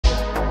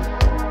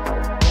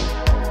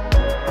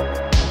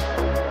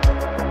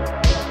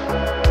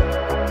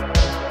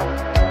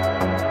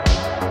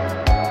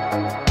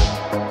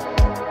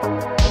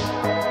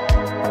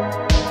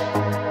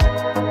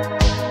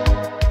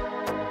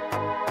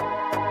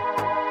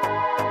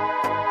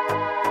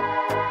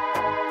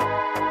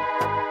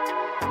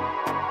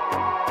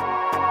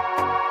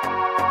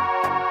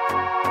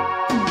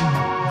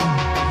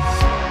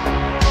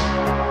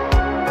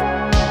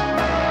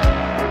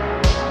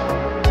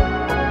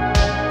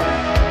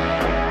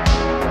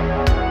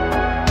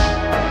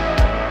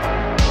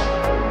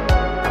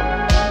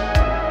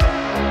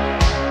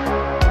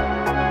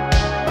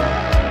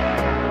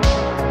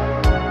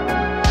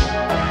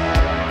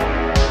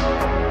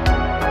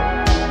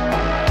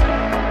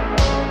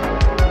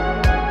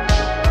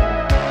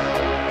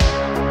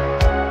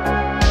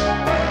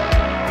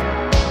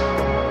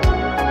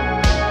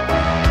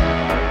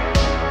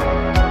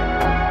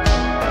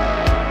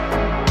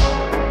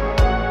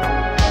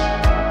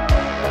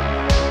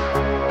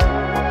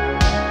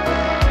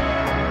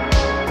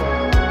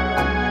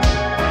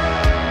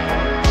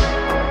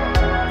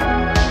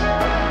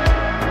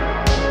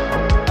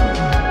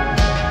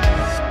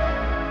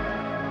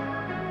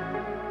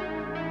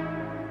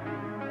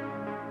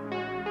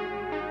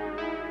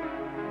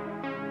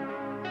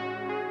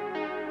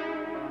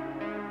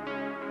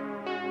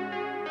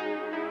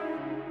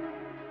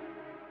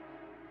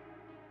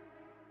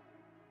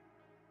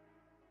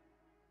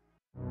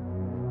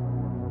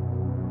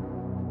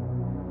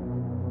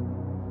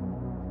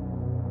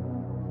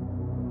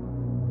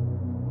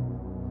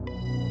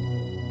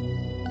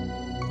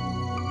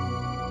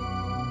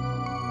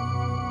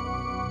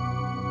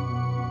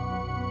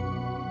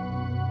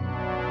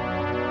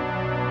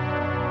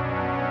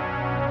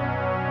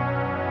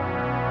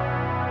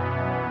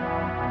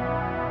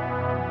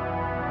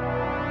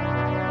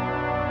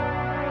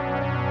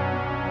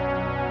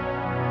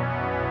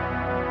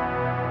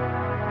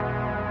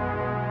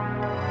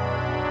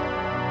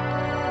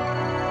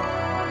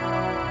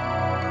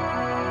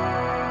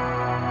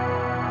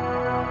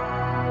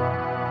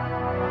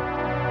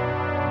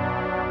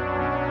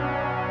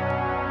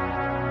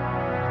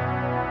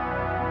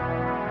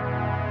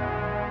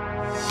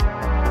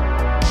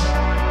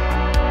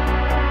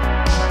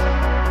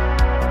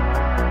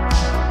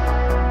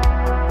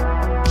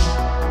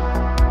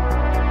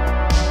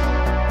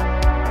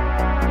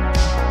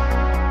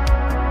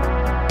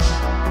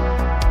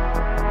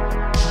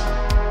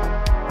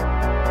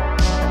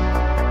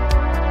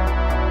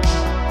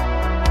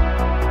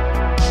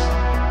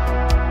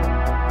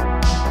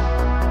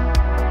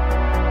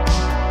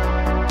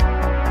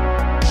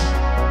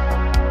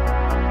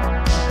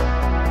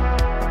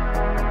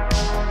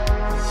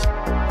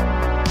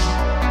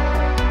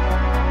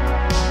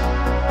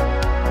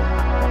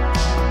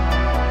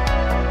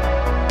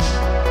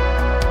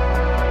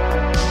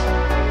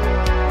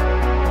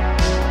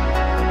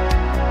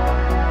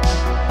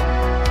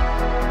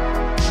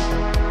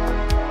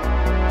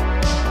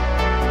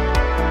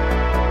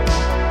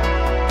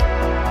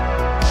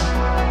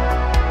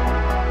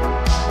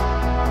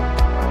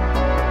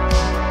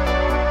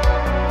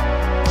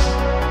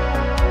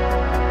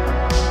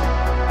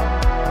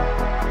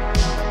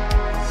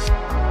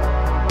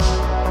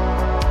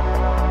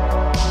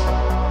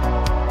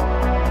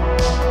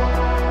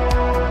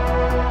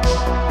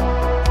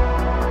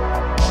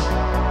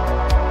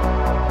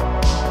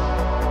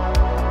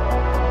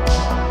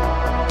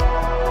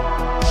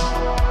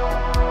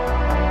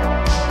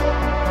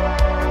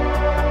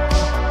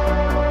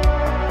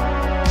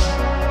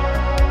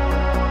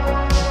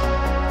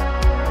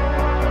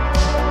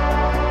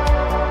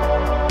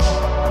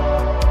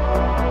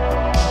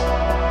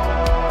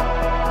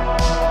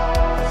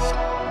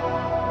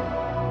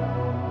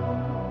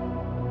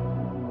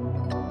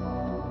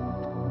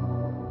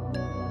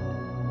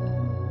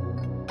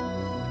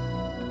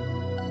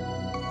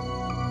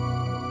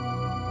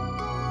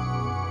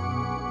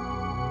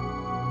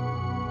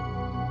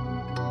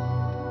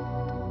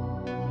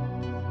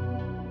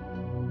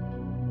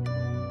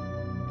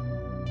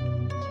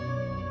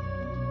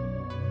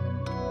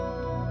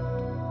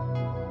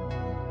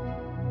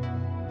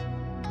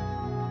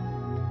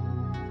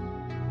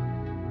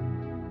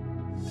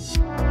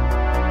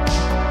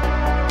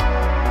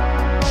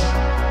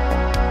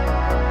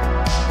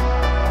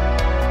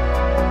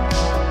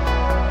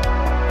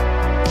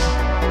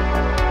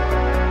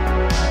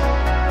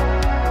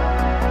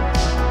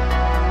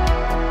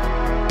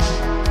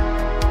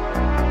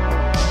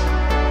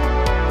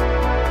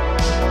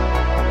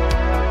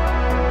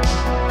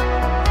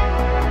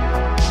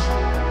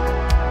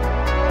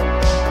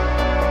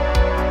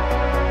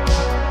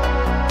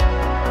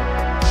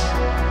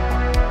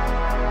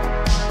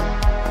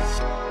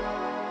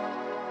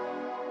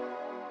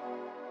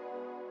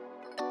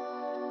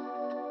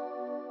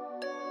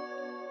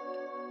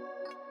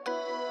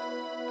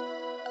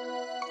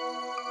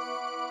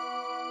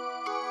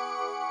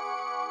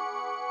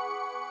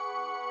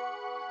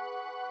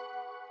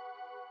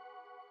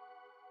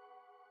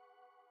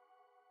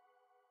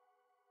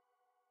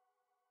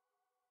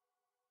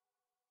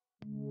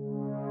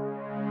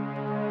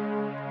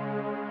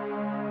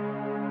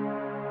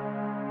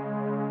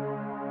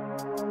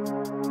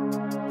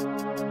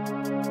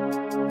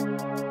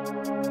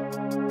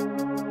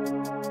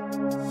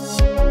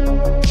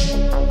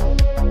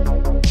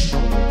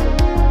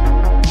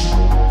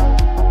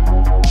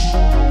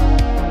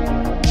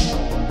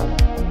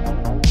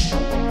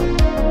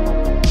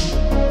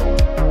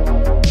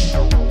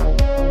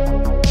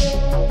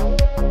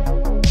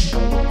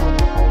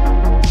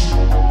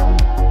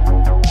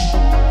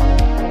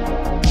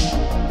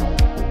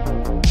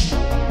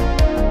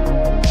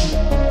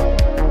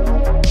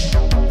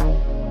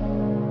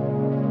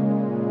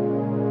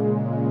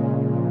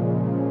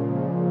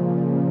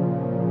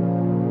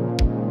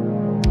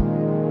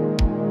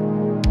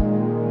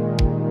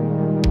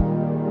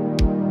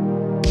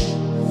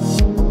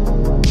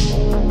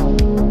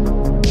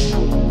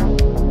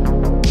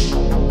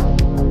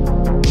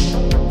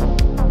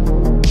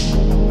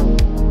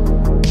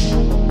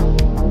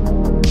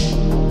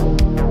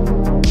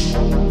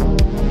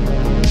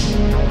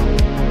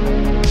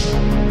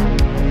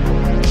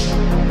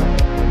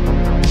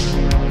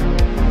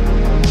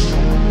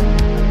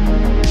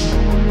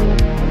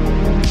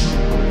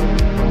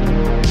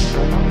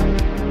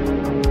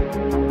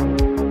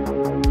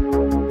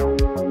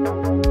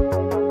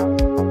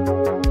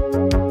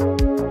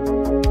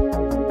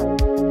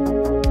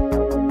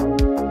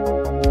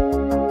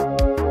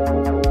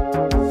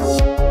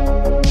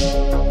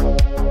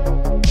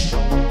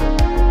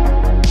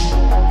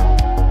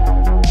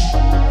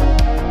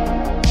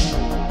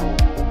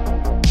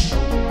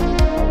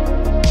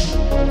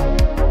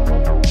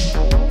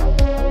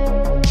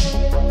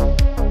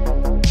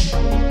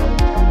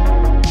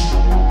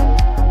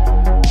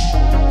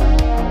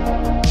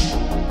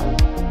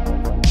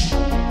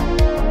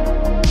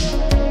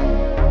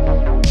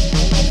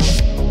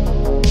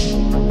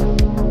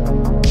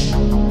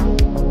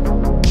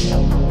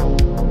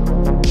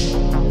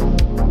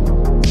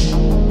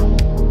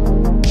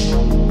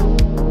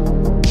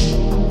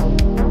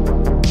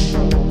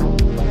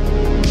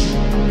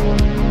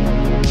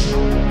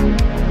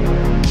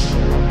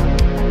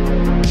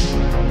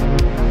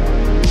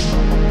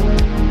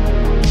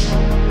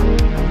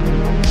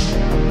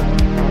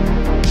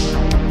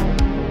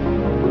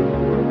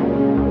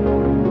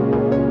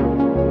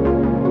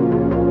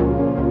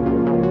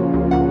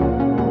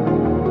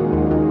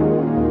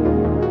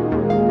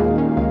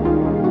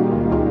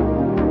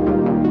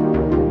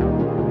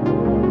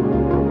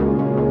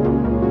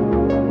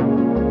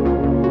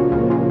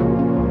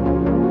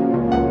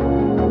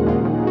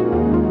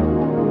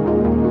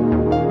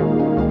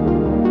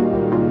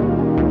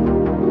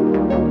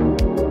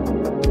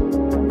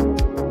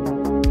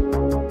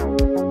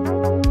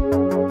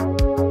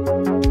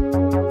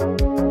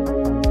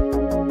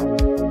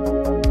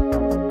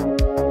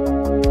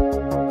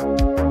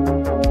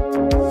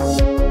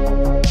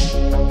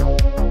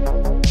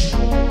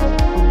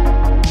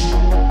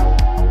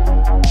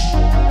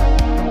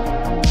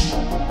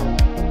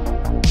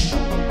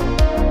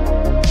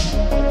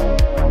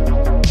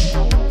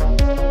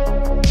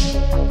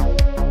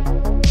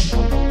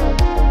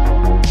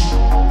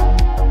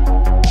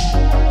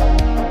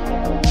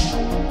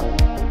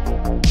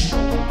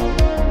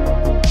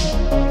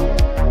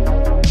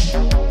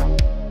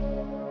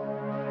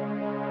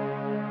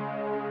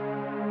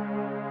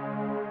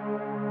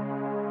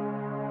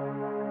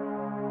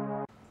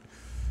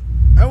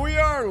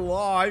are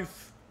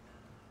live.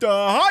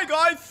 Hi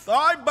guys,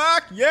 I'm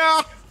back.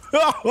 Yeah.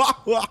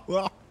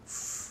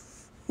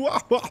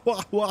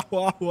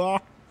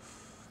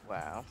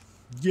 Wow.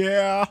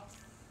 Yeah.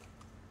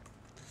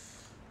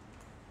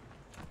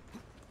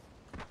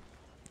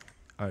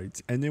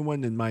 Alright,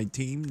 anyone in my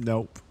team?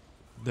 Nope.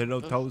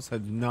 LittleToez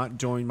has not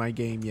joined my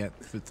game yet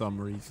for some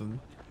reason.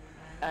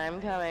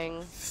 I'm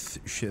coming.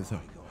 Shit.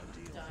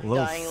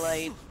 Dying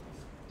Light,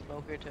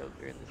 Smoker,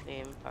 Toker in the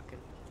same fucking.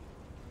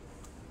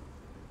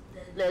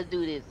 Let's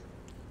do this.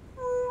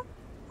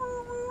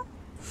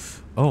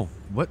 Oh,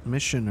 what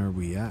mission are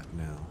we at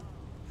now?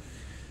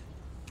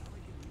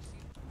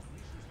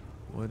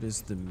 What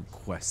is the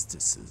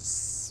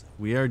quests?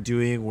 We are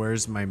doing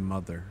Where's My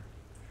Mother?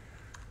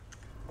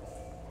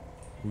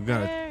 We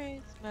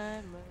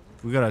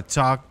gotta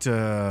talk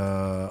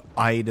to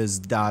Ida's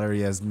daughter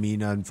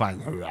Yasmina and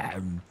find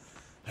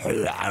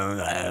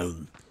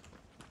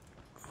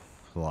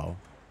Hello.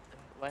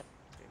 What?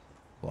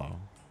 Hello.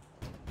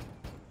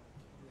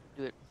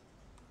 Do it.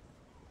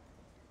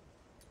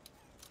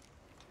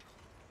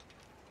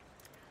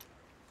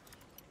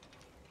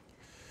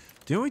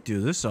 Didn't we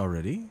do this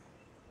already?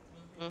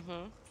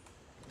 Mm-hmm.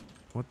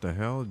 What the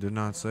hell? Did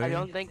not say. I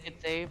don't think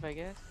it's safe, I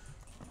guess.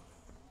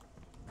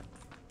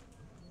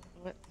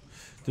 What?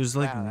 There's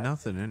like Wow,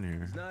 nothing in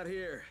here. He's not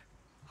here.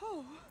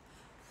 Oh.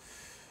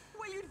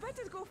 Well, you'd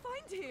better go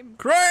find him.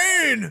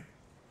 Crane!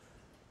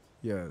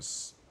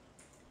 Yes.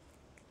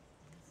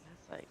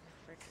 That's like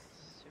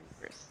freaking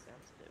super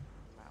sensitive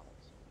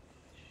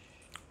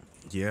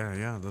mouths.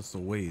 Yeah, that's the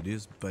way it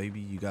is, baby.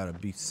 You gotta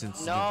be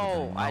sensitive.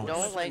 No, I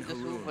don't like the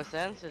super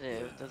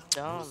sensitive. That's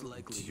dumb.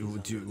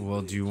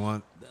 Do you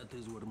want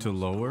to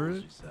lower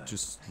it?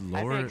 Just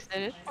lower I it. fixed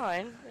it. It's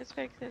fine. It's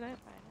fixed it. I'm fine.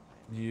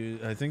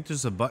 I think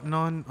there's a button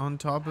on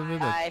top of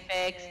it. I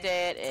fixed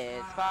it.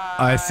 It's fine.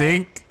 I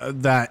think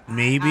that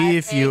maybe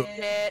if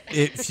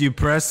you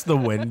press the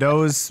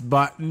Windows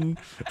button.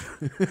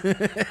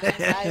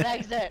 I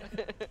fixed it.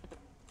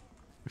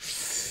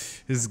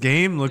 His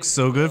game looks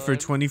so good for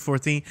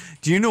 2014.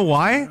 Do you know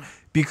why?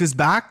 Because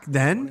back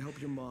then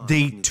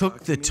they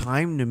took the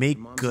time to make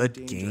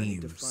good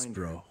games,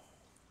 bro.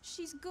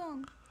 She's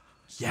gone.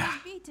 Yeah.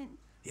 She's beaten.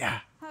 Yeah.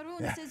 Harun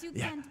says you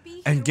can't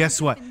be And here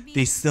guess when what? you've been They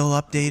beaten. still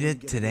update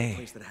it today.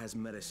 Place that has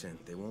medicine.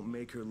 They won't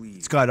make her leave.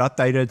 It's got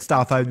updated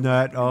stuff on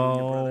that.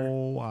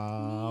 Oh, Me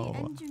wow.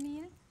 and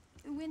Jamil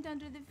went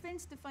under the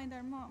fence to find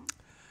our mom.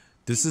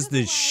 This It is took a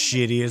the while, but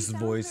shittiest we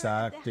found voice her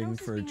at the acting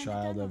houses for a behind the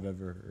child tunnel. I've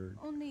ever heard.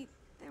 Only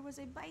there was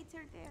a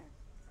biter there.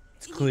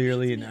 It's He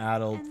clearly bit an me,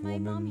 adult and my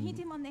mom hit woman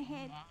him on the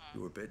head.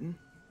 You were bitten?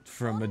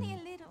 from Only a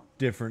a little.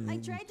 different I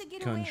tried to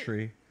get away.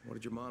 country. What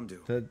did your mom do?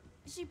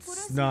 She put us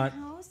That's not in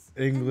the house,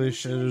 and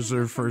English then she as went her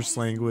away from first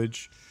medicine.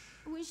 language.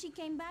 When she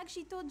came back,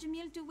 she told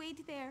Jamil to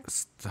wait there.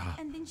 Stop.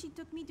 And then she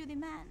took me to the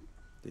man.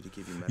 Did he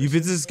give you medicine? You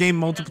beat this game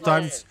multiple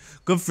times.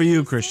 Good for you, He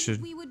said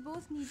Christian. we would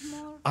both need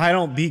more. I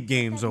don't beat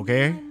games, That me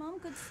okay? and my mom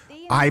could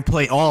stay in I the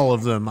play house all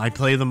of and them. I watch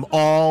play them TV.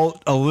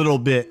 all a little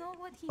bit. Know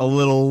what he A meant?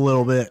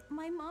 little bit.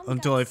 My mom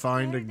Until got I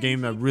find a scared and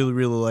game I hid really, me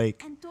really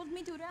like. and told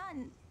me to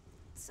run.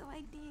 So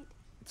I did.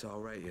 It's all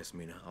right,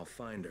 Yasmina. I'll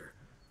find her.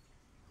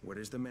 Where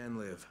does the man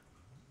live?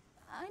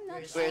 I'm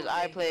not Whereas sure.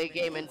 I play a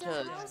game It's a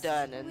until it's house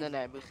done and with then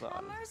I move on.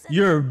 hammers and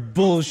You're a axes.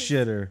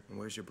 bullshitter. And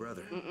where's your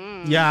brother?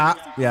 Yeah,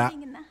 He's yeah.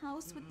 hiding in the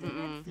house with the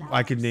red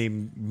I could flowers.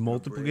 name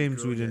multiple Brave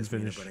games girl, we didn't Yasmina,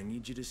 finish. But I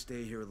need you to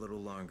stay here a little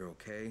longer,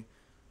 okay?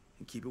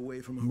 And keep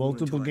away from Harun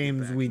Multiple until I get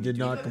games back we from did duty.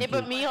 not Yeah, complete.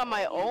 but me on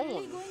my Really own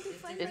going to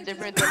find is my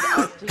different brother? than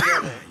us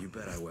together. You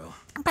bet I will.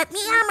 But me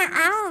on my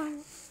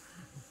own.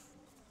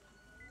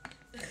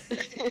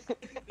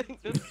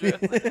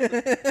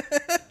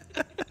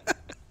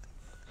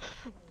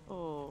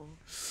 Oh.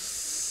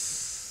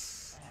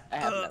 I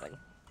have nothing.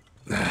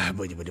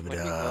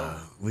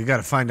 We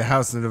gotta find a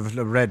house in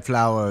the red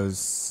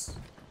flowers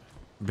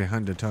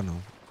behind the tunnel.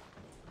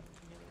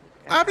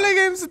 I play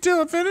games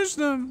until I finish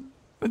them.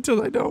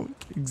 Until I don't.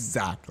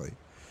 Exactly.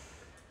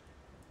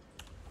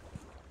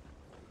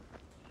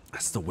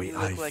 That's the way You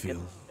I look like a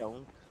feel.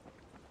 donk.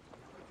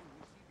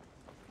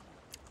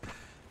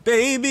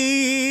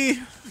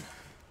 Baby!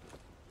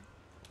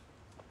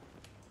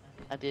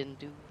 I didn't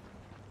do.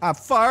 I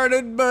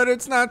farted, but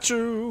it's not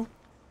true.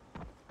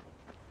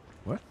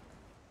 What?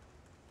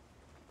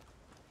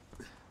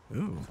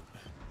 Ooh.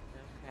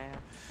 Okay.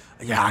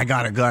 Yeah, I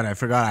got a gun. I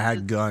forgot I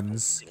had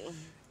guns.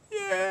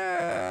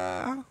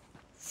 Yeah.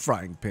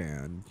 Frying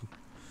pan.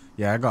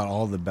 Yeah, I got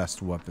all the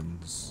best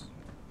weapons.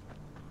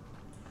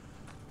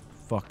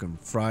 Fucking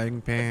frying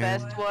The pan.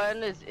 best one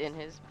is in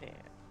his pants.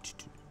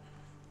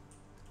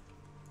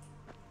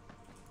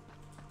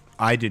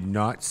 I did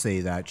not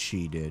say that,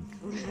 she did.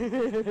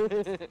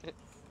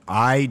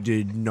 I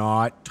did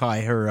not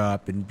tie her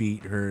up and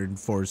beat her and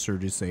force her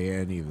to say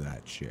any of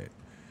that shit.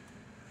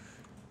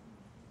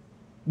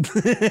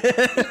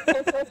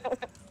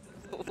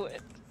 What?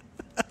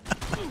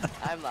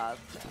 I'm lost.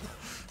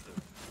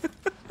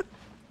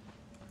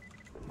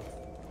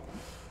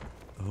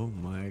 Oh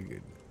my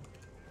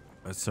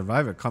god.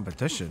 Survive a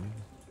competition.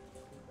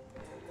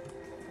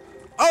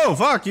 Oh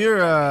fuck, you're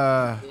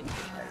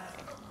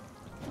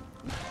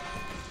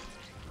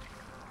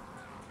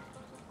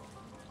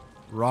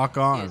rock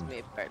Excuse on.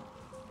 me, pardon.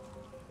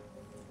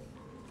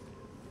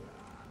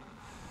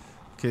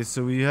 Okay,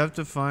 so we have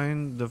to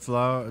find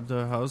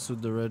the house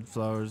with the red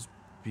flowers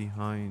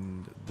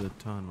behind the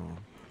tunnel.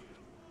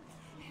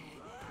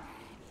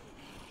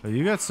 Oh,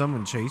 you got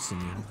someone chasing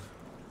you.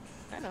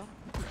 I know.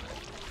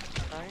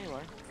 Not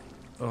anymore.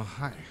 Oh,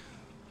 hi.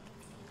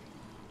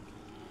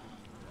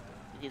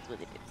 It is what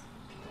it is.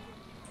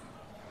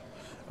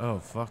 Oh,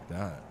 fuck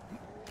that.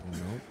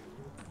 Nope.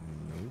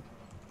 Nope.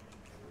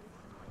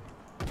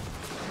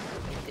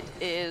 It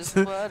is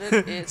what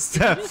it is.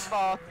 Steph, You just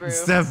fall through.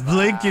 Steph,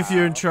 blink if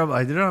you're in trouble.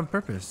 I did it on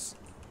purpose.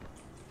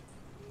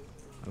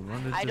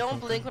 I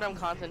don't blink when I'm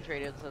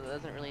concentrated, so that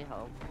doesn't really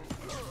help.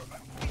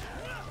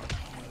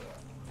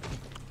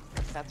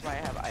 That's why I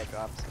have eye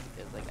drops,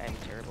 because like I'm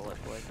terrible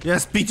at blinking.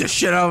 Yes, beat the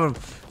shit out of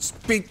him.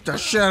 Beat the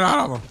shit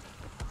out of him.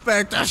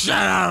 Beat the shit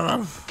out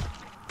of him.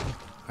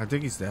 I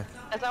think he's dead.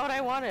 That's not what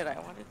I wanted. I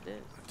wanted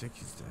this. I think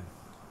he's dead.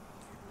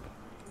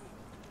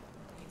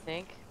 You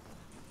think?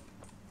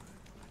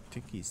 I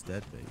think he's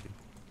dead, baby.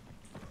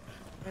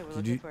 Wait, we're Did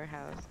looking you- for a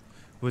house.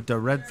 With the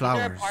red These are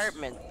flowers.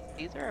 apartments.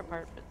 These are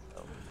apartments,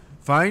 though.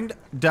 Find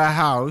the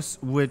house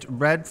with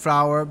red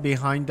flower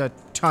behind the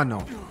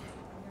tunnel.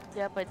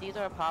 Yeah, but these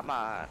are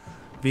apartments.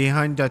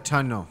 Behind the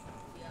tunnel.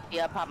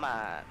 Yeah,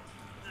 apartments.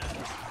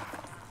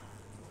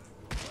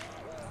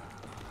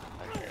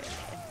 Okay.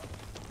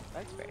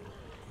 That's great.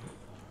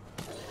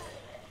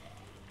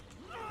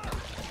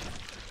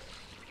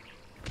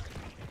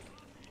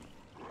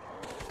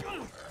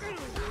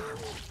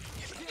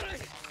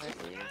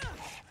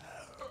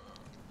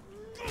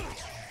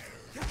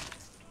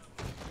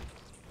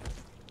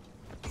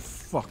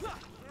 Fuck.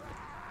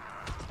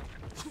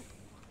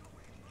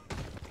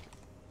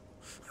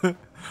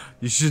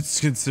 You should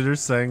consider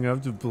signing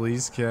up to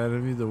Police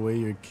Academy the way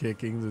you're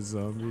kicking the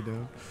zombie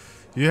down.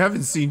 You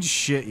haven't seen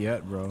shit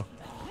yet, bro.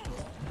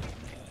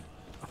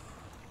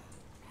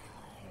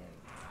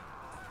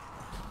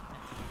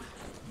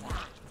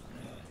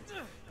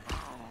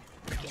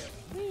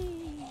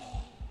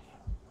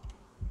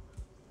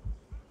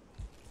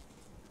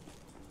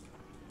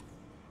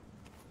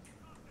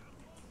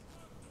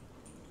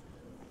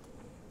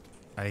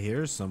 I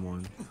hear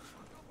someone.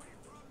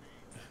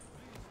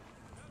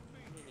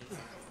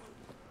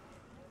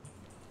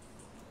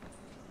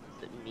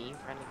 Is it me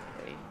running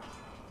away?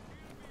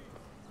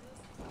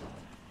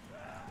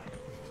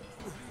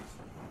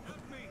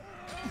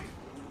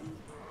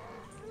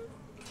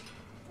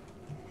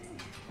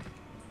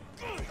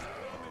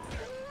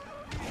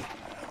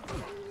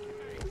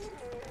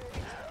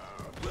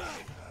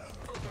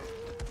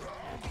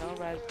 No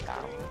red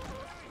flower.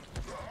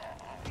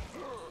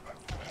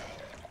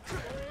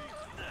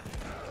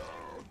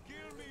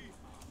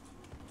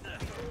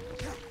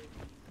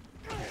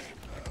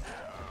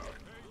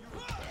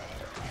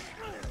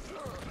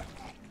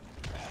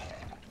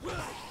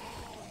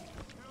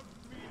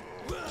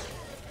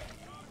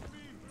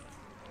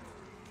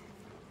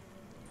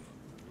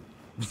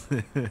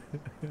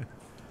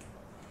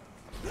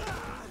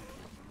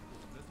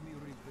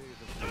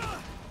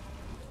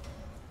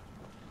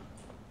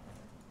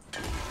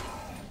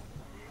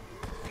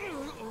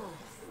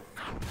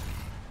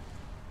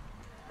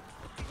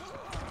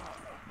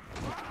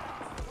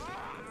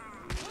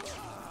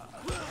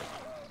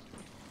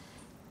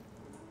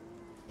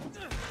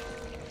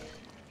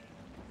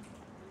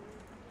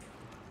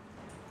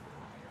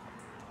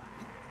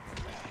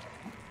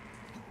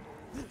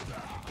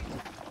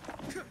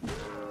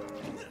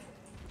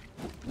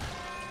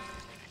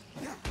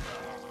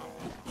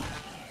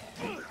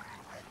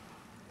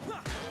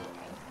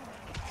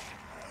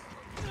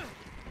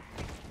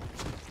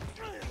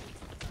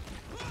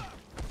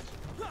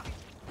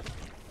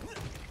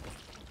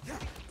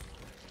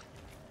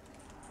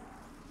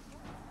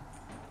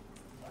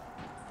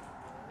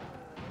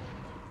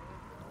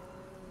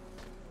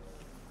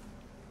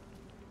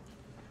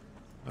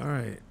 All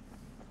right.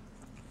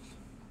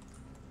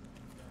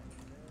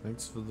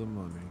 Thanks for the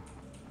money.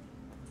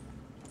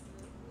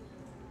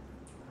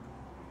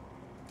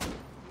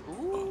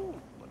 Ooh.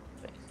 What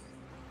a face.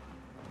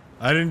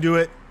 I didn't do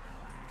it.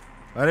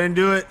 I didn't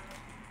do it.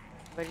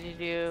 What did you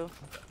do?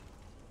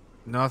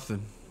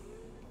 Nothing.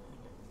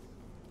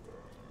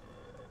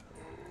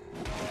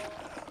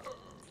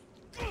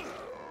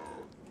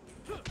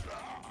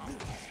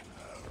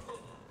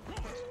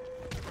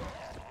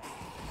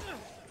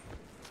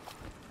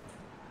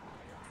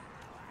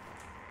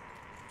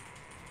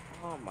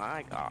 Oh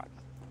my god.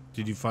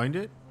 Did you find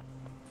it?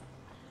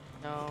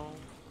 No.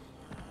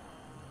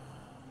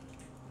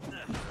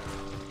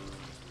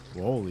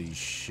 Holy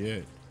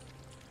shit.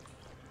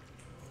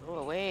 Go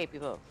away,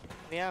 people.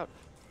 Let me out.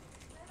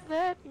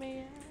 Let me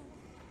out.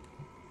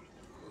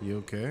 You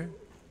okay?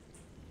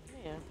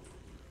 Yeah.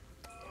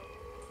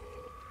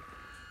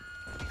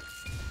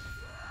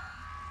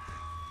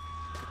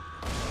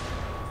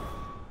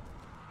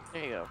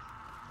 There you go.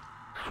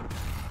 That's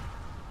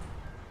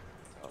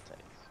all it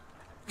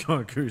takes.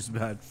 Conquer's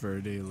Bad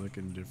Fur Day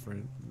looking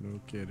different. No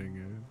kidding,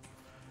 eh?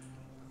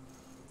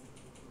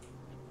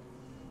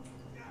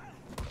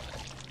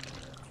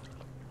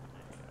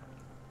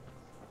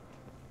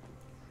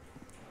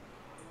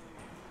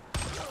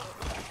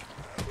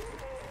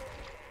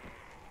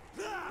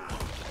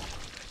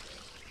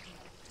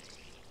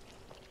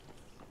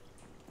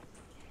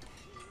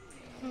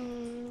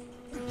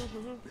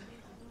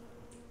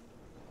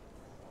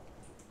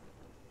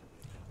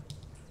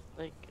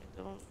 Like, I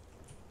don't know.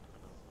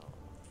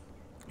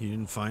 You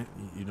didn't find.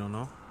 You don't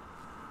know?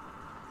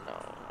 No,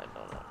 I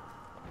don't know.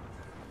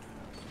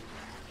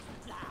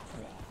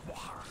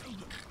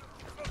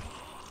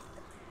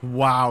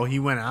 Wow, he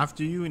went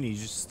after you and he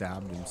just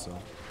stabbed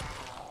himself.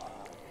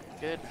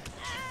 Good.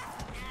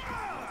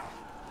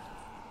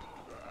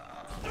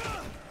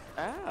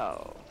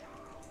 Ow.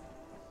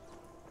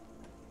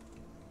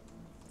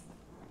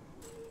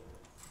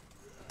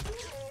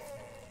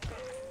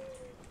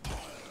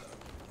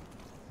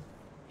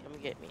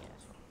 Come get me,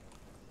 asshole.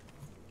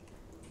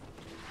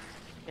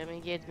 Come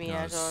and get me,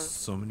 There's asshole.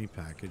 so many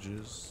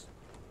packages.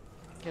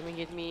 Come and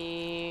get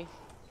me.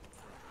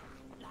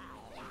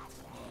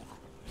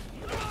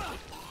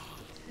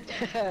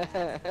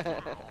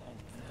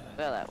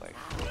 Well, that worked.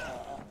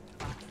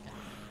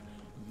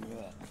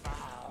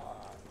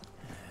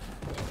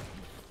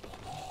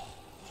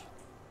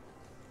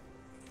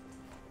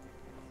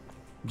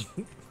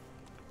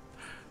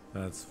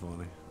 That's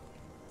funny.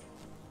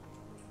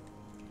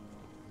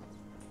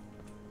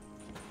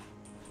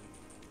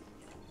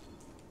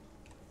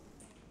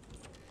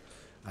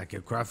 I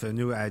can craft a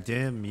new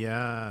item,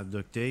 yeah,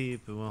 duct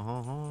tape,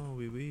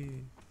 oui,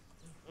 oui.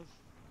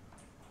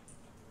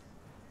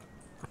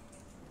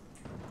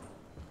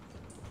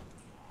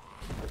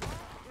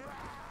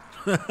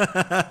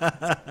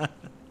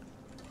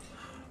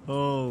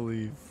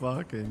 Holy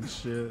fucking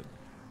shit.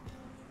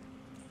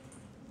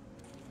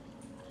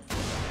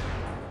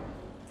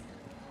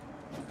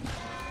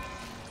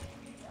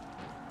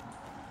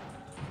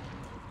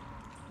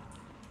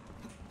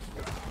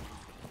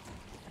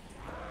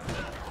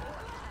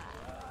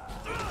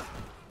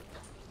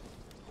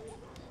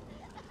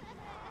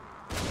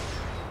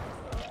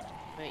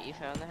 Wait, you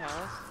found the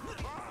house?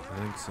 I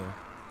think so.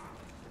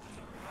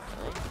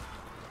 Really?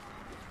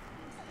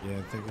 Yeah,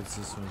 I think it's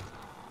this one.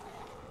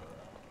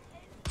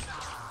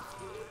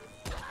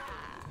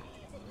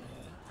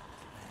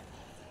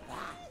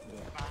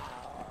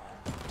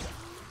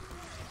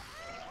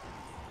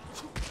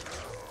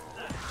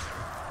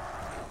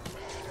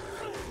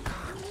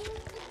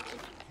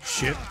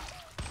 Shit.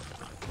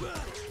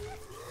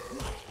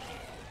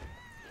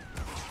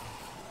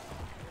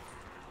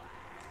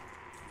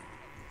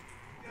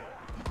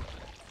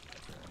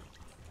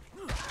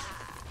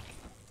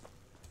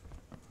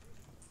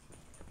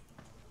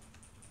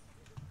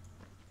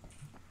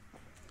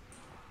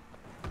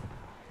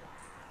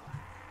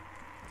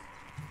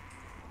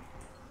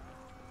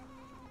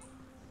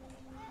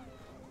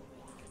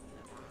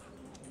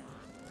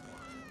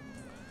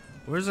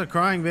 Where's the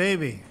crying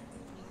baby?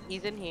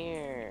 He's in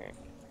here.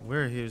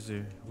 Where is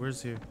here?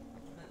 Where's here?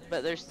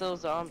 But there's still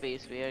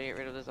zombies. We gotta get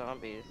rid of the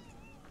zombies.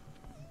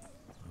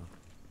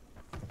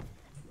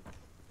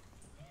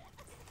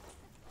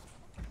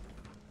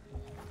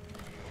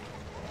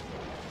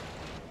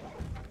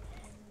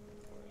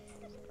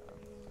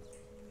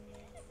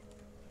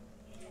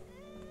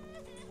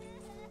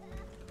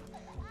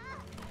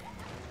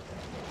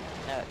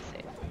 Now it's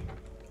safe.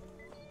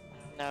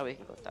 Now we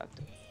can go talk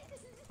to him.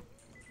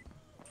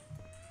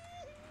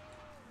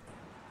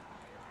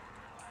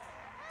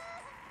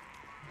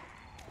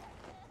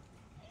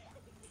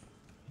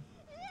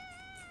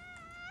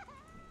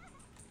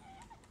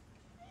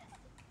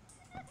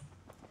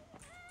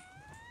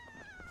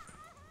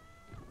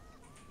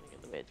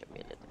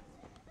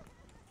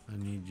 I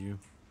need you.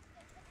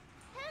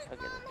 I'll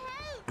get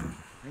it.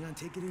 Hang on,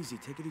 take it easy,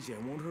 take it easy. I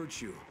won't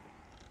hurt you.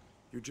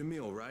 You're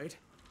Jamil, right?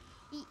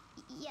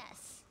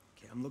 Yes.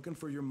 Okay, I'm looking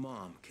for your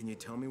mom. Can you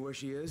tell me where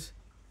she is?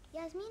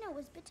 Yasmina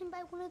was bitten by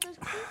one of those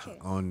creatures.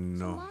 Oh So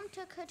no. Mom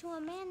took her to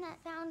a man that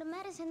found a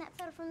medicine that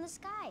fell from the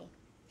sky.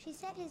 She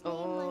said his name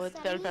Oh, was it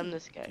fell Salim. from the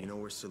sky. Do you know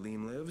where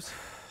Salim lives?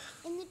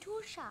 In the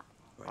tool shop.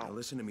 All right, now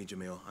listen to me,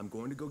 Jamil. I'm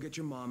going to go get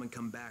your mom and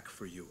come back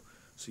for you.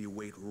 So you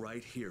wait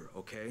right here,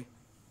 okay?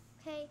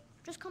 Okay,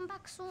 just come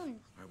back soon.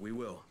 All right, we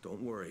will.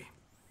 Don't worry.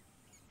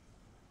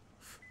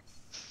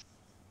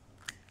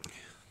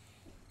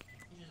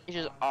 He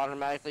just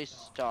automatically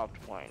stopped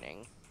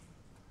whining.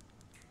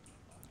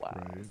 Wow.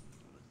 Right.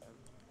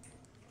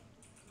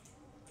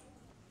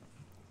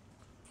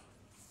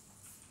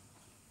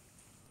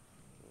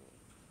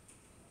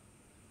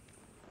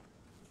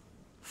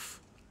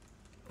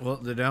 Well,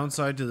 the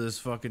downside to this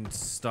fucking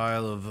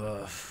style of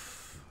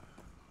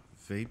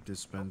vape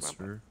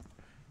dispenser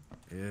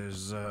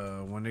is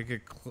when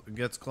it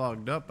gets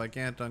clogged up, I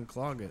can't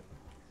unclog it.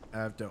 I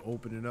have to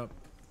open it up.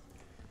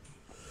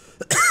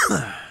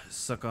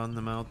 Suck on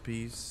the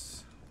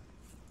mouthpiece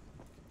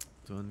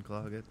to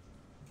unclog it.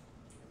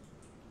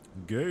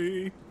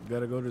 Gay.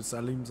 Gotta go to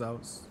Salim's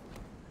house.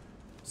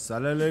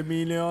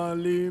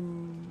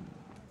 Salalim.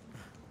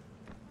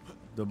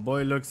 The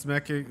boy looks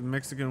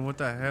Mexican. What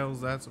the hell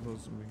is that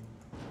supposed to mean?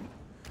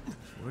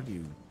 What are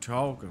you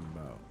talking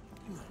about?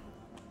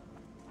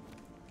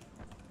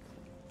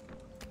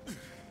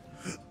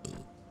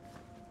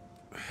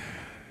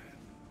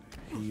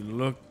 He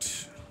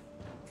looked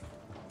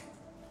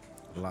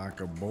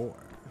like a boy.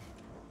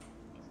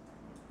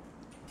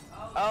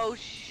 Oh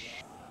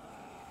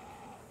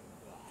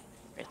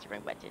press the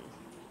wrong button.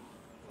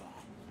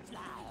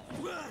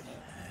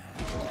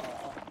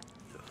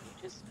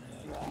 Just.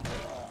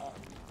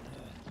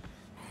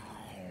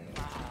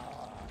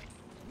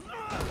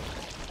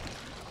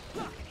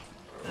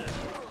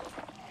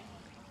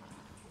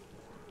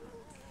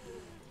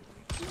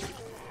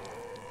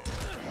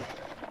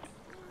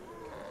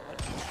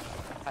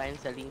 Find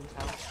Salim's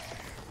house.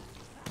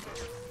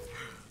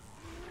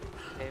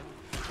 Okay.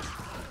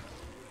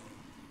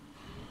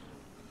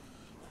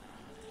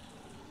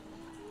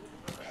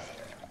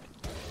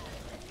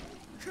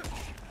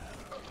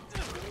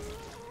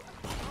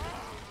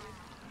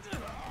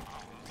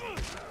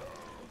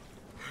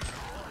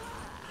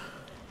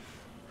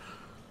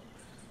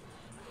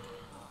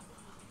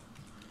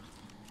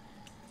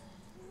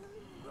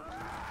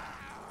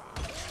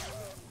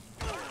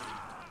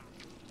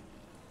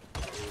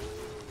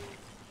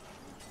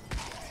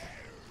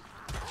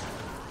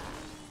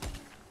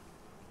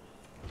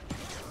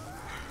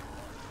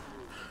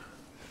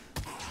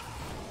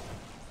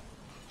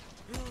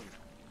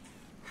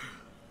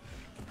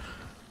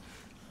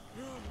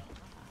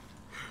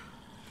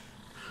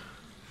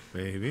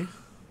 Baby,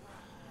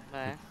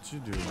 Nah, what you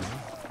doing?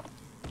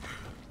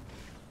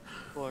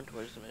 going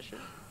towards the mission.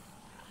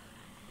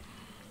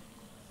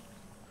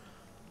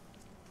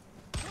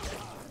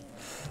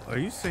 Are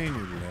you saying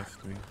you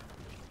left me?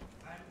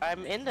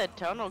 I'm in the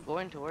tunnel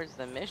going towards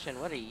the mission.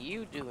 What are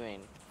you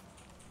doing?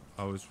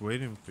 I was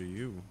waiting for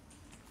you.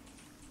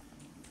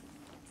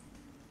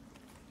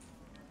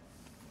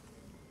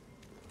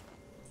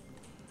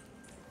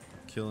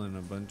 Killing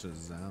a bunch of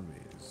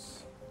zombies.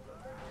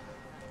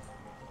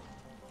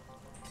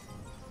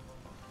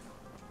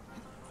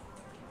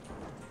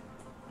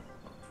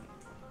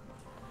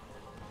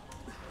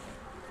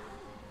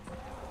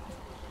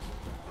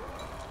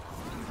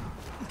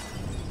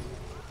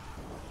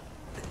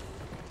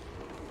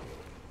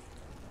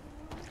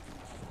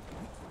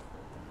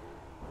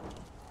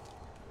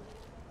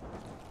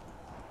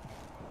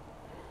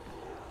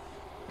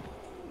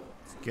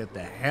 Get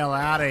the hell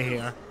out of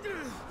here.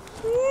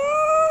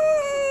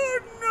 Ooh,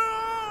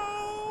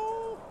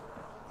 no.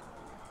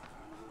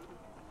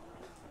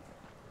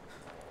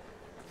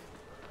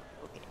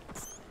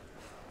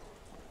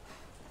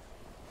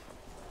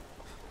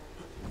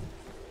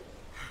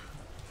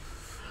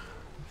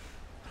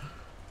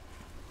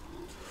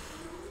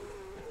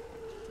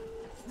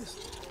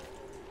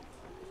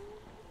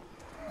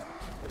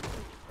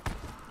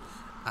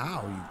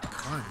 Ow, you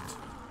cunt.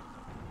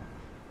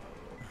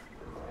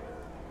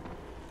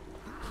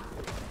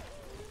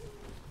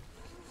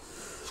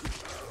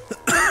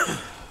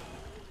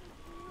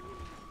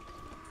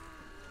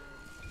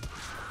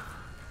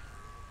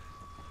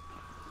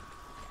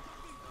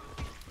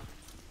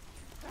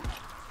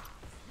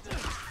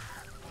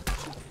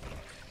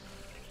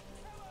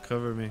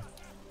 Cover me.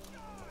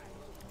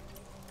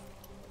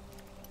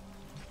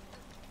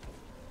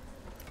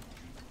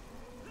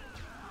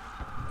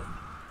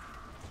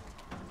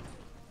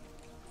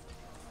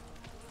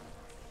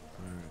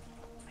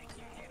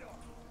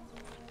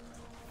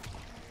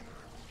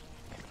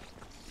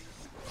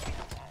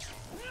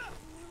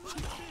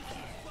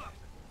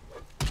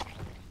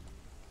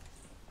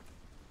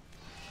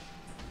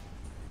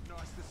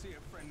 Nice to see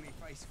a friendly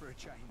face for a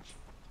change.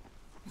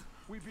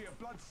 We'd be a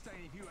bloodstain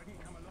if you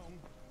hadn't come along.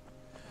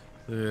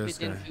 Look at We this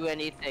guy. didn't do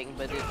anything,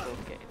 but it's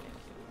okay.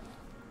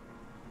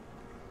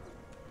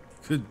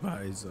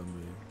 Goodbye,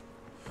 zombie.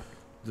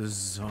 The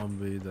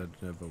zombie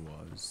that never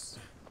was.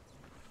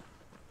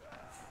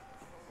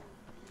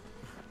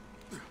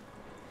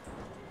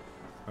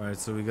 Alright,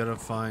 so we gotta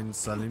find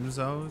Salim's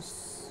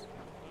house.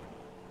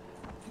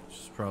 Which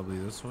is probably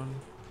this one.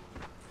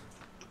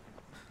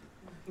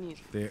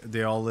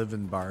 They all live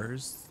in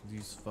bars,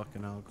 these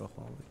fucking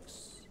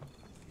alcoholics.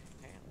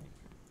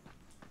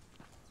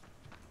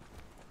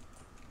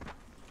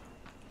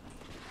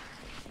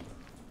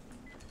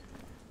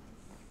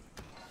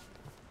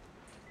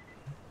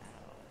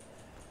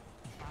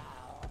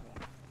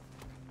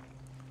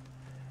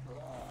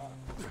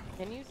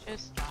 Can you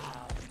just...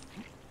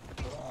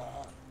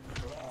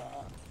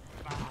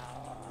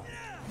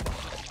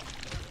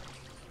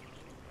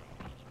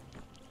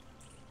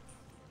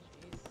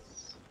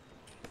 Jesus.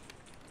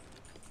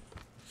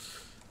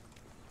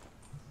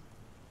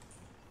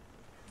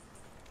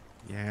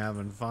 You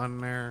having fun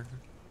there?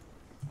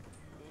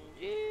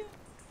 Yeah.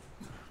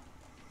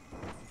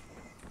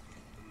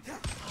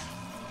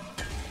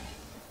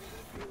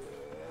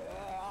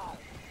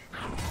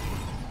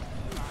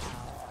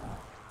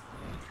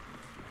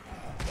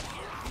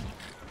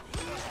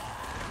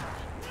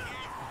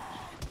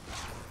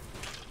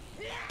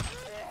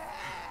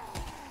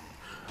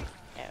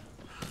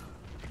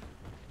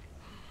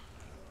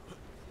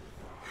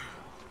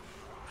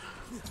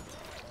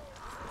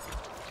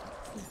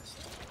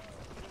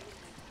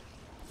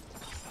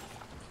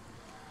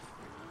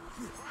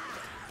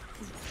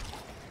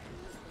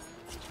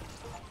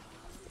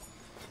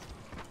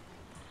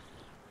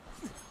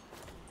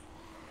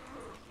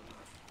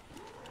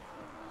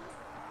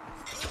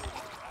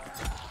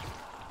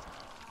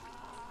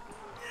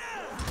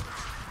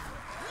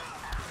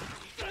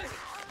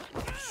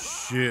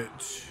 Shit.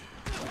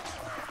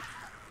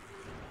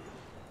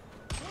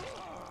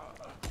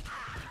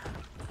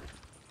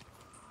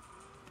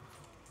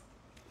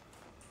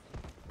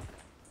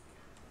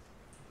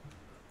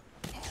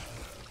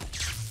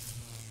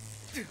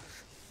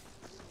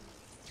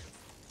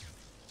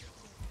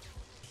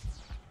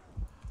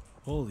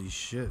 Holy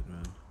shit,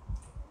 man.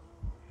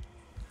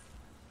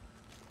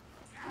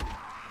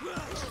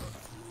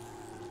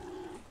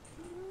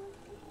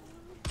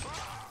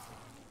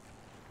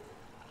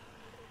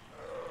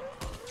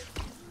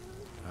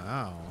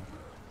 Wow.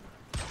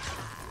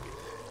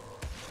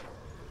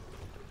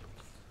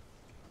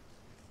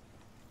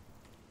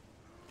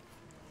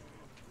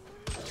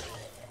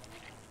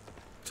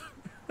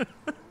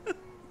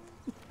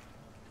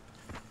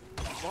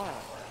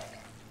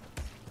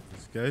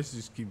 These guys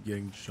just keep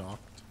getting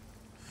shocked.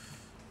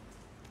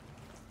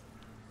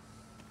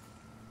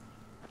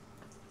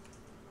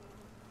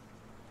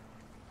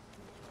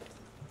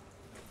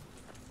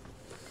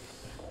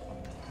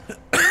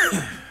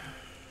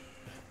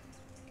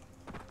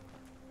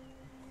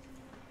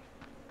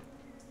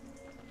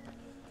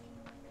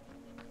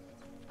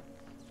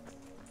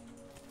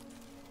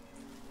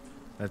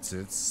 That's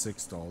it,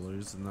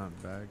 $6 in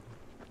that bag.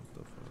 What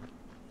the fuck?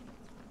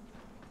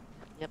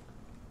 Yep.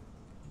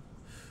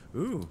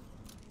 Ooh.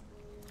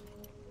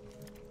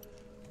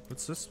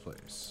 What's this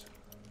place?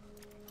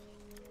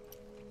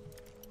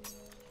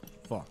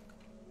 Fuck.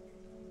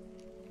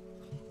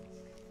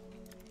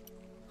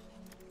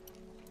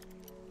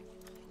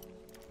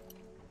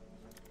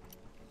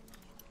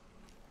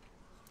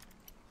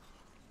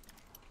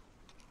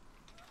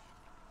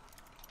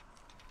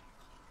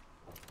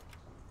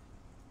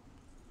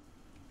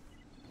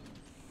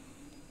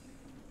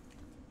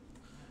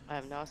 I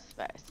have no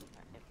space in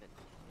my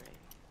inventory.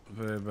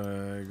 Babe,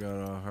 I got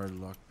a hard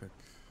lockpick.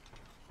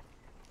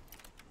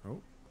 Oh,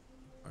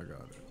 I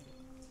got it.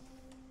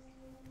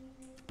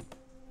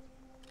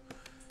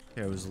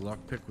 Yeah, it was a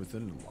lockpick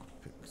within a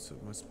lockpick, so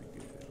it must be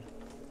good.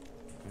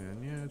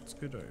 And yeah, it's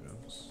good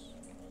items.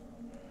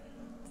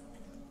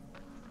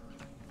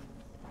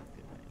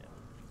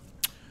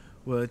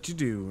 What you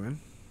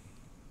doing?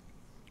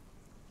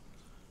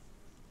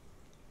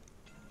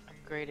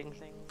 Upgrading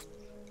things.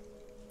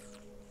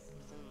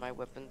 My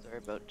weapons are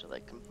about to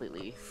like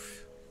completely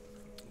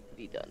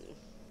be done.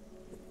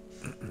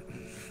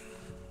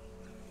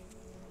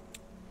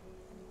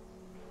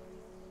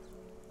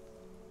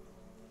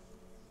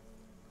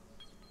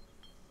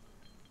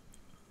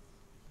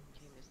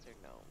 Okay, Mr.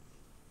 Gnome.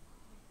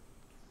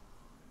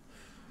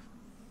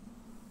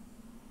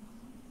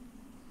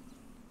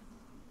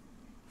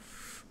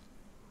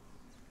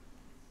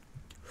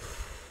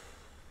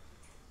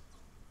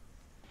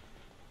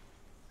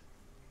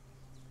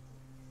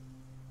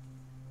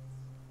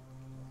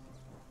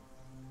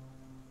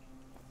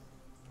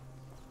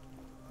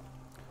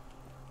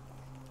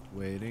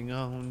 Waiting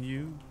on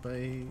you,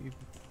 babe.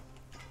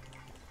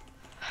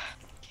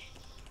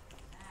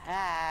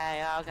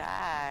 Hey,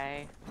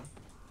 okay.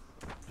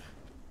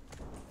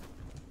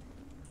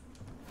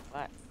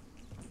 What?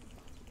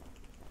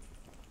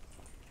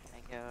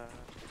 Thank you.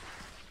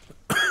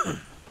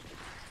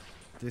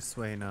 This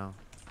way now.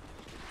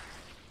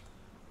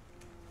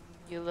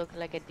 You look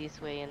like a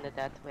this way and a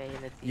that way and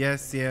a this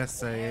Yes, way.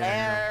 yes, I am.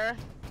 There.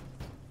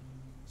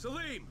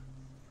 Salim!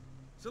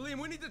 Salim,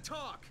 we need to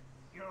talk!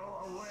 Go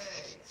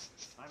away!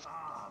 I'm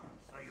armed,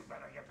 so you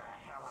better get the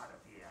hell out of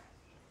here.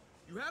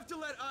 You have to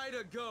let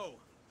Ida go!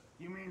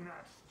 You mean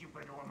that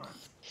stupid woman?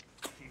 She's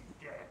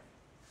dead.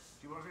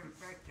 She was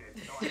infected,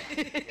 so I had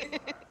to kill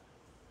her.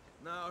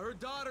 Now, her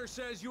daughter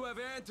says you have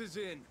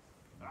antizin.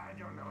 I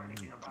don't know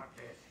anything about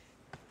this.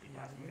 It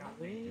has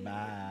nothing.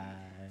 Bye.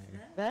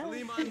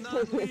 Salim, I'm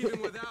not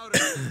leaving without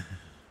her.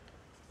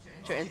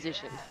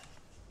 Transition.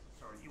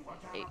 So you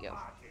want to There you have go.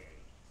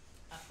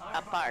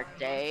 a party? A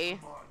party.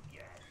 Come on,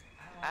 yes.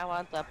 I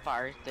want a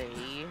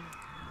party.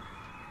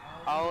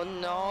 Oh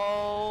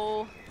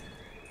no.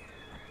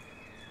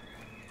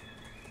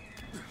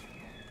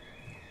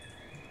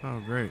 Oh,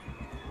 great.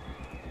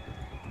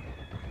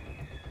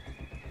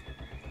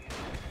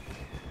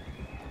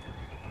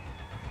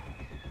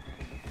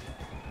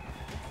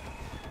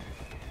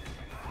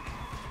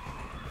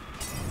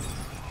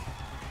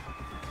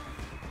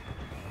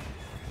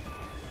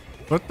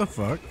 What the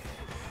fuck?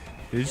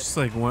 It just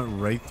like went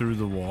right through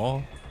the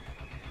wall.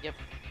 Yep.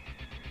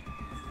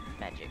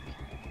 Magic.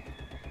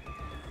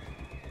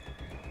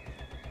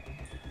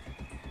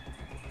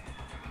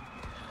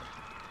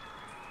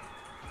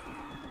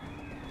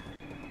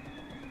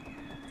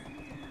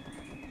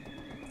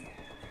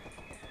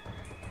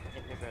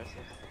 It reverses.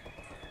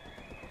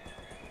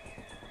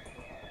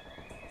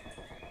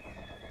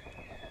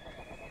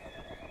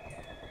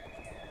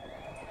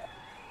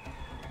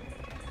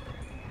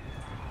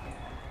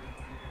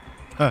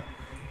 Huh.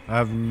 I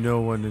have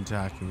no one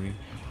attacking me.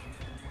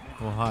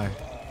 Oh, hi.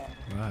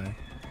 Hi.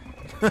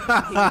 You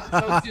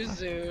spoke too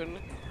soon.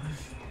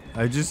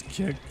 I just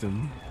kicked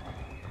him.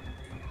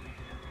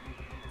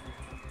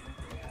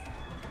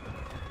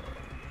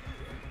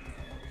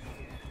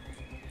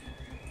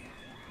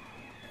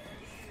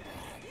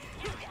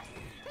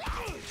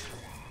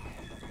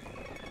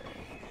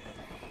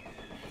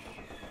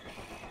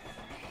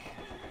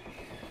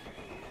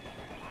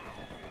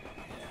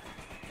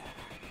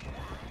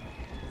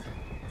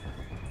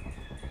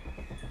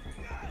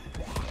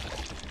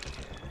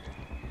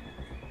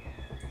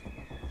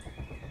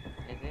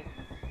 Is it?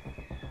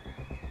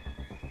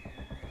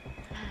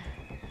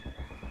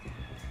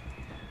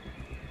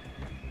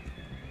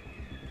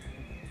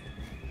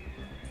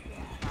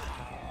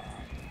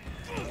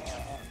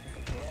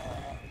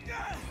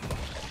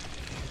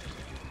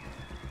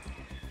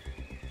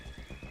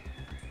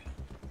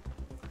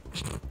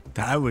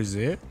 That was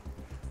it?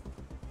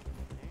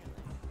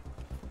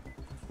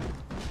 Hunt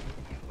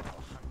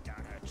down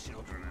her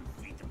children and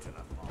feed them to the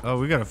farm. Oh,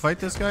 we gotta fight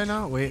this guy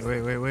now? Wait.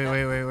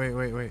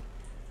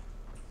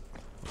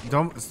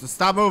 Don't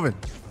stop moving.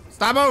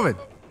 Stop moving.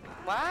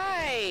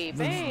 Why,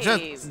 babe?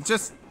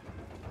 Just.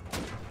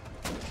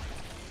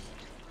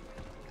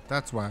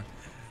 That's why.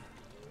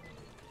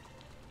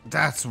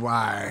 That's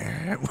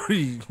why. What are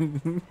you?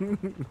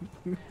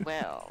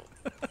 Well,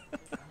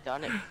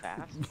 done it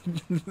fast.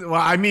 Well,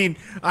 I mean,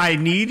 I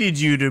needed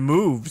you to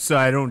move so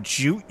I don't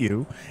shoot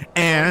you,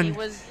 and He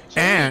was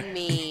killing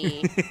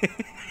me.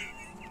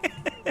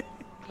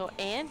 Oh,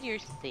 and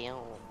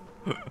yourself.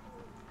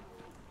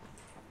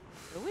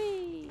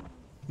 Wee.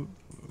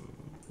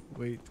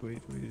 Wait.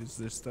 Is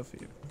there stuff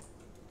here?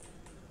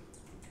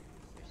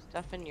 There's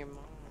stuff in your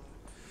mom.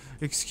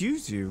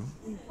 Excuse you.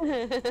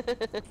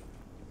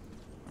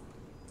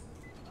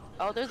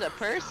 Oh, there's a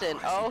person.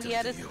 Oh, he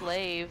had a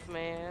slave,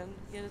 man.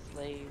 He had a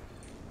slave.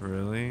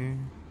 Really?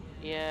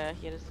 Yeah,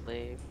 he had a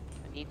slave.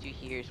 I need you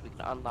here so we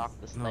can unlock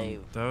the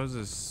slave. No, that was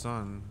his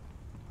son.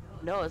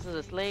 No, this is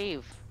a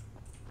slave.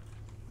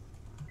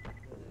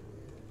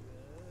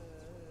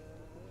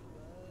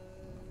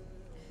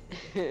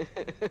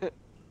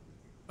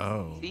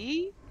 Oh.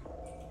 See?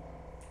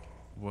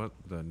 What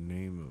the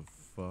name of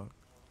fuck?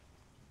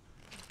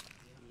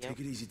 Yep.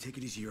 Take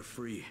it easy, you're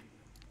free.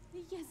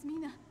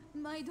 Yasmina,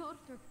 my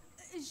daughter.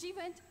 She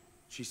went.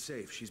 She's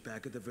safe, she's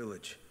back at the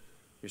village.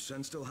 Your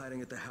son's still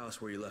hiding at the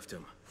house where you left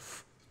him.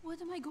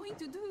 What am I going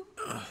to do?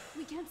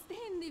 We can't stay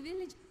in the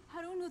village.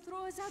 Harun will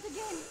throw us out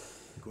again.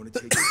 I'm going to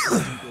take you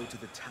and go to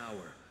the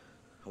tower.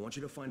 I want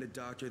you to find a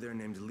doctor there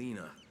named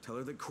Lena. Tell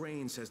her that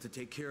Crane says to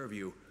take care of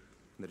you,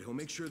 and that he'll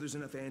make sure there's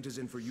enough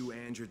antizin for you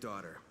and your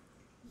daughter.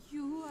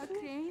 You are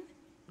Crane?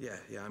 Yeah,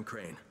 I'm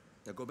Crane.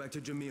 Now go back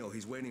to Jamil,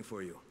 he's waiting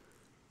for you.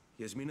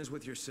 Yasmina's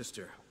with your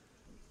sister.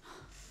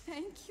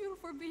 Thank you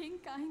for being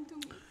kind to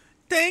me.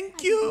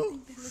 Thank I you.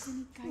 didn't think there was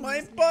any My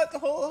kindness left.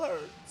 butthole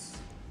hurts.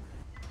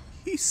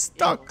 He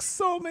stuck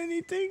so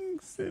many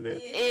things in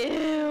it.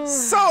 Ew.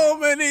 So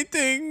many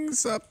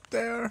things up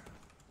there.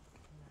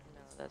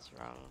 No, that's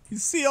wrong. You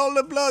see all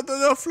the blood on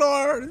the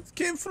floor? It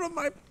came from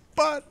my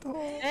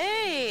butthole.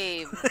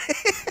 Hey!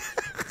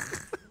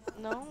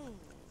 No.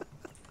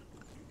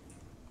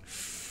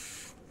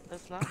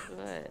 That's not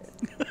good.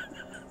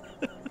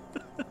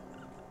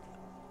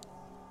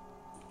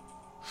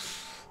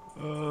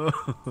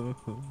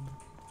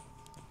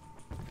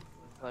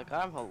 Like,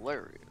 I'm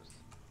hilarious.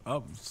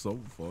 I'm so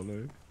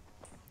funny.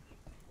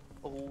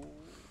 Oh.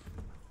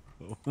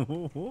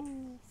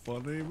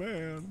 Funny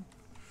man.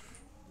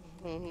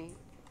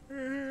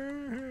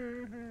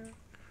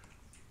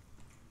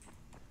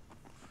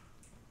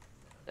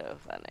 So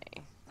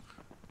funny.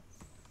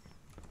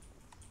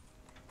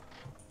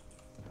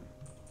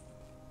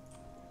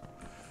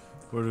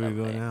 Where do we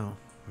go Okay. now?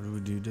 What do we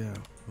do now?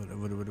 What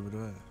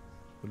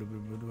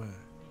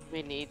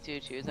We need to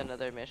choose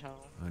another mission.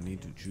 I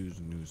need to choose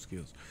new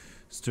skills.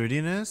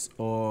 Sturdiness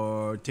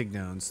or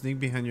takedown. Sneak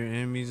behind your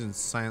enemies and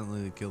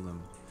silently kill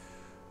them.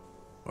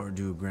 Or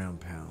do a ground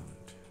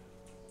pound.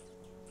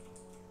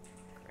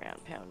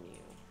 Ground pound you.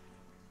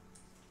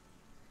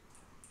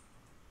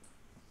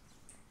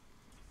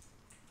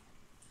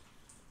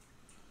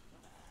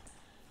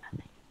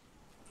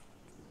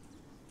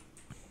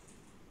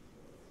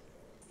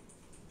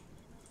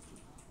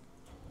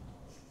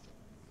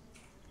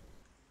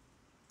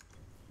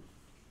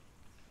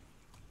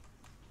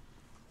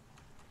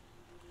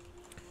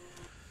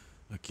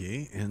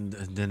 Okay, and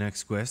the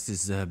next quest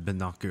is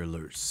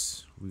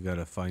binoculars. We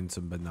gotta find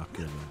some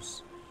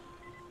binoculars.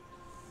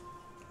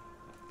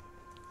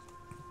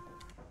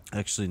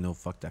 Actually, no,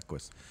 fuck that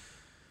quest.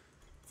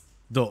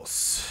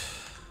 Dos.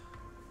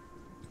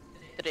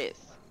 3,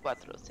 4,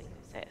 5,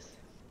 6.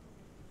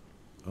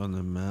 On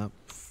the map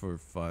for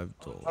 $5.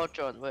 8,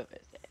 9, 10.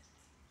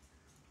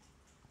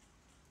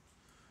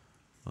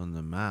 On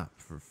the map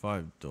for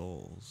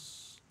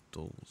 $5.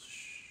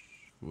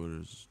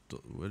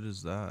 What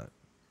is that?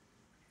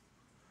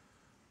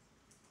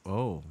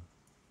 Oh.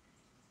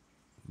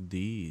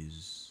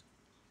 These.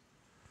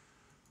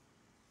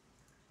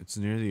 It's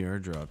near the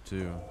airdrop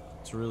too.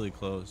 It's really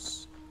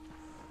close.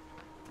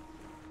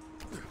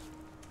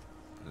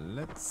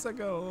 Let's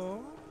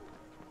go.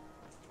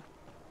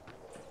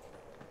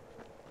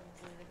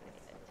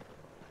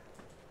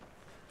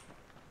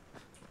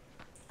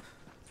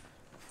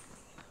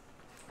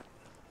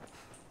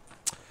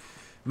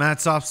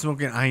 Matt, stop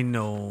smoking. I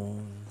know.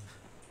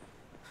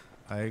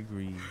 I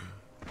agree.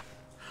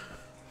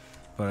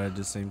 But at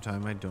the same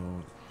time, I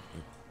don't.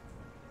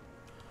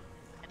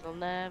 It'll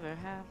never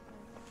happen.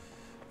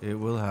 It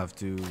will have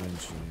to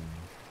eventually.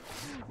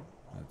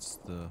 That's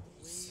the.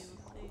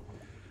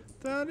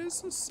 That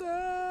is the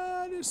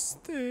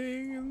saddest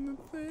thing in the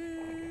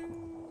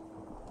thing.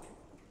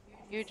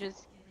 You're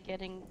just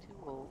getting too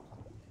old.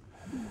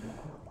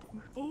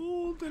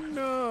 Old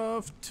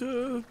enough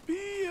to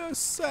be a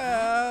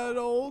sad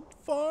old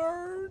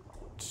fart.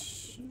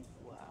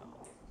 Wow.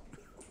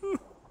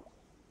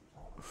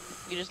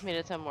 You just made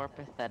it sound more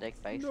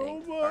pathetic by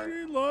saying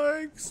Nobody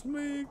likes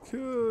me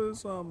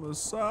 'cause I'm a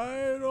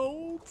sad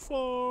old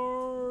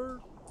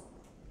fart.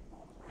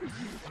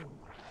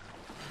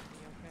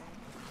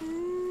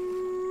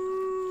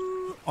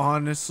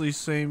 Honestly,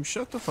 same.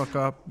 Shut the fuck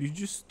up. You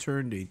just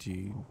turned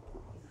 18.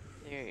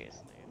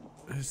 Seriously.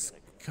 This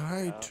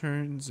guy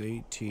turns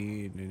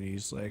 18 and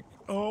he's like,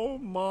 oh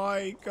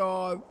my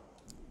god,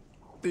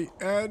 the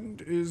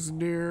end is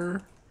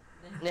near.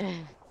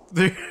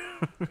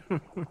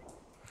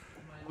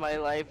 My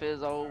life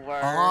is over.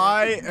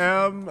 I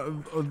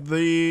am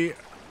the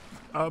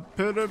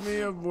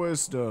epitome of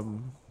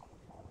wisdom.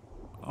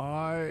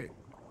 I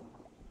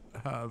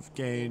have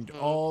gained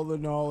all the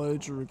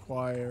knowledge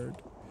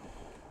required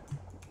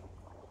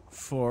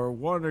for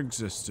one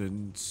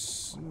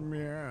existence.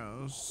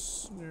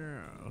 Yes,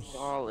 yes.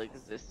 All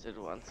existed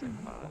once upon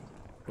a time.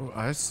 Oh,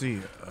 I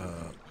see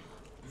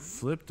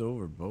flipped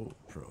over boat,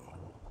 bro.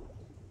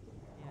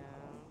 Yeah.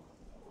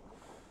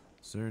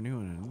 Is there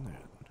anyone in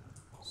there?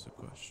 That's the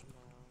question.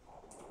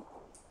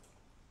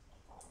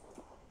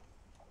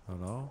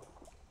 Hello?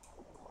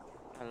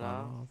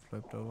 Hello?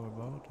 Flipped over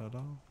boat,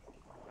 hello?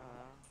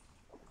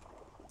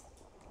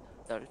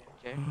 Don't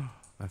you?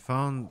 I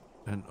found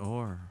an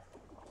oar.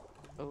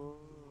 Ooh.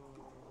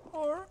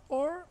 Or.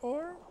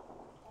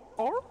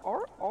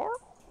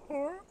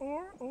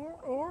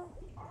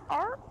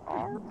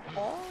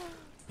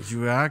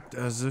 You act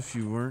as if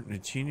you weren't a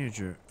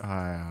teenager.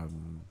 I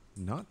am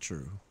not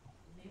true.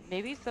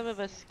 Maybe some of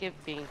us skip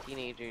being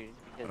teenagers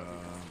because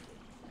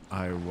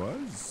I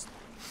was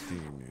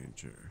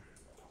teenager.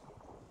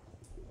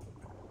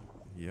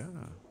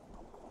 Yeah.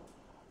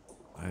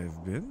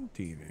 I've been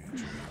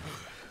teenager.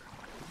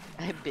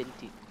 I've been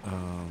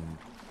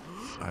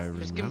I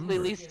just remember.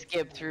 completely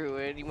skipped through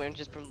it. You went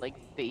just from like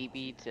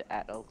baby to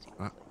adult.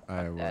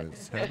 I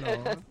was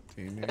hello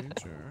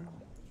teenager.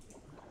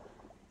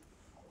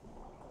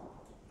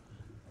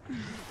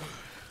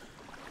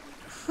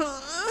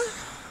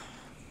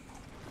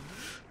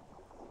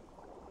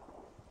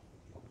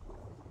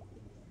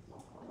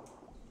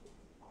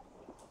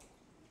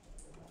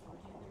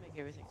 Make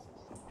everything so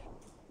sexual.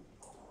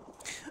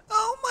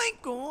 Oh my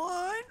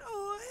god!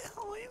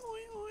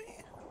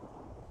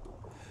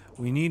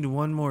 We need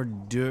one more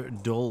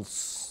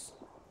dulce.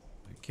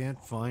 I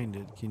can't find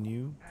it. Can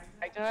you?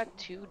 I got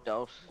 2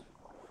 dolls,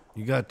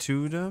 You got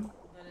 2 of them?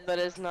 but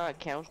it's not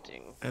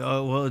counting.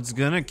 Well, it's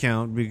gonna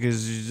count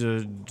because,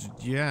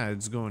 yeah,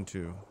 it's going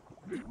to.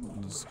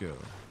 Let's go.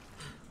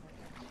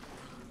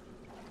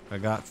 I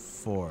got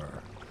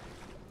 4.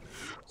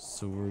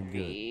 So we're good.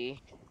 3,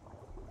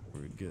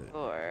 We're good.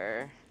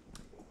 4.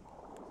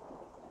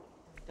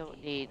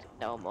 Don't need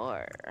no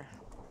more.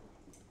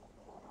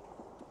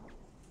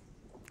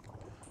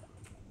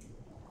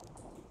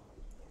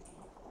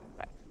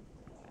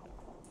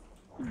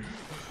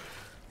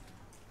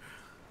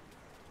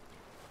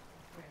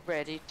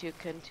 Ready to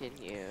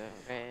continue.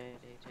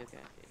 Ready to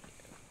continue.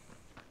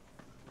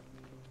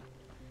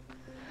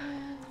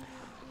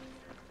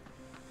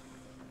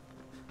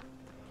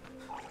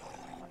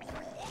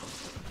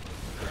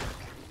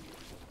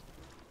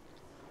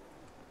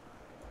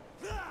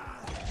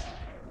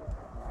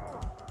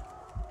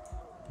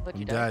 What I'm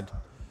you done? dead.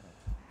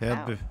 Help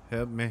Ow. me.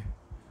 Help me. I'm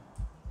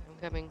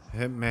coming.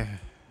 Help me. I'm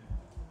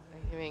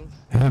coming.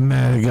 Help me.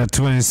 I got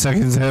 20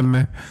 seconds. Help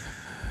me.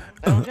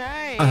 I'm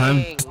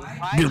trying.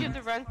 Why did you have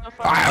to run so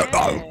far ahead?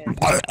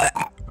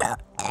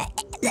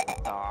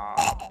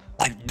 Stop.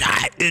 I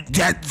died in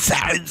 10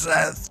 seconds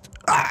left.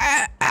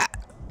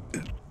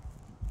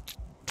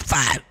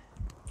 5,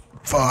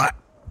 4,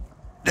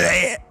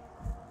 3.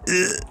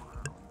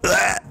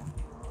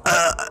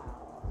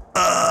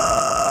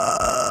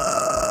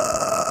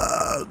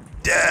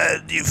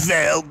 Dad, you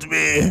failed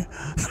me.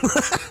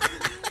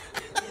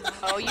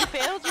 Oh, you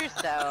failed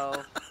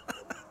yourself.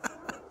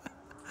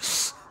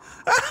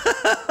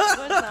 It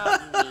was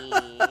not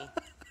me.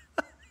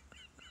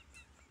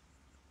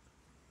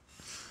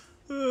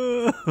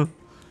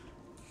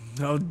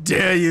 How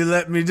dare you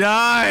let me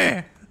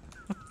die?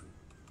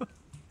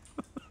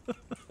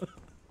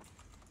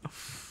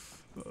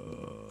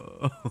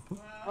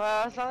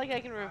 Well, it's not like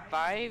I can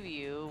revive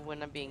you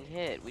when I'm being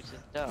hit, which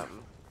is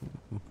dumb.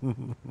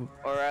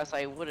 Or else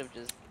I would have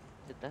just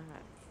did that.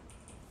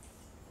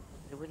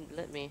 It wouldn't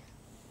let me.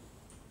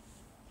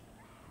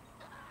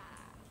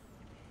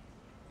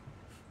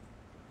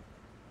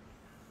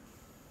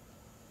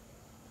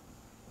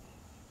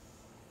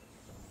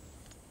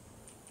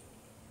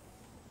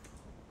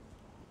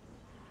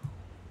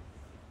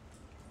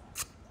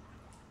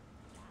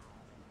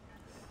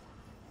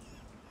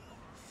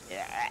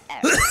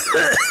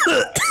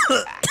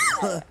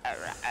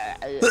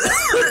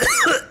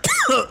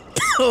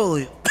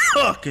 Holy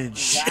fucking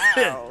shit!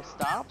 Wow,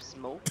 stop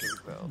smoking,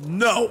 bro.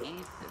 No! Jesus.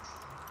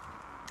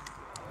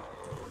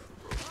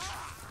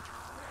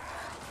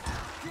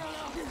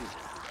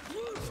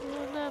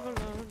 You'll never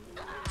learn.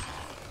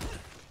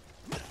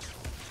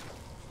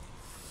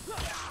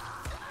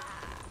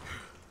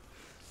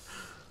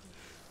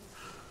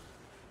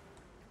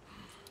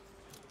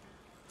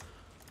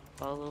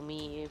 Follow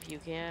me if you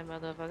can,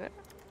 motherfucker.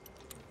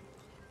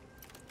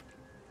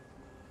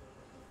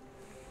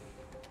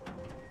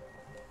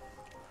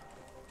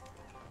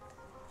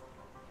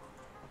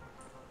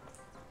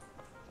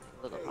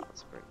 Little hot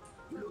spring.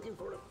 You looking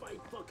for a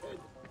fight, fuckhead?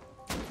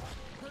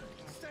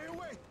 Stay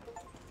away!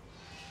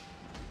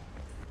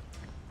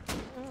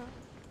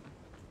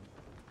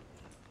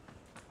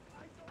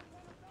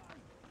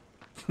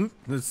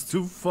 That's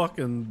too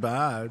fucking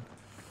bad.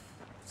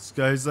 This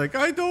guy's like,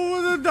 I don't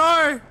want to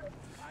die.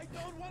 I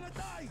don't want to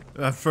die!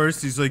 At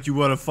first, he's like, you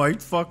want to fight,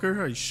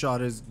 fucker? I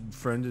shot his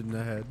friend in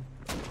the head.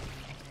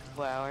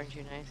 Wow, aren't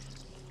you nice?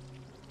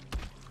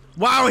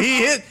 Wow,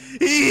 he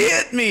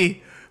hit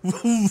me.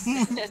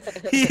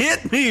 He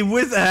hit me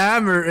with a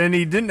hammer, and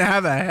he didn't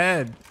have a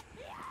head.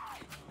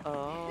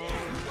 Oh.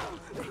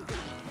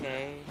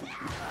 Okay.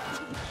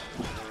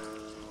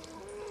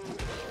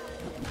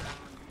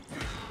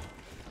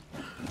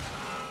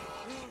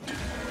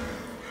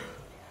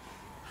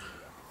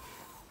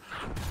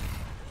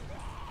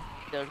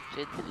 Don't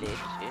shit the leg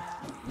shit.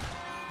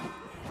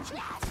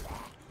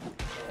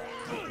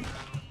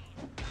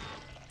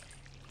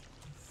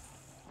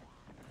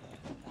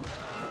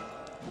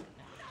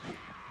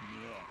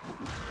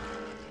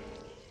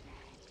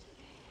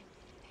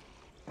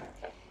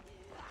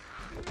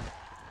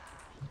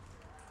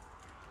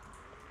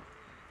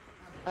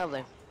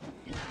 Hello.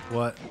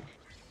 What?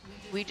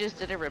 We just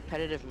did a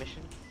repetitive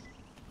mission.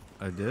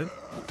 I did?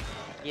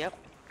 Yep.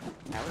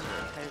 That was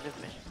a repetitive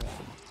mission.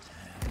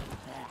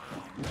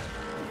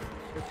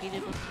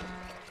 Repeatedly.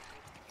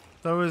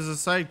 That was a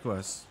side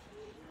quest.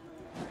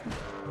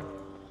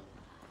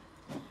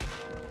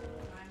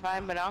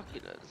 Find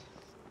binoculars.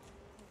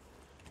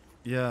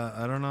 Yeah,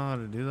 I don't know how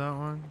to do that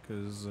one,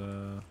 because,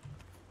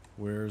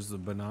 where's the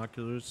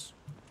binoculars?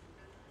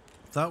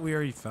 Thought we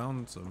already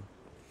found some.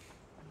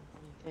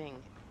 Thing.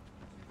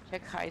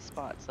 Check high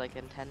spots like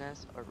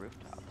antennas or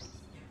rooftops.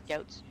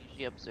 Scouts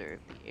usually observe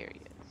the areas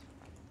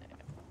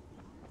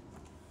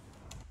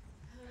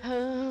from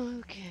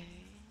there. Okay.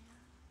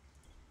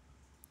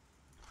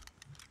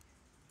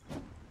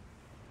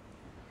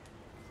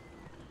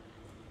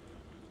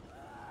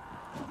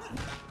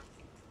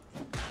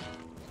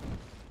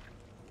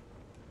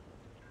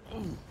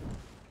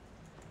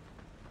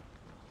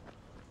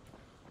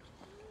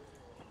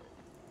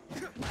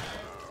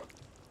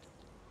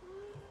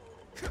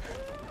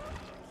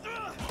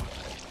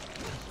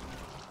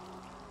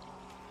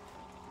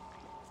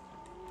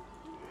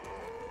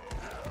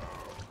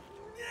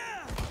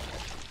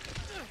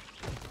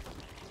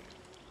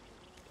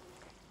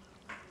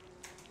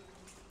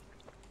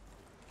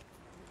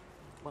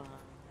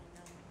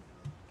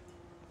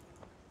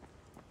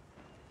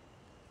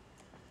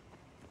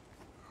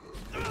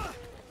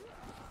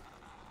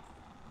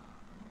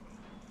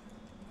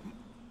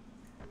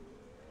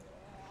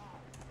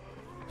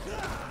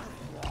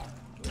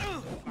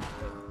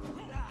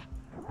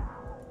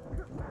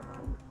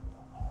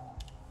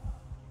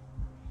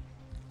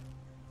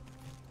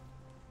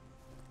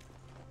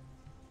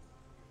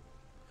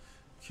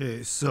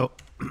 Okay, so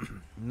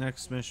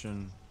next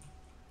mission.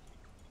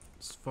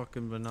 It's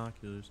fucking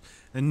binoculars.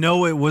 And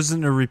no, it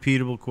wasn't a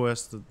repeatable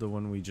quest, the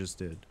one we just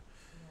did.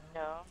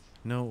 No.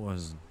 No, it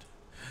wasn't.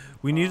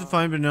 We need to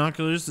find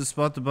binoculars to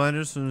spot the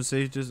biters from the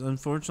safe distance.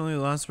 Unfortunately,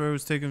 the last spray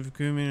was taken from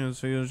Kumi and it was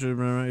figured.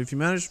 If you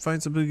manage to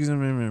find some boogies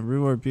in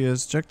reward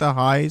PS, check the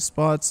high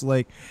spots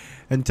like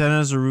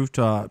antennas or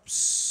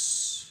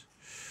rooftops.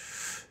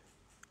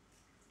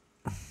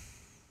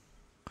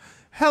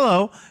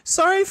 Hello,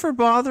 sorry for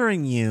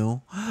bothering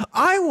you.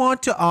 I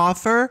want to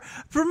offer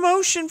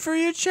promotion for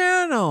your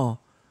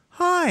channel.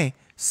 Hi,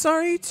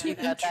 sorry to You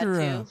got that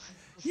interrupt.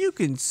 too? You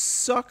can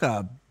suck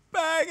a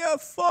bag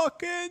of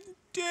fucking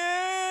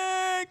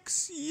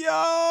dicks, yo.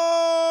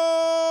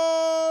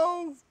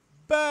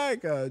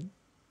 Bag of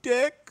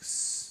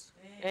dicks.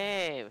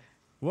 Hey.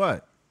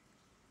 What?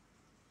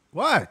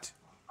 What?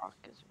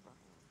 Fuck is wrong.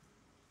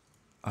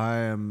 I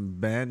am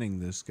banning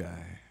this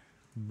guy.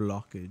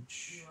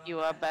 Blockage.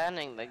 You are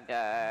banning the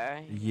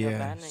guy. You are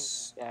banning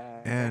Yes. the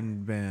guy.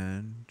 And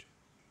banned.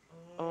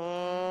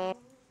 Oh.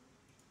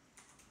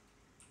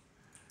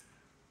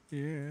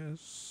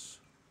 Yes.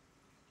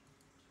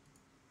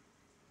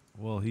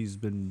 Well, he's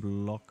been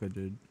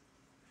blockaded.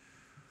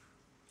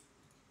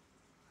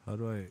 How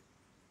do I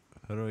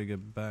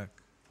get back?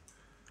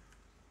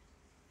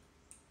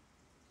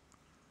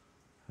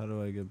 How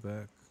do I get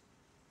back?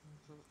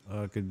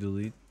 Oh, I could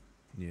delete.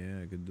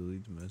 Yeah, I could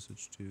delete the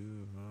message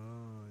too.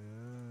 Oh,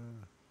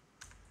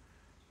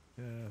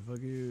 yeah. Yeah,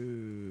 fuck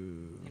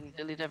you. And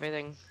delete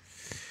everything.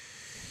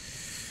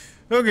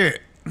 Okay.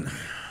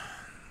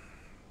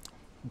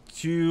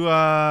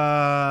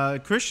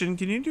 Christian,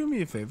 can you do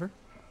me a favor?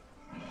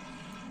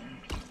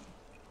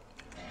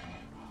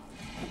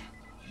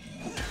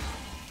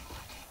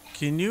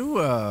 Can you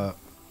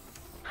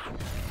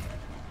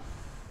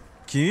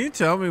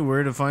tell me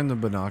where to find the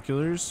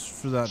binoculars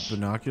for that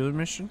binocular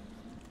mission?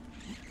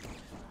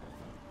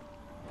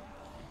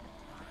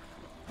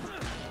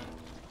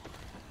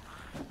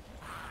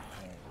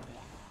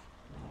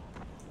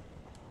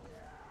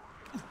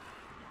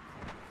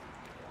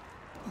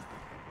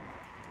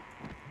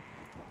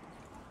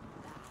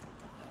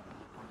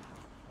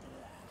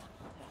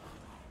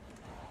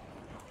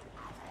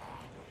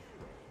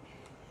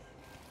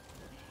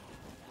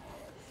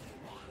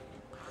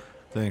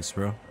 Thanks,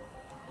 bro.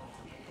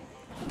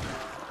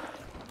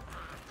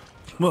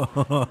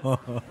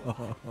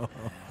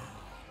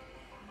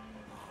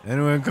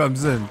 Anyone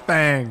comes in,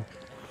 bang,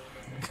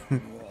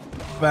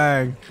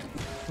 bang,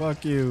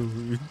 fuck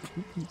you.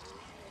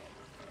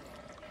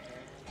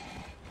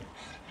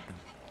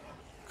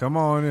 Come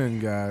on in,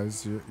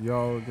 guys.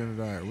 Y'all are gonna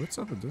die. What's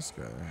up with this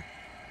guy?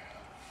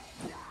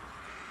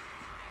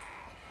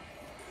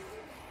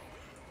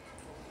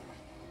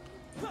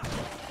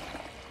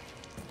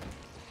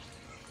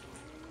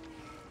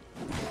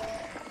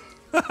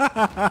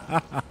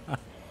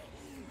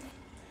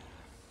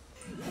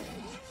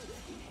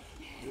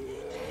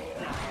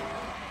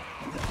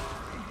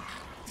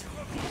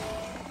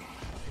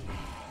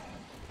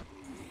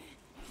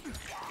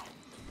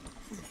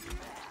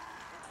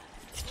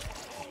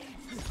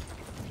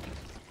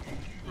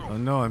 Oh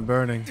no, I'm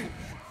burning.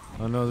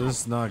 Oh no,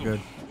 this is not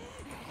good.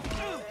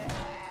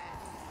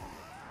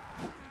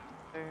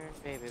 Burn,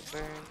 baby,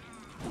 burn.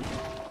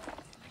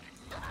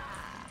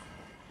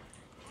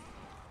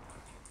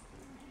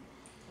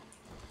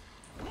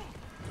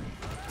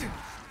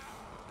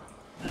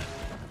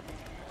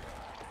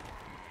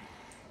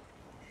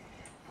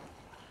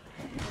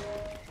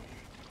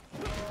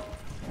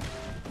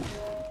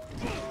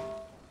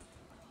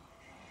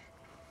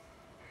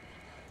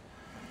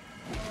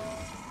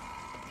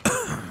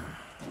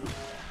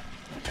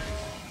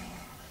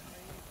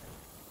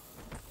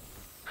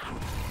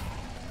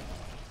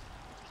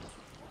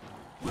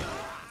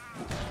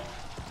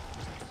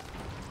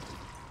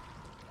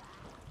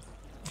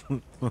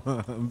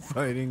 I'm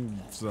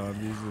fighting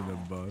zombies in a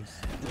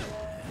bus.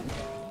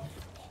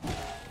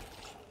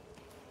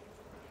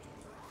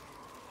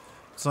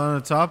 It's on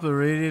the top of the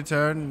radio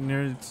tower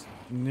near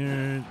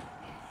the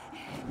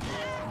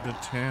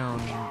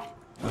town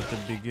at the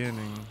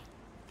beginning.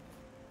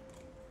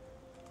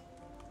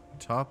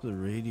 Top of the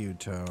radio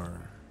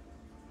tower.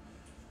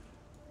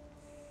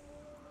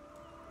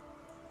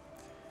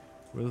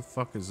 Where the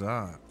fuck is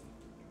that?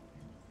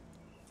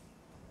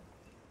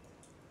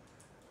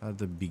 At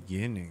the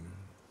beginning.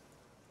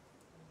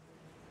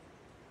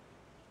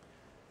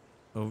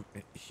 Oh,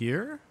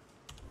 here?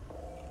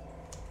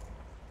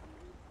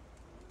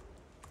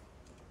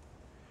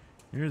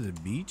 Near the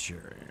beach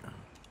area.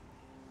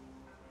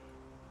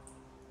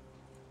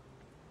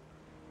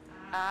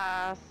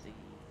 Ah, see.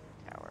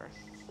 Tower.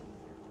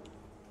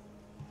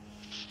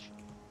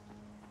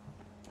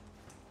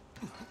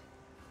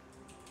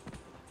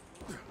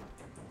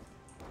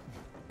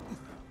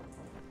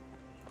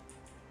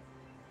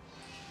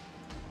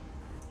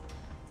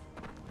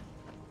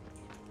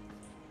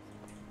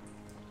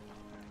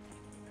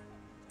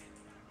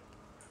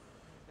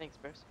 Thanks,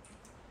 Bruce.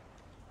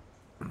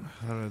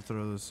 How do I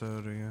throw this out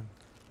again?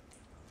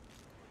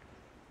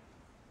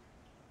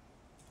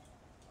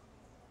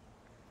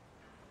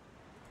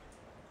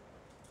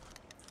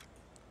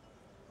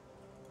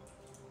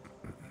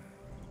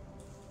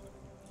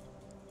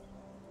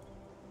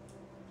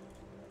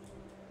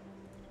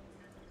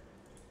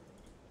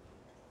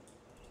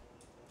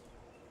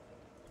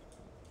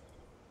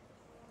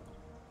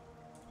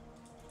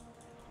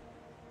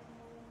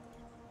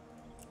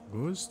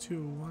 What was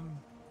 201?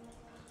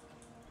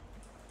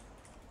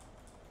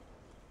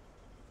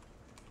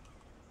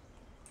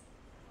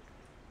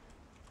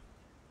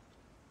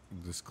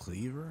 This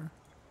cleaver?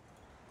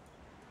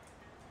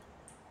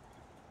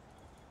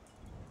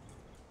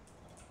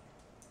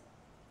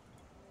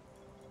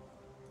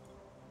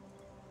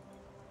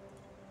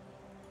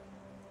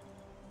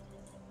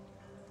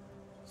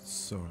 It's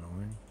so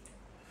annoying.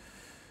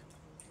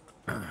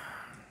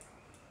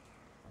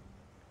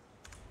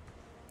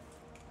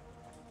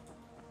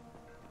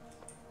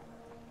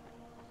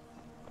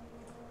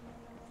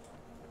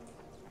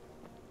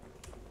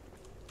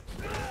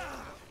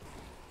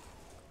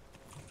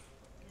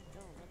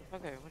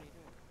 Okay, what are you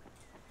doing?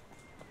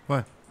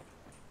 What?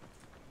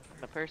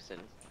 A person.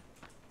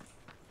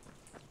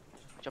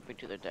 jumping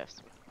to their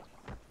deaths.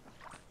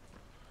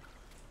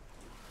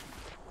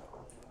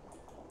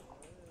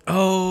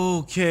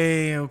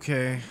 Okay,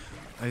 okay.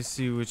 I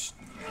see which.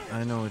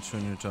 I know which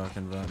one you're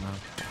talking about now.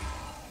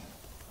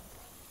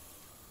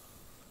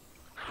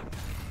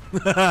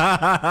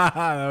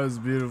 That was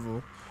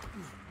beautiful.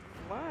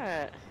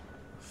 What?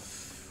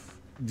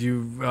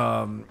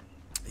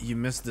 You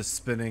missed the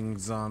spinning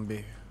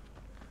zombie.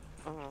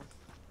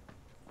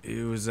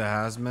 It was a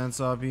hazmat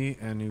zombie,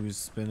 and he was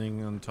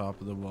spinning on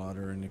top of the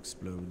water and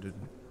exploded.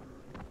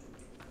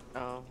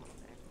 Oh. Okay.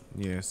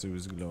 Yes, it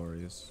was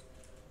glorious.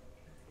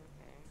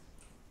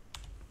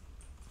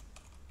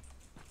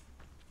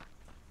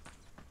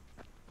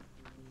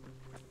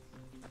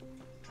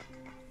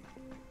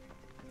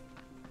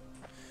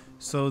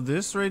 So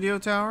this radio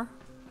tower?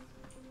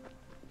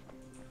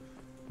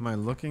 Am I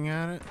looking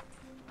at it?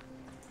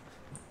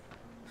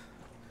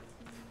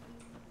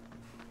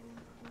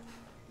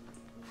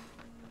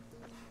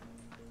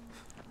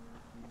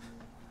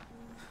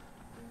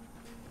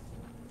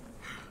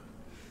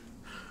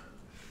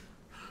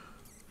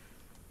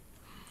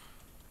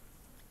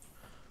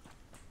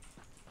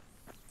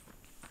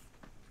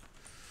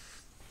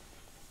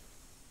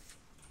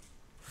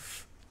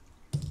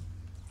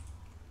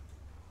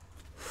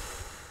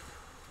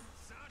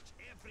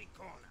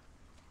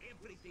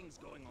 Everything's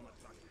going on the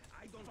truck.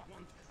 I don't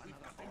want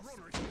another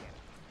runner here.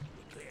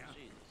 You clear?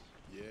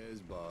 Yes,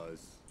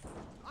 boss.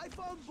 I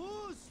found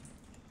booze!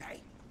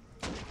 Hey!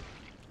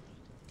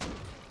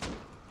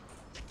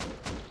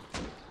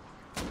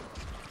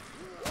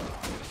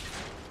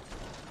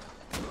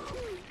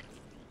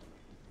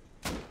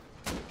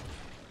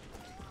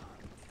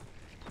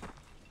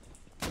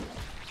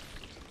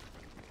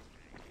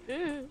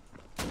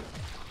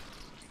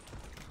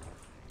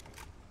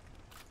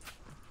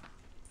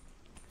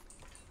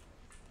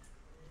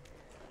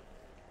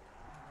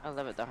 I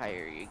love it. The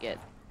higher you get,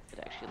 it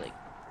actually like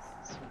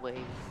sways.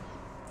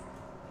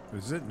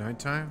 Is it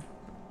nighttime?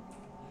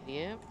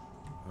 Yep.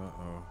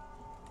 Uh-oh.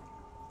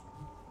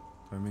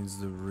 That means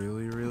the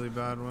really, really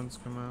bad ones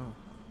come out.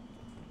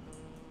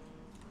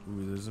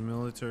 Ooh, there's a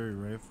military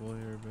rifle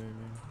here, baby.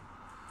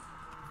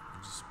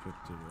 I just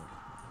picked it up.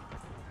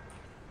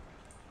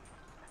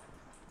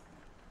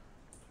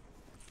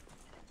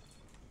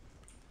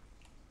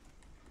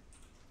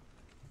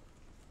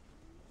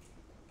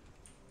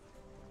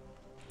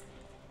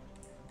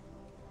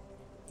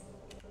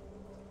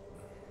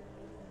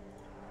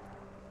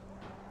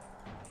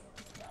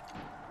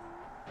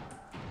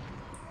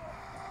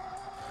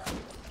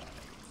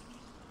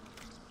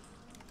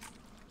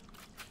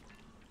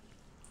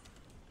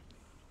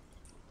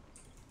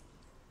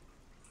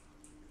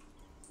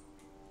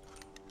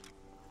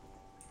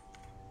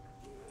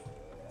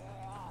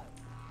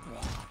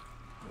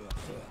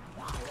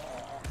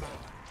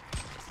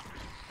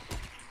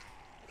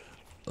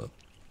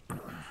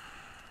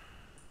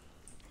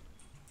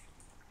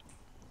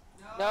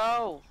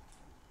 No!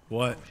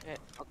 What? Oh, shit.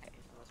 Okay.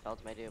 Almost fell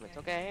to my doom. It's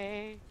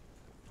okay.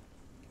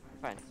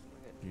 Fine.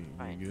 We're good.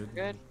 Fine. You good?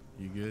 We're good?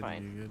 You good?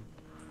 Fine. You good?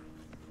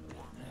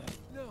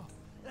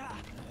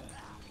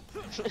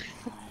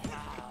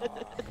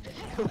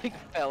 Like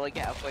fell like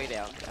halfway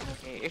down.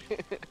 Okay.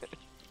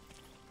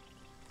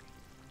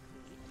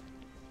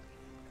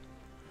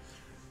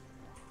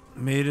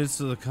 Made it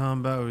so the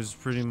combat was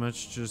pretty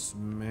much just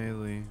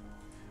melee.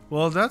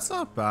 Well, that's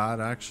not bad,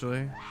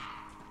 actually.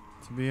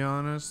 To be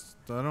honest,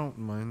 I don't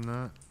mind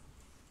that.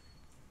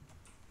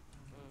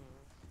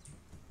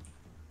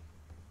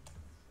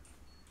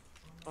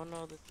 Oh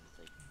no, this is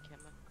like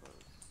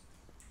chemicals.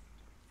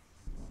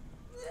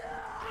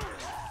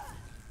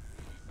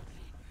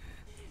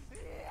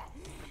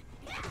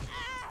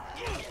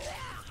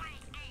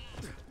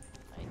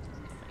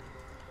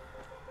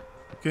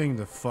 Getting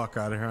the fuck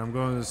out of here. I'm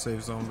going to the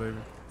safe zone, baby.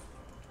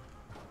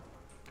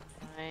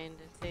 Find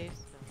a safe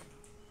zone.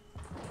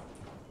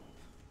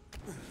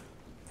 And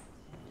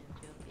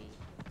you'll be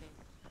okay.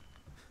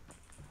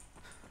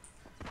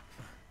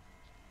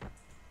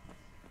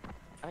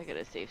 I got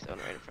a safe zone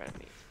right in front of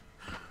me.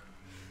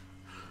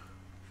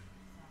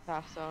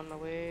 Safe zone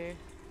away.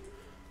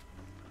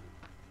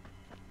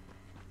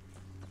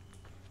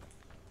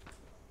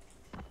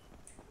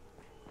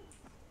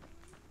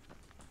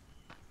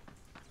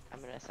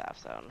 I'm in a safe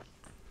zone.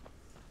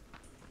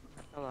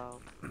 Hello.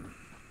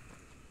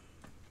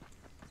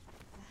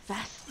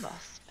 That's the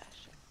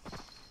special.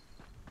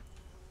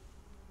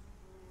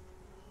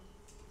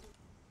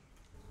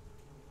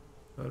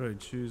 How do I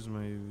choose my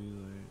UV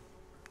light?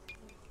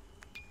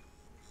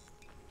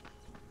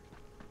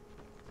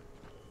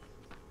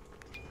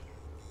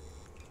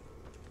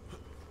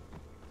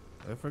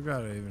 I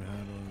forgot I even had one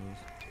of those.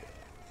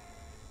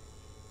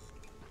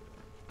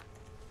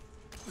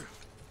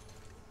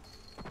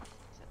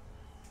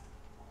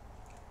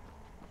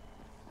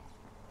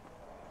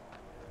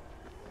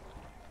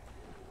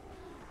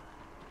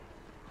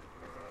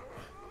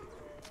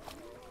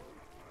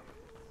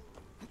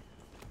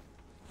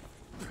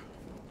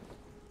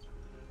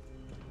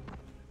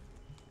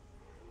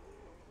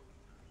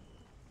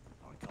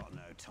 I got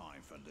no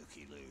time for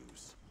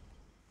looky-loos.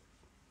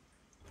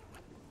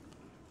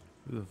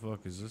 Who the fuck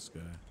is this guy?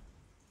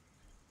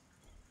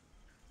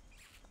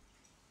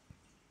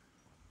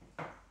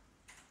 I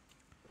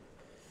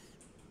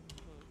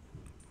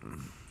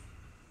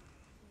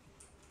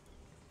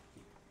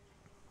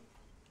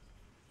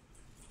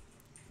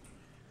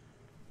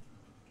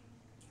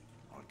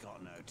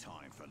got no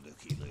time for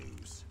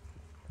looky-loos.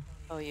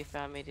 Oh, you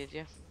found me, did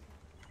you?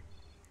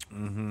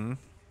 Mm-hmm.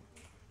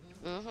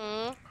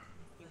 Mm-hmm.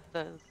 He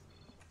says.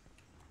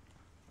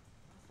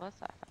 What's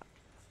that?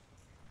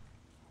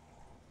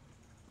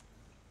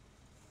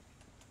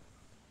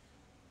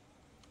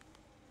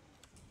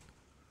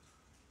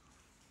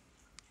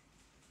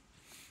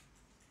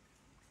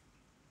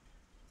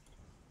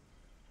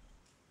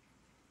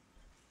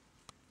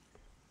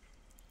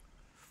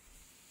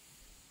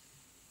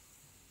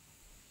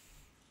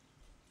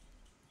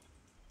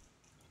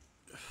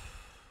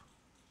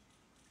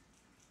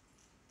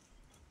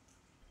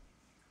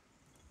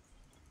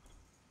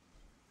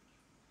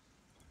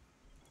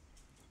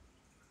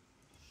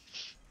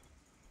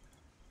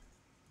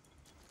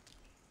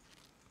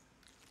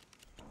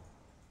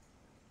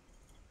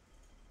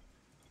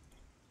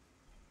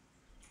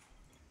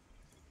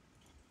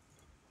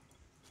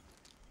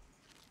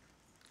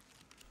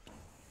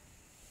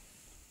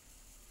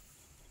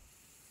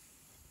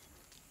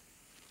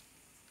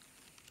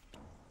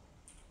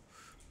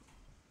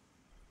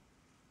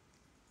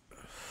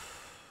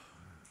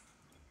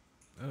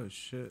 Oh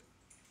shit.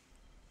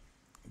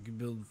 You can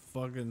build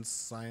fucking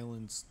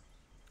silenced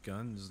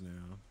guns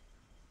now.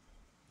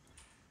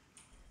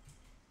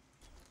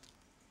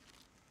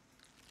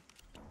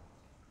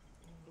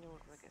 You know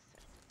what, like I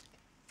said.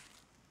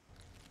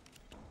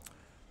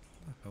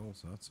 What the hell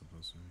is that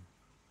supposed to be?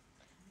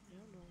 I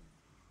don't know.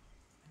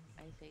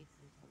 I say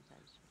things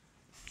sometimes.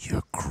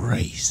 You're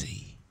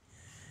crazy.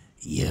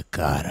 You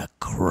got a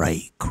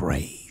cray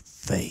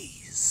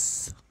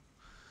face.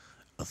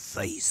 A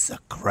face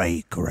of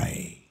cray.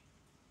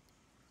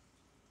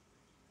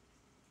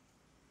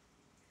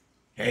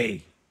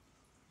 Hey.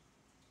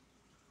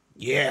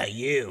 Yeah,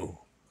 you.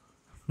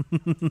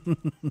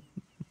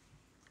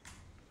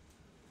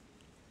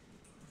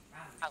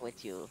 Out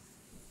with you.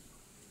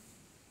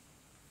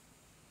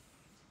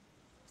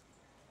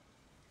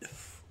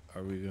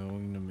 Are we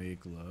going to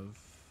make love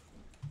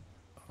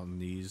on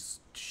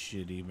these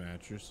shitty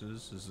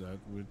mattresses? Is that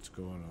what's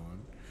going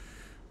on?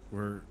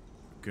 We're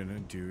gonna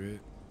do it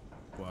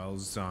while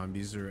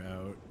zombies are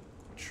out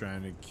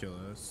trying to kill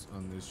us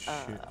on this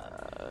shit.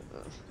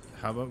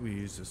 How about we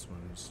use this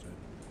one instead?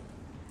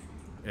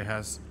 It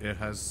has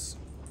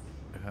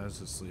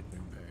a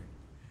sleeping bag.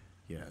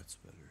 Yeah, it's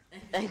better.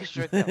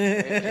 Extra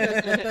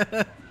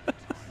comfort.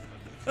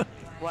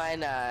 Why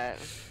not?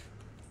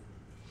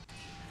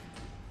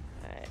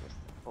 Alright,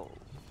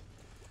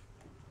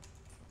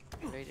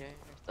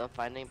 we're still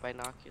finding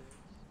binoculars.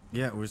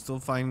 Yeah, we're still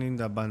finding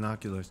the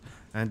binoculars.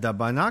 And the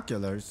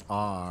binoculars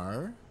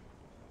are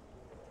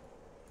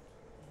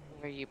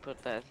Where you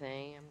put that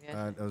thing, I'm guessing?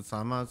 at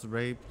Osama's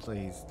raid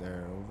place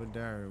there, over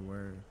there,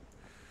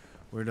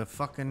 where the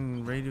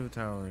fucking radio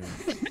tower is.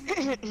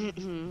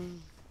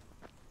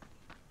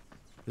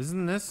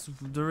 Isn't this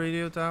the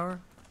radio tower?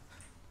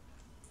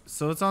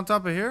 So it's on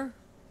top of here?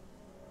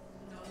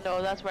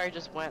 No, that's where I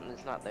just went and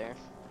it's not there.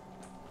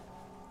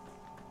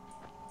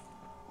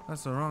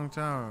 That's the wrong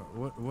tower.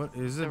 What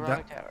is The it?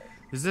 wrong tower.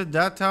 Is it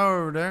that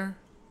tower over there?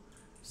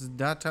 Is it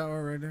that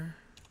tower right there?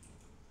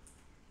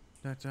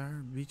 That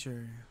tower? Beach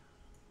area.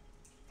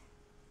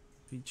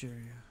 Beach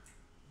area.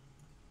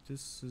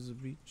 This is a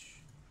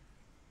beach.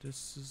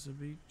 This is a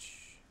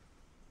beach.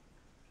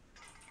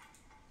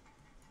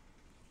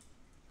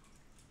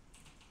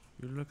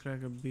 You look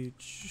like a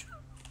beach.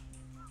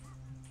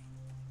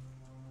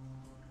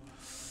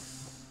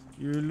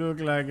 You look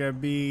like a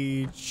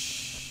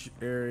beach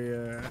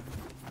area.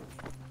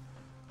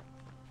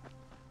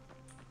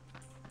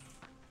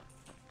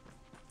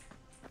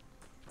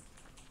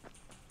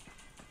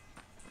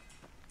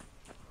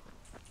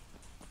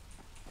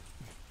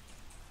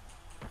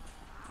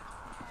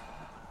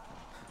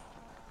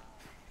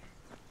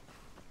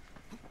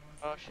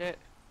 Oh shit.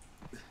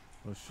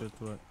 Oh shit,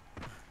 what?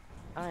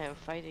 I am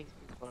fighting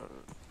people.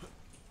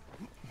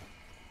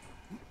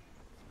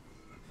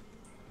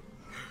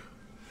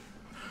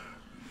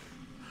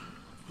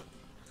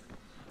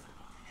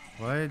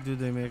 Why do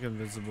they make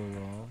invisible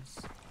walls?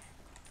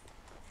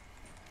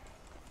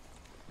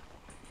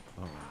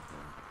 Oh my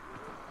god.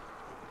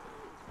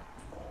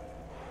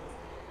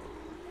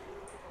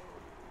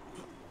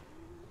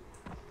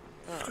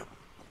 Oh.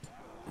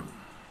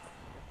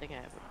 I think I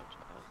have a bunch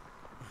of those.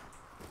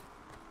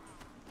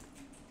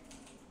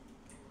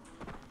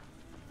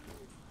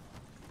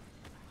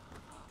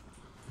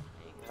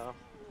 There you go.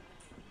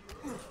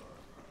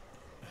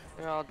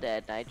 They're all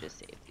dead and I just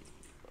saved these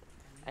people.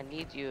 I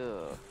need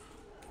you.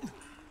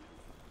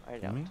 I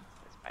don't. Me?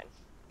 It's fine.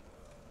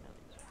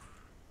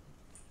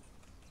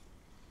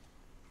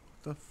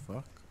 What the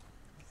fuck?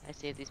 I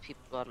saved these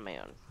people on my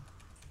own.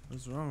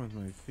 What's wrong with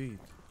my feet?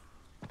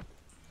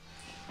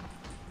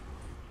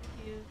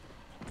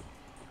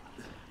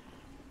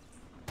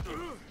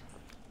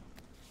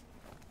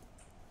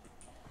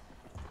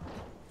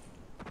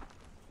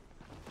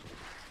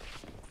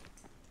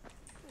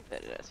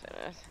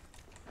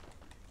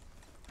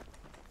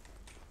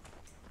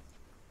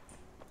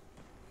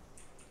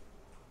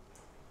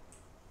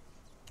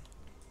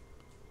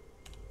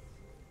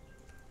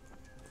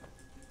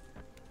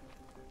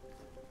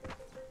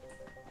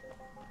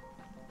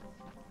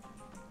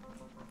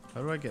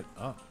 How do I get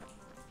up?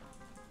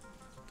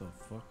 What the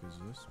fuck is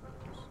this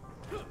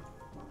place?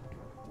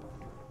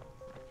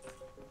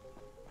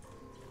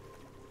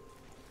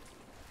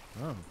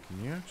 Oh,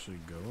 can you actually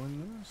go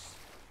in this?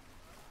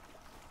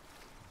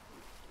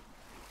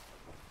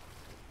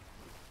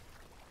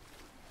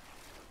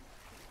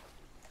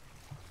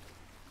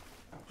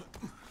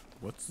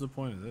 What's the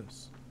point of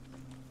this?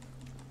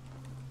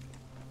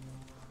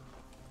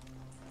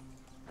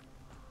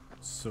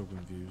 So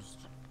confused.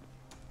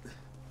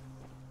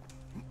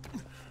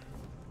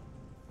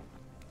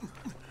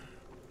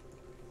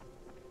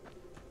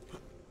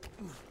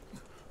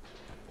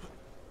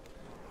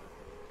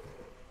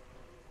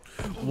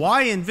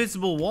 Why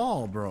invisible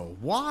wall, bro?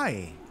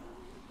 Why?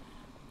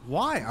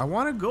 Why? I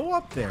want to go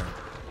up there.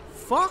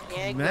 Fuck,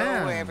 Yeah,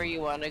 man. go wherever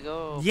you want to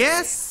go.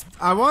 Yes,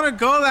 I want to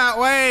go that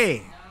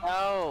way.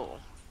 No.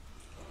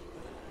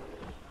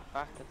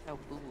 Fuck, that's how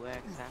boo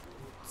acts happen.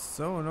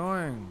 So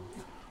annoying.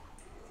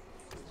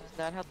 That's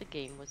not how the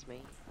game was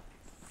made.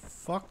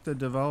 Fuck the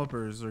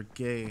developers, they're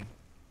gay.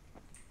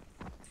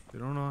 They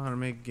don't know how to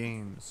make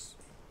games.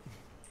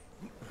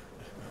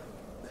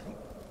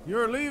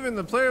 You're leaving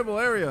the playable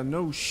area.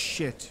 No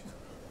shit.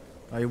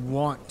 I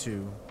want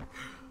to.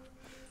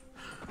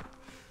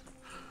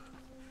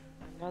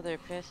 Another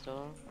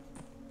pistol.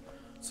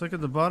 It's like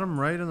at the bottom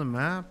right of the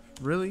map.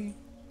 Really?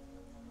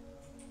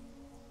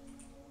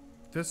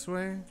 This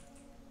way?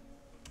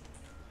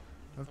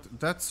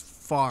 That's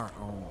far.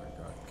 Oh my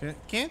god.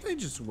 Can't I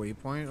just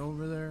waypoint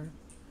over there?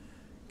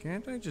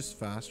 Can't I just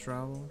fast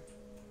travel?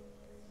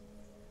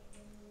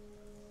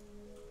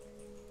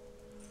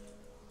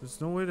 There's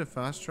no way to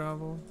fast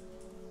travel?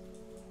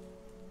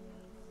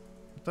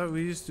 I thought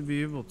we used to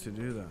be able to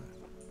do that.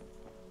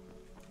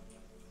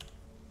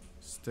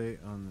 Stay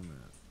on the map.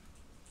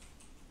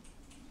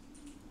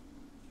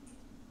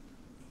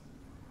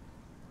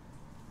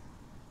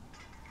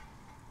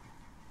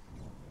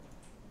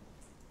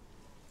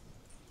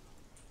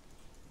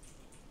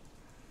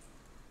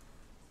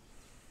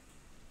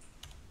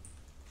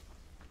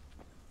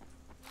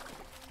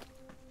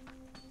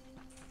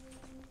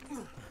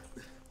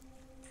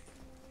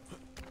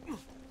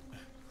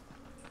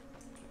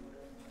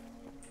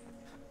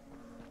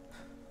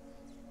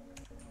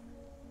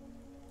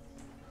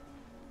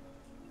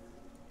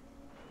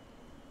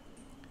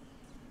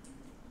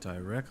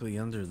 Directly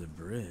under the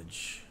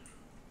bridge.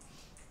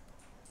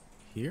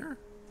 Here?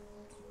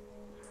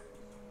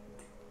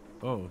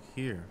 Oh,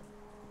 here.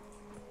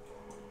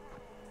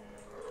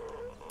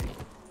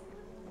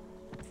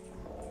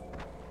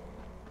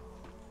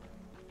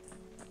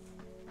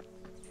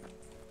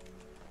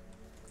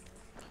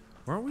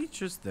 Weren't we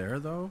just there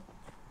though?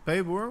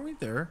 Babe, weren't we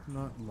there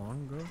not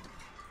long ago?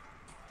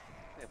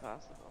 Quite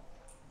possible.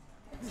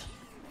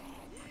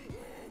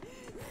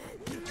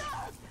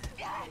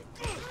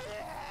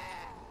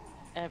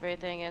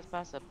 Everything is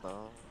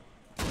possible.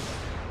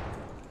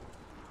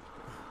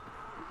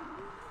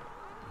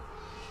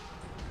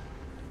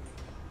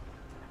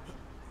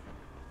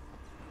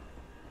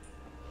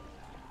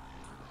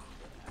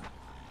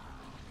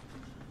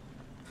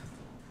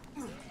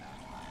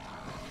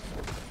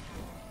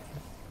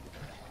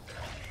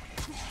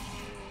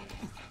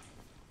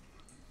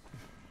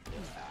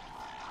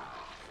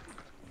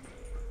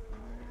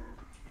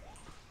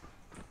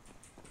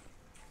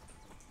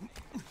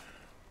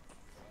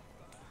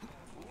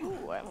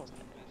 Ooh, I almost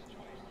did.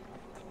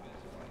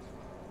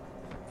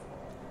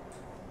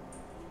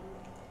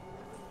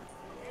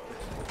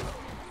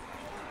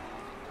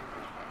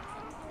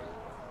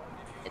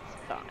 It's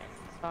fine.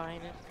 It's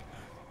fine. It's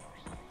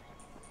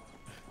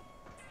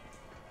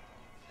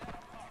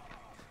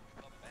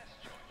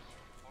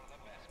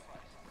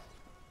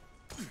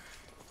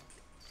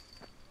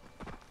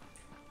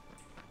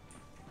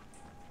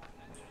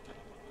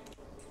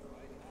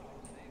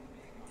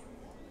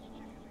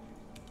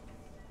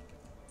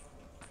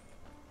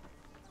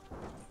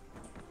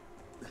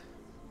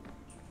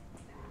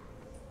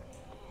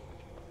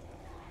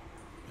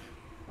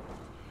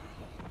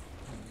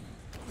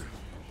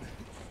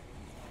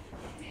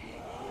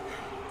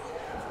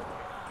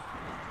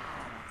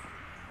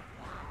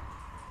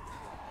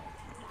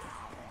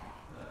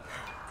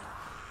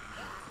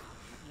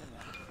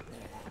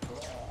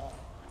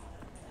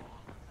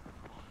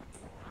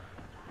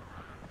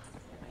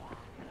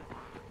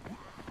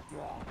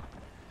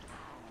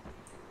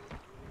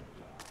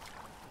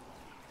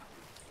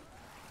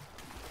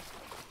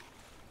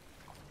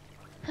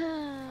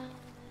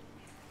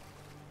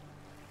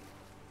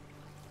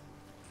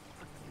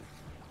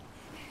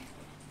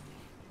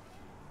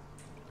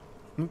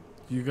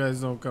You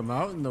guys don't come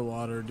out in the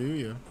water, do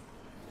you?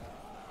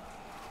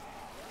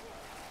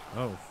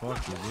 Oh,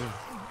 fuck, you do.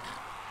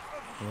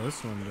 Well,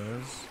 this one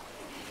does.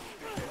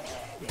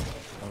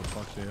 Oh,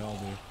 fuck, they all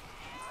do.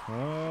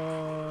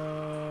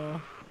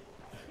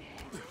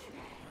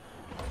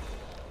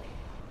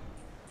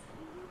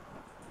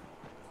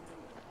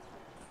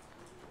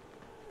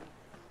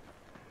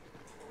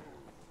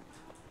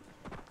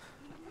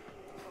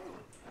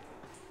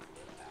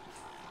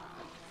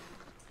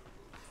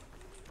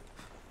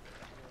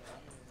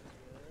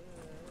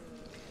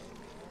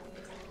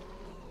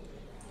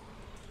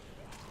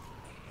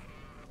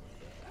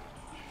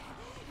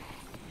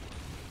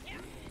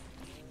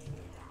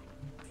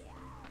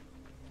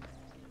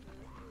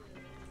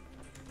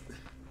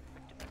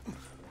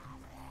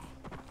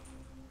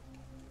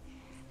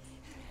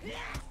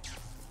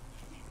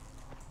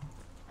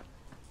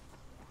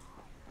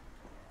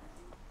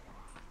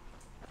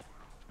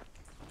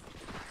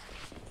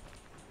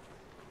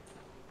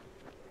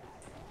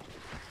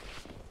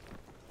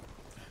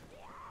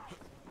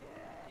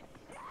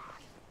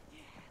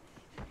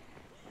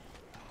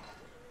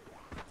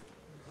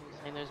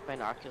 there's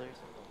binoculars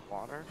in the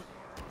water?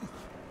 Is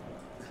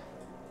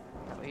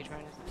that what you're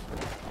trying to say?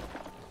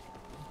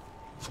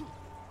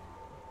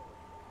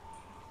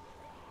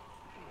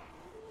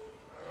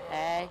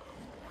 Hey.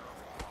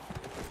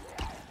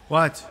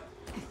 What?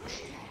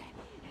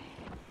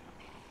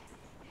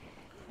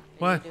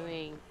 What are What? you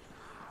doing?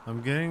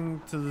 I'm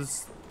getting to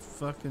this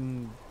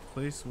fucking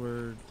place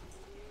where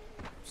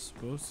I'm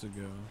supposed to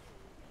go.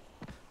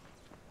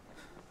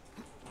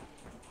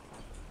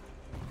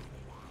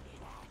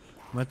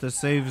 I'm at the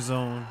safe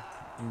zone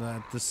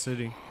at the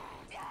city.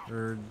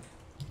 Or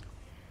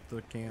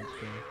the camp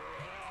thing.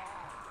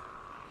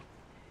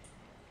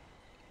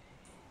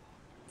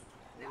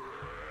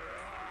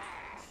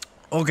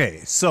 Okay,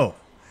 so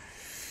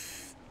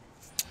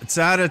it's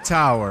at a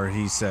tower,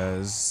 he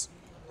says.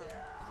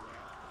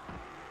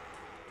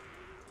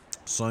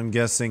 So I'm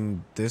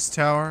guessing this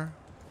tower?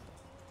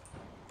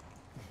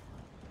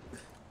 I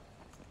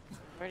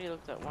already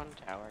looked at one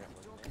tower.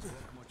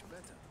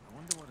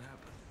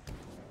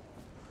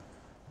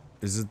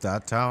 Is it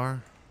that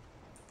tower?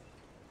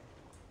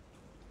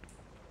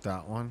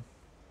 That one?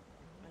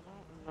 I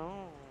don't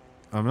know.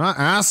 I'm not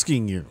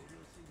asking you.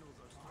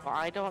 Well,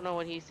 I don't know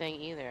what he's saying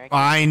either.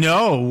 I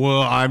know.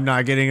 Well, I'm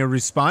not getting a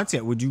response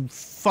yet. Would you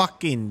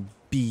fucking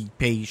be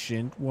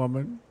patient,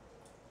 woman?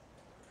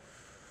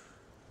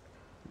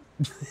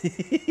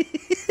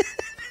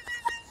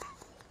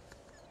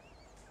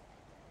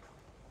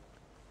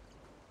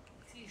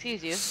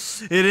 Sees you.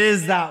 It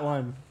is that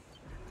one.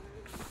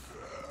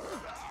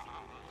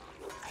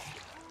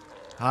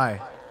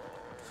 Hi.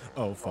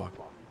 Oh, fuck.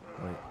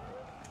 Wait.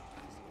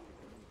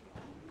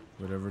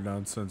 Whatever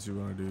nonsense you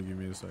want to do, give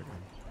me a second.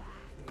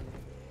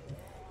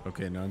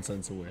 Okay,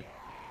 nonsense away.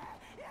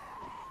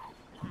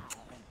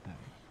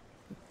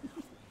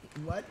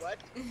 What?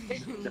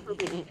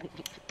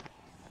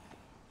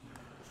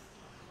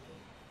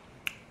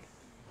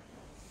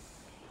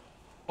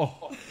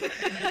 Oh.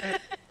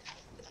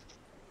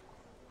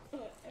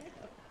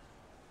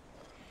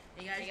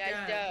 Hey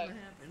guys, guys, what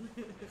happened?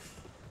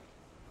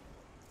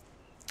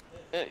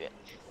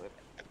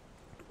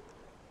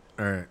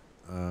 All right.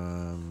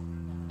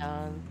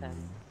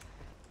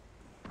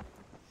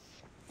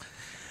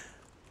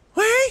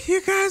 Wait,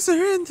 you guys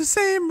are in the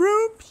same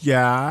room?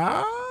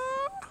 Yeah.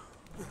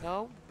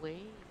 No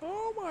way.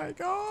 Oh my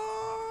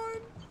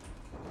god.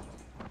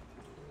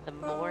 The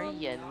more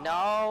you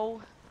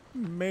know.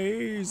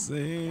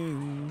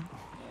 Amazing.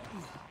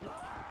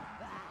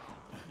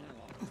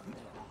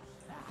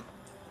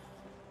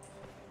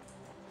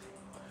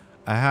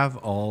 I have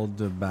all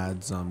the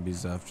bad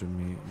zombies after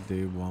me.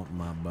 They want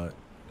my butt.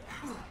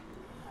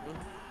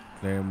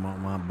 They want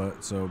my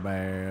butt so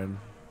bad.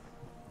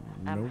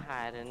 I'm Nope.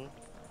 hiding.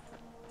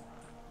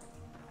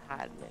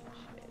 Hiding and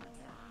shit.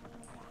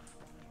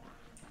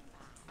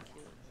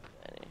 Kill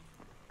somebody.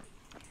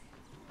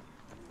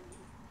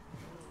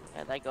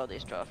 I like all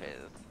these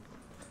trophies.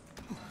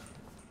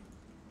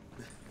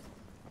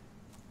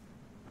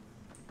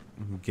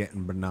 I'm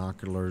getting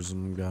binoculars,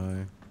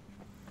 guy.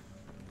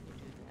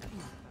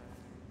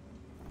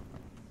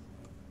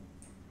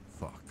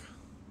 Fuck.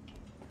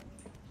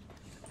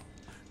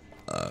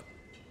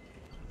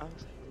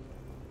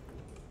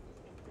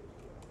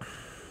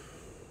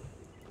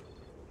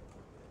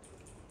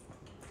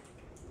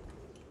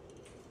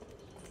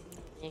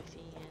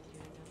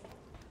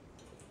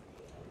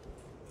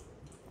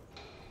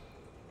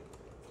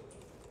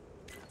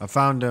 I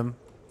found him.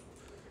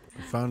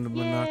 I found the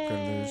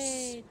binoculars.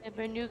 Yay, the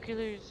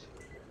binoculars.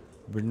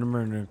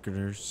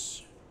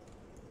 Binoculars.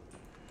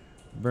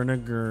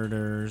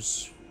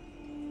 Binoculars.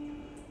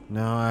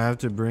 Now I have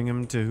to bring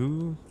him to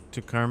who?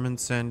 To Carmen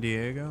San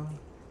Diego?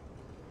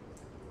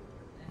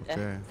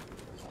 Okay.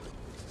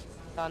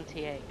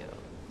 Santiago.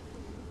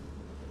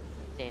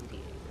 San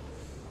Diego.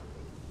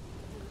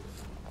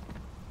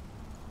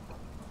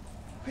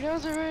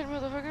 Pronounce it right,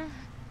 motherfucker.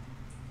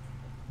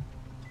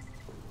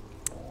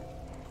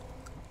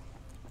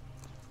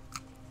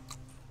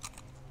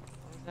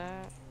 What's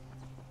that?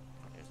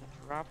 There's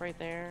a drop right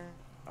there.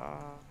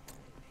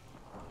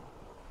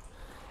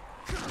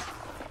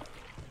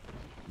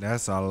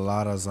 That's a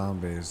lot of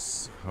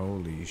zombies.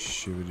 Holy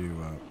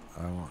shoo up.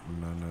 I want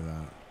none of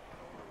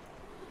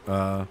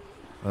that.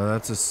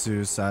 That's a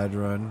suicide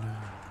run.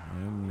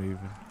 I'm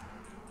leaving.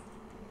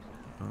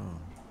 Oh,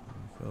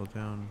 he fell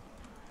down.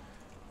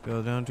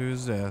 Fell down to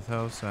his death.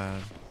 How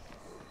sad.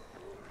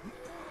 It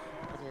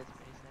is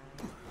pretty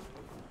sad.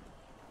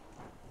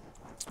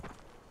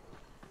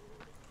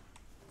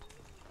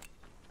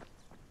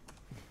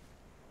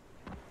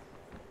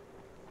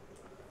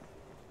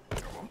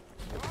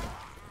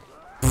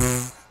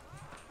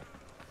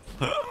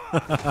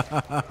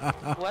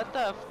 What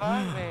the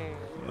fuck, man?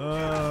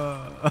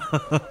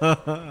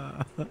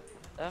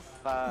 The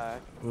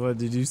fuck? What,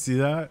 did you see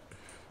that?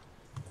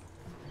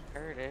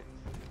 Heard it.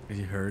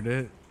 You heard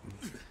it?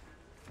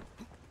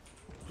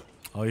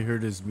 All you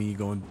heard is me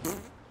going.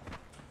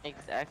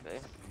 Exactly.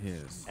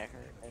 Yes. I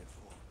heard it.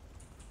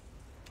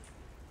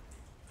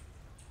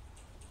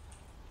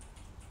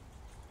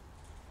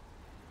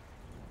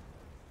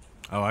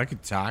 Oh, I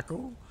could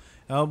tackle?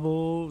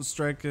 Elbow,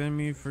 strike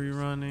enemy, free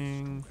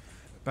running,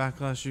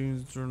 backlash,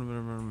 shooting,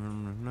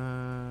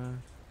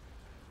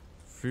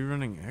 free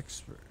running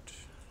expert.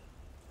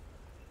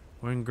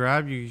 When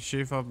grabbed, you can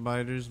shave off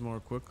biters more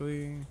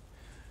quickly.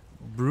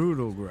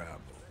 Brutal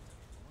grab.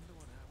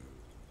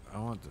 I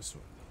want this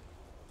one.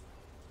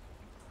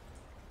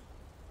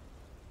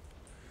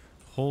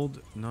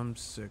 Hold num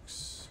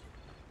 6.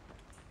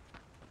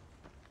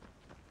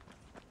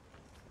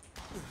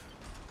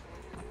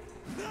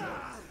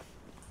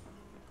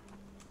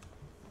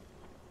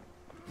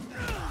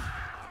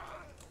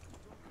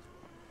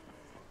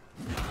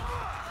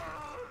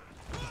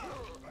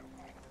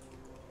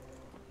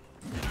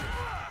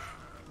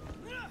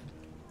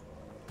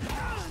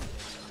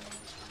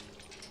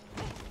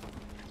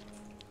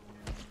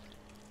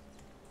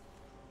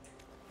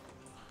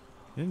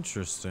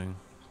 Interesting.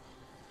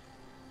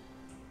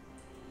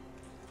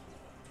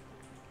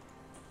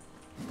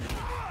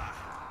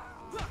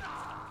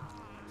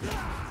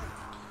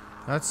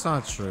 That's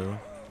not true.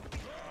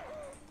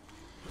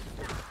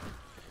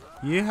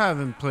 You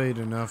haven't played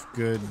enough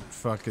good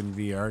fucking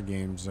VR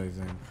games, I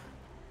think.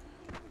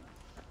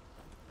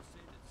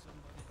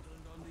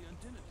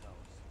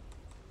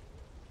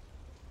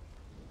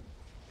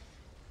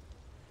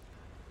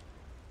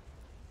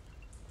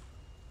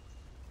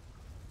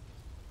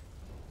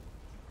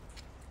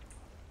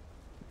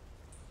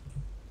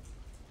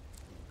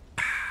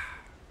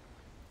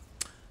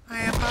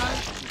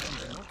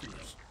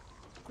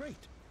 Great.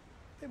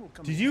 They will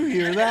come Did you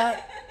hear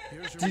that?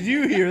 Here's your Did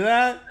you hear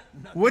that?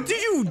 What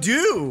did you I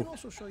do? can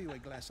also show you a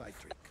glass eye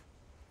trick.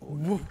 Oh,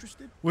 not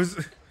interested? Was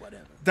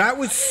Whatever. that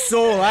was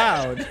so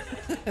loud?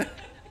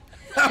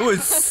 That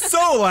was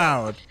so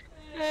loud.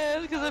 Yeah,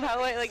 it's because of how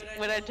I like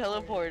when I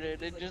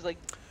teleported, it just like.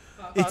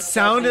 It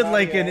sounded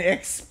like an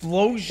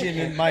explosion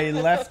in my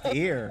left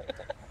ear.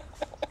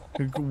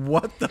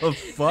 What the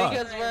fuck?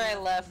 Because where I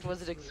left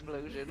was an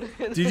explosion.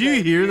 Did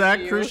you hear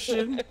that,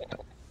 Christian?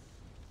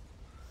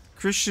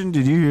 Christian,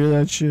 did you hear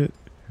that shit?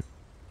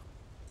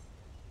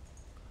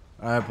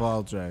 I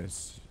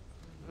apologize.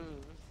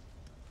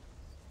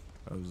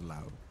 That was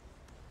loud.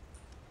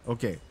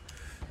 Okay.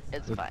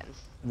 It's fine.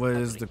 What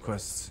is the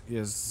quest?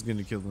 Yes, it's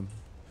gonna kill them.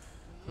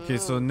 Okay,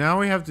 so now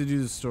we have to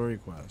do the story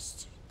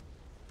quest.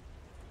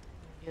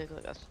 You look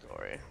like a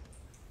story.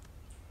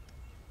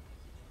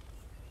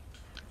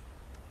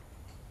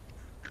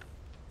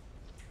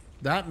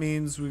 That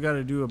means we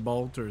gotta do a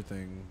bolter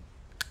thing.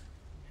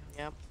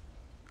 Yep.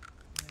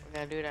 We're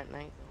gonna do it at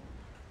night.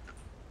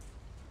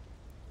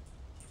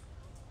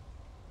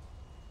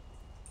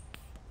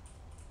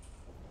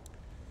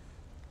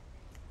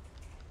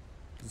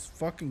 This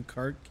fucking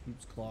cart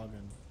keeps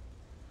clogging.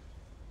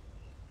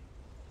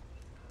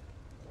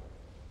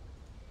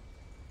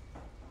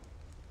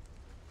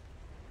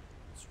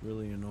 It's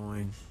really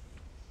annoying.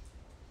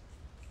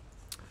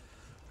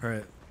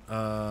 Alright.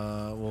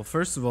 Well,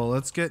 first of all,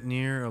 let's get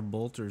near a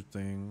bolter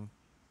thing.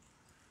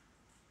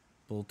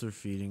 Bolter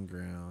feeding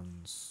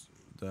grounds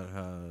that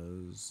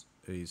has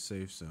a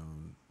safe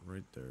zone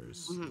right there.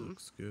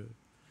 Looks good.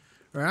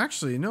 Or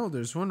actually, no,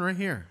 there's one right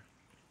here.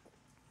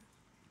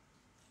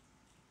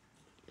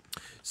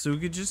 So we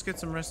could just get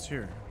some rest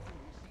here.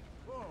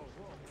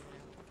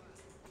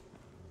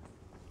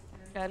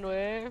 Can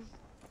we?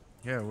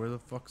 Yeah, where the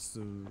fuck's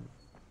the...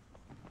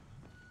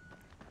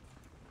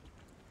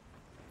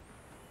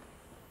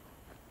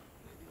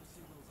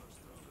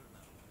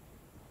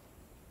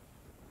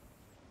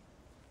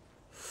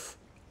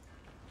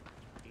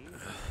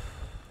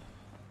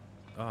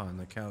 Oh, on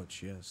the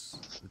couch, yes.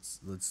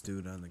 Let's do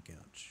it on the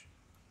couch.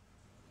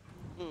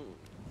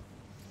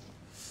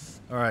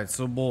 Alright,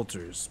 so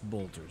bolters.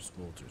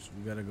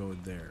 We gotta go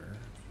there.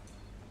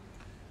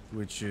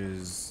 Which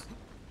is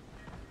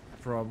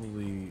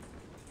probably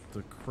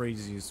the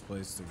craziest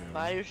place to go.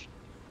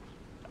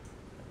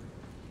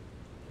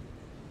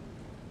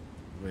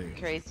 Wait.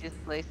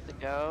 Craziest place to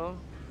go.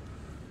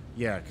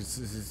 Yeah,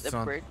 because The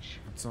bridge.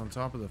 It's on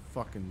top of the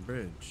fucking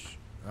bridge.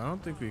 I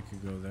don't think we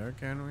could go there,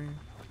 can we?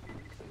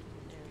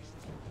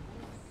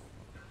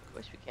 Of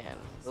course we can.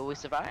 Will we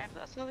survive?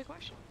 That's another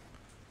question.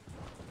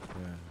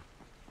 Yeah.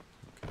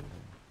 Okay.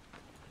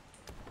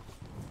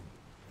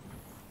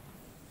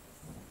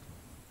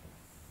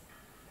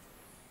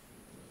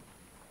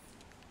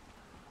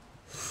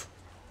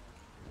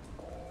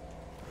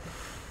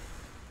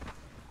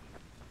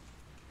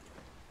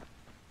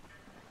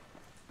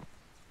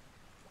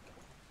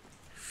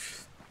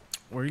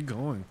 Where are you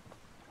going?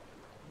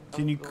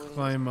 Can you going this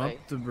climb up way.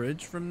 the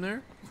bridge from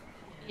there?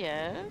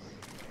 Yes.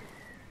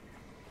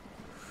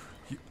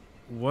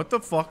 What the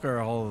fuck are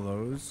all of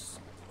those?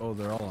 Oh,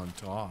 they're all on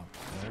top.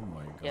 Oh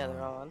my god. Yeah,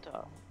 they're all on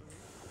top.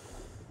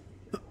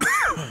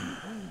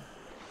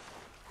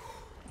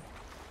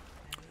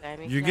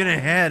 You're gonna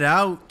head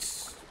out.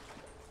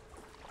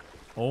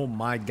 Oh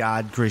my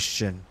god,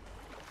 Christian.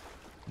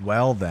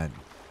 Well then.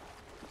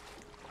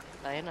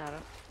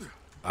 Sayonara.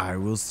 I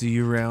will see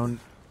you around.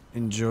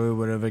 Enjoy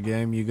whatever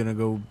game you're gonna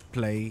go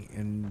play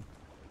and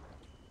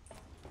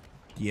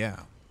yeah.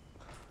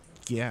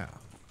 Yeah.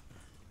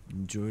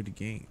 enjoy the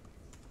game.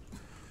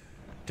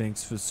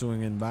 Thanks for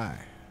swinging by.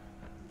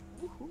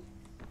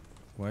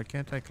 Why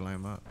can't I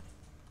climb up?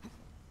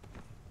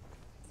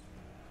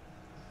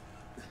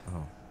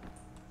 Oh.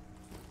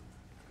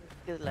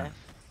 Good left.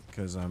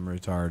 Because I'm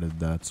retarded,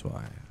 that's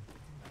why.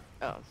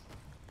 Oh.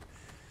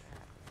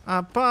 I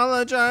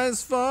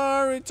apologize for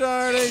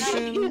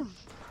retardation.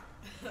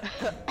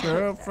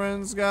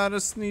 Girlfriend's got a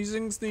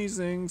sneezing.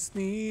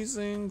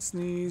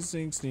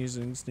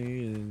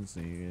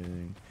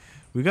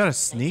 We gotta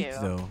sneak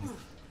though.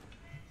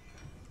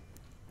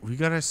 We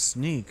gotta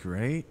sneak,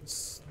 right?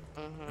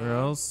 Or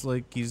else,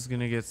 like, he's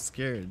gonna get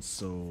scared.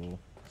 So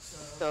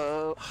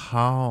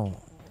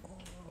how?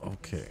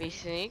 Okay. We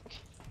sneak.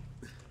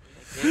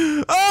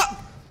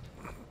 Ah!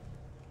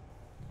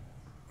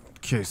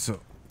 Okay, so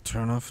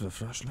turn off the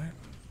flashlight.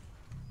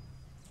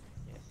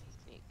 Yes,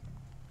 sneak.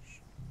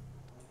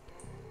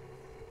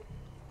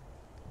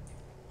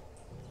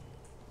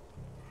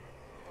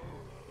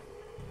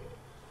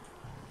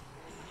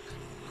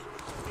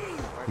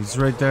 He's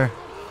right there.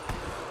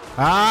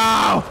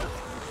 Ow!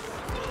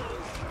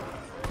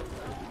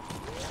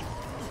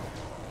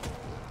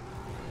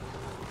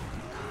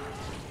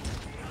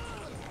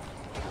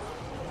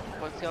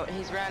 What's going?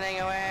 He's running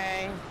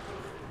away.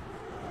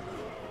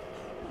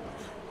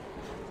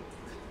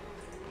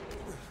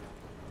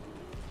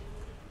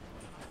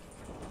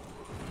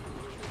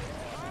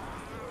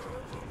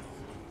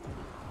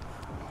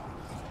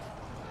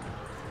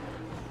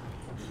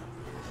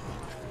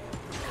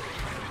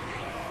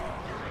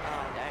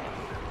 Oh, dang.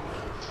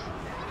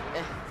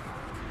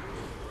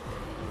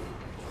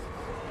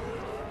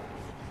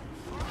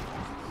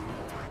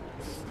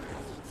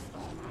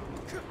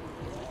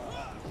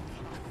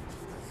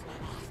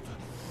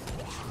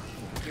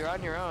 You're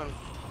on your own.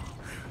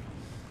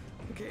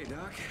 Okay,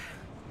 Doc.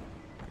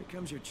 Here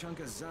comes your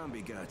chunk of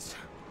zombie guts.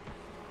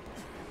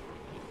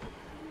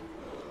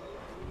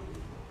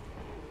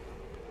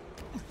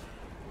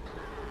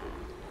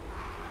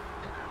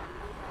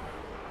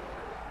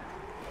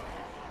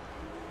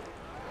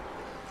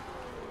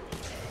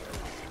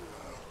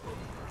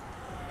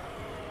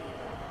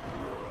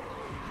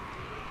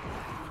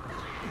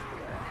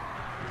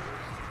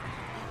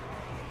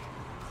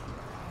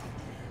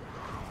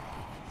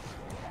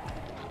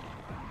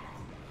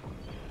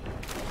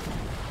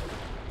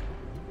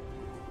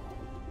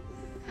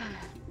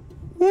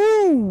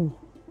 Woo!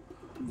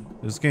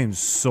 This game's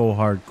so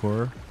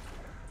hardcore.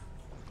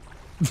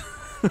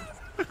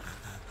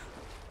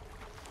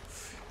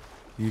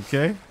 You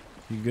okay?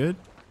 You good?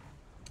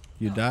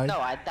 You died? No,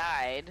 I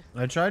died.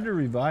 I tried to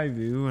revive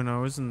you and I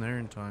wasn't there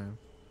in time.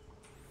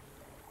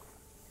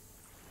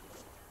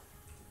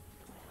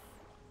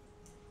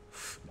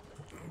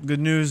 Good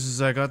news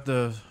is I got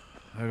the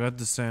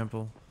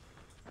sample.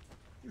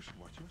 You should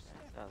watch yourself.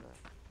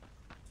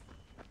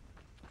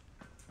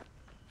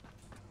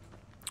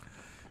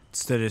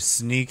 Instead of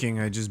sneaking,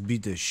 I just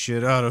beat the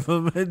shit out of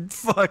him and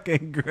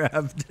fucking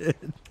grabbed it.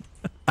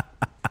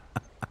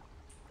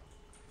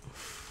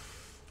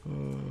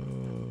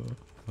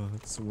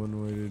 That's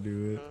one way to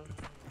do it.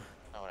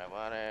 Not what I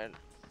wanted.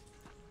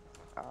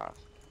 Off.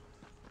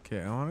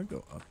 Okay, I want to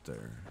go up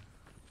there.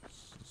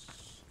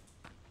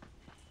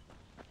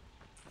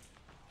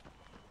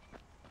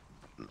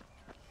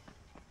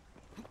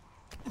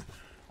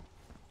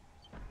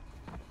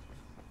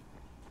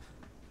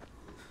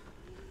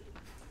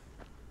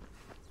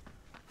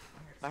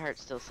 My heart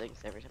still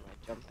sinks every time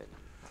I jump in.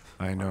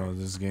 I know,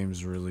 this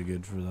game's really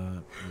good for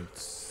that.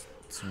 It's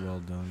well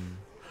done.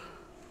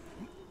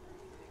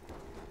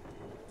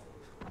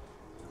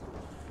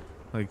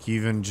 Like,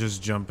 even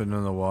just jumping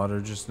in the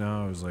water just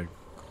now, I was like,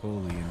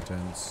 holy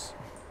intense.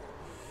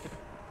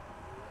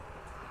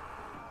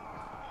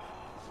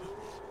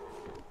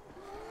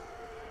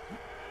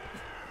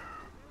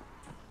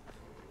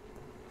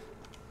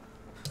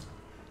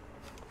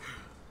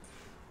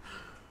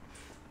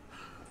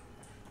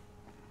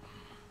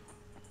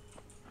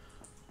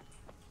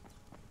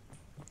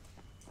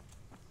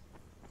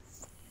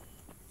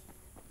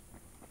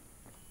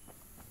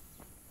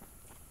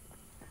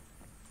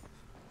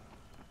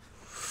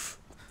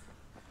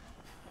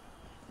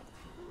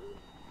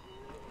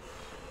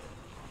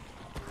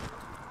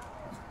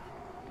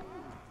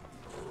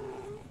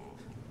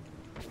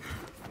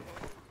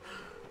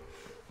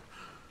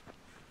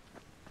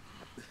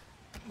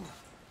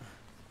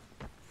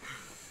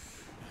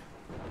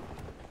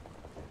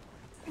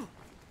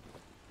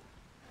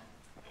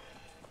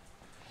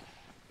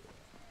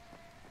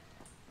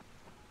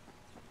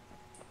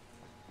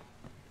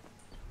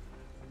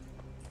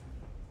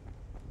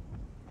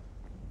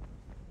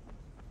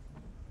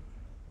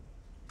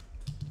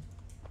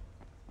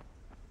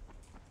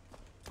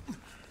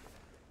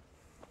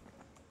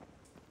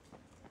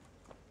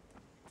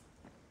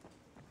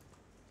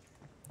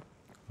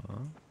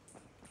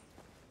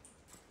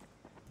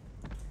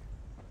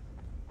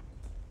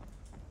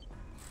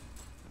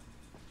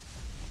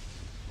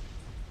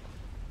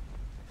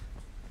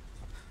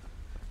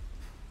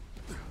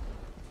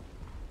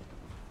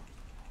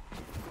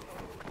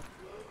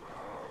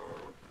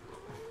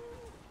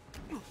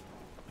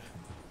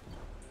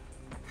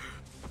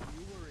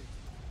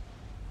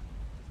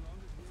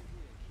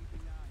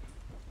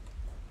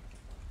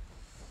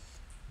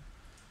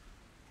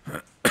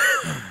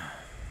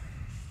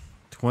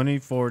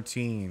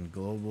 2014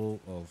 global.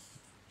 Oh,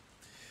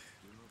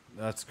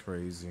 that's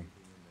crazy.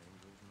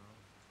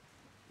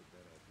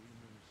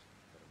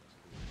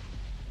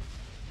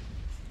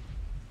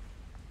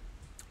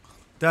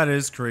 That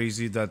is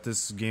crazy that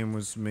this game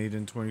was made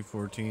in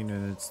 2014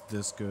 and it's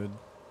this good.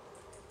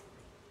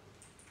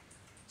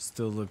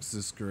 Still looks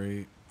this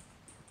great.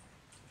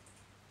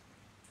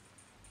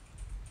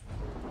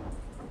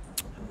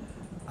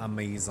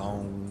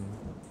 Amazing.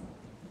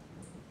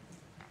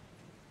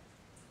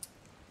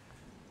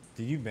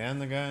 Did you ban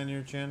the guy on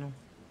your channel?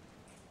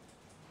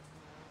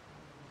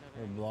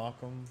 Or block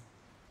him?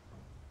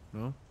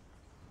 No?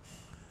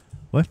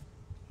 What?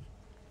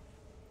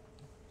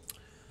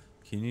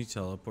 Can you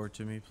teleport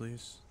to me,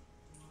 please?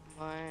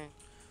 Why?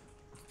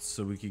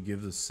 So we could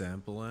give the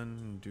sample in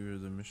and do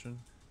the mission?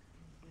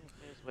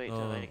 Just wait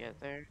till I get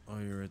there. Oh,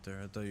 you're right there.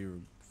 I thought you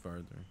were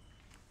farther.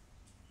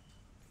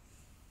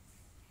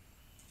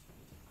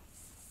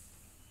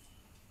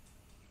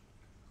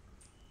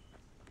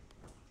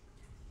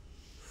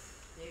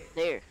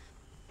 There.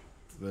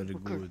 Very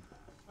good.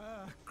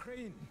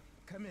 Crane,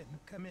 come in,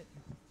 come in.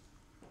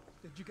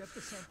 Did you get the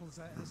samples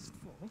I asked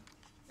for?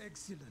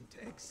 Excellent,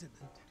 excellent.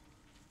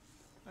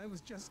 I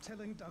was just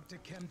telling Dr.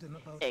 Camden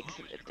about...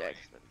 Excellent, excellent.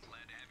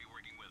 Glad to have you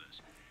working with us.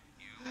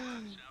 You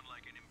sound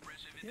like an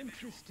impressive individual.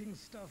 Interesting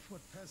stuff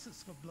what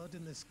passes for blood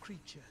in this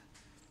creature.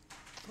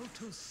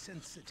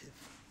 Photosensitive.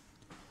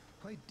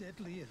 Quite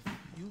deadly if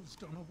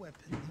used on a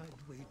weapon,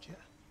 I'd wager.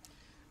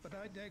 But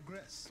I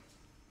digress.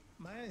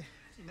 My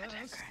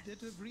last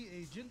bit of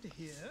reagent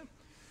here,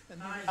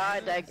 and I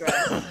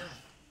digress.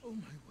 oh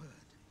my word.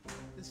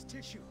 This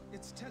tissue,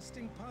 it's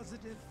testing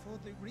positive for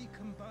the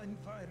recombined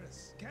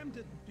virus.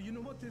 Camden, do you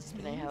know what this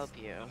means? Can I help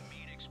you?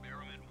 Meat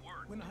experiment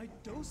worked. When I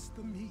dose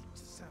the meat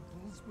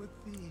samples with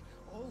the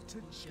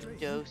altered strain,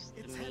 Dose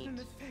the it's had an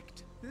meat.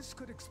 effect. This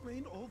could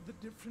explain all the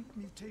different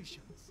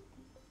mutations.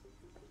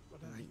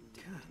 But I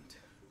can't.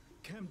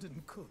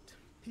 Camden could.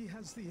 He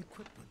has the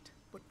equipment,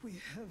 but we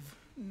have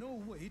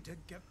no way to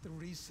get the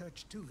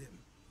research to him.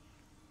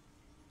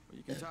 Well,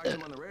 you can talk to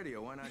him on the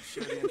radio. Why not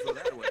share the info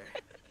that way?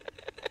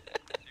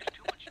 There's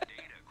too much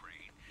data,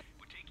 Crane. It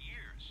would take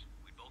years.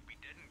 We'd both be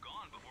dead and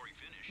gone before he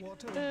finished.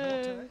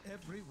 Water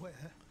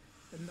everywhere.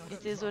 And not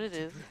It a is what drop it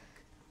to is. drink.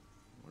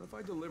 What if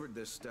I delivered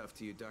this stuff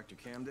to you, Dr.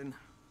 Camden?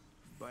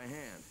 By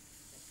hand.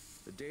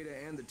 The data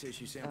and the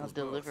tissue I'll samples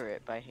deliver both.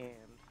 it by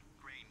hand.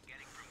 Crane,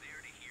 getting from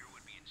there to here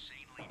would be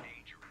insanely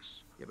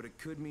dangerous. Yeah, but it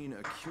could mean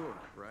a cure,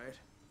 right?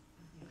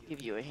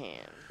 Give you a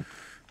hand.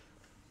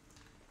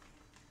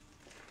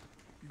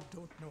 You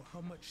don't know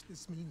how much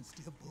this means,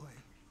 dear boy.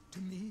 To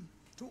me,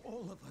 to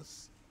all of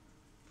us.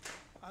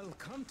 I'll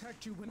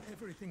contact you when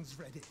everything's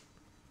ready.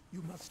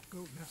 You must go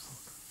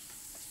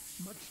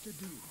now. Much to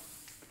do.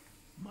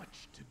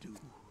 Much to do.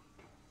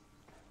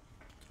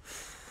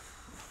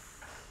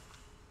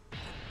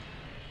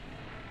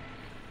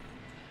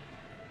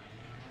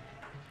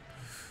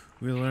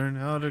 We learn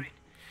how to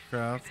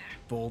craft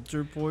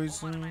bolter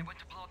poison.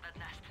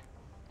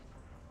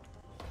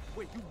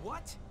 Wait, you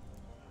what?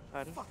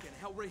 Pardon? Fucking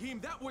hell, Raheem,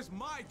 that was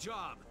my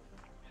job!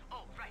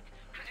 Oh, right.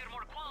 Because you're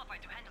more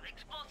qualified to handle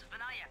explosives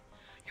than I am.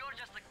 You're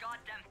just a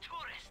goddamn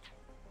tourist.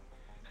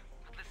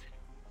 But listen,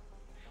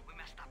 we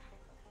messed up.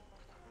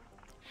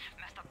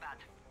 Messed up bad.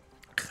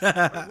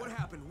 Wait, what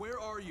happened? Where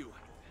are you?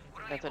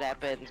 That's what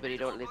happens when you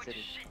don't listen.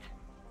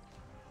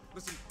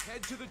 Listen,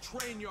 head to the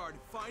train yard.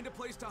 Find a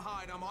place to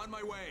hide. I'm on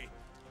my way.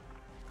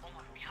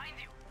 Omar, behind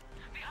you!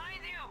 Behind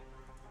you!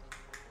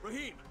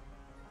 Raheem!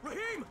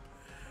 Raheem!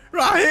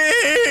 Raheem!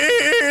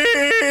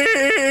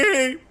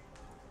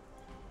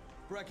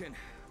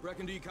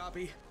 Brecken, do you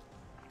copy?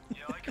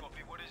 Yeah, I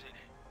copy. What is it?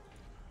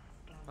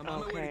 I'm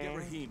on my way to get Okay.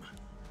 Raheem.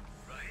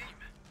 Raheem?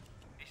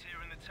 He's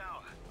here in the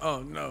tower.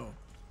 Oh no.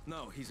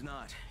 No, he's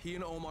not. He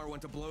and Omar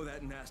went to blow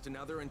that nest, and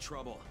now they're in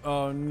trouble.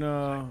 Oh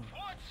no.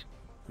 What?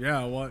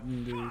 Yeah, what,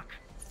 dude?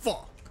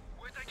 Fuck.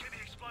 Where'd they get the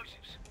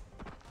explosives?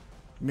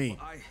 Me.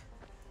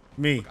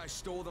 Look, I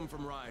stole them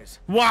from Rise.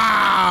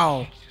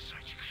 Wow. Jesus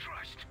H.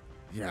 Christ.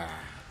 Yeah.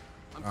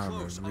 I'm I'm a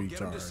close. I'll get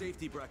him to retard.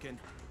 safety, Brecken.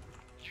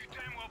 You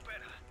damn well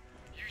better.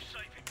 You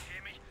save him,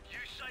 hear me? You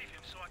save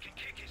him so I can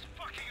kick his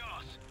fucking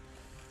ass.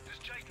 Does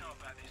Jade know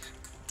about this?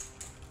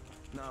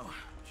 No,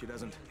 she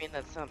doesn't. I mean,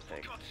 that's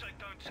something. For God's sake,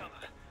 don't tell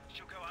her.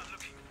 She'll go out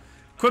looking.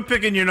 Quit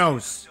picking your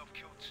nose.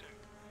 Self-killed too.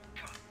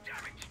 God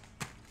damn it.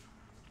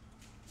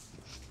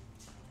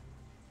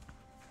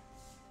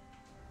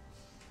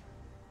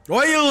 Why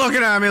are you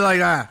looking at me like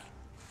that?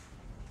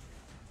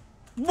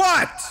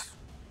 What?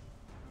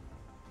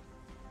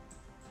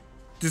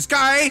 This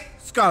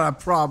guy's got a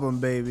problem,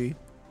 baby.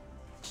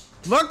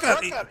 Look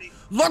at me.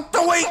 Look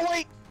the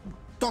way.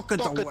 Look at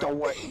the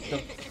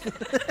way.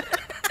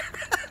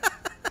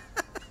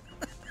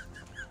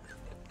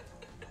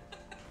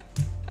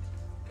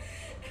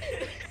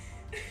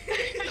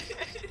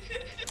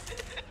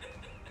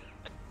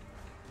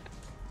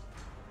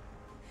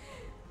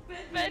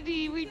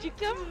 Buddy, where'd you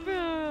come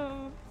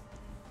from?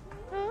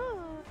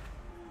 Oh.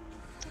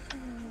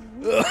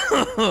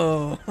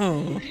 You're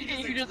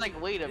just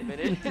like, wait a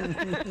minute.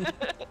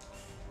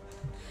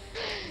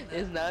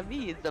 It's not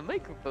me, it's the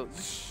microphone.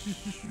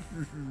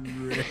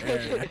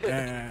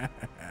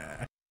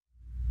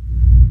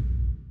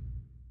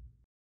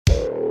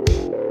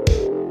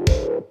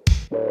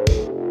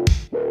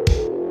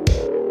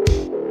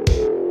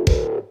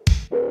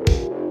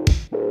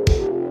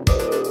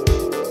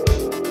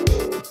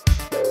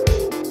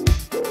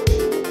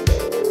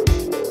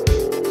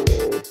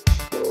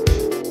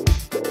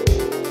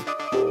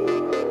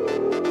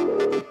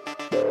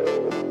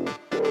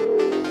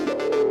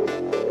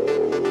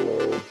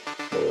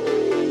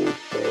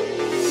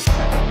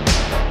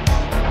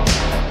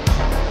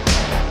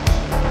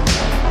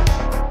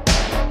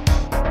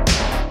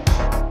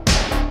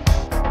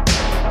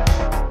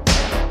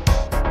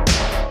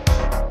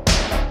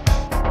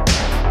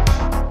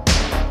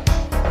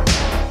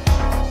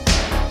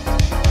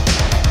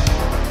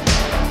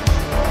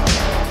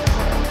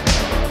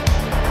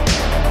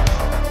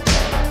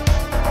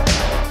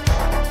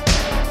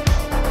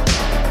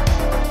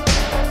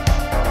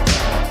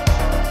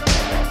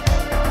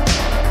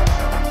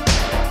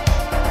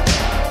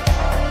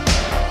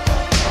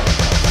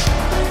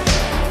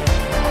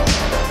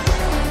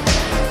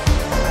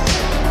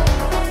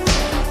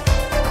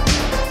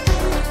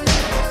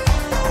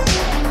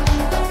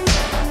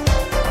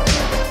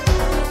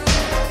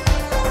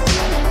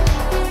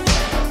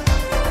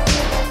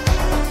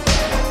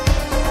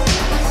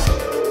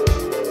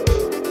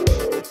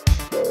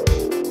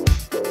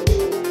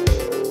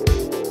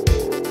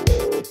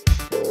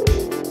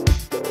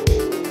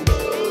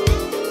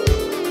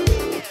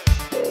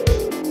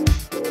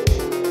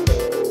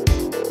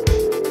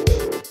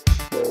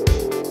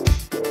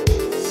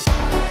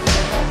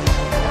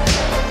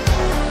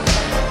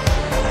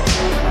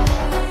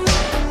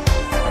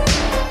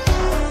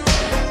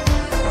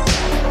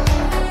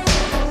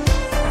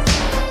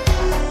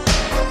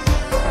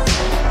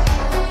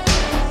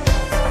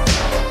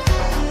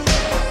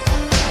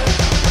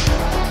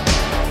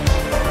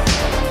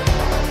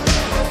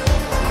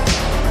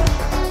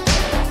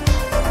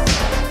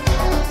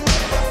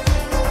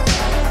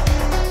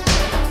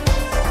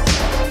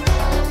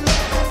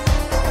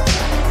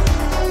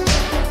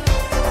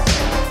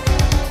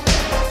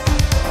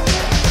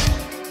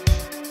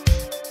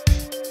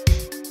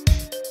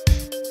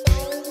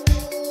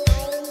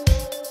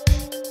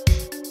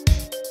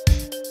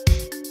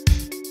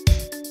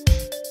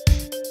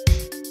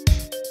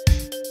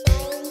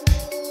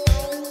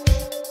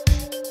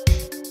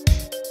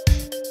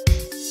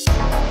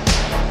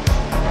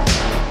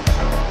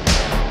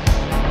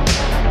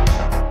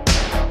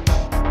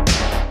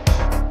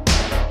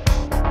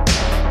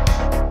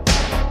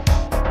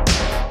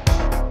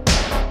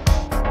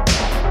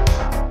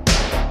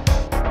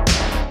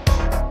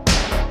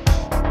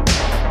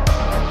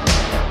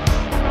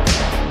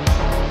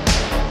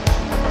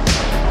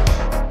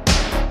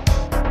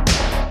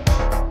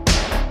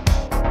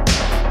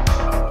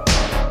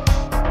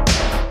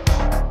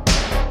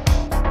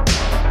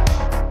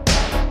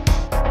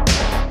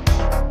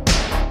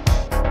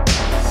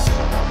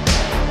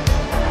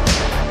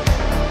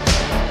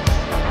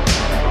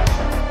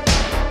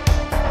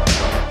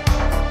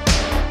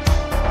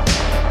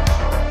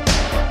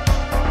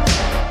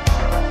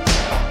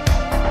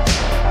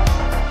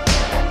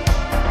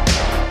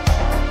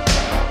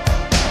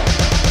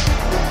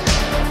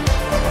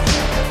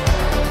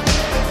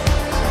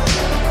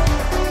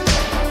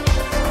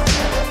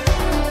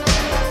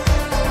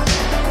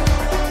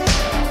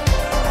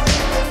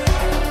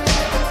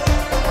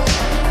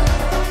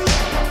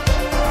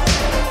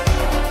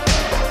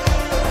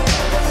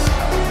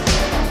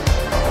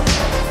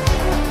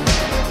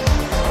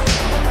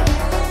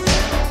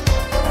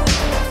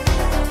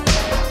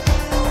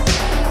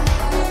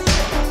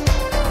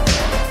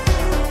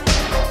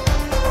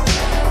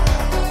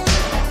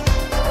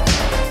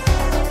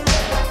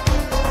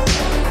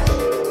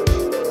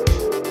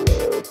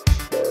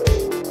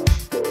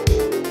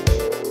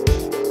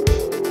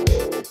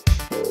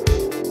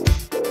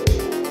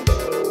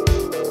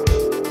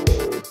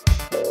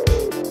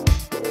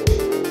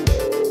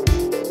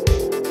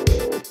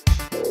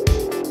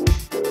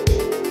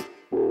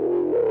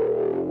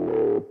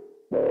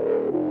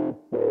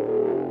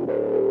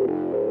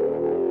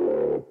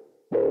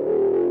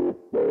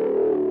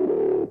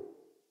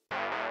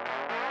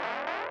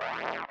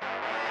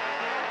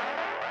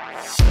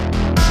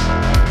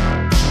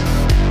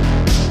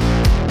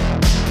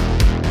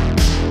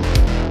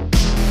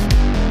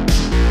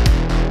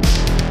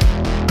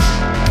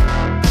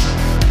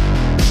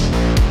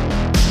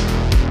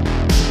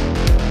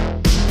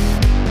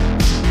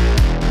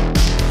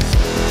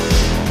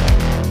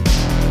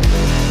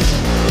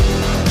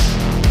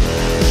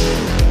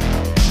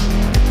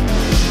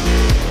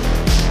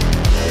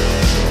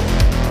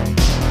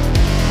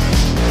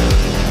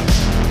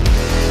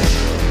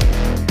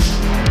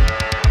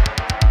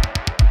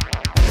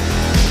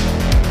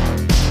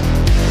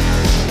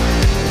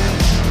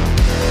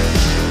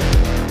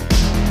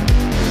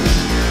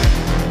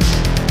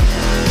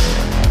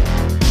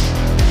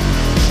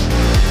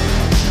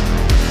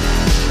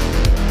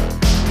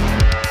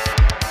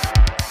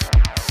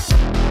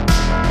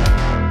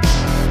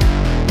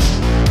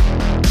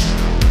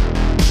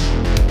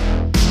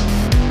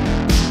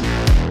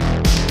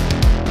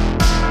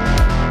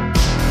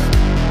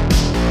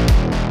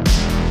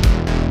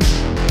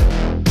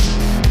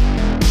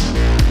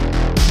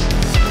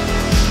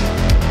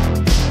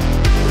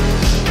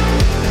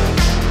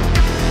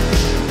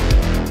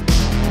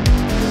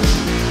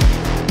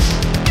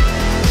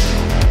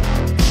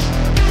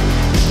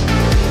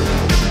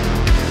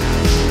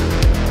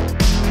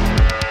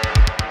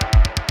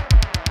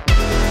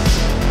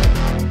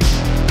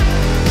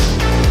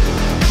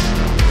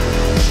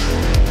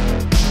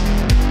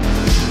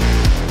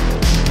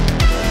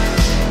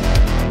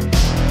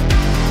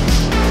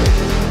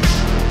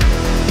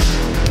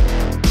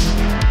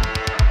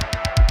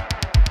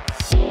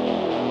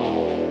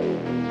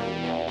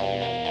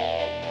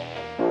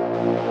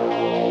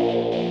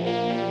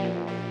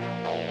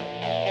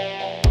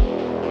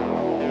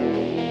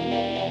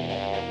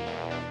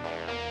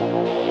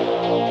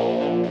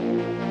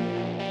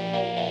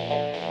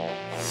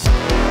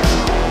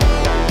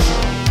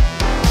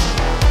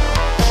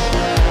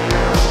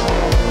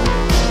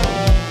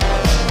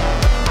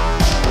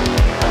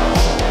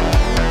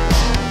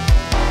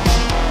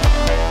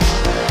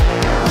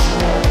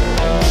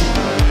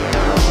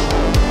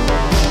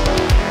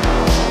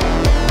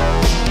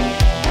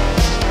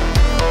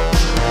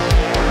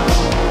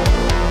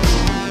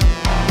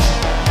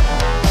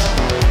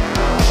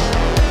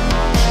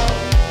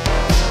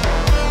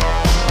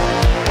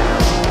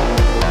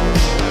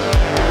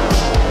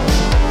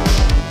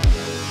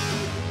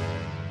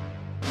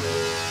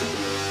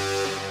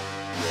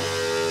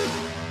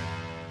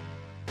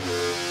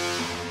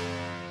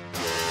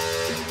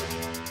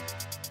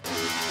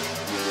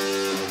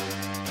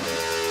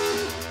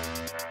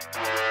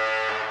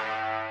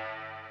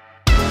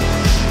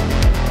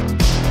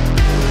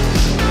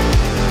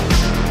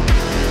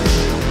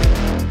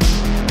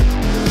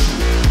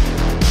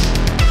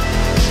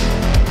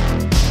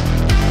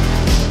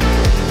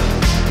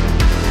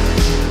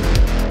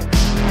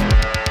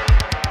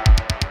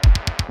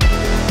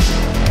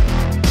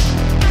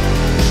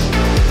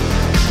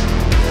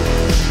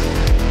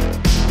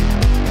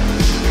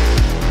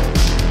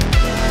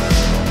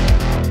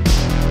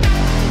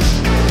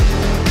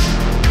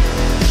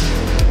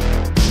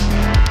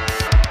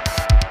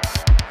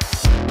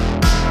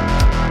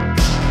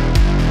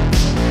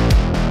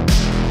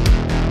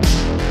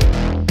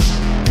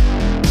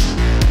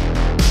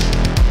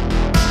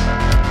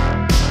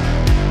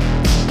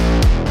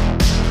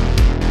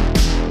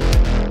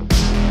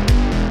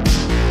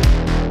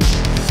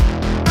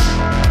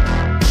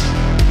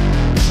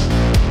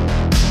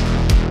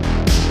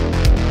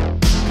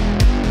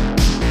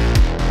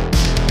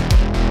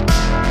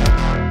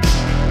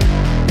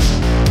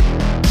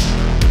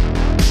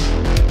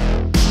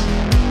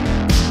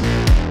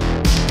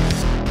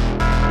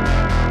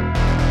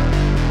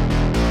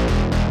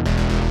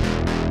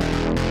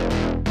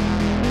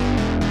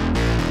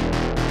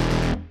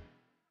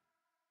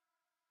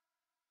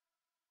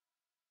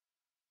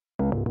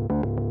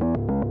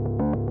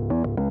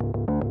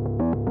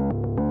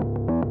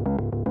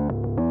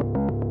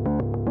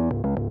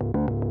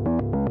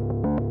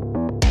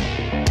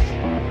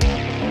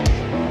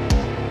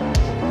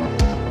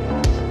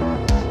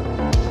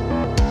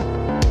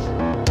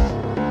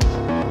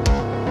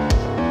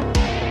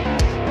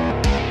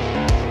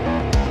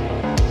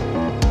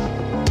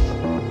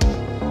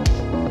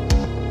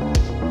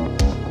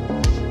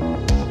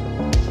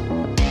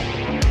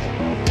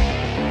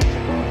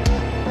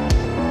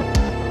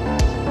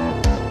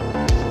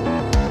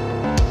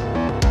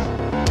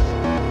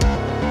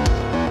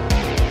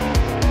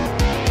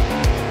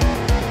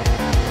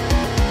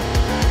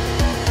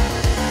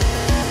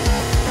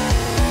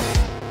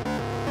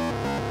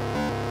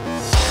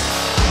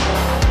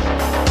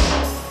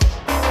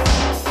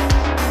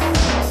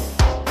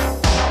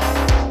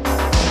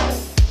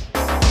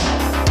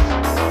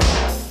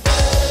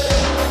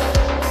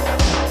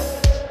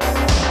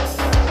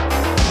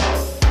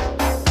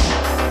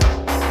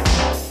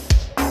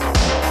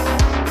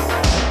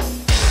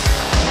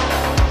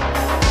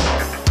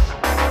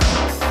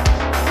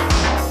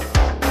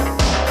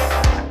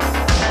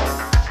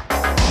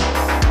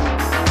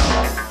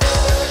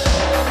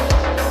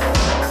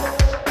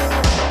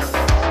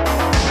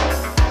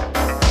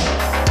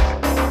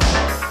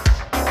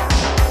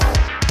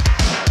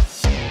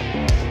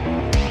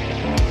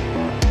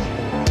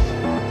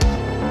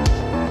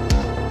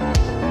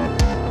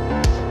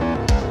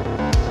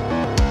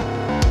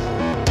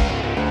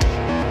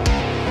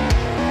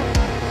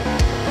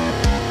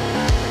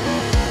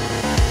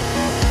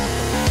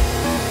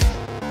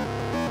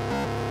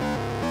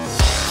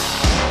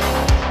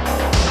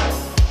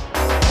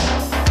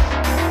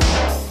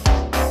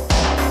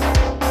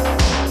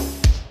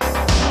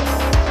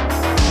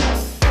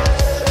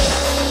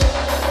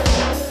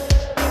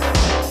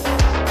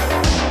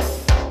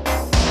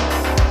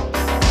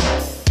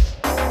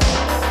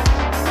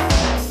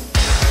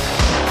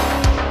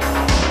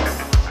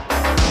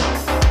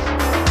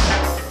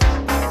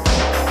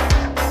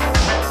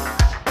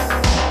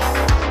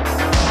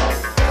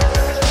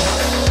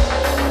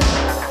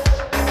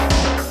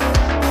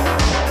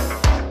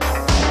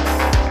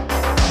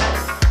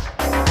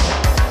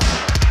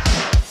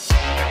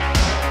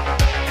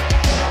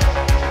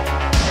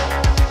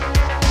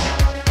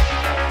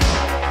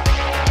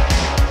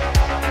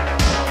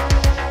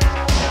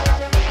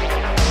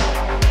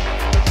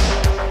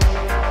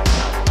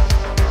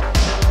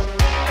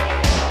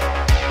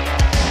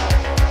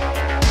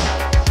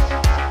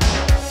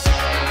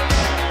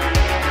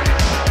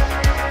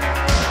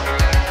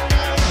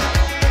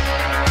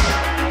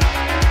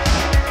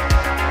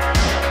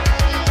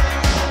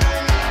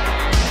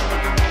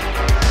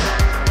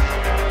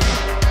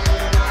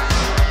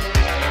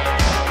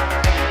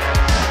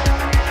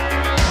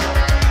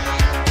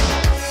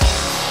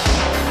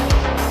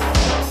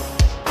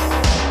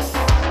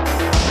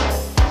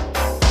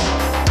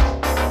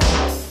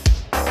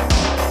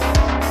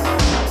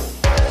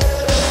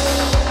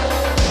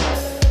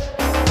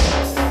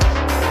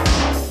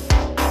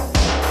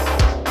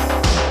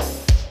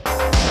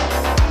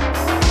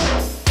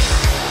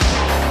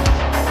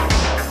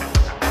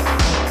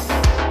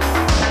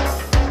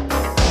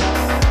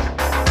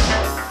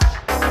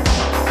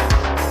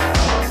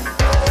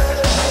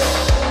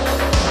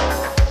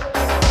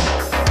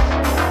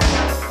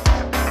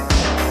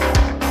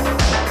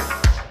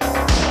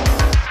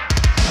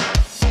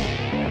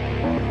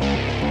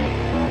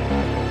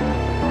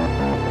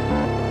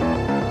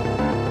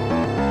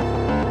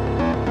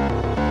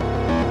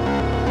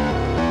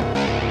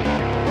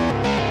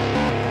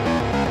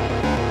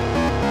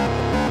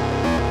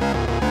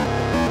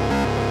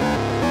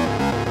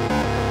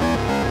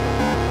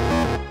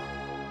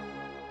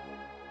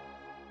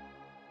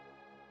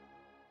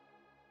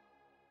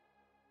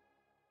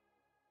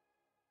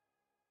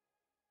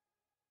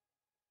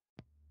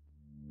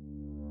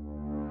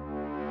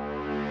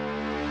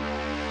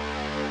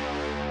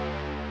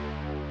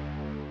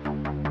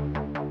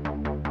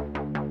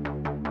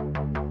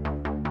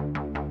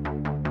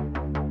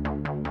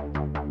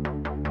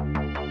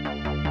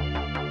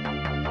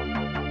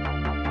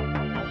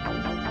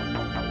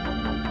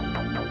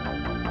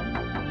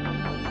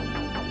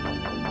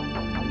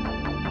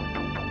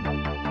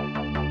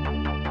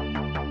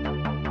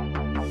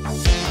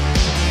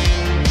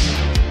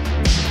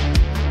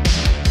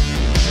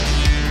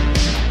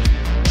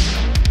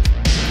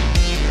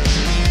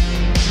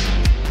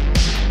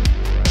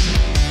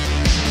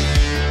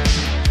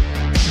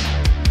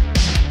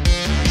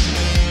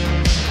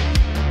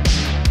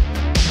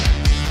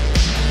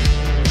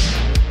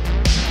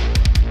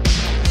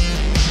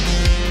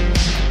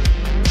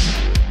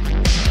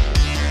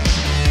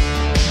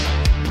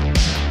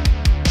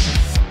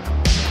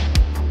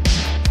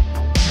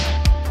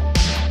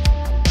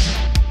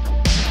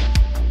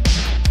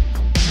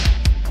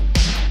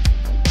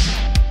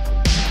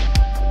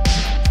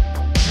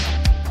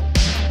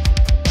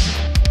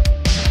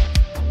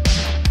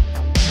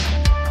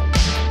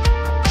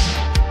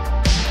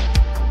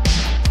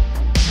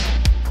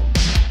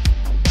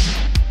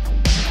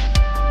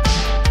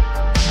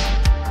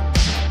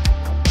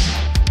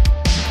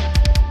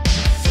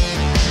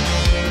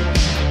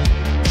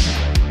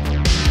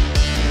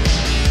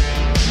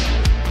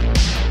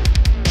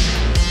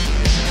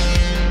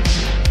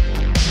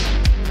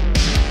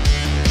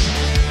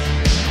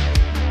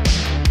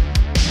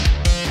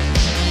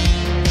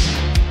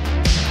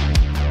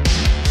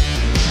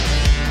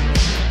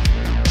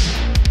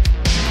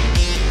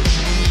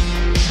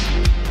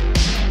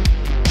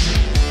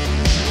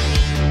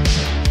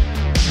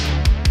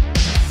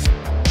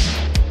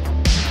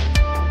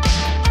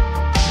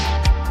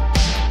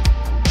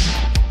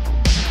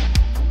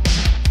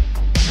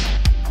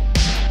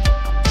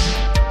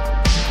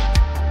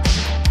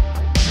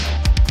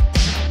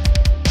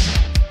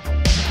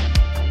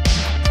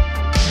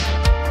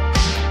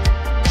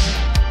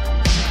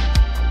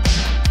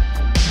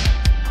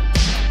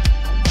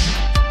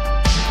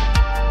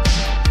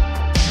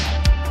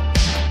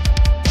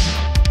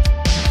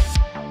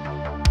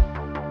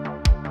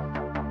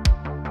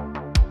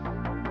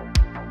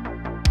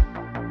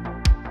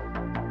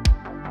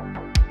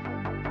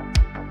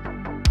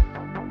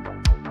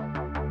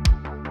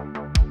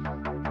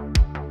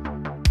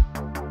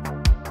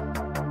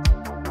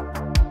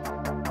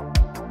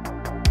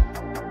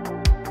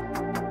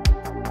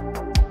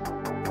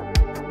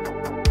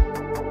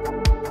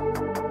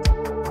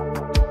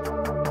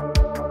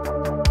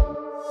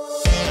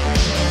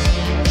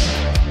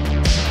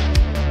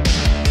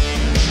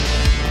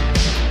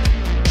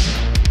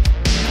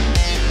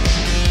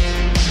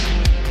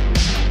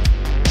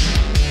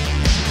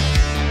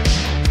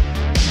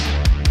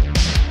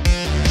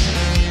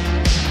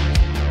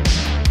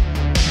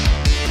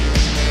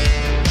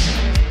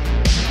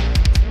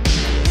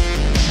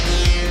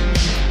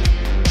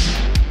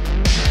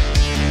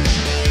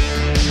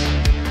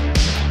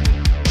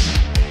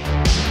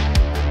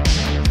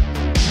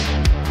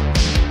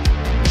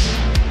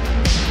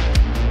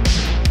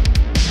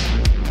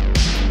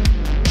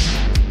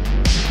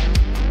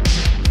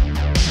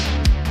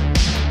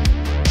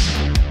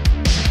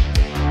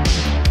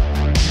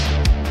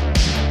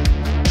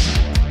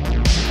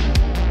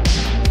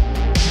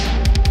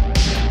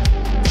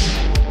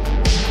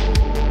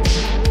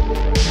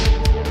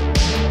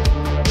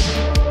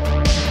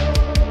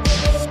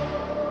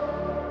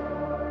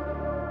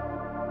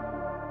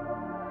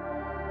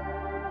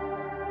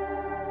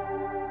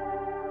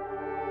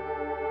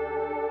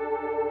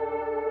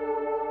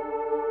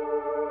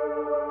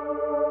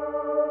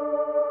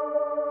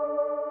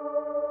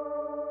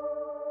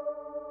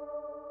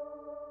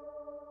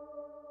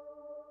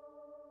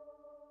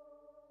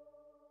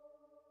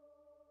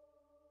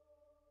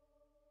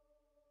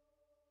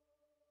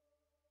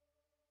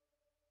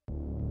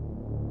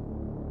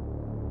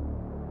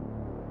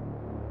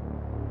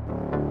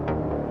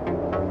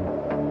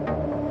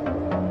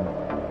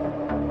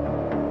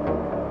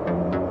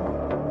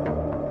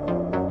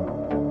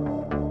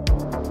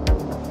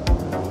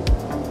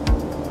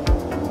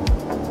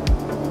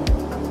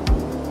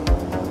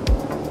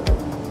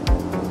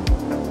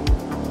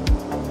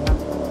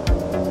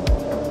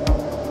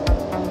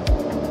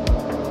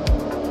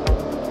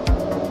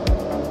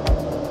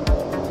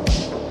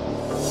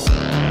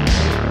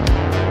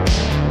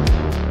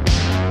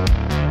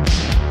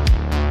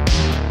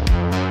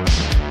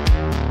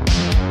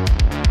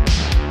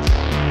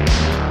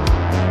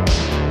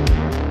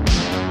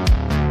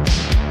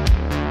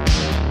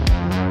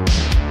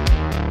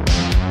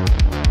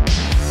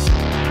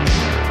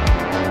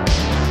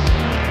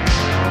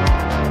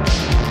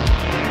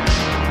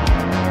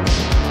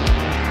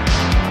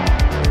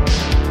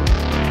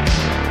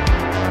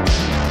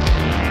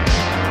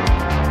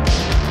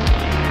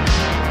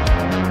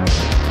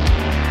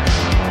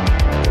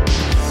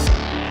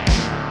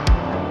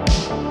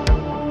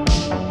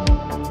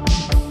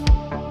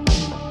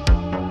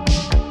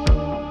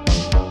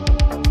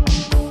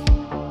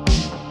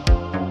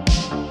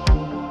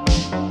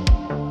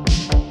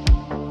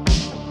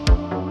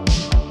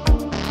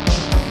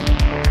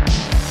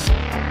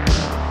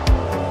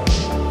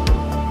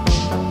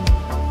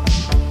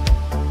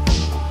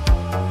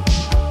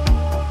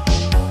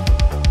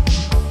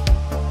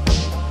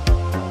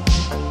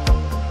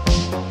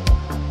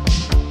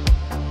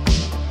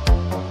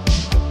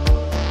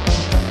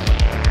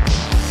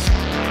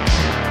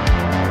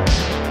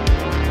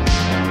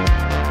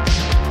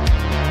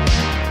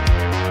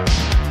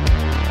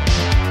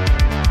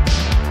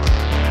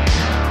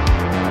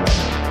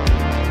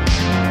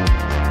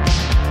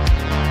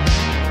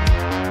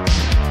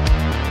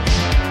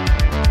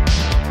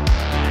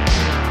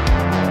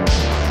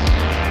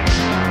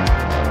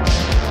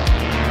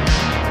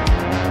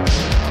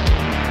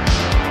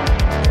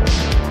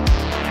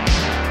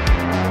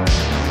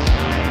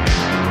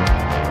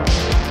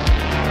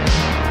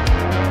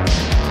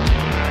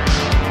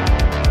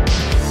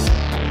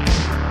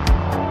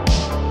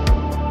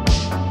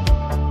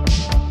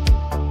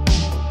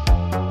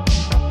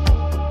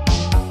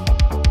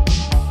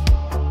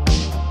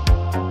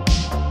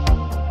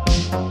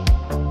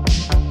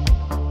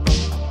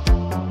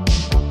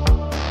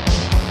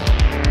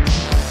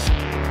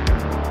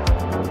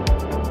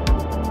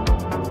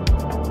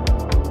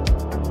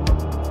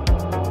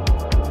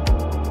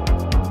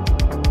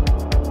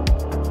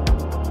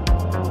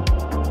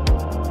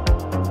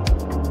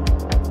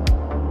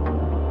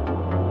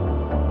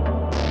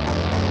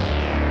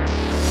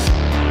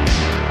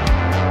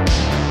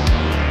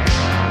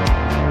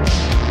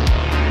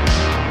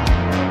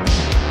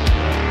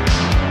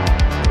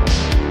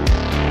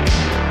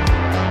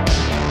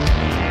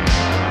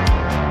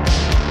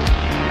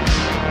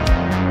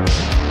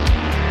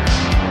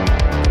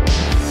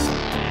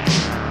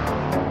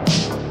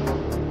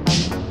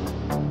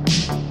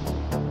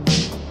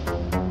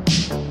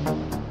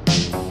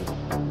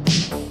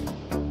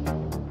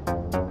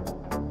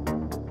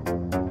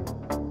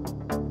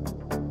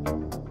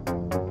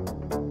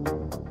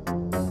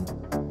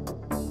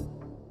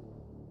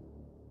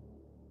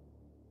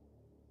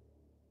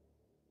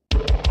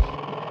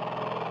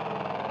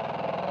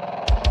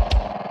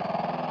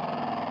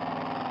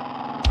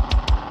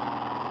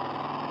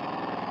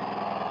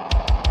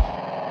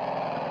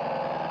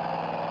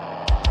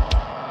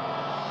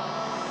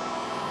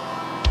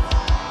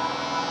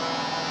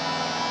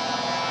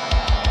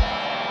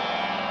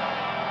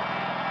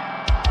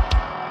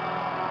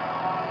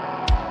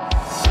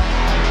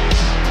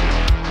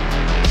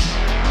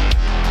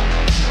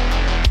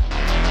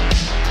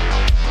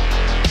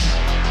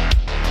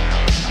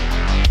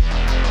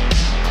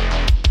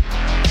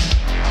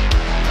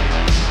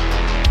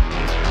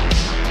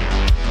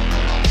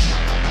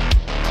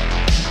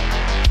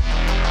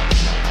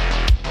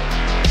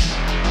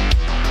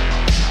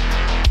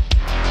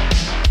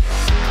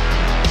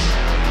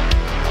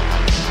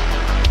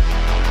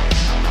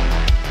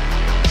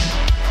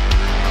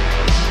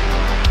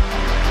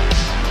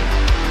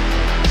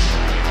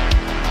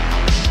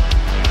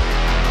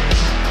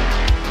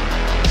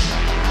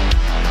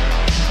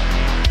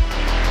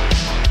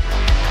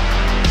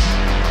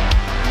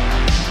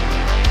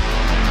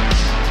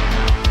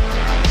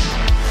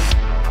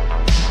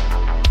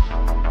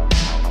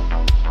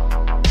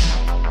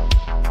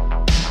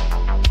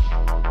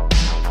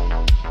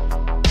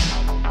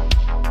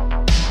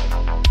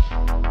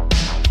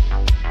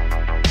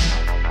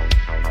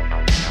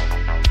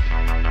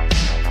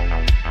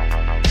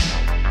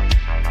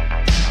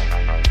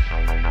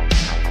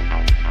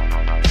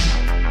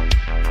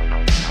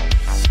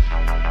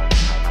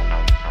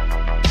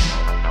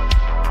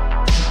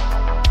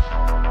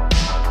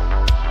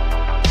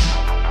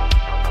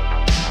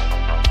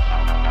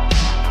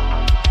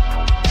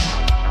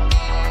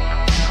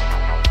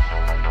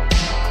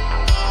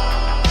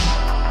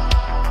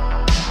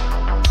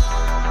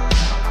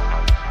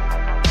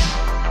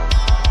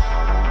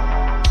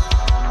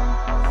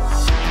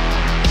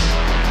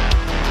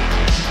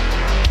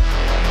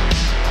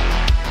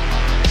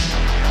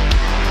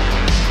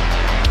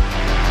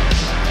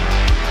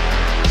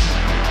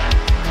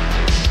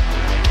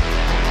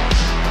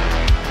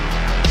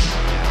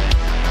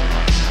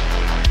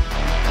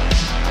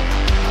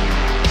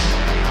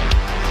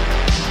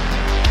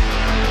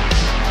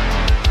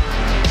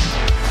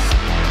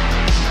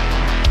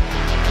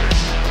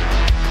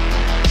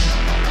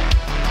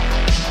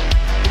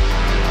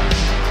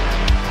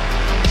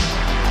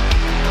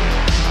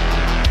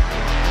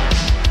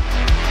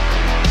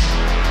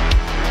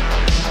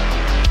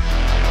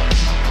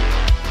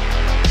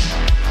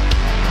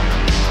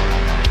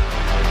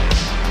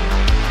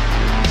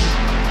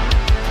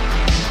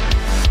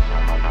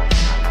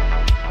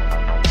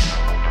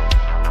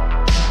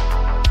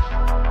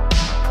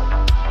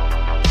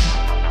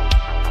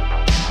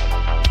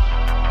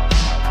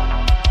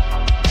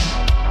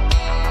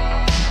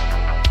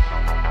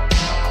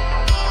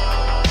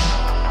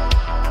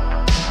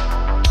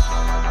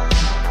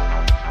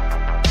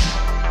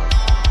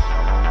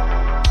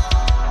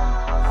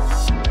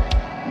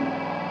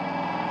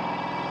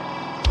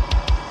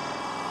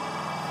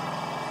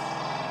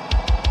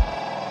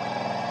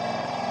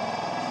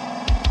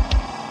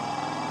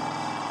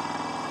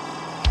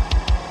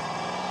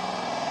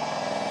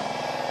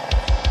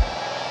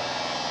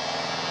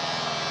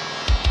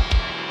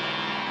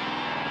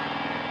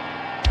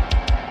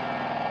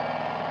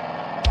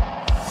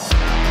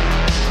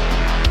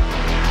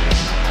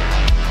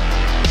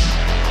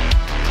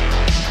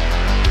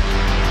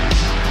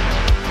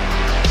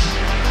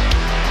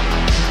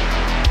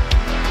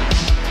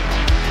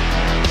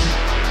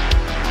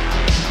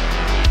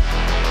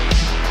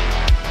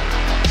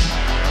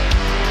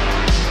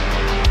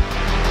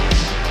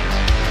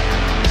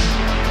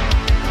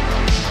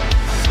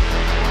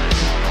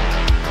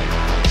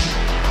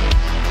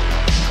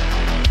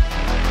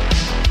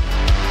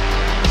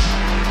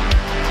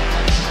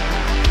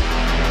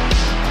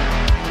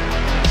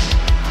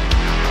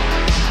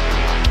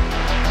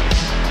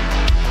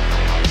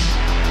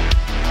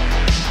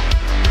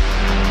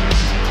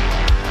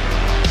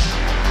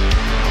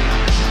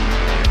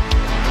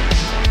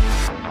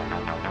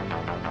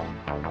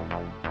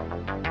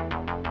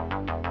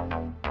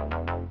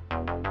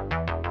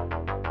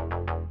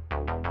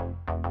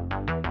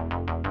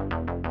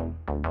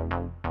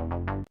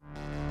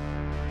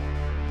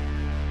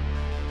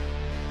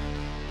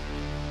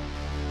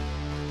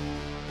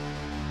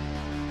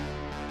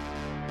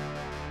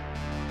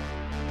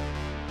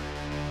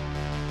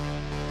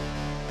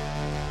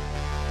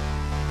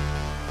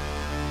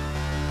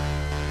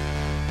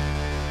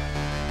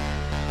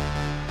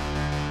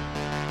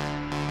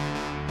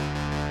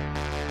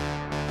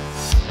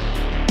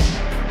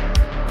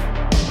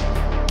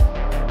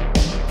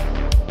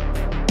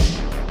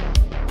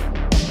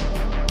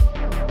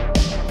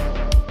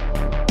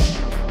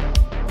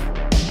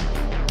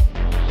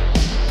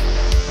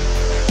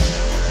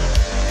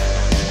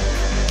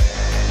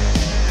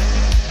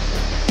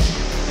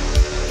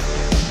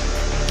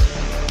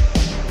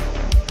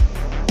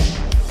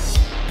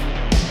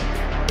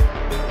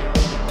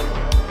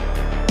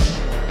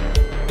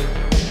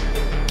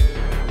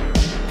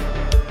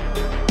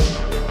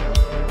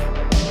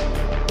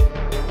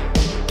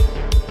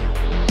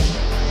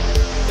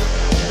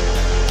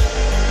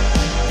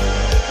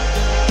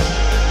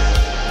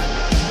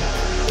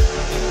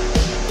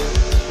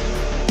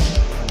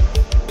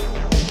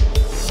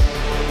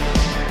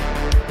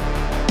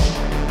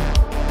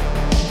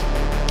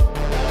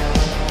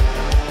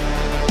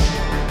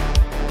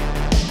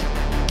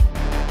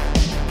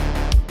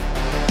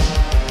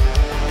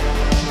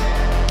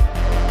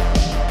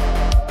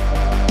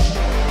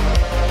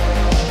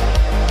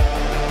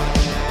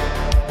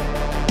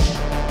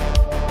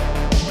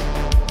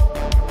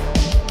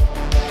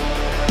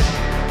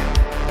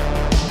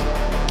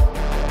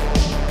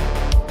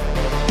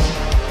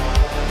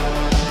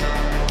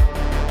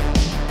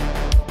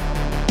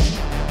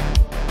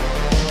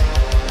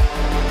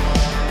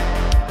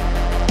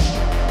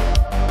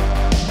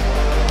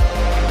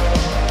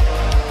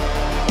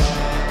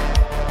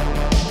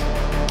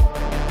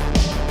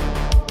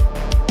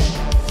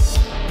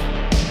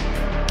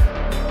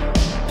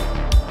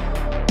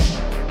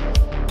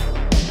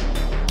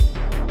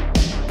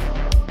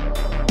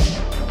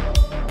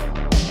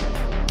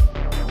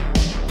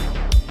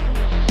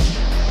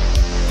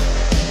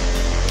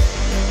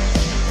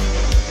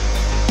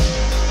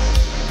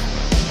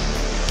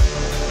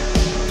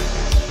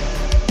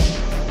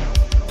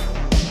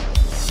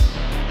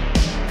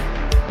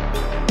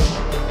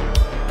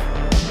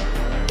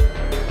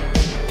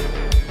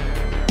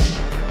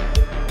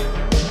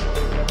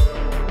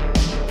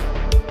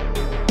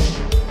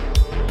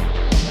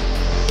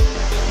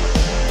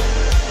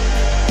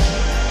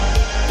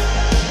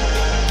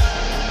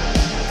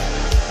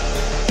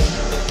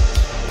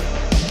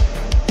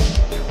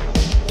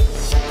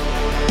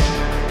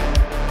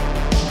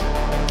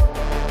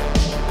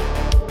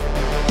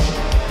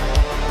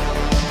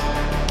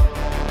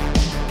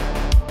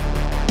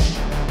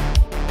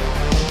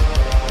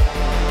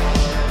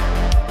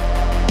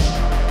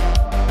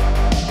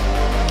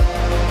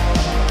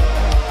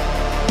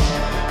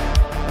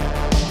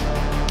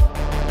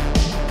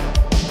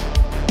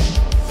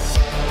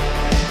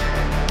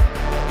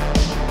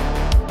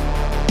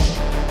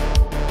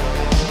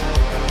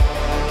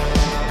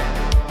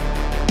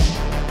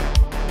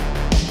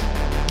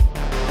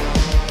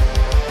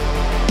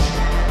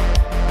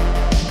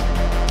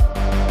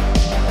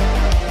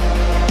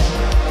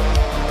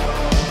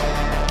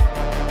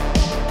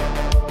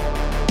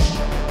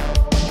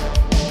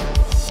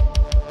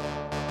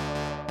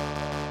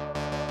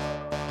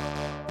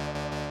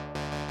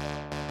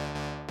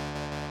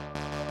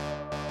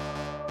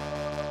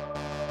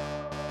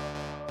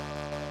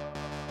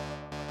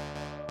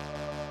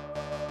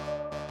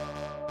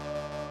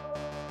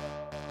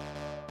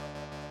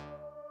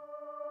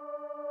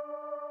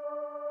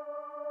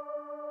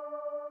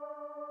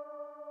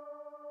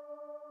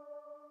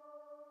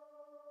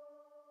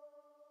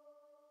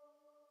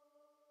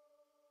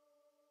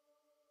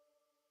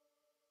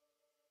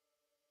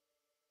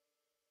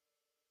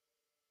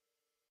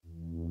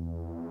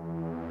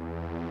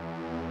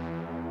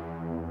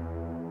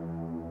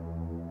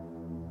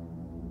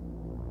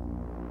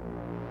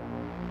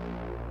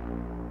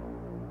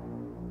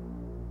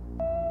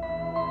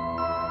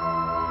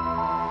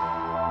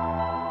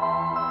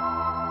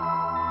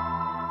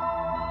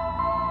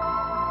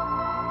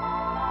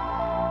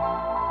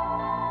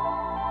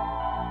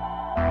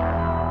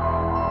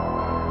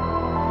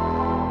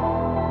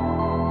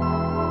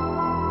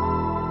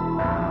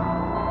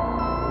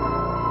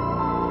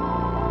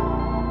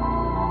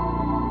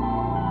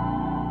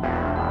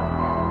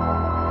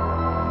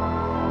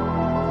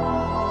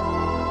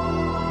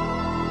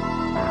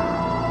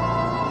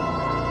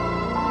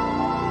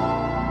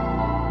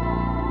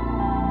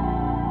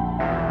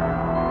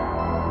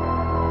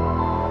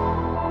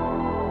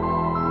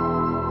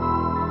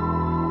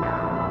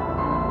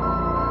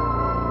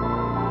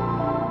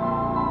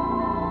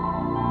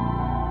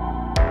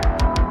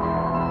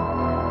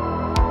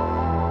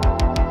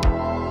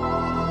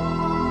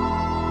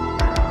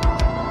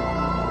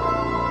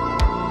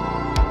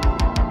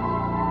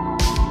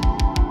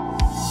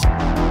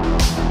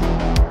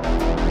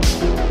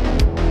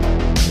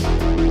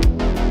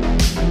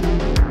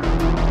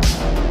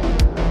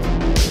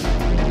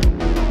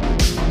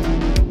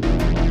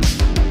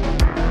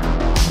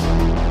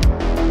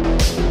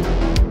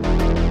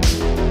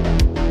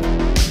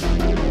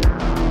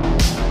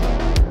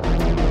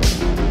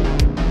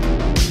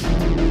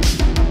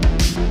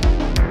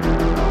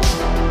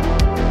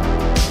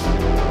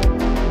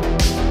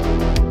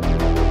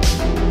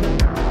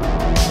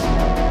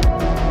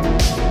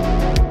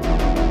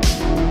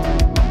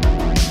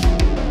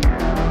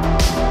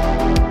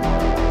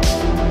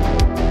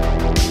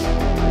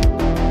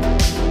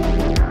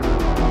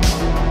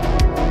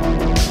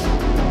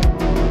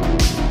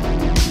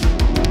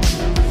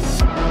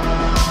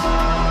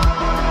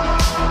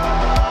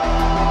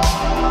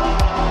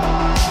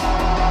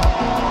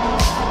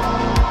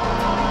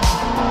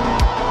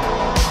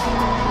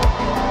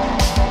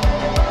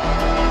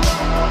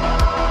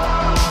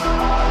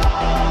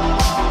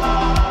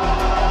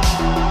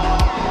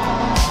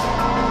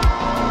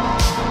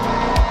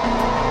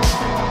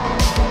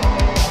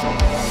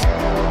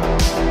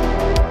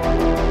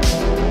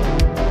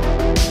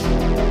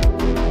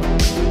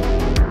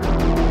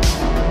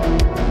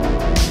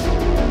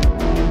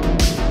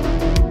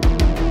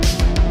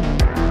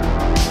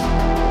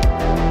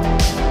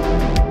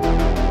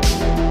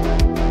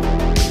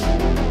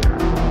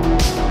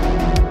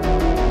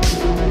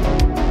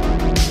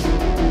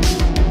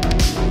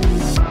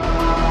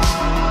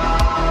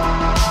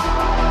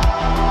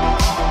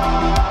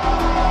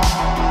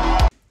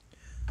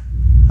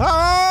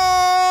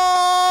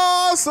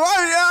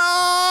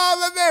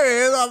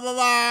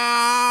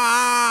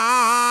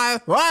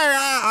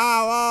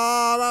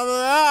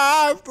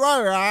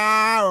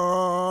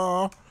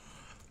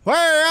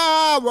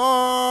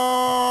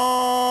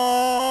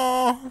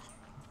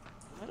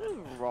 What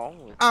is wrong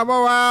with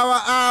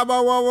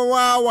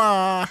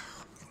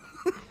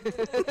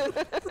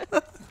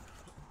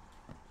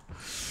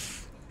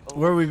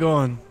Where are we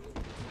going?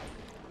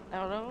 I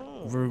don't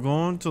know. We're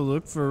going to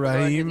look for We're going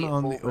to Raheem the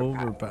on the overpass.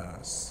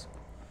 overpass.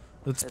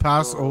 Let's Let's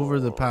pass over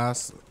the go.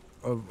 pass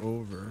of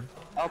over.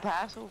 I'll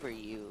pass over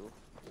you.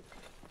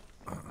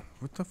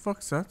 What the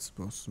fuck's that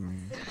supposed to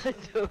mean? I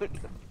don't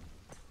know.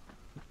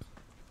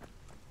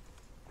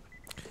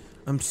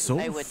 I'm so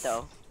I would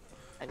though.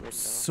 I would though.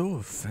 so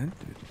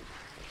offended.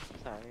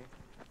 Sorry.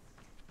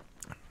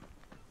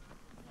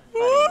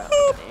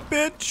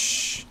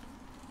 Bitch!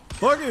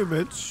 Fuck you,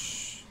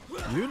 bitch!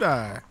 You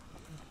die.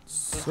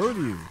 So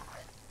do you.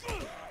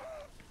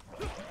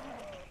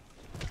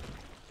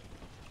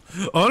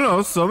 Oh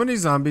no, so many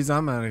zombies.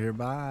 I'm out of here.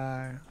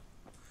 Bye.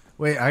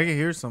 Wait, I can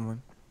hear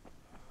someone.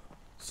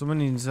 Someone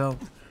needs help.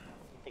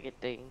 Ding,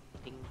 ding,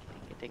 ding,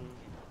 ding.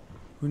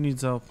 Who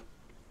needs help?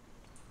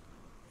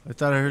 I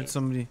thought I heard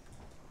somebody.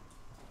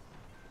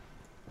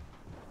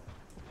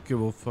 Okay,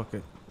 well, fuck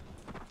it.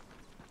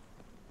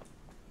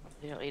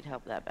 You don't need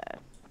help that bad.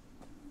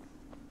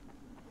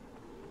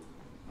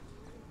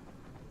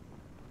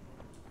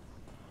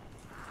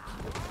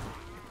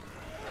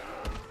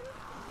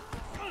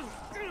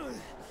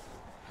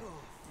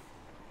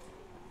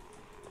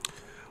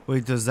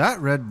 Wait, does that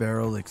red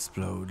barrel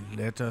explode?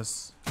 Let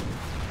us.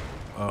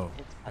 Oh,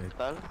 It's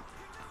bug.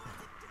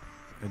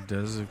 it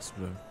does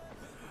explode.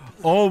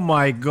 Oh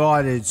my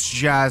god, it's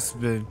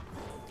Jasmine.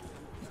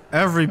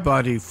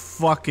 Everybody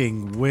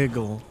fucking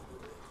wiggle.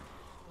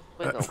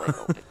 Wiggle,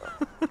 wiggle,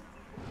 wiggle.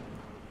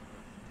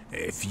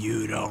 If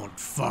you don't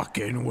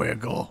fucking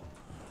wiggle,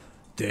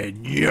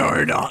 then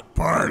you're not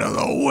part of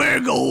the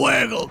wiggle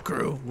wiggle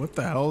crew. What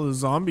the hell? The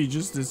zombie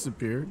just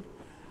disappeared.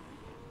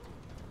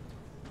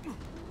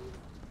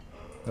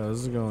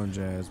 How's it going,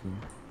 Jasmine?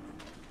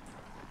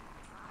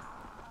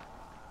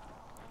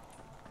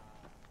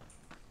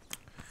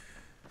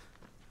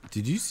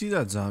 Did you see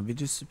that zombie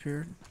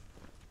disappeared?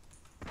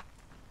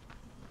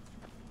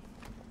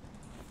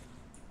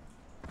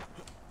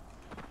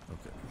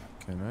 Okay.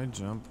 Can I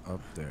jump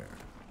up there?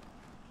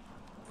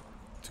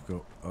 To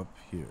go up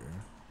here.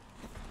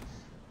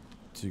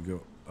 To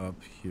go up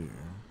here.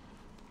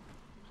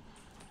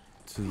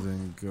 To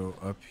then go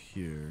up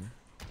here.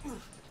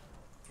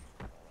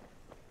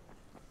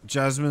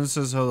 Jasmine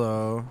says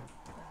hello.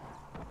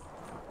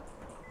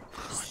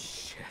 Oh,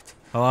 shit.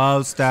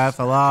 Hello, staff.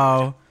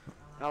 Hello.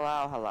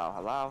 Hello, hello,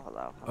 hello,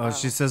 hello. Oh,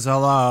 she says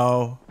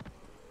hello.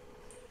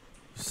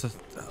 So,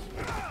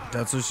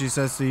 that's what she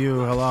says to you.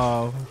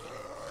 Hello.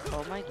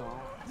 Oh my god.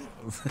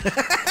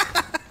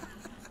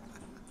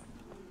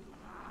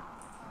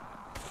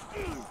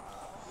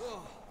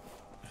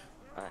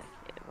 Okay,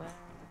 well,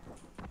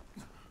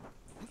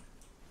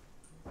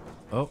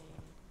 Oh.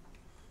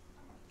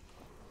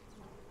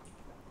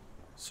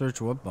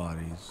 Search what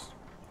bodies?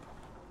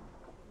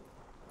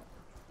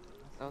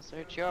 don't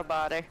search your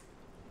body.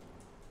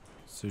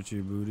 Search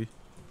your booty.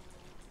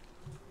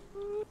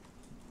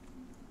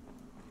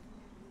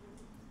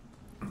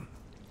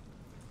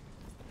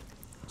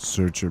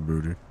 Search your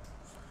booty.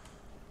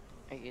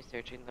 Are you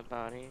searching the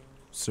body?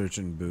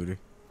 Searching booty.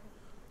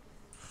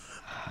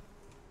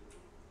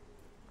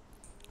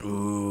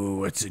 Ooh,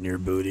 what's in your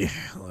booty?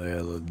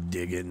 I'll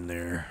dig in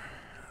there.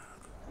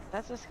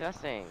 That's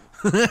disgusting.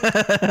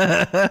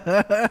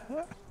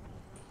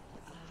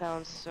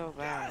 Sounds so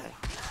bad.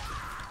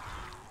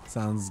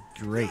 Sounds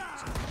great.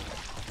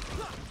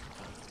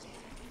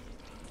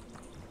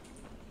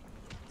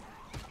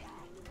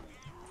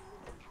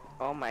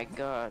 Oh my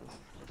god.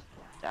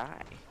 Just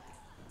die.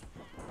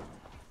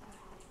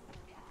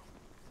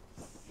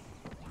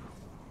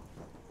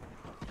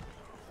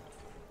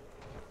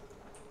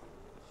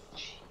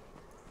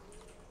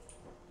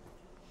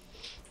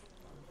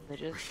 They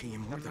just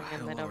Raheem, where the coming and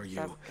hell they don't are you?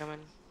 stop coming.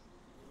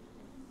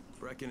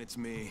 Reckon it's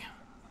me.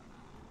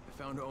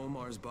 I found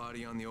Omar's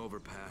body on the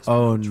overpass.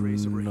 Oh, no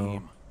trace of no.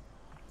 Raheem.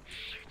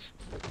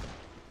 Shit.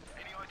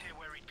 Any idea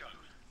where he'd go?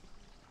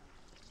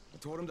 I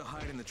told him to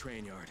hide in the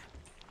train yard.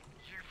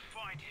 You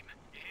find him.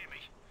 You hear me?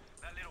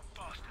 That little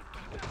bastard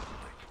better be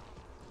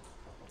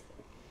alive.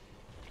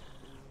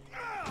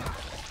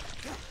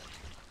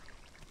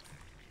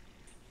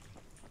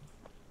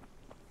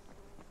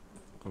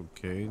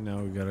 Okay, now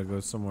we gotta go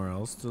somewhere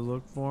else to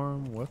look for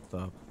him. What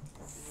the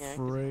Yeah, 'cause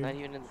frig? it's not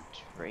even in the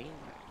train.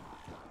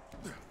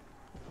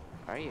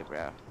 Are you,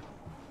 bro?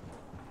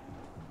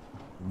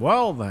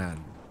 Well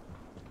then.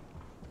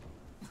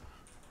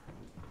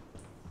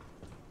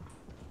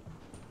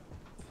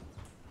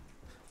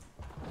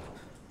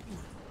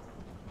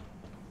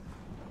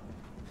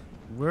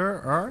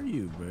 Where are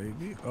you,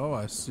 baby? Oh,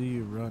 I see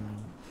you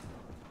running.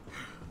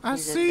 I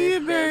He's in see you,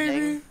 this baby.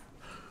 building.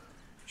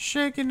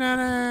 Shaking that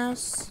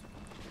ass.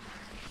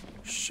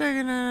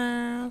 Shaking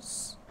that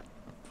ass.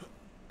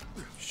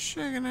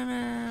 Shaking that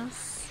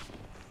ass.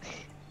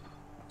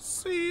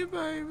 see you,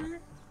 baby.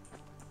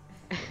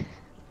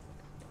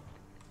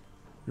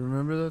 You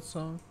remember that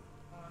song?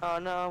 Oh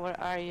no, where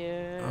are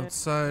you?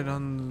 Outside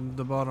on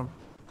the bottom.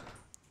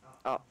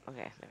 Oh,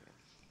 okay.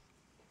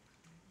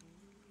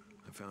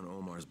 I found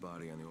Omar's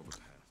body on the overpass.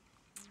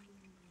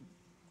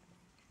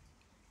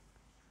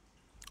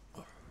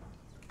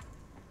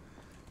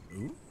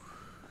 Ooh.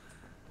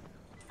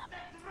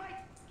 That's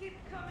right!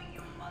 Keep coming,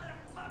 you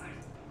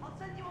motherfuckers! I'll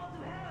send you all to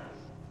hell!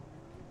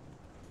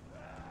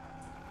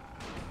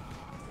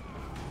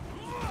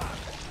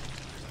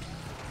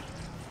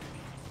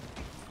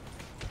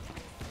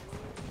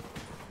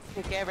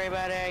 Kick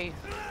everybody.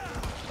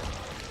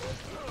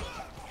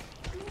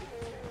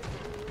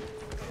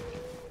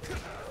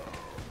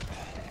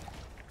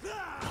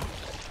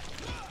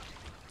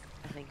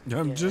 I think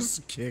I'm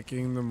just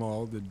kicking them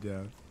all to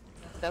death.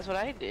 that's what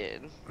I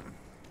did.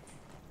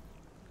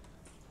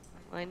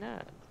 Why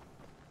not?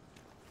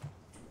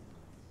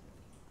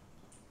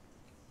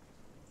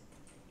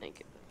 Thank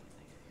you.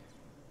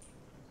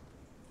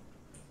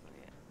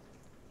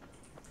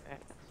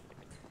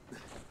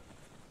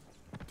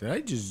 Did I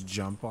just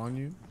jump on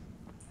you?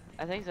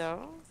 I think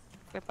so.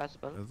 Quite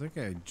possible. I think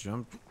I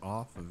jumped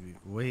off of you.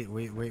 Wait.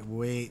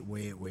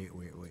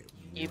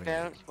 You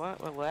bounced?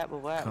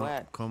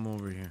 What? Come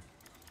over here.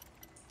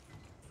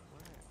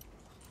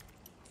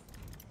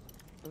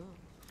 Ooh.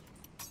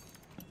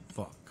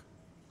 Fuck.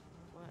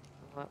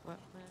 What?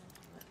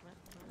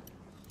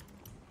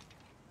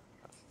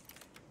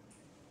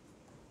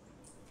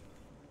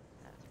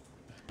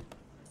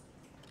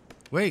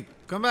 Wait,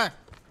 come back.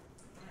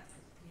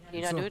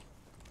 You not do it?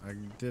 I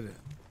did it.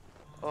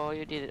 Oh,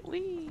 you did it.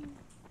 Wee.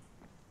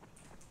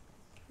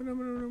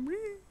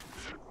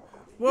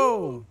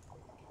 Whoa.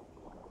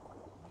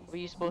 Were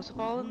you supposed to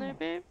fall in there,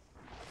 babe?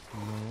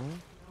 No.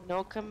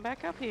 No, come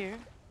back up here.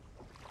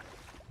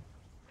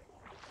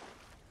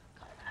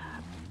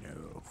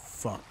 No.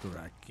 Fuck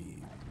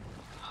Rocky.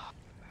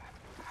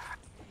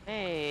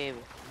 Babe.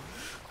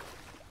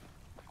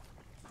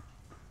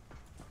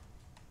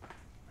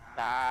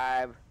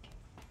 Babe.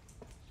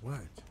 What?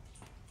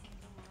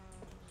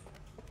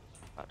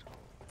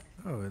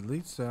 Oh, it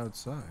leads to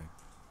outside.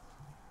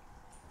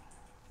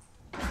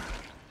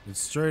 It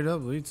straight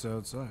up leads to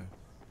outside.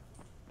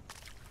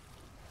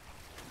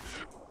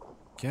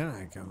 Can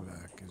I come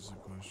back is the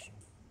question.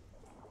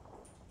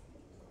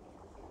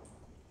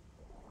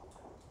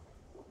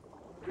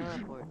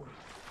 Teleport.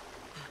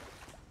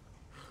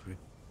 Good.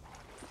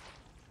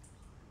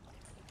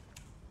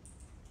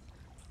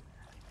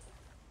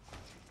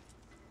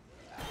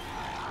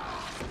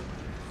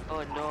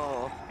 Oh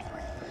no.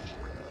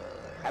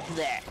 Up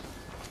there.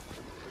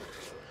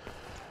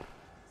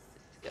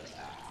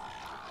 Disgusting.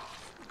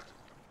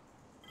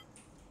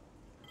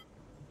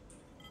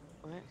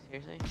 What?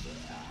 Seriously?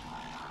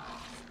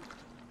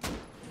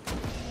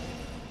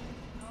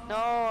 No,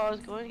 I was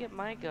going to get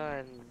my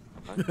gun.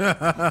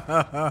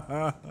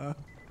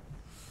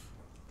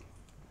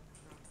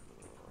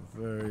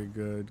 Very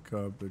good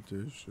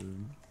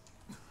competition.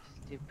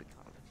 Stupid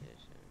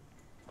competition.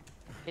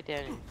 Get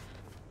down here.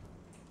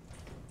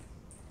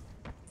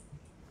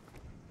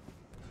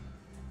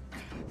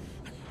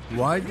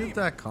 Why did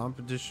that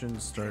competition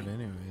start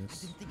anyways?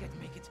 Didn't think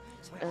I'd make it,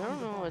 so I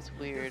don't know, it's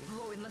weird.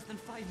 blow in less than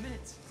 5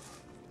 minutes.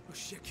 Oh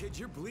shit, kid,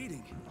 you're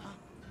bleeding.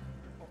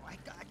 Oh, I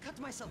cut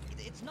myself.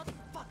 It's nothing.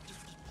 Fuck, just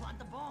plant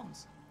the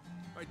bombs.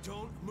 All right,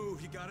 don't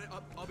move. You got it?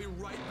 I'll be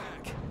right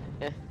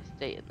back.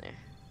 Stay in there.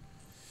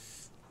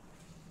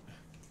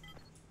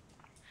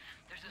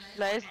 There's a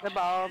Place the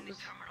bombs.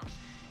 terminal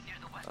near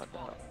the west Oh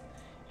wall.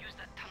 no. Use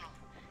that tunnel.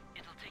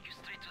 It'll take you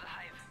straight to the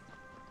hive.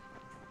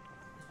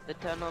 The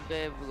tunnel,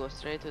 babe, will go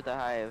straight to the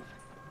hive.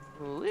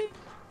 Ooh-wee.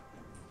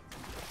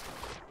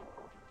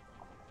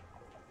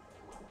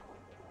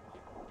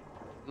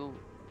 Go.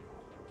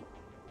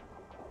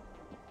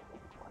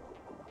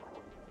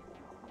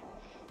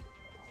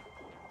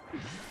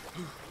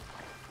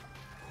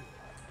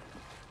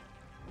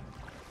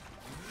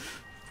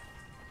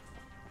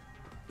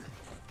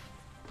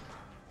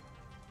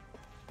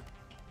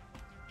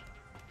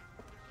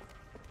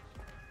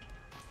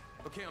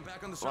 Okay, I'm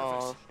back on the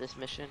surface. Oh, this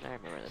mission? I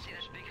remember this See that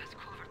mission. big ass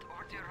culvert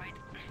over to your right?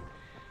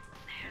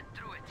 Head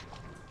through it.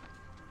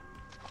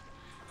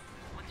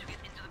 Once you get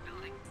into the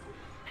building,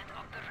 head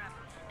up the ramp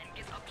and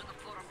get up to the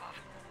floor above.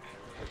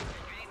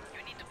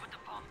 You need to put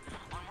the bomb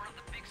on one of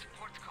the big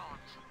support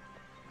columns.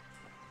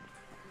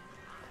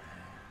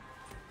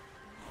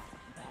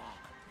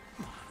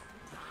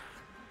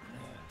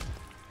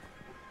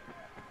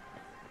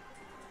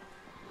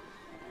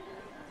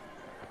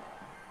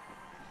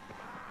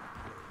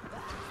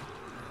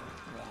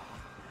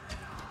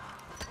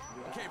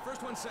 Okay,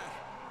 first one set.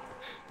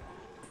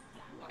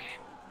 Okay.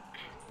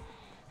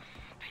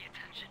 Pay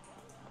attention.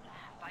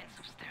 Find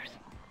some stairs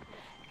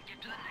and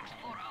get to the next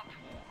floor up.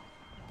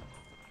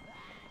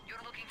 You're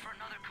looking for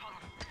another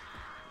column,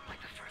 like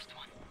the first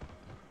one.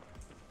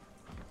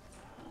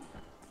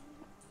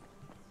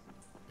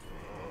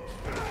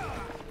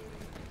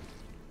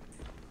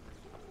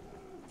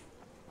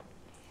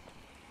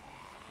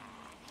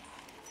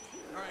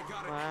 Alright,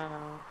 got it.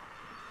 Wow.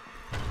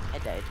 I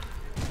died.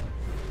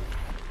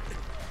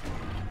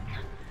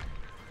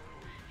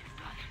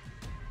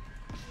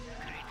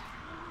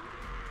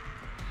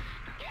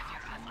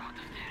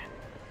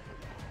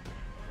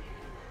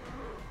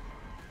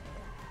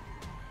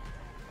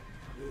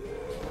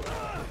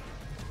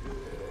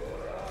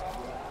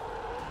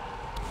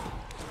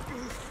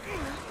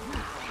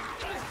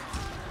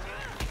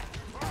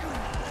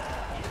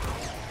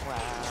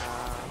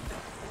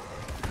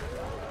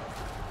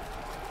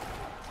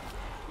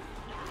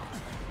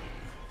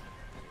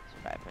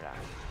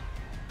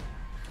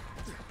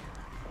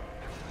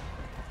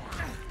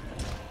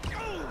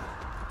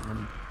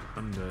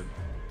 I'm dead.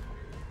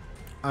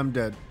 I'm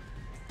dead.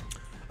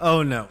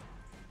 Oh no.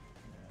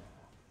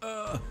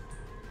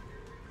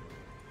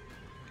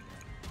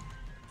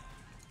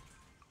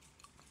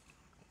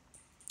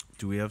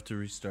 Do we have to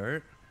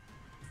restart?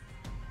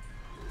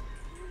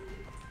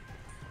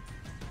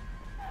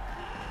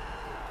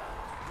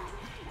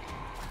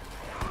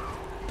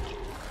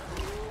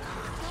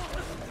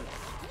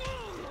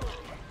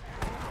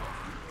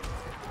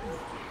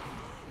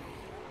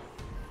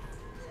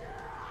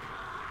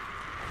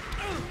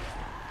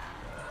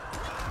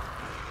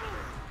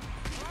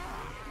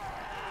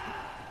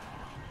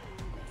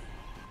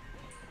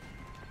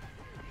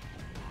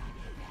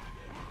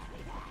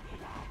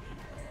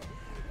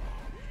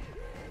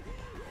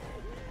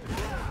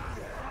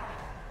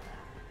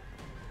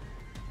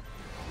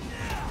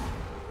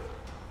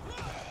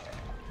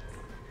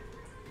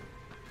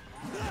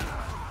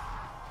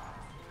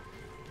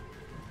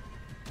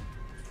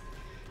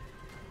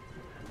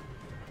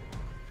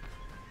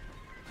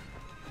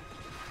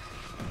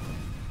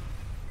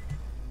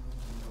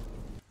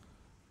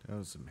 That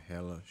was some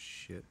hella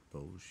shit,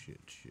 bullshit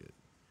shit.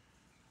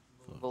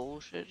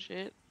 Bullshit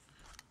shit?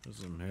 That was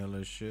some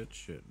hella shit,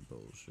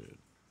 bullshit.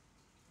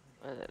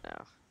 What is it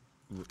now?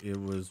 It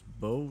was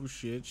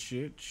bullshit,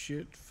 shit,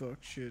 fuck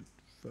shit.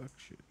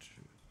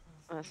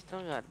 I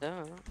still got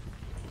done.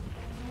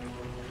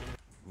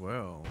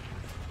 Well,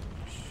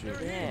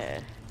 shit. Yeah.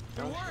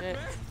 Good work, shit.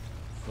 man.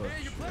 Fuck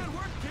Hey, your shit. plan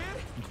worked,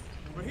 kid.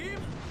 Raheem?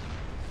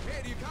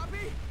 Hey, do you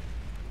copy?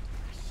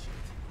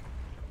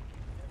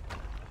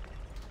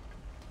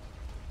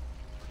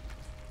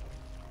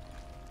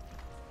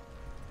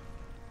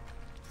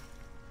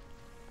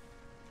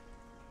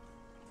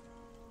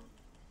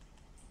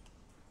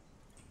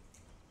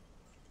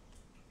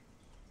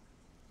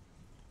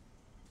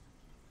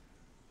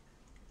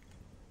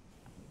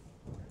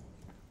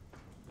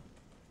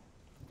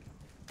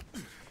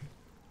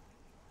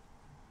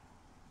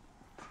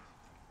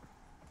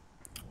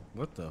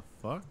 What the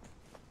fuck?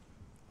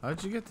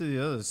 How'd you get to the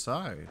other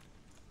side?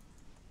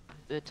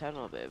 The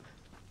tunnel, babe.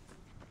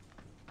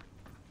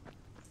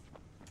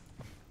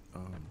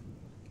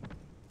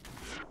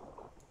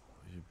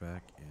 You're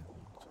back in.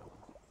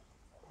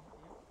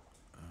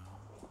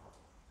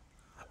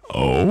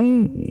 Oh.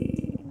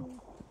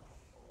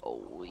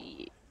 Oh,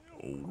 yeah.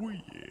 Oh yeah.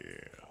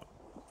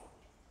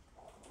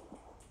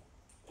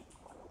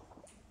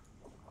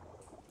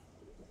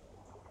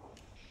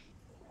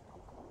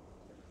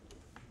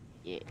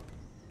 Yeah.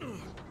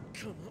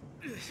 Come on.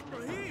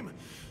 Raheem!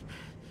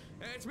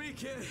 Hey, it's me,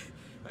 kid.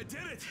 I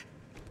did it!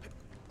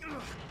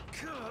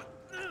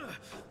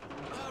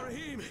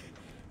 Raheem!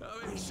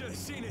 Oh, you should have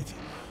seen it.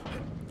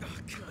 Oh,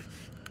 God.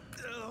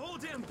 The whole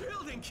damn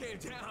building came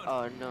down!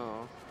 Oh,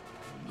 no.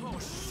 Oh,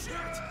 shit!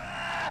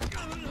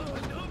 No,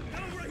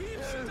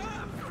 Raheem,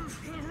 stop!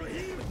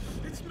 Raheem,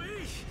 it's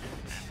me!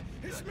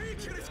 It's me,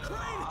 kid, it's Crane!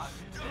 Oh,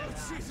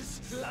 Jesus!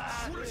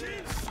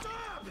 Raheem,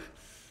 stop!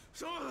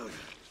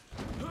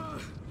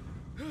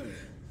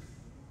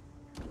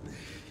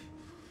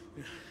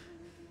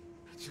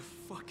 That's a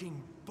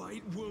fucking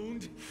bite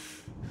wound?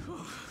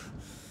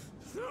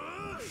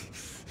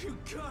 You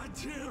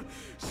goddamn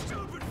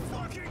stupid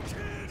fucking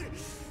kid!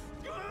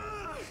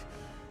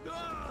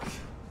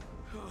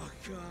 Oh,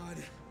 God.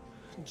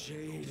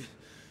 Jade.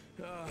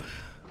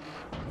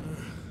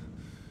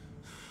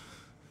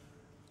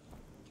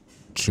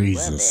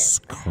 Jesus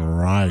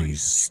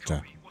Christ.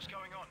 What's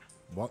going on?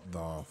 What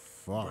the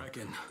fuck?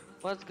 Reckon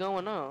What's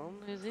going on?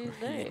 Is he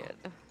dead?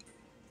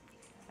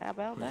 How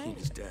about that?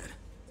 Raheem's dead.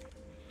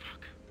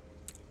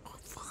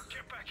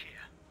 Get back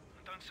here.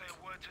 And don't say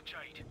a word to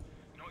Jade.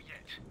 Not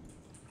yet.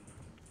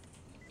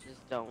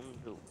 Just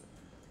don't do it.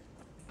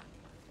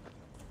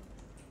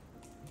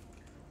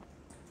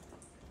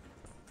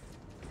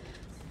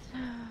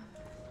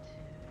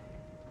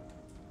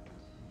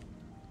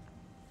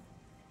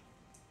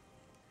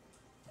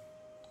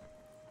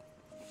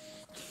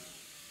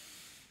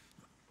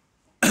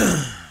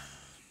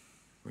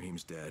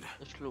 Raheem's dead.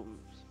 The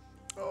shrooms.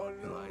 Oh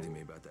He lied to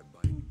me about that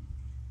bite.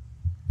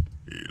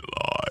 He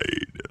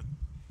lied,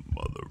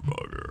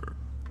 motherfucker.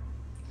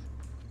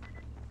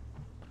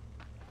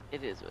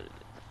 It is what it is.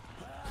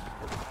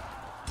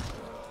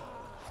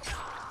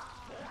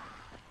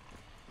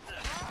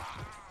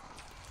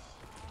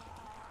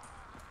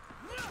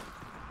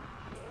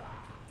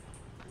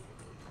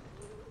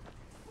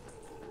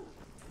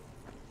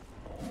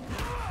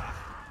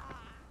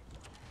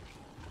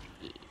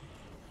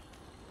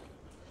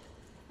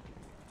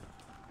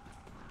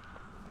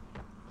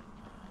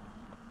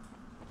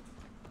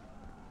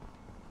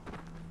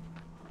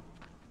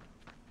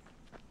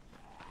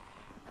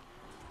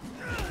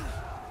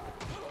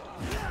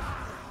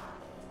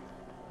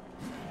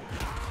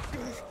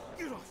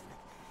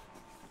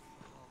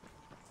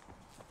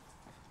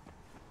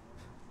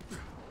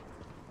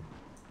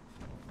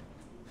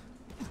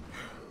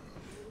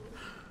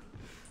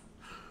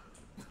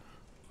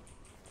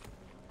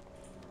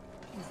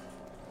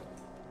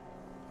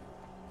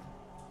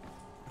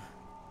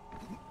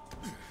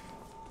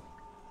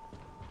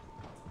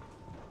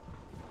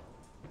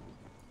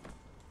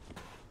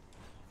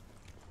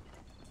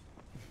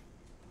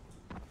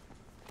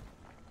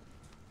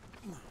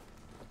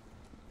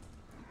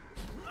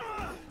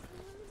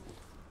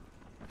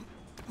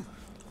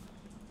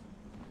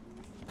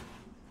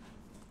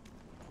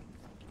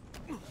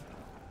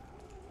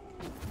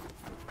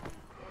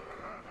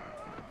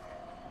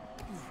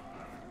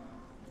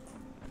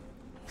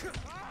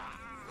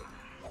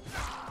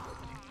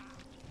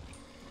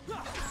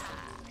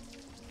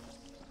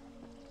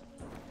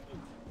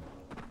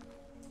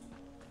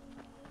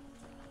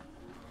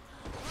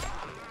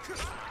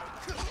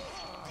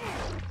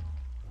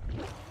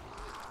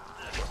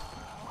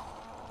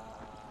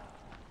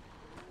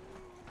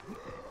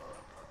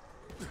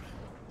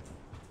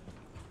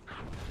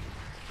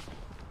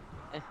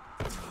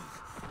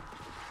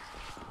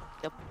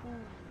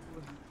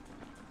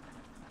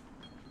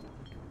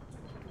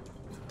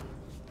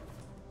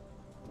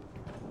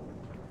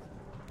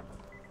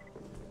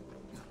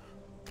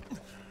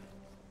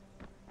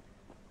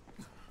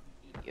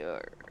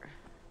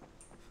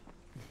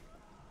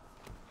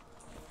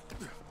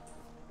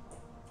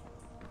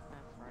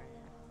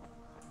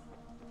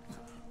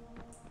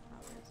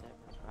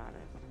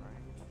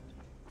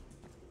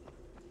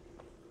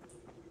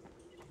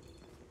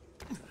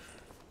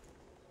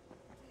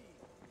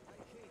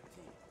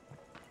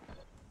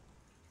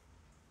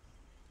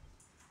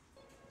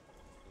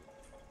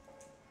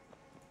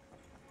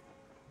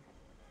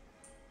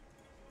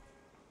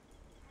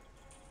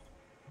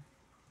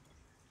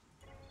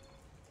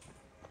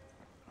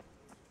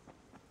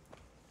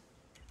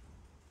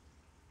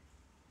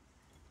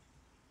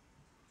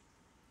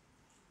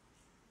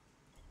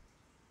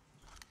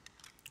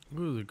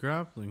 Ooh, the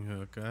grappling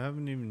hook. I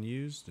haven't even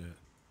used it.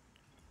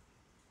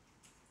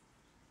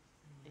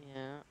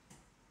 Yeah.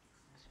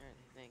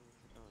 Certain things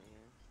I don't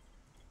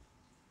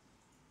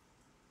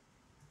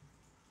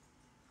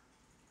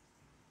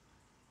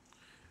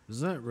use. Is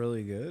that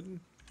really good?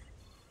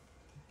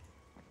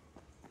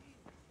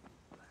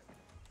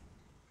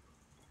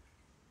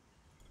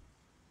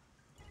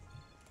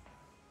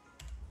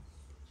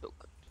 So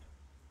good.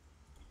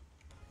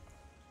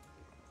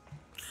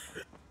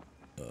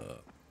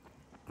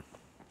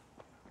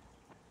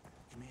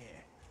 Come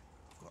here.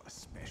 I've got a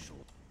special.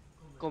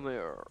 Come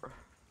here.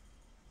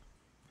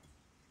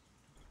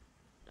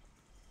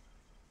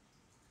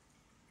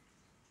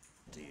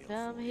 Deal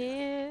Come for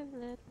here,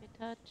 let me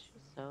touch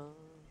your soul.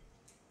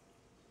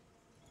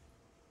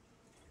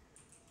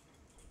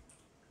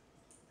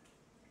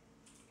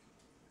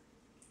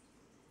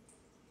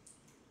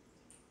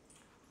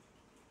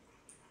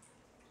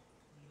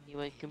 He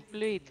went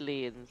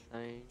completely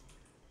insane.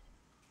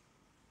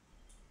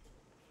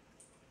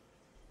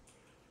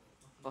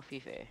 Coffee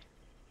fair.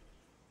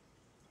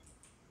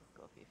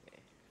 Coffee fair.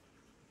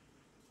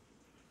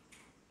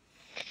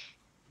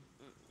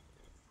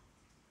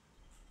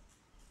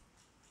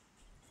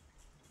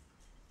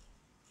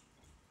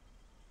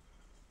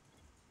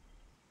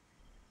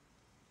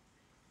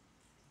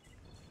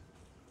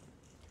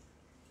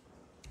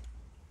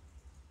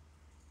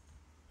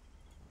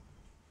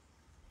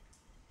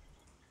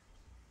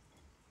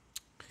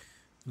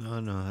 Now I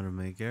know how to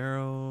make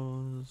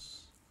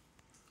arrows.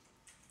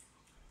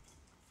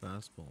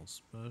 Fastball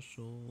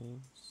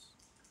specials.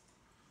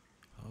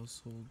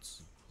 Household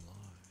supplies.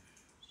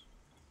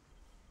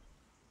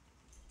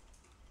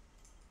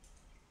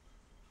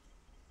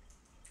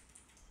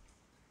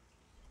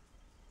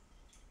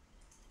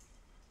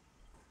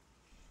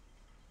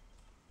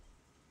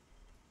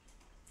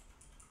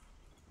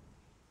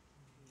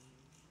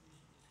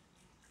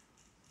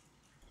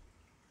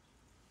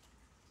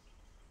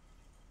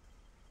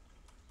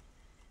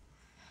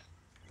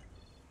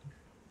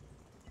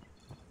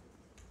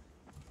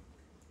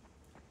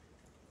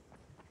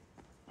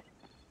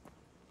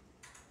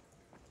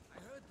 I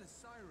heard the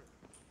siren.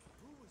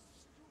 Who was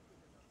stupid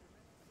enough to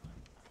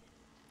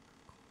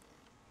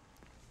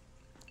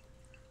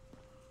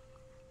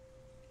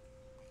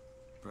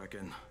make...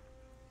 Brecken,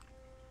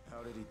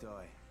 How did he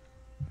die?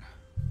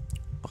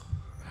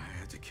 I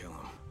had to kill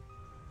him.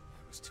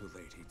 It was too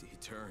late. He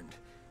turned.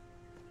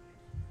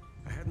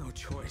 I had no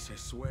choice, I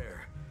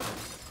swear.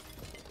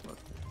 Look,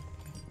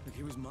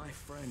 he was my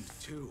friend,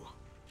 too.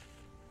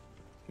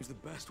 He was the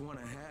best one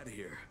I had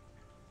here.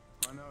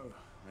 I know.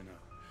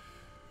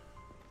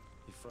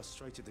 He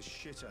frustrated the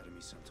shit out of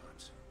me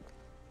sometimes.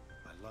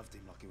 I loved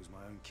him like he was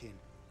my own kin.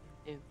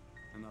 Ew.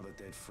 Another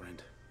dead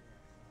friend.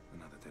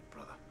 Another dead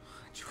brother.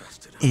 I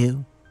trusted him.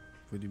 Ew.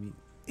 What do you mean?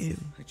 Ew.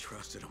 I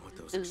trusted him with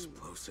those Ooh.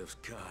 explosives.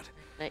 God.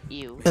 Not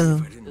you. Maybe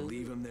if I didn't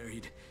leave him there,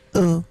 he'd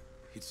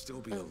still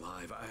be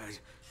alive.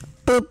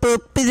 Boop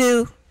boop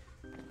doo.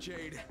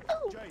 Jade.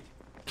 Jade!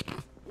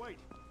 Wait!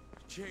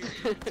 Jade,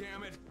 God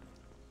damn it.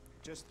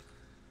 Just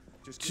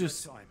give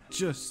Just- her time.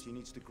 just- She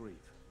needs to grieve.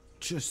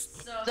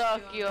 Just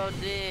Suck your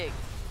dick.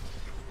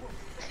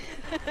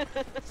 Shit!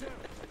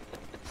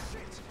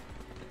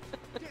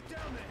 Get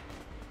down there!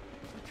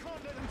 We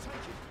can't let them take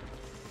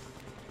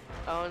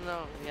it! Oh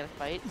no, we gotta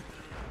fight.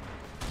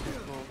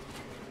 Cool.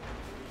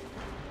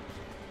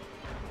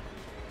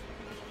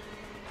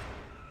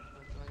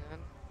 What's going on?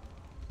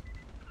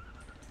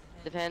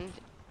 Defend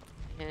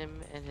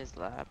him and his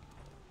lab.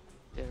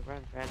 Dude,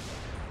 run, friend.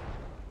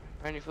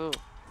 Run, you fool.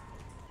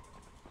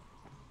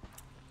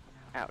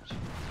 Ouch.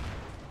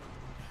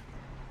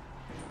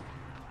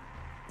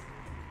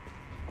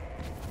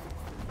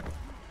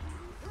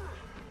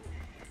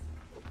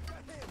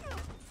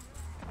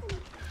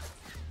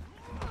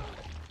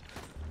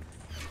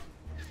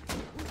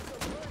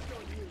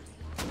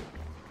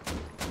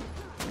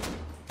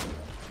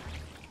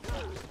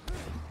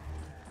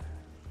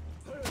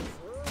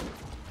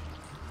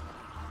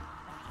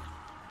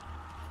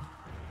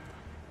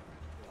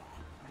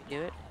 Do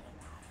it.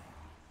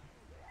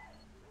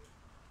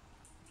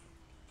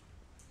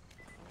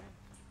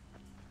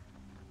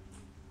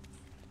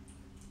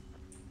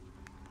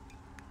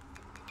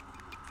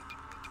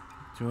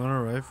 Do you want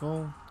a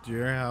rifle? Do you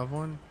already have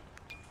one?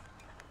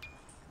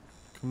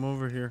 Come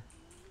over here.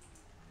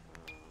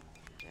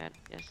 God,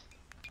 yes.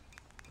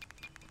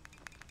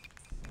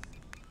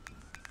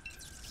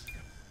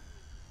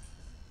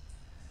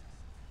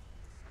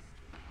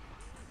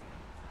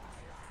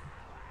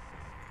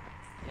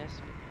 Yes,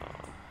 we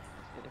know.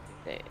 It's gonna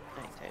be day,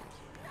 night times.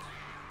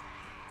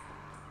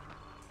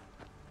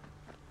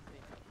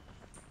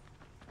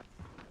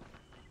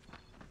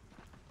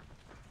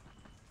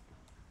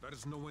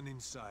 There's no one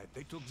inside.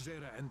 They took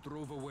Zera and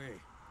drove away.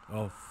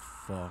 Oh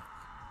fuck.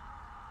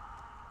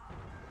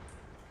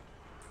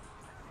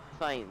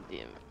 Find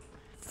him,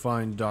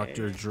 Find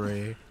Dr.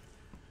 Dre.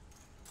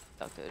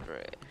 Dr.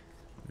 Dre.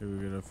 Hey,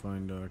 we gotta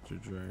find Dr.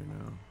 Dre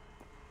now.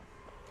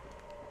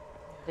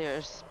 They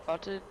are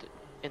spotted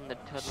in the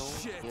tunnel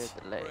Shit, near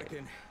the lake.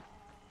 Brecken.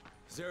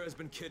 Zara's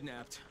been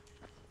kidnapped.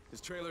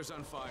 His trailer's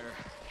on fire.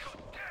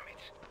 God damn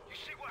it! You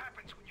see what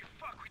happens when you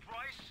fuck with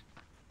Rice?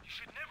 You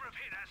should never have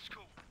hit that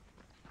school.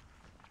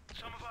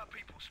 Some of our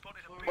people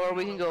spotted a big Or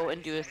we can go mob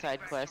and do a heading side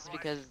back to quest Rice's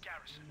because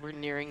garrison. we're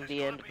nearing There's the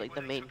gotta end of be like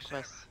the where they main took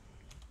Sarah. quest.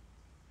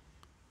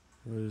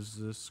 What is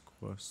this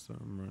quest that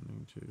I'm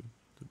running to?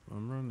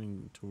 I'm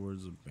running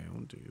towards a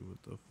bounty.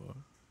 What the fuck?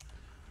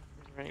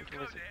 We're running You go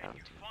towards there, the you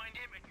bounty. find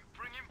him, and you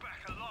bring him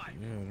back alive.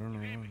 Yeah, I don't You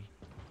hear know me? why.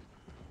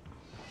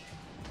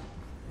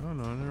 Oh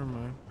no, never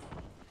mind.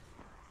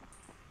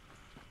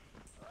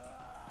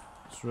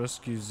 Let's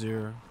rescue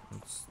Zero.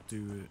 Let's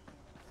do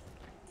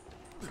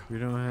it. We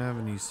don't have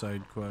any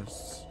side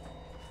quests.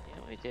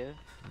 Yeah, we do.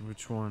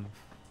 Which one?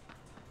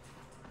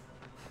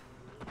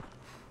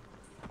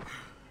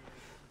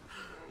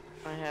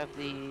 I have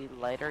the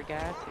lighter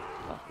gas.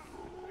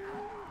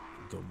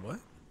 The what?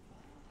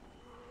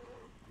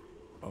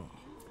 Oh.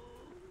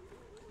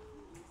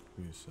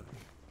 Give me a second.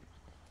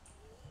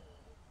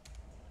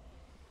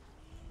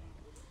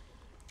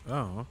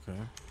 Oh, okay.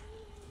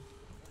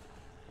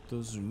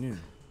 Those are new.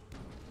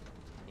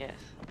 Yes.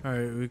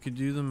 Alright, we could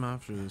do them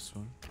after this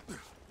one.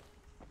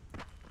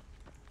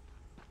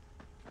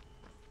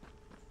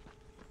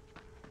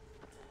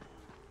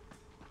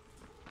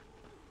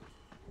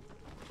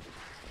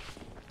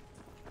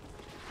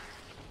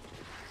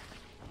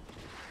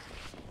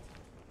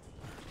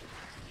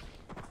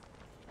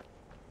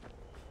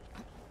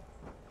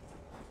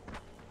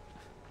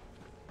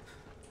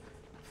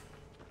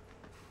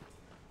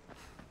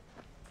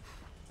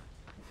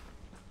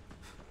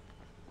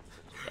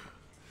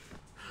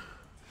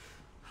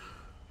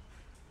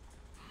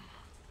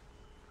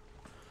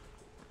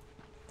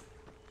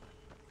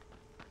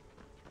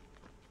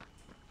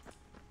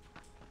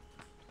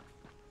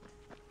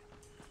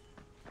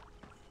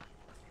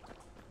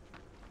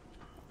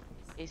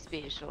 A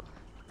spatial.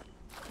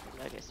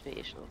 Like a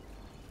spatial.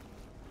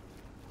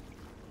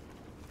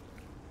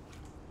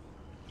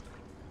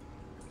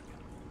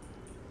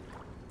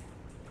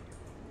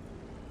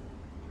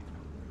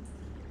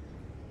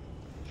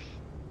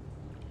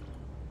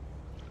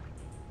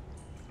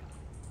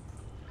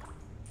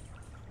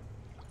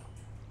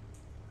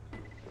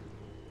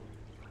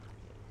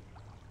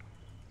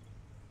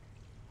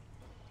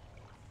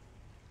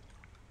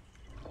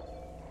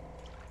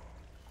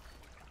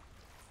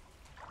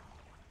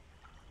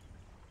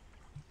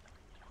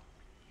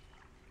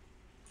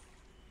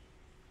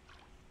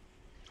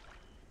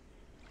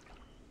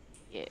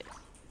 Yes,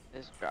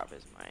 this drop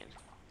is mine.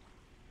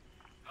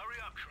 Hurry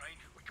up, Crane.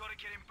 We gotta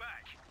get him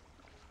back.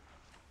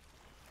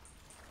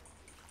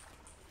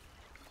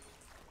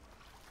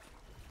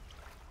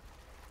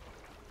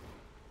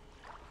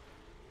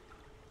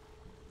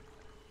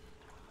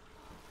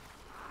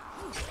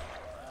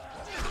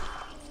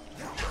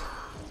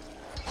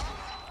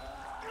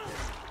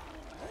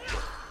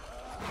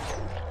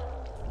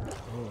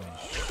 Holy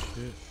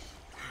shit.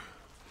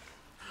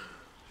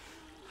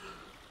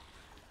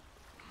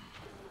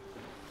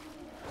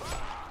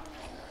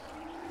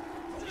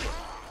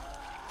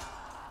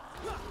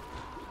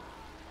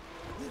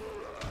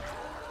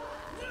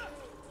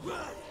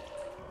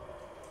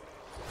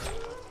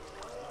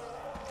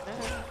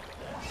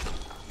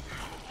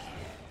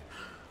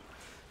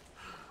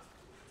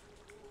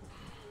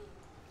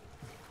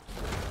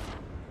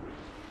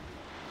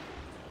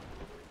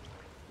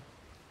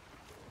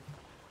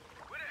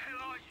 Where the hell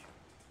are you?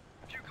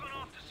 Have you gone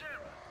after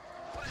Sarah?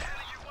 What the hell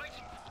are you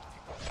waiting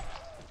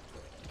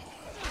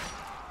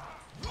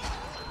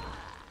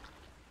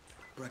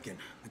for? Brecken,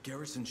 the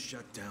garrison's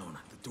shut down.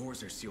 The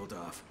doors are sealed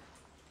off.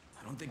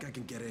 I don't think I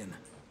can get in.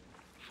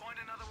 Find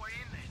another way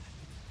in then.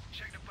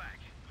 Check the back,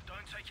 but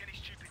don't take any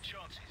stupid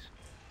chances.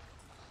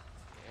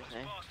 Those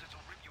Okay. bastards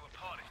will rip you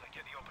apart if they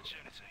get the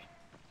opportunity.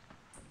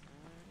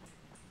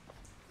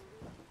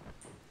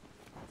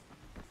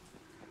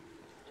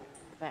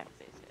 Back,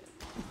 they said.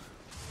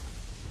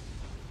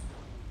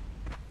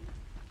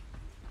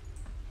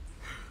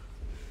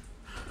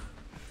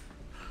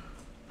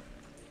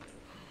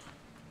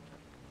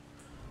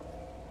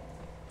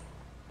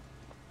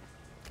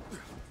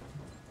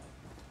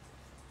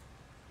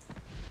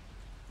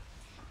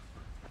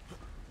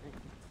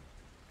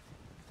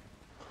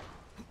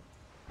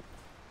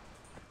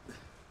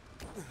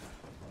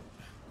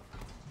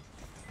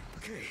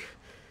 Okay,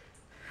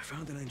 I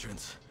found an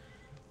entrance.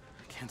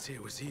 I can't say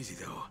it was easy,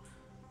 though.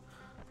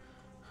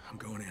 I'm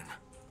going in.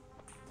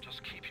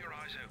 Just keep your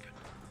eyes open.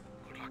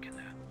 Good luck in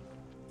there.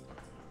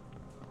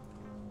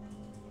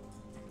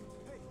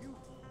 Hey, you!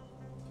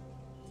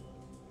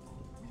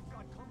 We've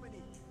got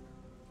company!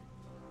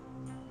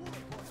 Move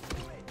it, boys,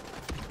 move it!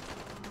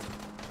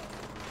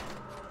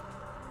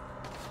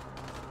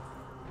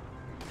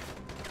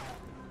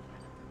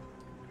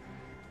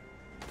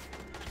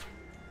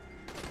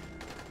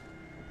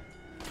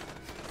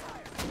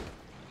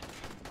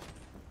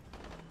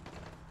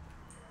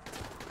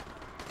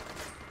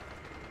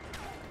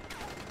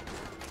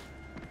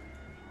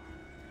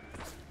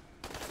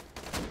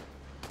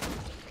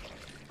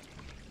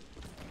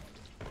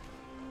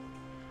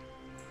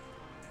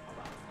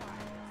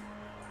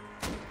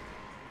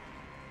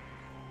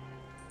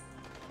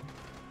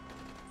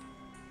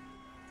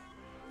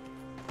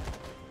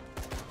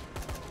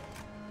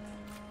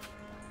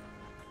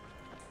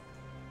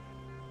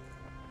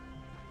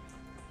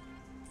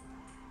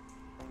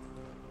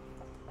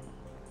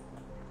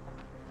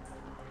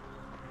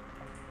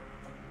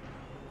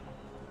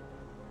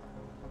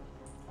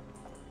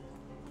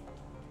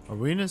 Are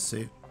we in a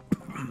safe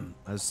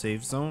a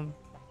safe zone?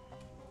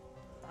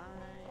 I don't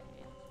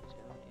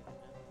even know.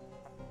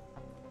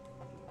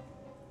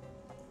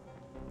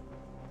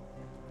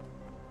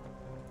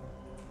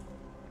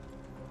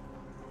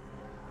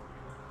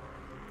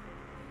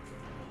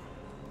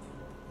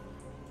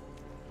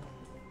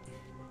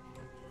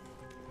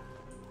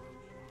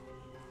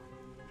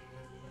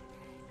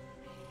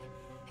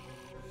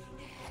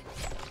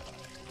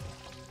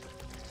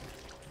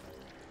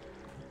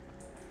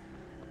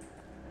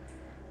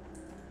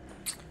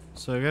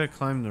 So I gotta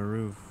climb the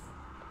roof.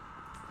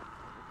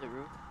 The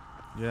roof?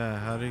 Yeah,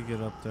 how do you get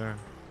up there?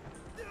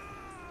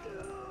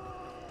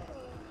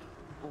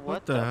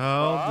 What the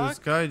hell? fuck? This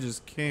guy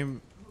just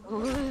came.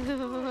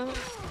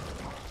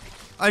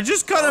 I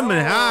just cut him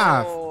in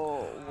half.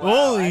 Oh,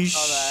 wow, Holy I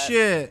saw that.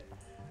 shit.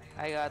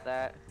 I got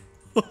that.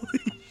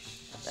 Holy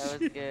That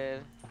was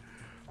good.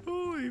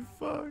 Holy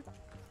fuck.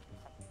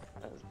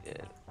 That was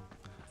good.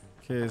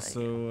 Okay,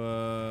 so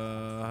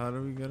how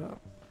do we get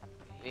up?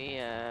 We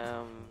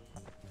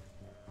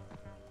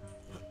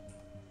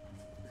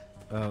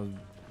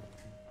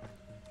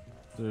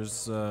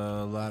There's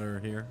a ladder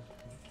here.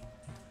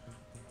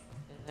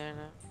 is there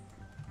now?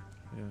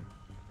 Yeah.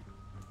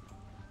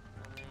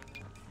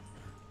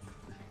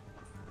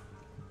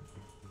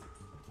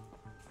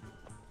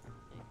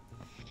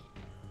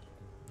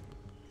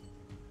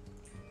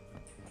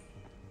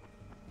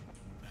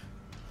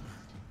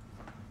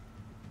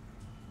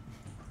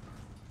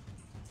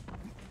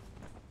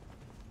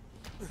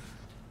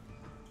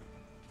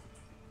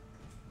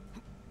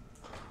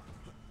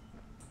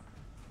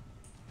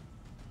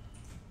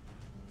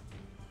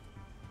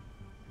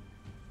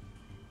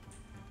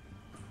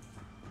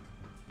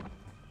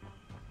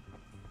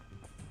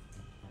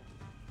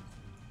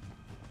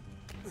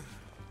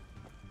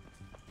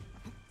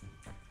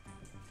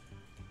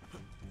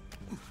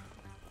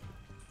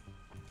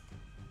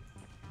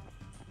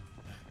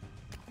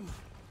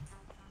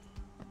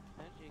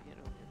 How'd you get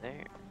over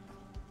there?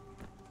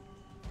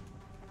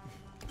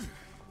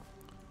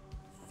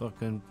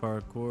 Fucking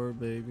parkour,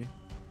 baby.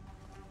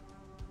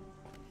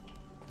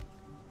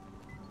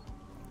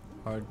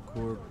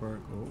 Hardcore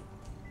parkour.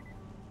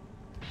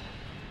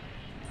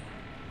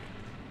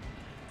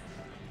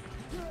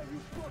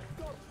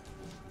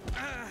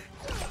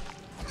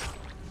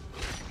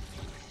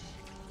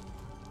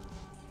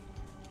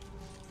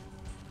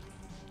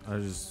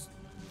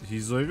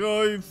 He's like,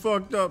 oh, you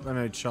fucked up, and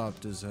I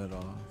chopped his head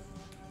off.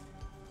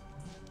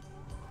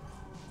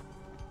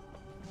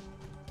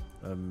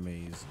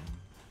 Amazing.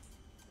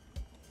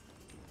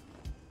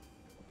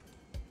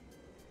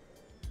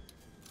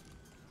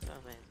 So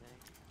amazing.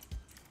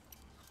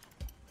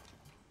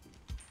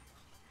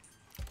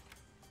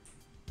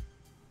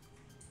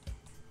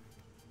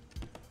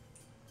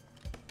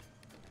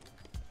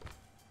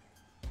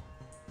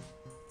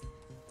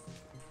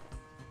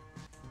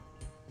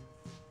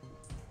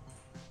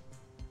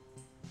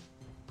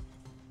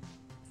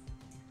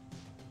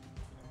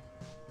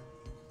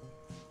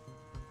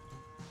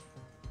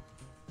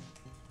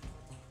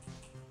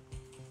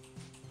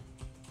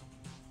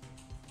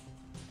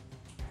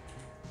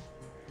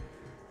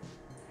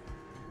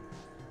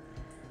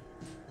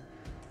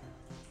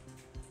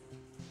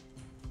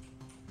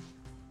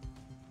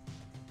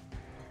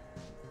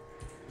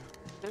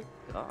 Good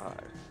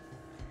God.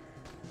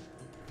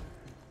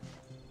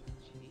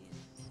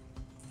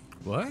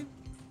 Jeez. What?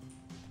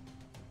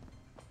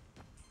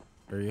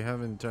 Are you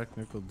having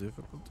technical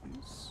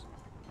difficulties?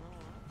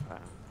 Oh,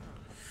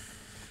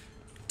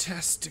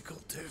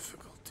 Testicle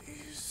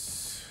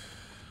difficulties.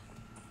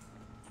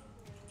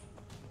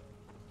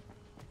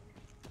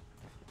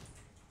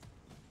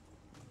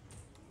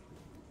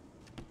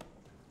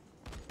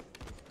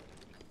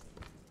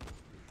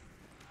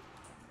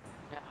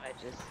 no, I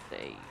just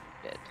say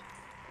dead.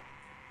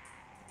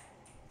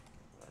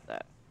 About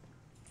that.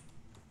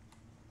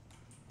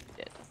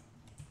 Dead.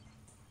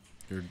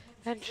 You're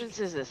Entrance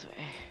is this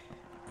way.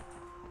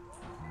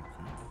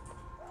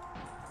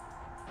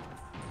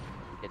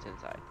 Get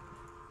inside.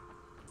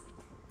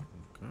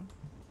 okay.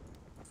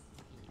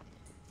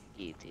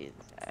 Get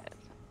inside.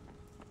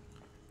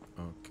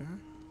 Okay.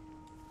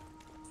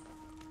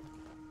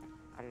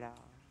 Hello.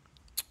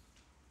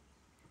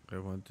 I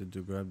wanted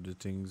to grab the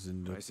things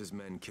in the ISIS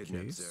men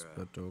kidnapped case, Zara.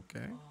 but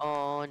okay.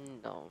 Oh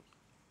no.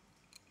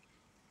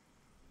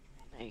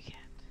 I can't.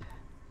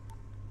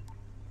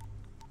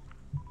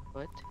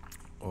 What?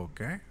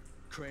 Okay.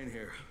 Crane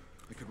here.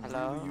 I could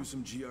Hello? really use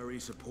some GRE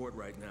support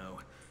right now.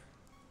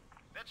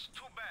 That's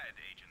too bad,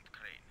 Agent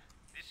Crane.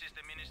 This is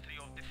the Ministry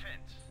of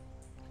Defense.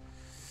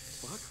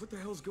 What the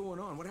hell's going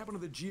on? What happened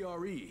to the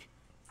GRE?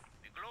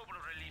 The global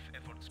relief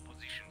efforts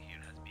position here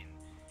has been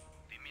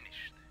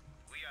diminished.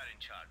 We are in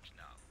charge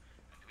now,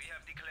 and we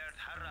have declared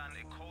Harran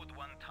a Code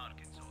 1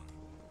 target zone.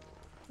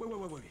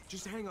 Wait.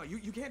 Just hang on.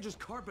 You can't just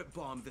carpet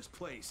bomb this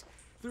place.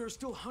 There are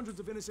still hundreds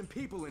of innocent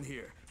people in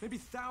here. Maybe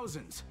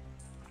thousands.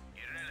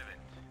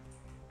 Irrelevant.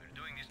 We're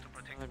doing this to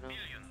protect Oh, no.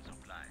 billions of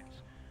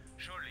lives.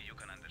 Surely you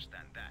can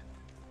understand that.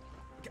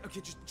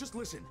 Okay, just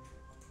listen.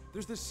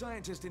 There's this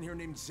scientist in here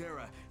named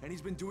Zara, and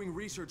he's been doing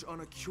research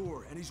on a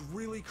cure, and he's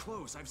really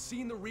close. I've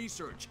seen the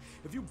research.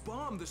 If you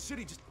bomb the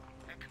city, just...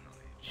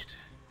 Acknowledged.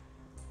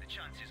 The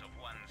chances of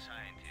one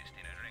scientist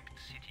in a wrecked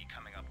city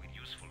coming up with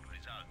useful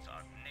results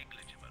are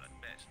negligible at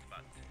best,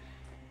 but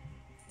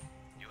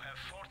you have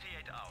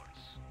 48 hours.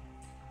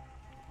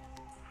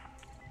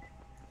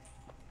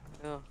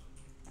 Oh.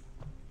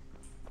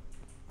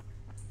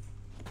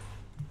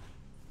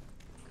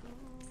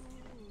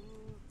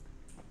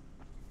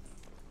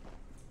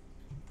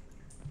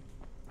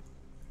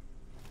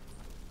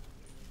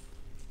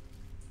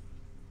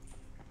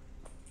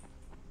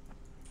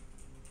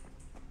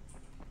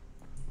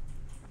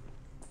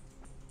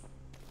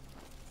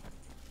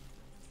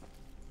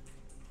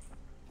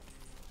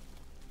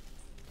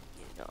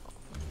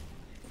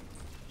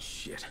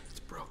 Shit, it's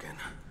broken.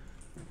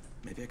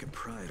 Maybe I can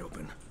pry it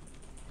open.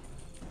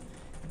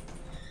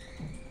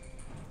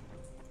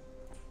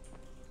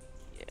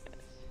 Yes.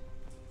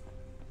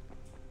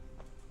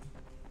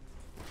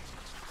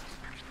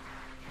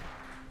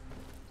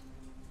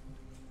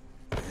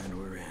 And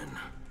we're in.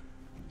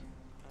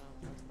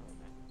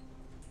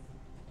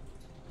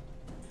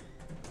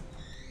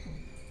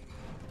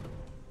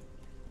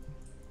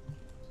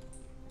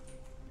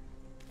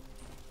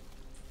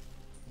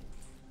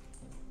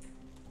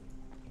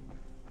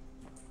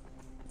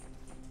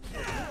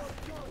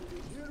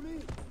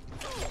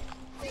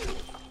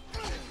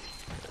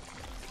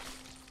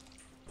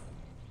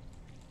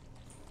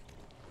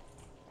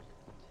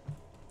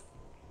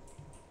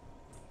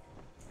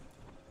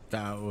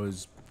 That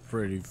was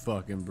pretty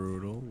fucking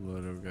brutal,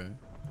 but okay.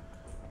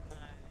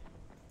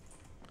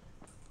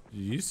 Did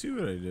you see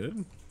what I did?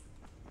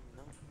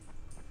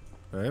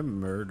 No. I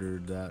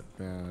murdered that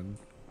man.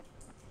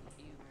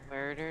 You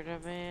murdered a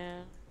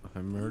man? I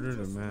murdered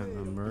a man.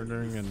 I'm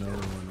murdering another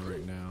one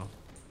right now.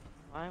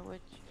 Why would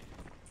you?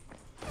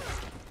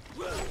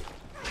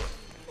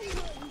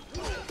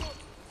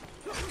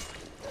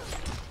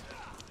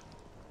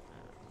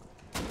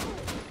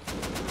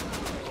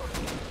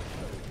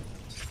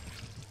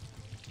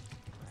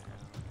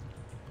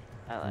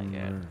 I like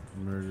it.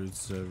 Murdered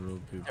several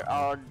people. They're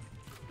all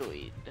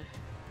doing.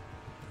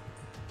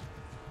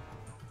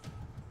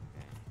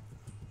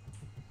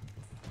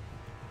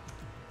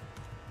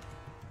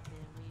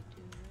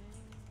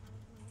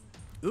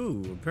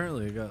 Ooh,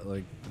 apparently I got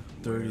like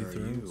 30 Where are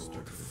you, thrones.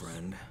 old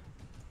friend?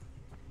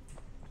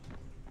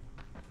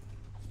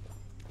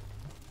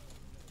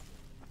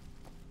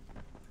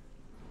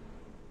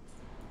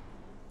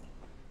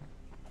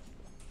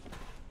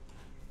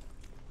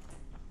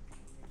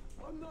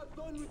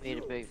 Made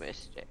a big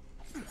mistake.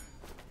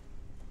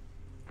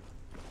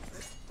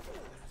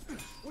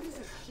 What is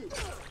this shit?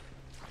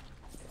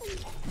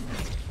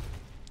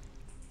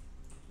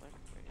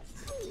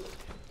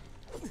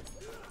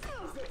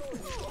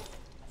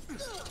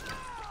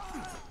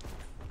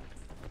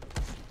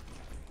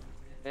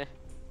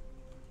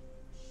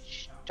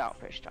 Stop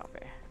her, stop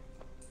her.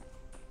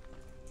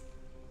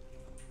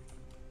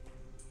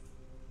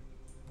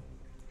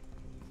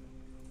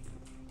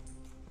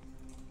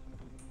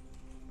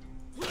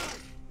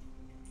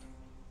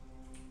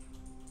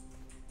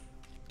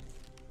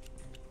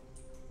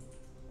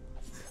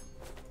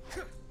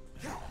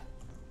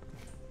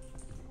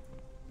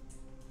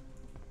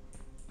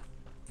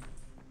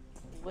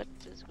 What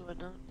is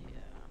going on here?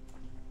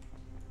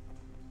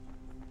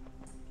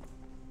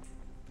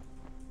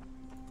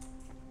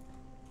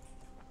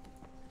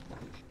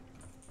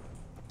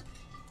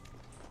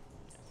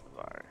 Yes, a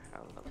bar.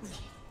 How lovely.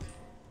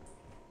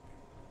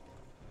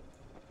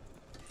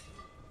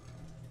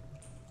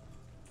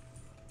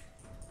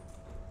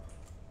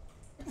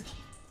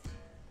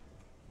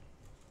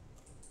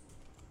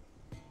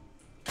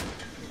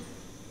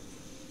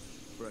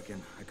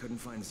 Reckon I couldn't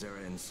find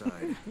Zara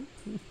inside.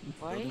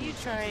 Why are you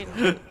trying?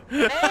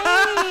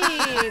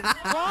 Hey!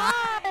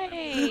 Why?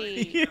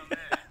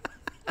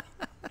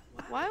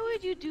 Why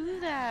would you do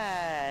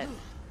that?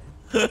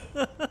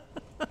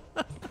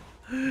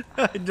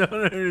 I don't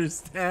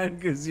understand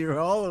because you're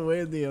all the way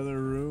in the other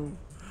room.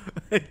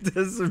 It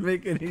doesn't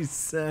make any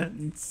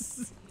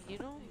sense. You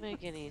don't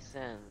make any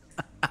sense.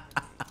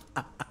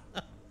 You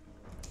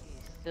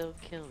still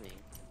kill me.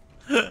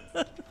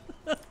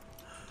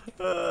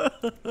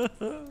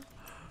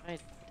 I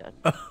done.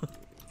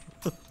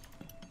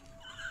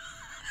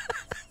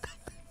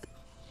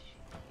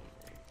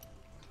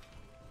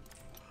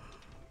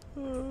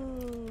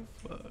 Oh,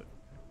 fuck.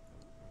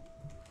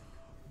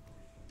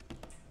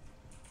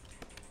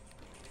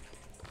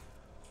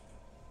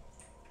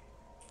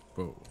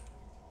 Whoa.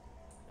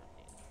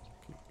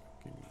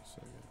 Give me a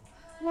second.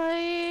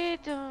 I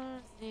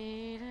don't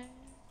need it.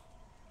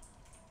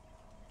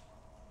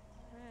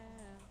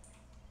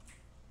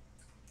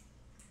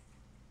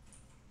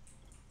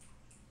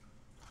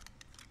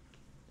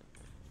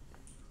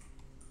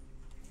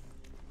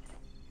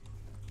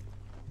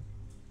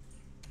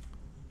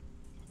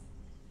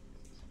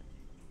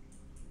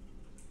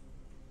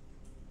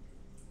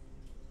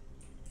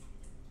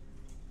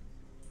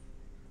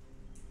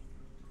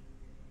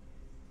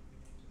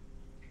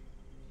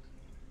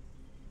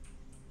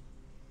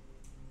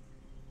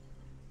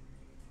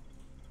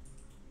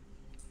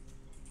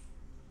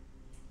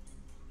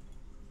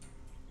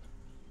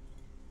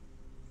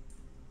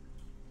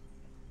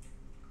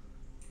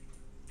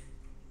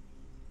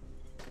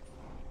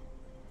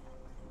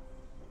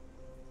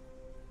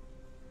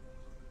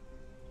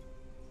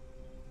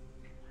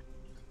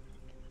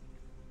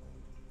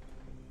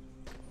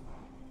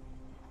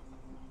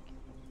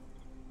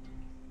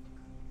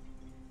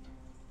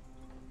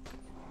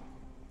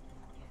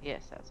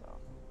 Yes, that's all.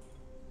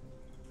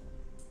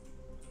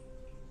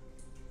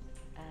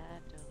 I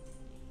don't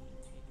need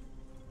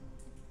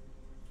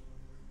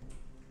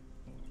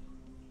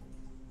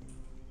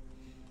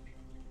you.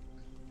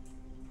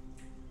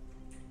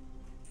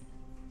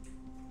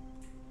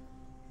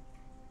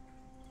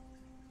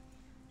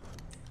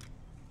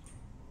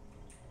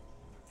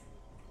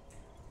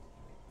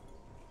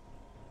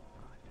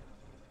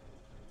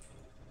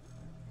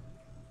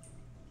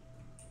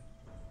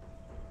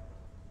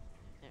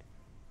 There.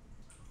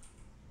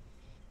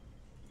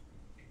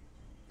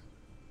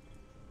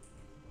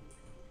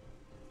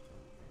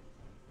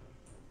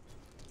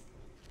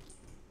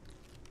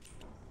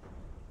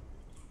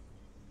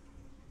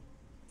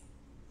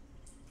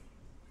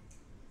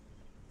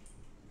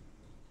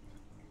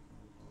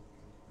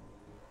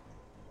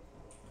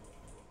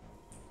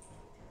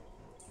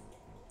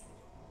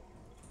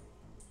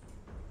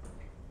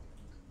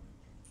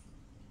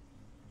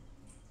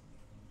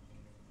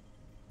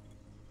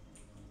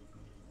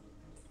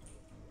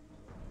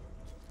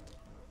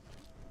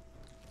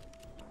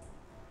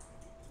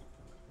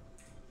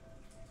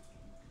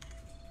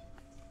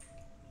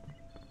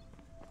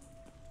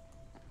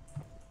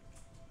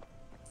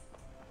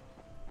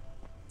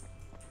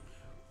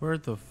 Where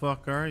the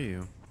fuck are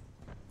you?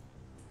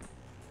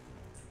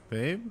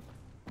 Babe?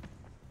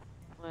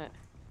 What?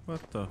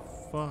 What the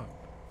fuck?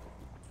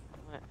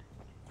 What?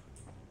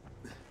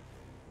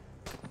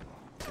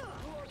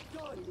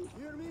 You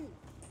hear me?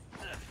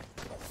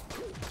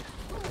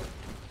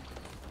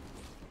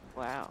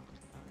 Wow.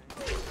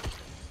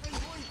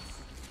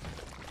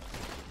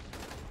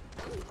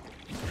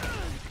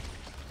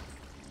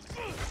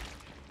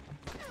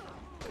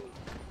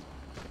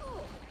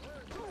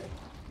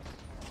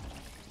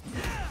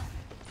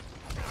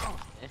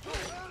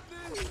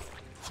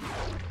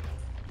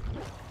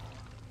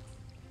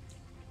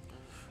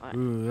 What?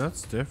 Ooh,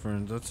 that's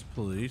different. That's a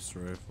police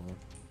rifle.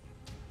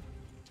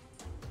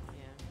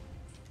 Yeah.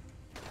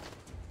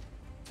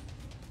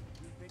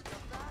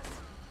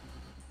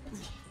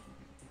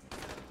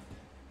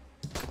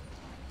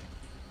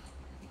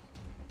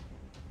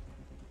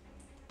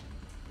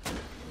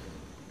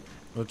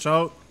 Watch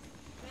out!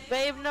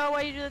 Babe, no,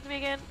 why you do that to me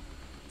again?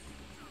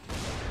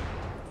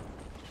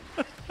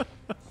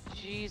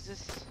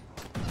 Jesus.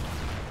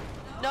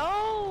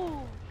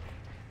 No!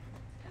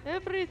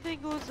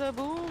 Everything goes a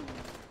boom.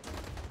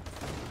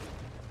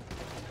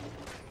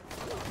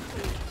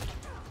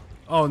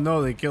 Oh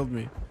no, they killed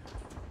me.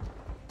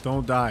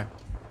 Don't die.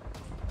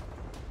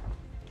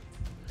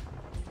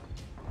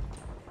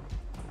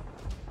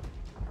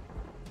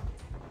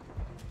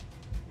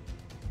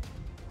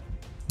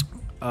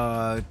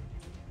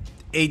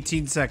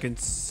 18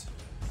 seconds.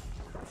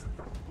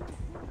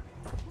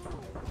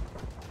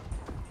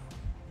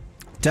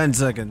 10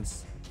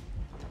 seconds.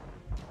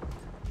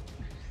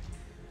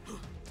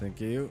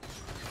 Thank you.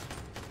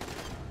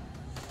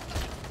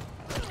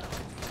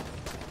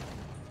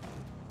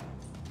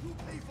 You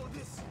pay for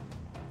this.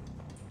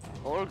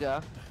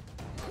 Olga.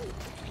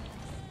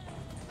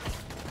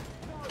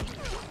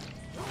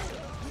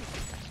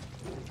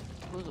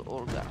 Who's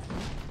Olga?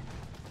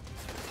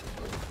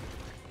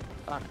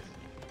 Honest.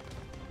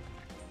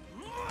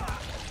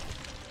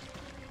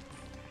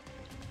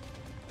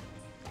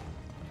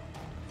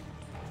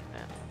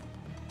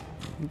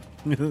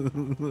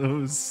 That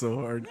was so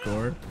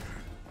hardcore.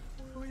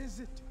 Who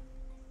is it?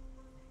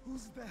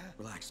 Who's there?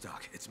 Relax,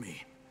 Doc. It's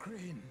me.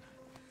 Crane.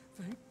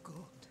 Thank God.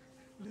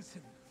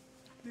 Listen,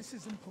 this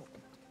is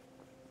important.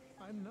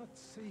 I'm not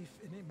safe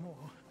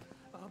anymore,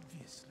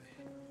 obviously.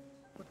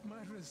 But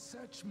my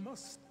research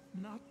must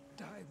not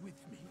die with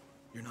me.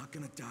 You're not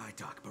gonna die,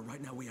 Doc, but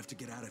right now we have to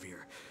get out of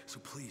here. So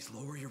please,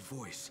 lower your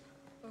voice.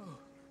 Oh,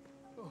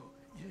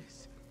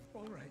 yes.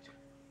 All right.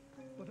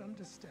 But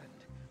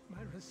understand,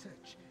 my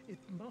research, it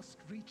must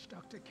reach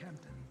Dr.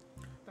 Camden.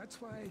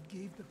 That's why I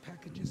gave the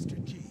packages to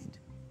Jade.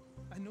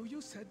 I know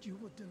you said you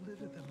would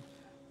deliver them,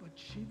 but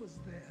she was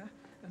there,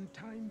 and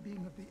time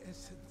being of the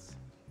essence.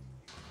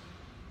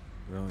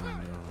 Oh no.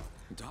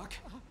 Doc?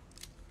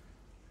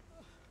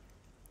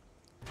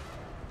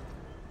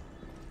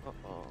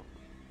 Uh-oh.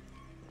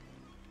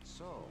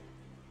 So,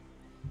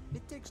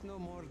 it takes no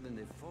more than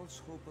a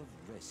false hope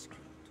of rescue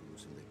to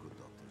loosen the good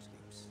doctor's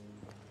lips.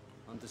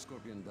 Hunt the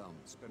Scorpion down.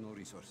 Spare no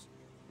resource.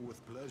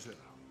 With pleasure.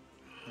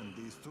 And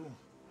these two?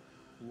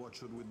 What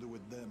should we do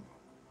with them?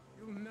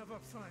 You'll never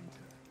find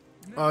her.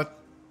 Oh,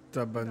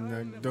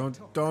 Tabanak,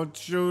 don't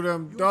shoot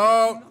him,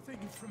 don't!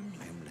 Nothing from me.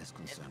 I am less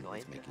concerned going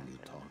with to making you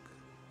happen. talk,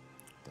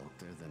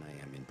 Doctor, than I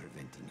am in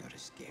preventing your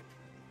escape.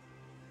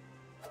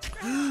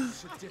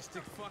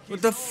 Sadistic fuck.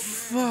 What the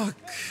fuck?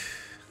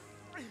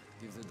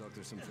 Give the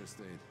doctor some first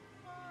aid.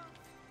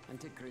 And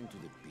take Crane to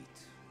the beat.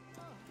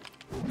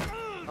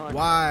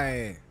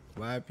 Why?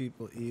 Why are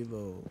people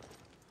evil?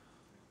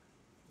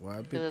 Why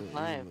are people it's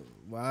live. evil?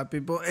 Why are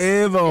people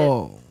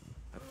evil?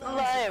 I found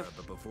Alive. Sarah,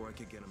 but before I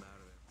could get him out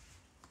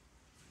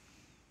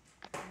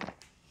of there.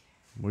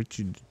 What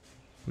you?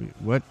 Wait,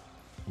 what?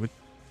 What?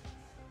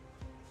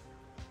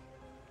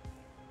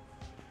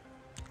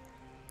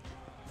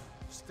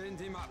 Stay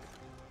Send him up.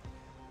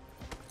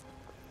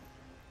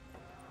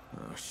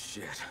 Oh,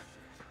 shit.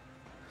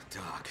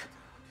 Doc.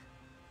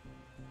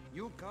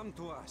 You come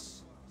to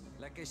us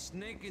like a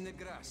snake in the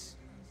grass.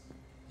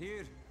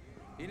 Here,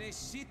 in a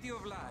city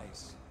of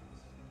lies.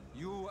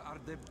 You are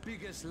the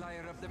biggest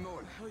liar of them all.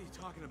 What the hell are you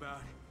talking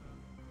about?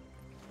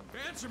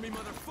 Answer me,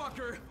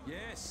 motherfucker!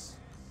 Yes.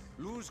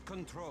 Lose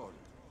control.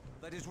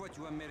 That is what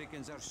you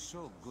Americans are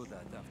so good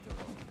at, after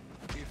all.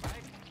 If I...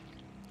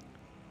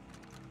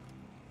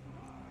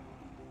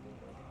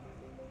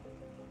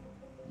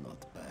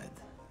 Not bad.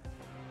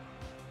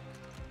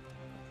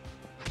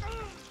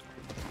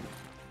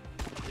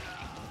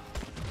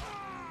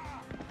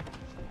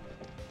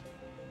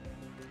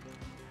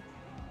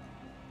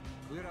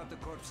 Clear out the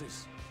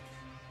corpses.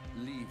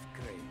 Leave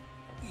Crane.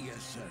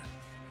 Yes, sir.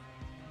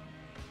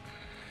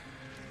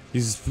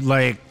 He's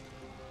like,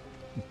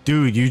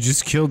 dude, you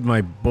just killed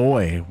my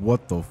boy.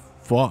 What the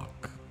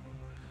fuck?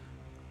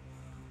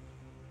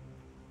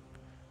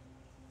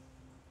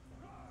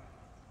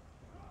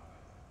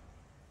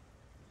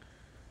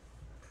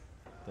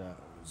 That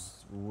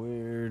was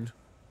weird.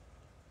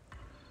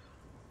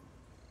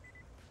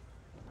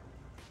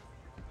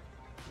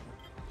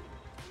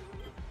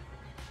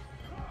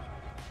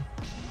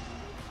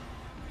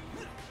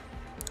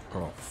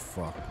 Oh,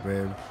 fuck,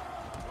 babe.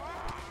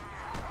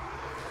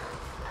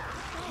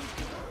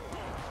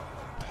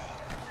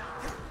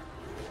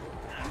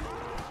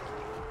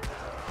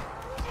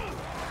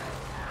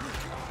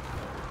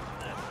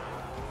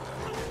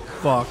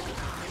 Fuck.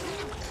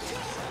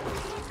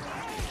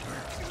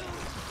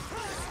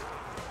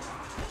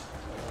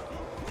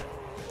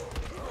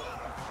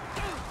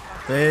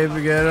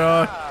 Baby, get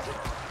on.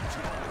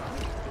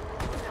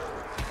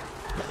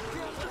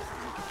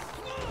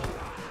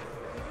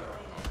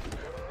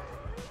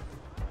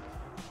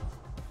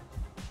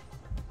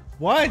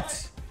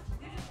 What?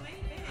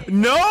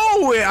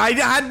 No, I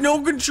had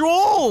no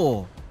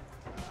control.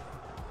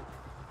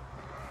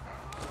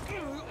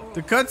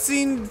 The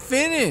cutscene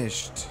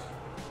finished.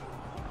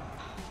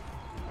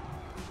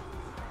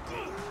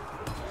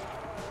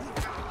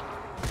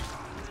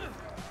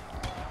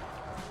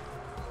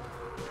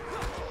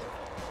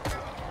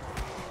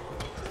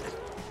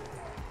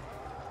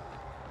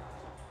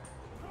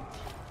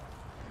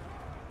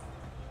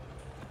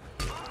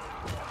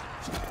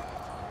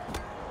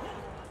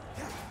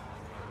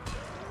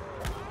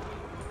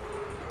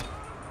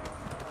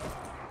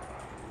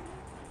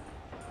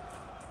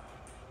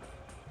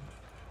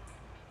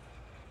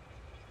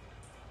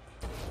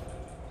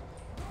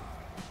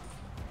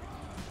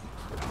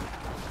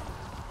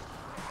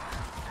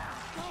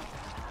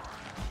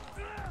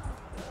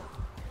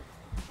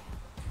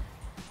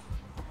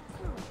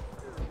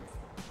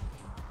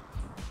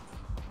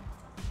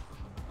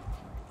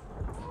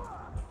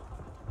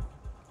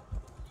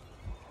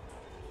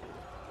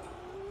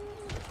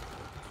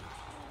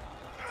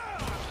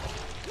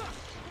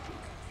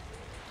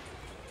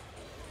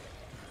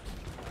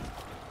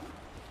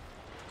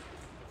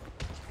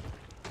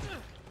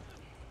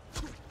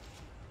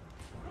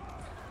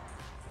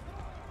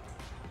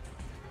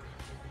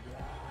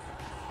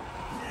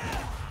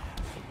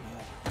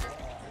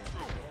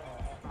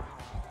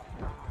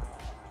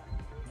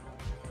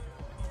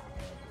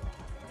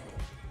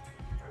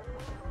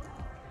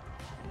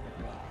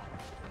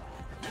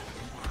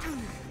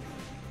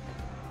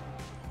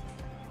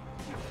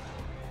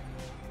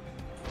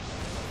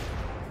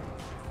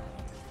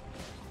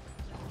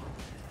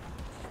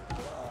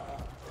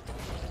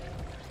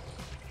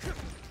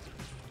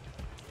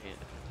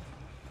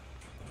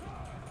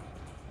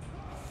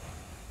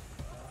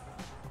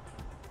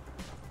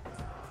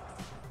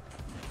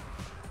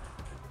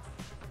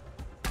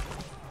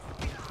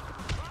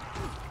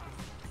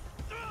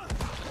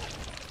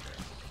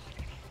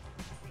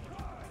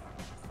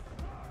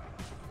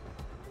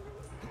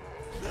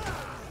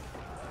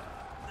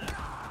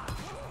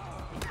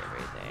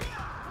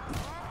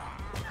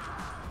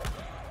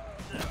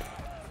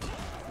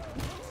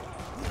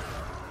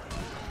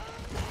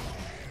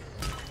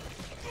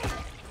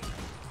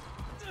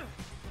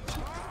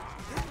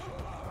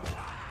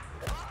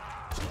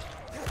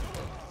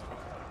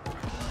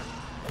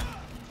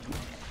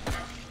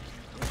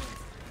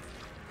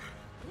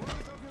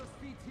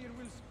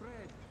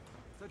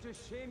 Such a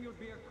shame you'll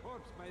be a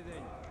corpse by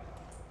then.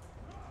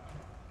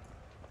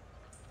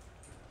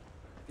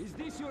 Is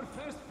this your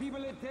first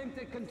feeble attempt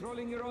at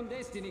controlling your own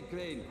destiny,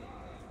 Crane?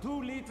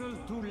 Too little,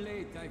 too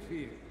late, I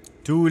fear.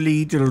 Too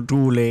little,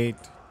 too late.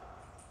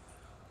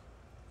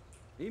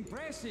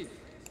 Impressive.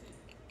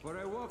 For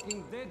a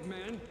walking dead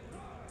man.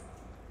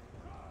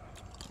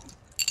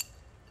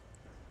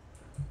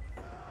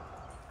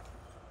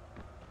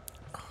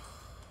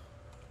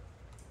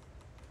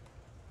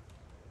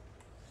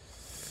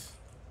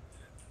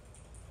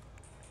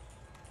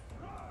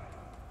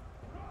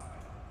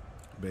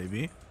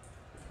 Baby.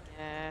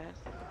 Yes.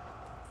 You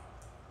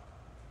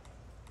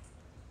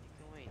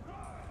can wait.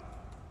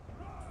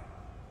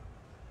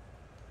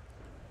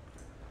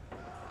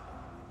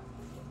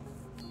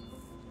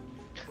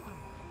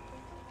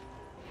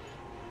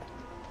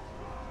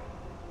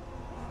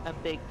 A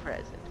big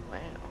present. Wow.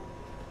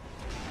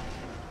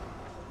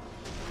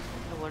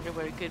 I wonder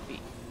what it could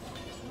be.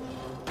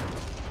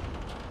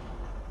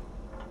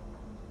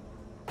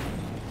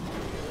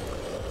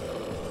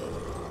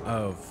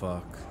 Oh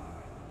fuck.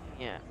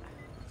 Yeah.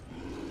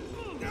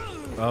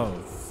 Oh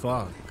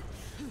fuck.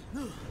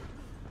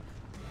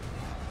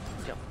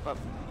 Jump up.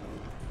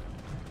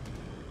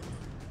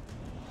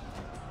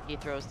 He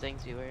throws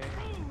things everywhere.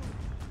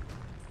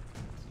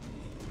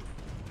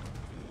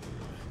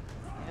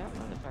 Yeah,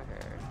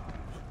 motherfucker.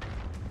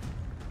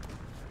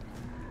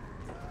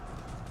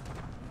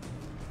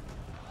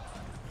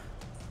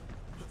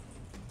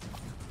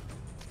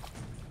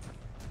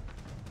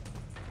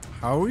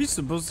 How are we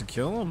supposed to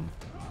kill him?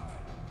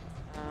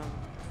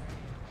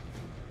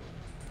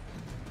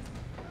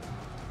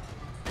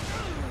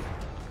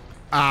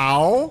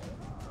 Ow!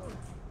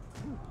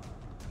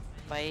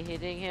 By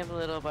hitting him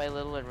little by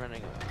little and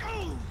running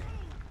away.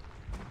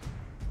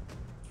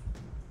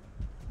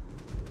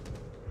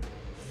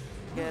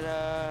 Get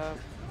up.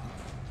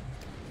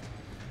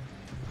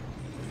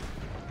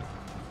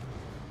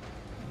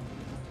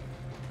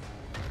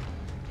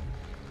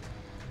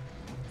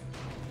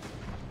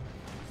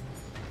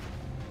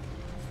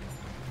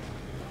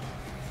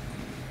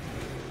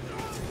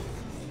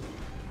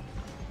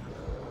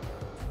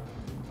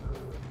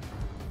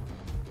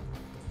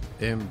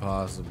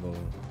 Impossible.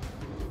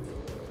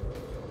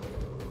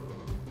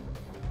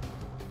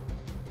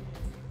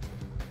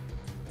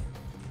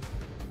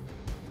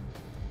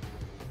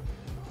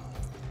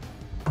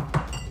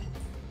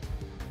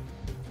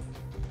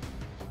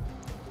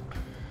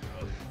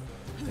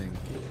 Thank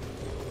you.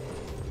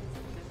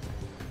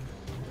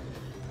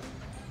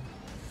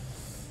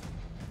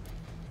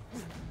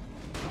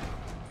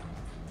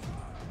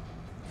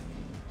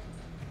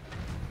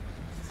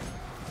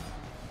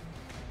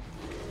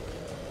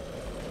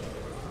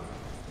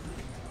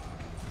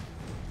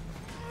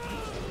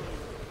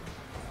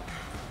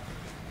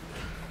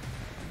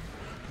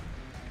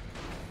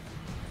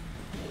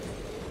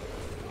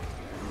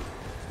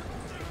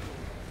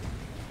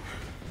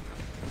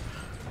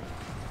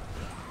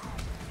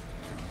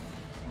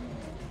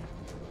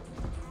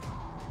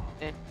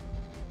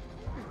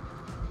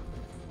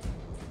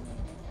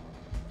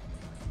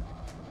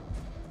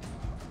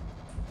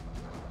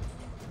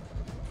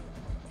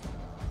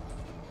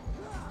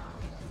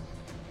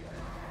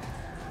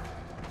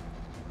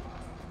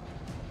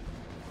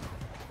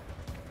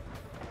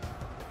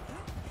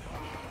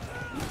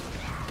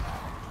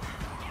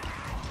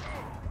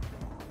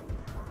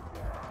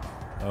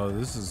 Oh,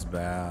 this is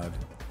bad.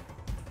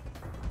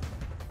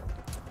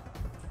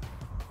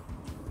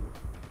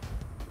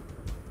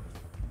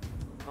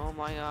 Oh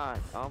my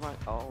god. Oh my.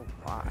 Oh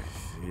my.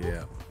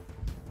 Yeah.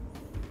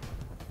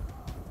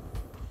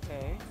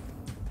 Okay.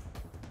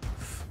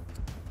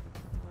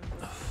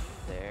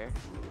 There.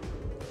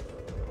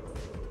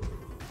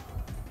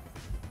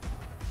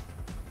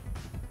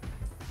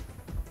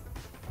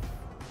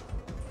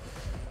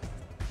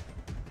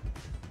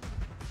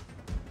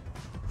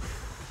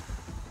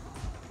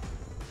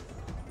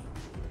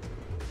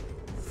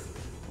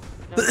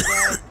 No, he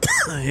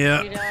died.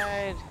 Yeah. He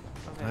died.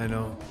 Okay. I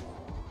know.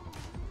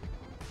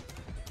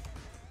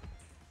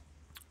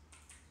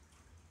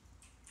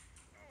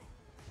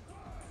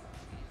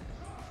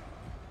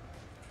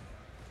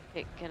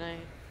 Hey, can I?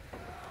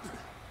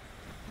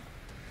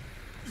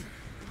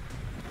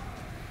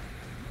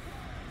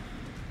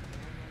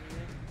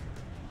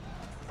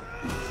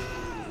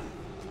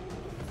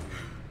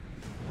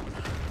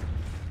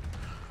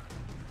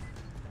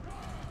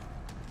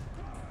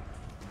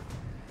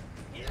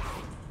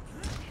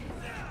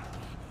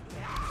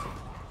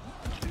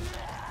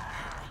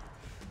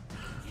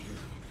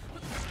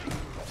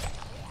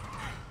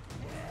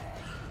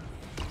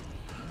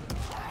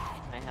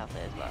 My health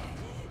is low.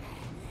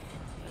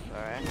 That's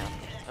alright.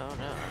 Oh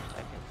no,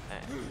 I can.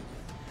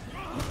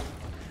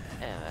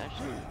 Oh,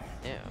 actually,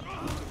 no.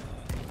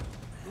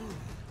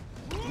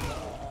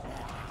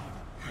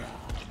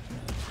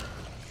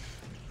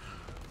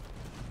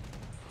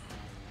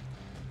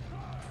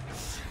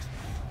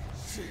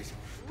 Shit.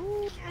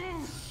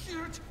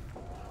 Shit.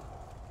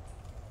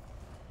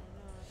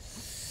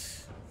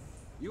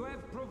 You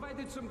have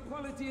provided some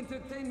quality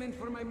entertainment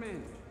for my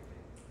men.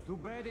 Too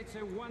bad it's a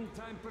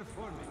one-time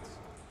performance.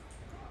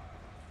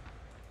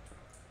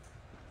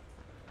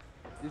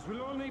 This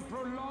will only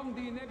prolong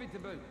the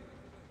inevitable.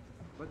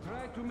 But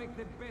try to make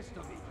the best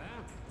of it,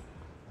 huh?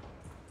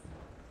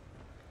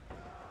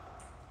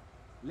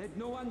 Let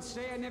no one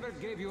say I never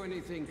gave you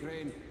anything,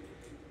 Crane.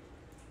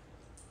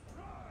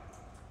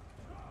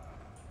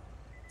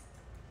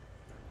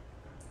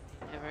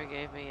 Never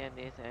gave me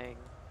anything.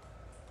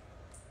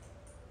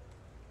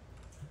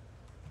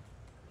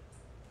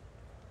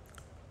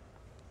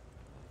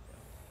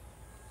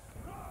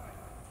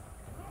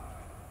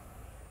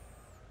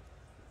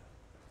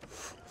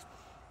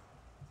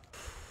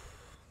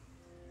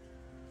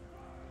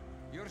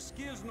 Your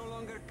skills no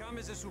longer come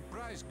as a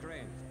surprise,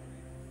 Crane.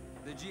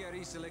 The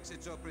GRE selects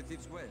its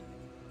operatives well.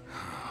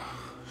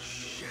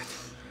 Shit.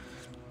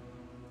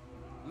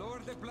 Lower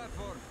the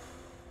platform.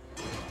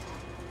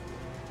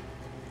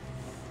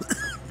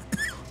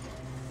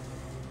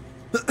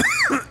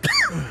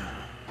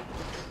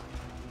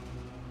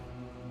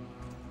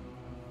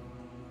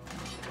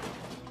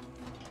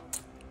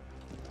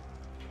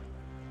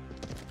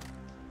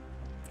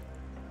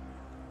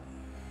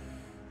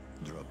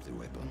 Drop the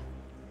weapon.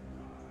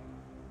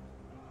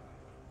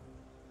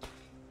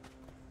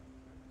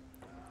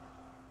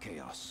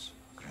 Chaos,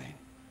 Crane.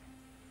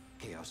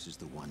 Chaos is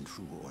the one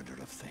true order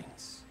of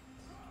things.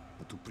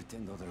 But to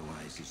pretend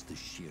otherwise is the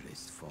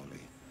sheerest folly.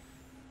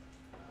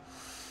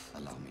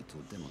 Allow me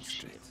to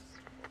demonstrate.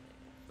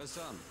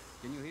 Hassan,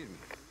 can you hear me?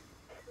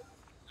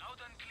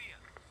 Loud and clear.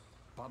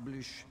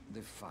 Publish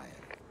the file.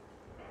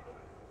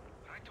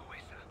 Right away,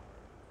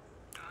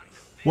 sir.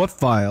 What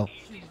file?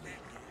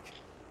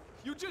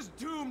 You just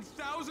doomed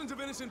thousands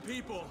of innocent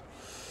people.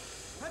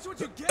 That's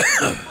what you get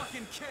for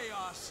fucking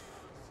chaos.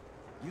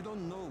 You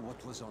don't know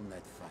what was on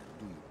that file,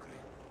 do you,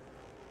 Crane?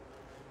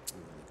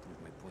 You will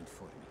prove my point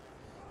for me.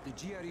 The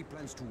GRE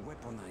plans to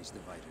weaponize the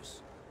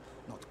virus,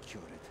 not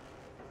cure it.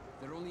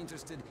 They're only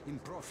interested in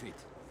profit,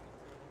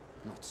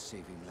 not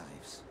saving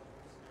lives.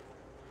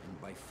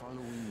 And by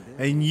following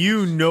their And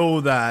you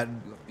know that.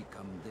 you have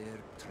become their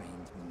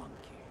trained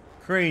monkey.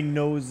 Crane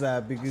knows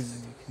that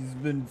because he's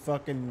been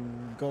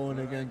fucking going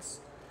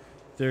against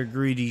their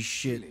greedy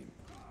shit.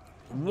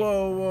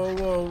 Whoa, whoa,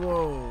 whoa,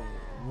 whoa.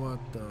 What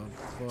the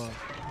fuck?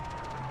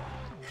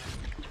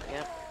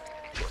 Yep.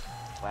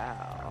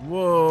 Wow.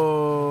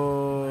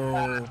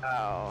 Whoa.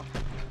 Wow.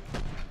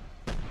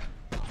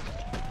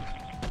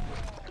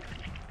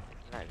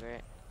 Not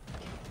great.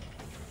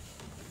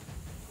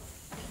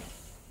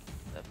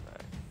 The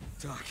fuck?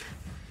 Doc,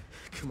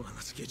 come on,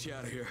 let's get you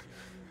out of here.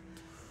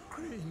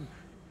 Crane,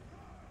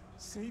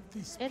 save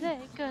these It people.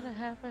 ain't gonna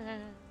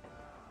happen.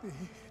 They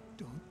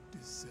don't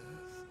deserve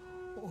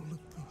all of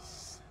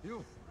this.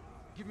 You,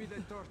 give me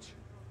that torch.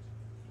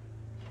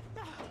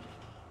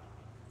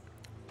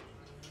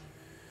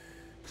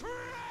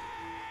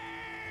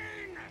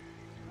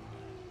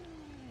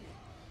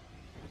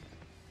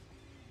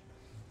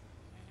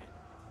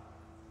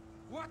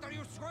 What are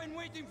you swine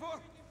waiting for?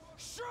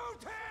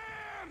 Shoot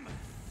him!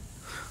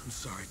 I'm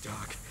sorry,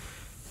 Doc.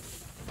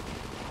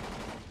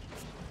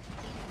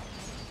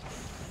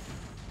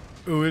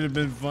 It would have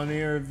been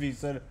funnier if he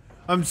said,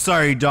 "I'm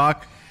sorry,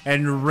 Doc,"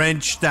 and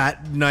wrenched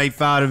that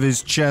knife out of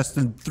his chest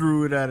and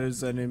threw it at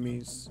his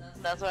enemies.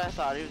 That's what I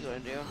thought he was gonna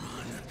do.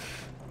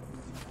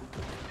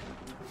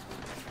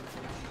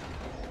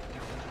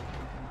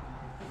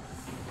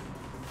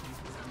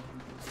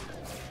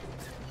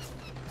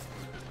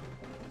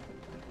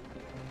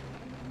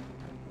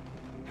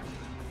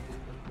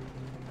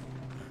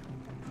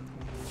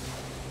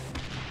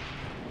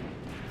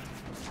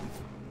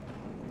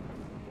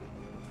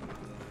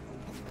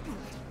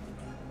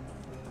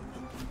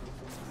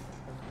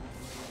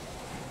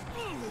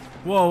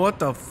 Whoa, what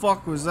the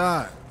fuck was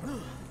that?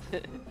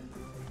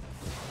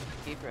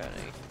 Keep running.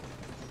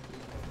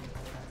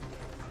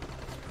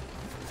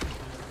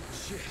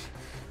 Shit,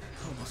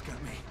 almost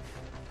got me.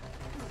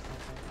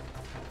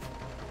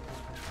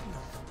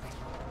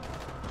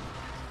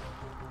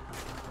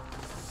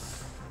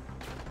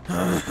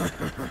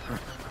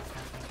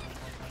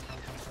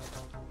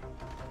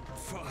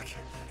 Fuck.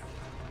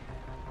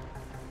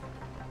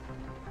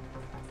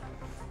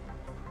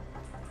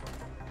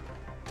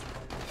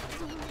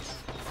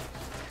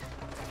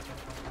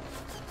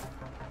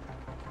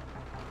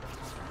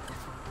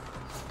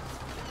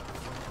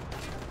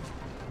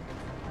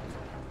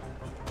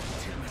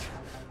 Damn it.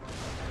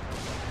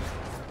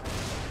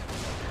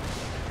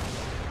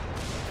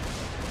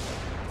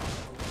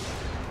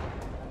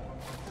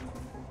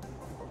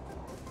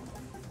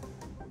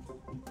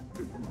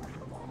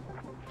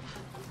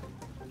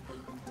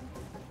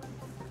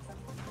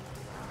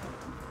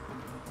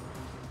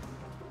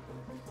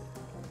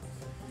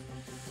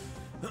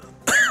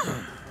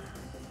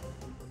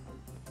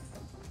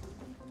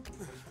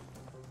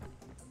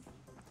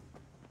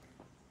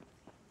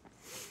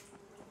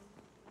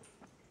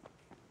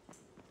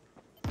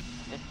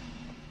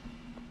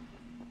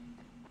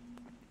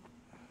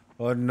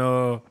 Oh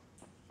no.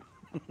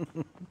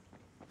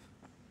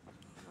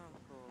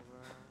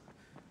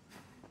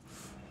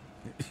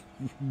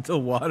 The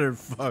water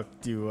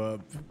fucked you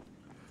up.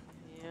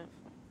 Yeah.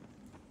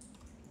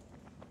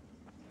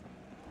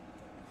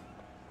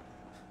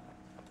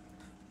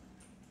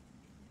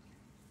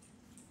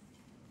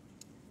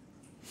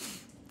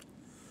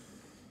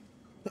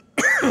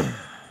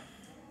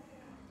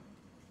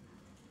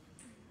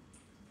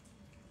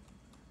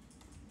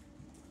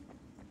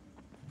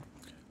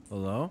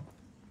 Hello?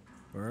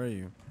 Where are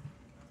you?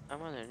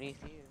 I'm underneath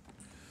you.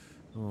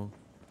 Oh,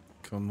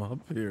 come up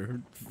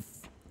here.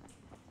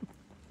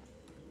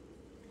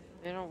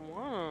 They don't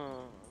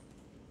wanna.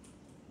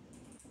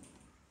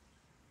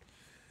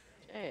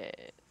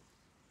 Shit.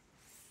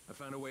 I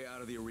found a way out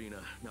of the arena.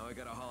 Now I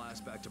gotta haul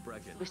ass back to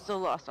Brecken. We still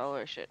lost all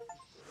our shit.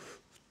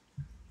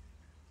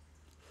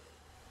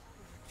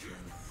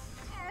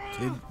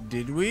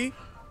 Did we?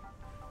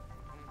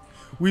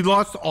 We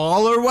lost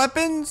all our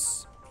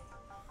weapons?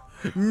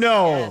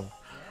 No.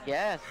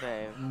 Yes,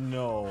 babe.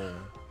 No.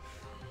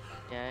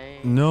 Yay.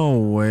 No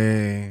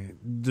way.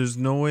 There's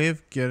no way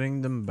of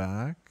getting them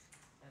back?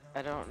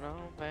 I don't know,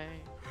 babe.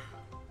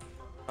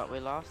 But we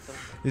lost them.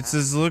 It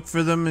says look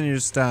for them in your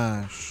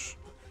stash.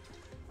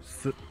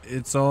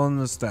 It's all in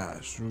the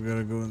stash. We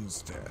gotta go in the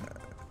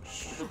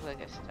stash. Looks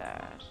like a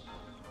stash.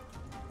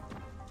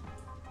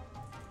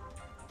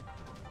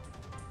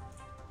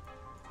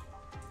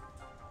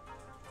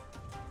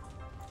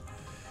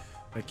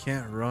 I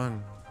can't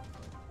run.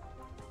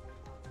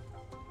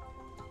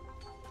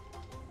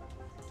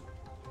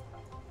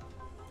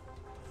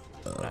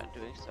 Not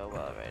doing so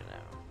well right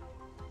now.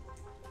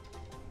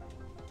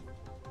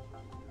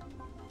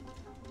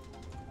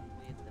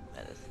 We need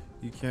the medicine.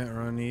 You can't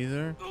run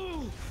either?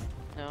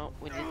 No,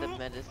 we need the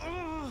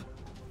medicine.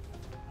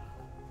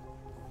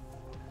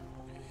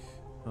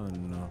 Oh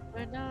no.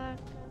 We're not.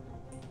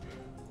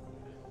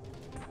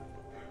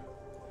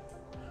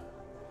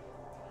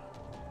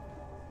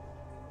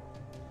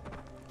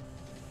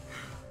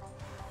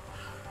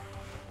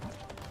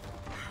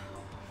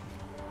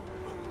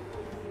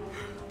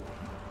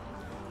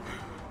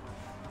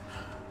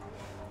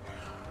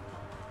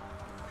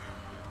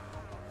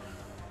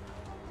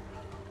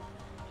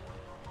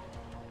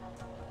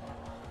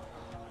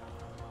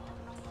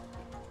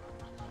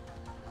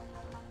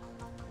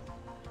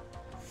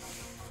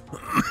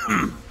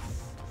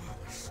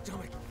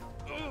 Stomach.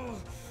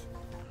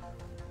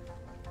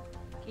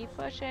 Keep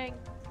pushing.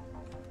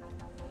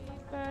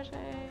 Keep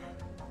pushing.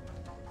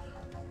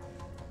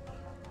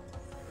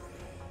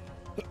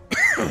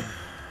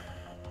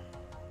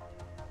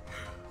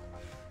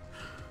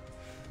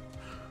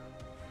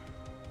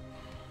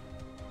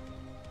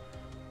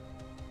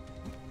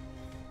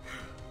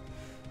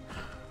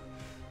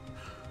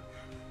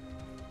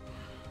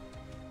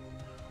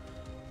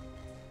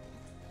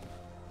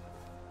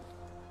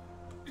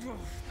 No.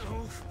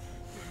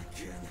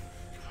 Again.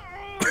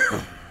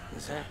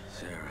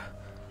 Sarah.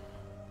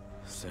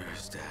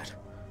 Sarah's dead.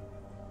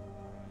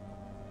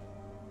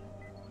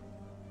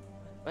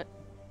 What?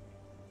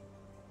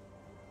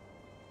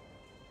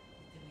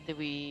 Did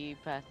we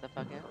pass the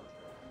fuck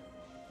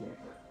out?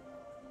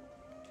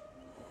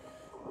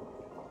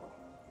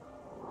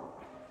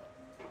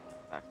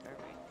 Fuck, are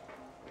we?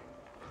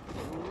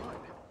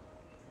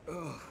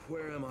 Oh,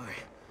 where am I?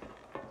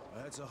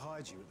 I had to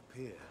hide you at the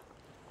pier.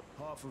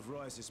 Half of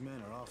Rise's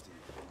men are after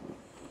you.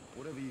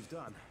 Whatever you've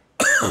done,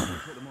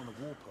 put them on the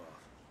warpath.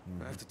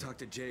 I have to talk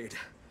to Jade.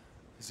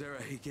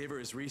 Zara, he gave her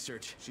his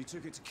research. She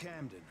took it to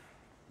Camden.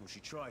 Or she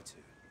tried to.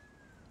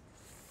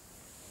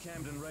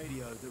 Camden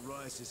radioed that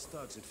Rise's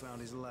thugs had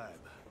found his lab.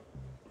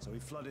 So he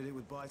flooded it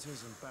with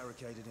biters and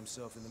barricaded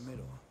himself in the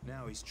middle.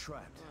 Now he's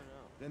trapped. Oh,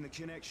 no. Then the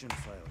connection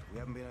failed. We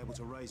haven't been able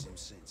to raise him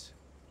since.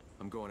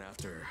 I'm going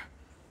after her.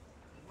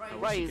 I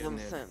wish Raise you get them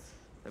in. since.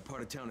 That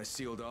part of town is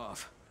sealed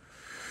off.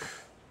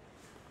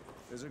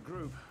 There's a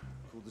group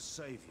called the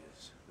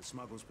Saviors that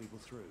smuggles people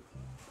through.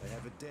 They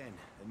have a den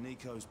at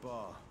Nico's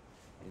bar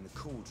in the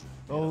Cauldron.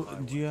 near Oh, the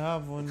highway. do you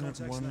have The one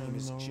contact's name of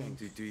is those?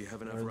 Cenk. Do you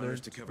have enough Are there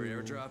runners to cover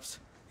two? airdrops?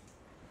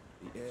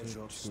 The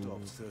airdrop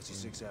stopped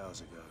 36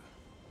 hours ago.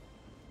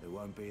 There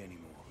won't be any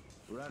more.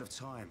 We're out of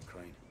time,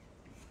 Crane.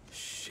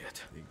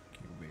 Shit. Thank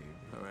you, baby.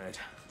 All right.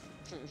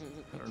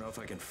 I don't know if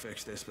I can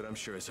fix this, but I'm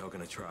sure as hell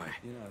gonna try.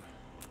 You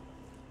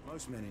know,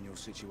 most men in your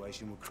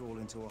situation would crawl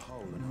into a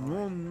hole and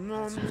No, hide.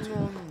 no, That's what you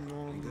no, do.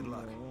 no, And good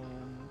luck.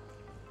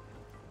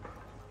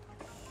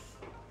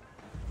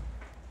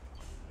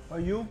 Are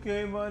you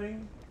okay, buddy?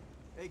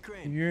 Hey,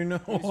 Crane. You're no.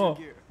 Here's your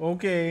gear.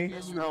 Okay.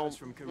 Here's you No. guys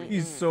from Korea.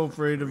 He's so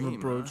afraid of Kareem, huh?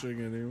 approaching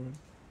anyone.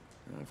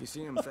 If you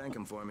see him, thank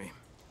him for me.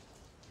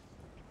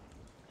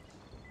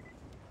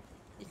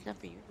 It's not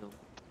for you, though.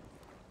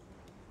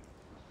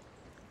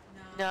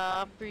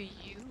 Not for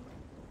you.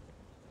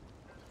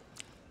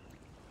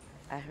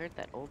 I heard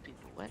that old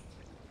people went.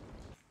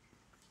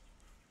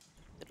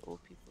 That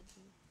old people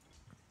do.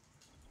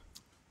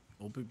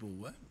 Old people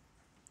what?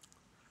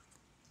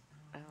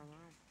 I don't know.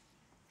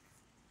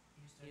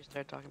 You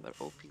start talking about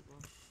old people.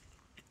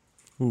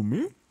 Who,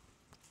 me? Like,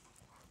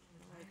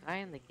 I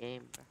in the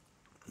game, bro.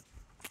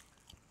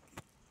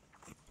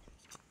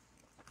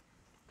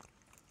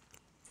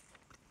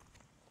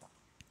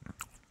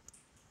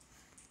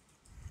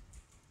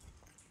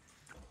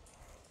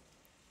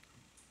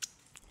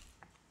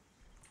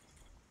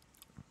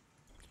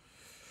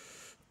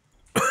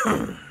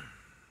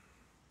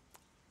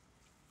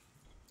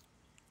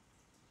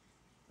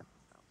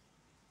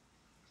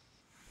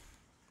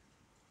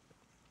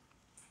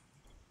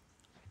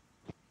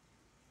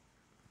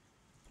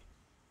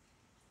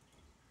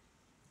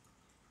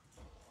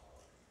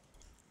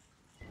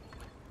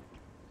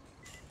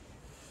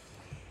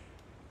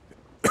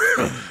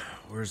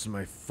 Where's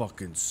my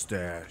fucking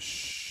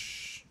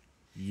stash?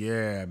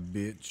 Yeah,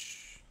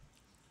 bitch.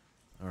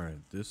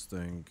 Alright, this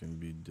thing can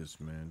be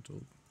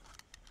dismantled.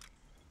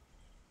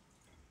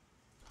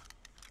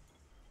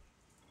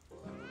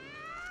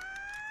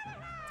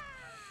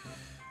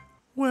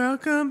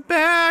 Welcome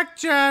back,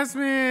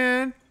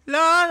 Jasmine!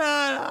 La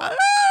la la la.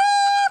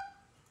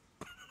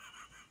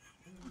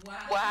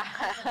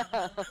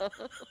 Wow.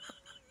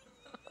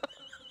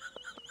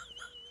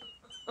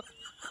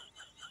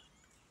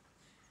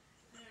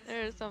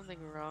 There's something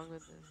wrong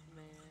with this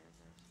man, I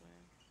swear.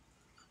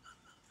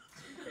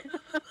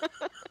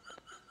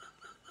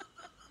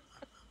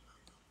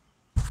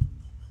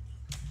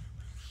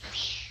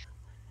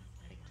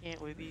 I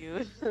can't with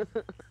you.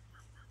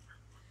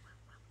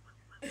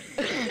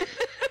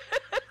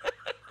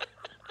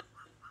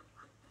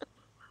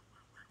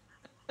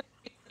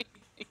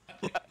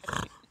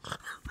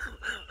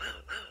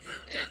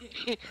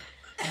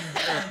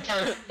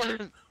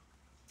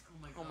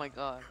 Oh my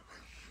god.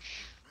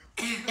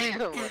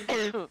 I'm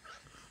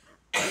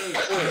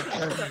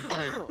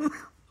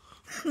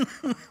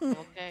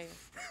okay.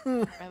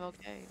 I'm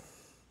okay.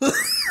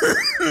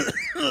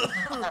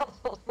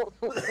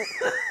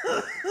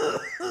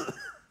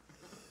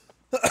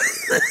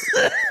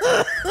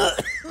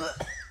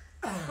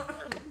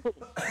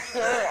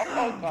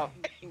 Oh god.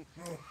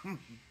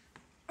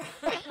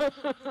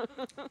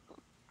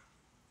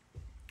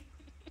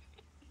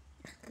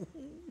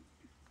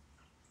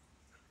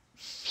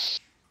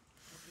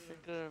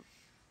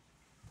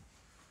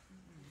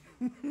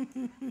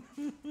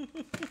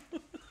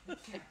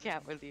 I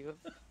can't with you.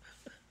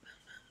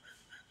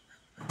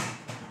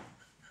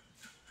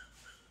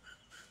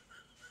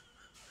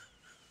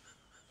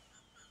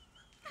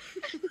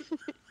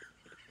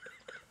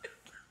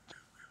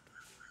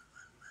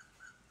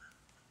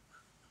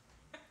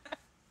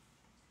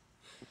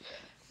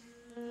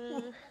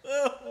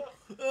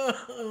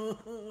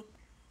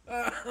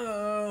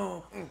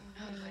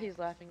 He's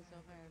laughing so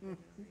hard.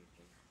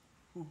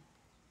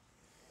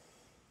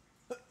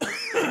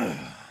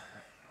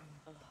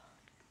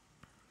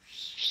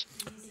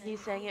 He's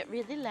saying it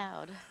really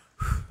loud.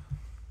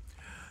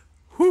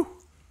 Whew.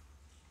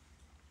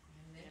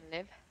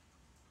 Live?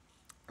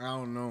 I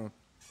don't know.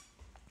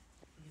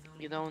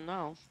 You don't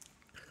know.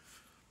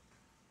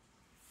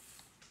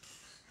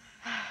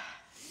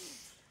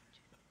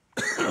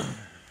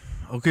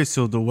 Okay,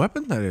 so the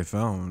weapon that I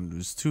found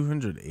was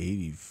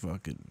 280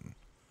 fucking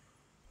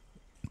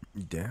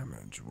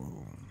damage.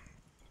 Whoa.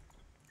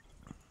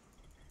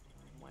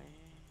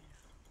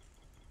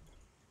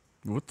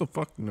 What the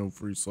fuck? No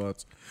free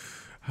slots.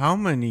 How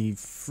many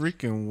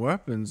freaking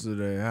weapons do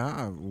they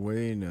have?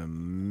 Wait a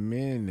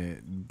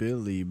minute.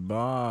 Billy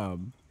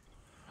Bob.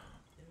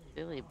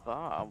 Billy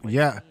Bob?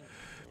 Yeah.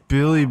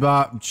 Billy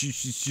Bob.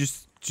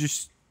 Just.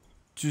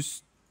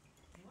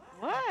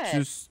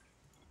 What?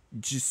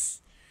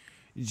 Just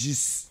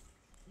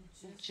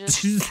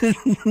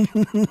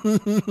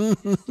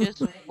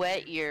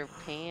wet your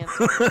pants.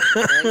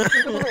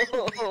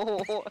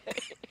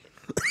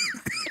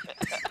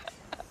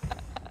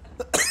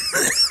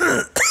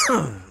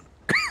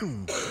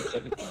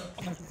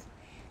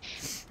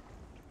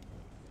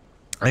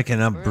 I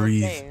cannot We're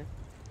breathe. okay.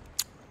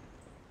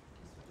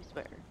 We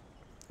swear.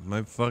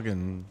 My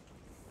fucking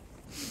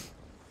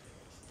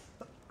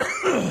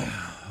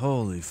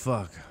holy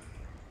fuck.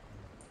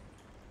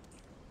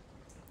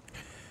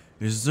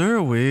 Is there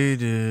a way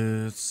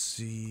to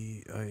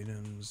see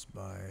items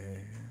by...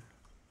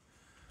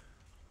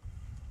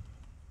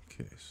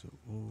 Okay, so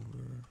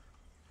over...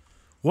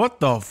 What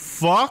the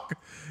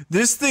fuck?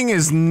 This thing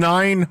is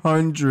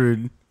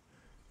 900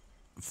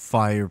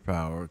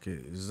 firepower. Okay,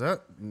 is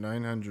that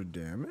 900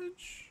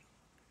 damage?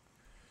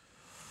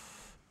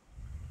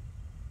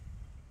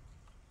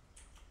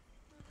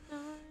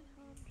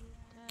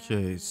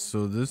 Okay,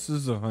 so this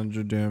is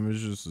 100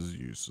 damage. This is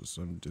useless.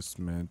 I'm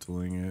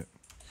dismantling it.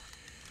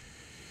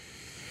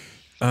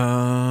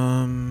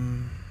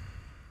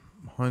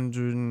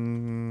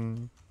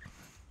 100.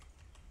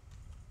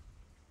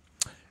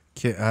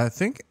 Okay, I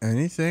think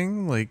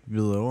anything like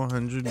below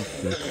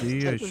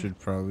 150, I should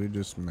probably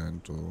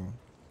dismantle.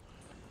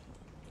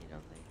 You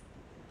don't think?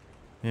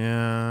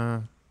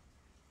 Yeah.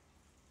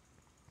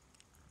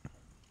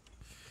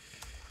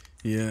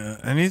 Yeah,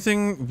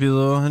 anything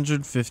below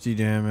 150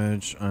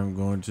 damage, I'm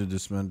going to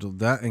dismantle.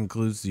 That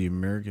includes the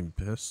American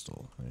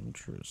pistol.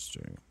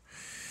 Interesting.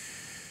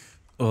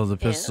 Oh, the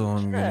pistol,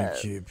 I'm gonna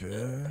keep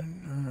it.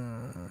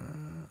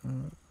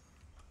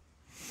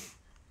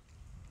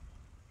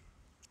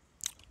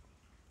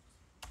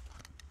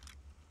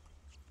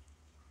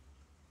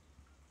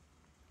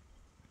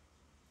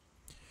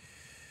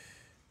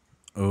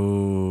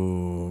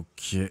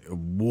 Okay.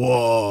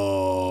 Whoa.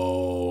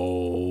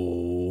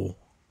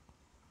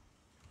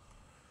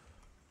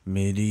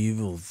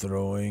 Medieval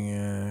throwing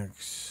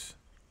axe.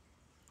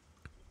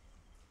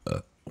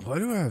 Why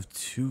do I have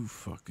two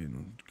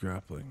fucking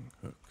grappling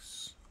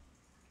hooks?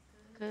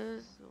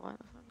 Cause why the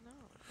fuck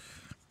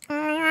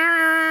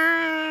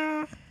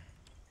not?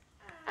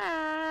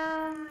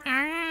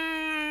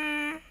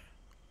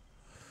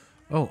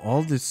 Oh,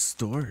 all this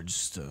storage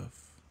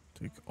stuff.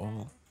 Take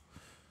all.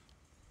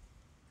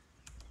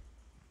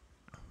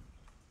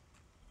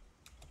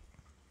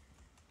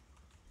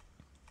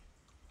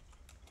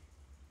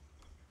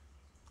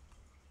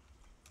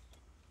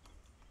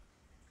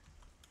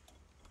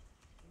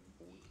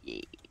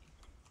 Yeah.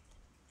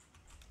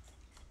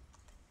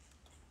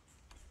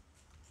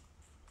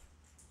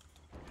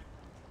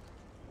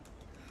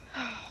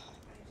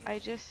 I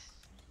just.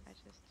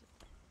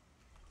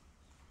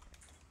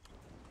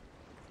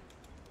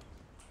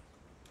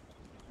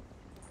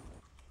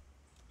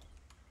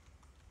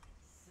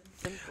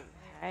 Simple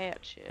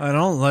hatchet. I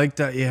don't like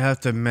that you have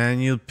to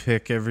manually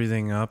pick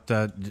everything up.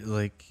 That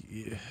like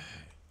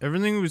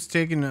everything was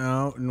taken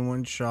out in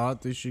one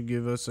shot. They should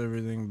give us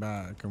everything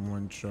back in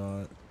one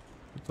shot.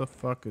 What the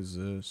fuck is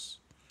this?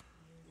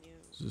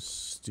 This is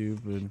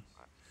stupid.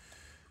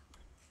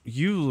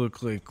 You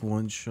look like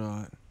one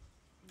shot.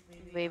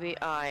 Maybe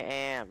I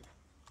am.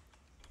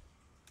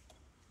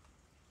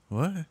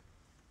 What?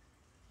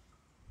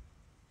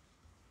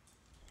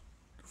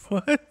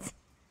 What?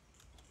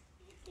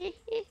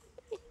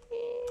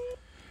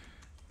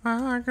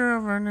 My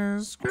girlfriend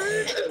is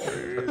crazy.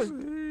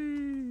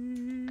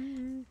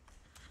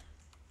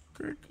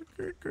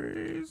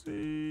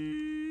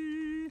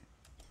 Crazy.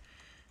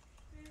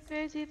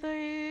 Crazy for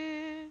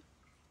you.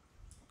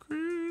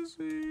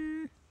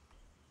 Crazy.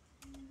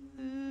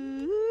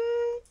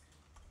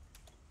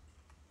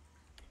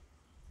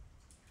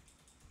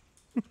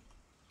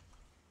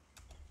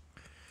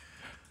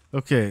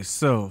 Okay,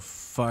 so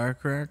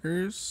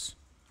firecrackers.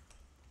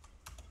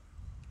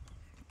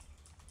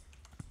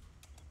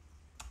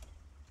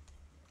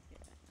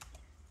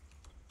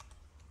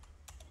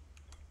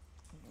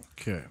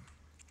 Okay.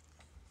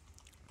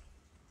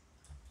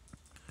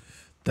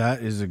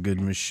 That is a good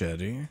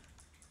machete.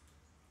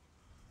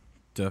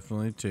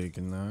 Definitely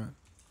taking that.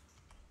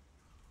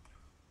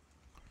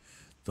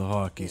 The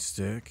hockey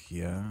stick,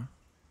 yeah.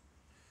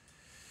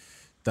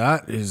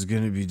 That is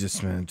going to be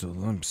dismantled.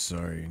 I'm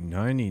sorry.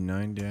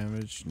 99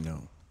 damage?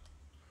 No.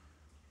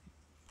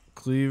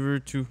 Cleaver,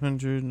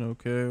 200.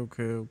 Okay.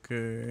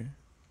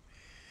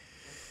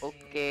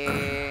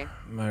 Okay.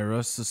 My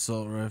rust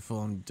assault rifle,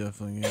 I'm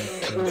definitely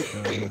going to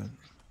take that.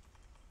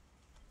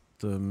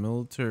 The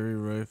military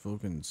rifle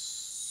can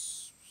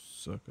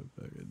suck a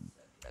bag of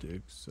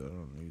dicks. I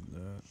don't need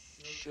that.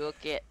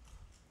 Shook it.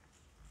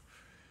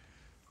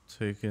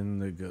 Taking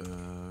the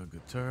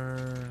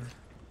guitar.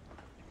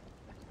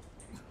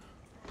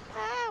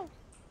 Ow.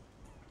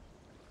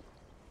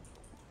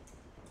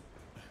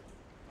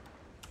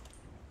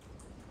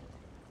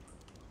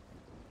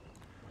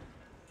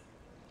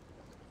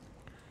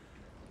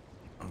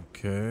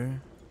 Okay.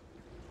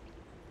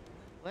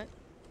 What?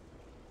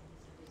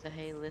 Is a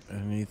hey,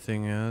 listen.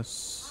 Anything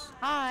else?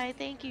 Hi,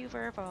 thank you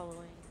for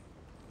following.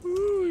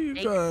 Ooh, you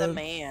Make got the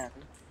man.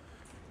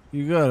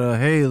 You got a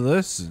hey,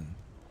 listen.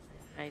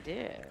 I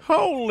did.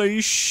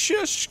 Holy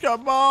shish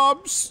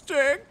kebab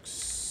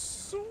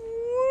sticks!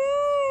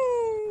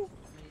 Woo!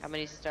 How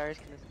many stars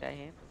can this guy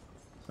have?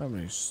 How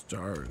many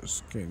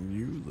stars can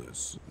you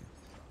listen?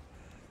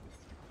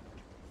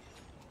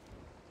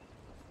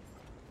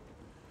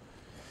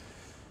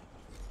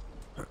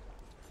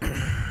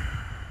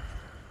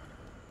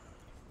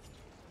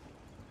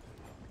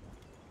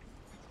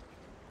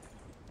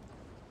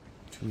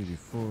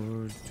 $284,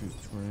 $220,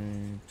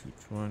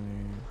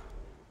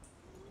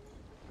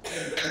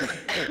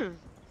 $220.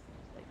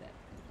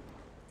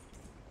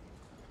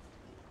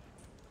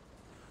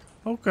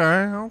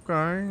 Okay,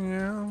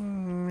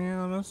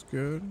 yeah, that's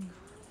good.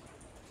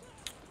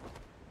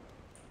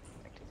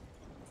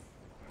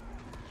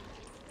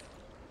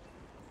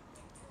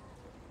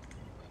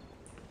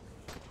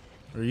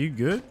 Are you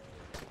good?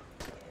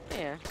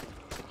 Yeah.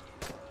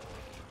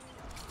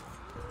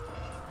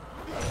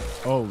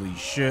 Holy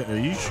shit, are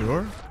you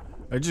sure?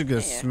 I just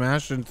got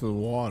smashed into the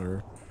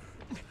water.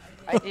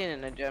 I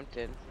didn't, I jumped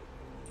in.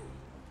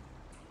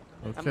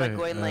 Okay, I'm like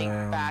going like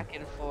back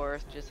and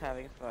forth, just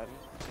having fun.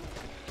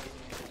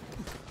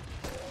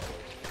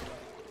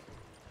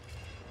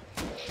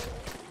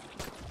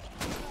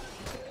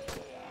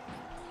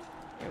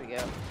 There we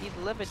go. He's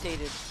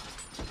levitated.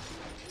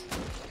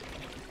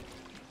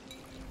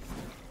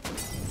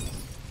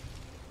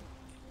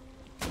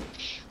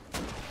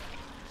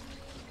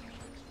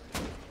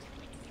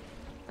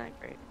 Not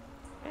great.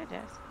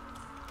 Fantastic.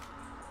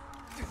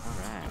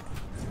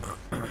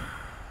 Alright.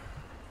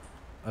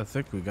 I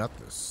think we got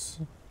this.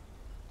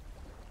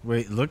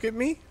 Wait, look at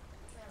me.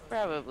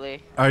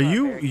 Probably. Are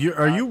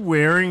you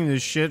wearing the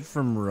shit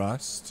from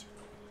Rust?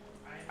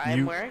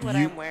 I'm wearing what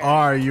I'm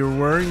wearing. You're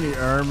wearing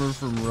the armor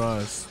from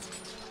Rust.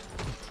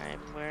 I'm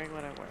wearing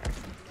what I'm wearing.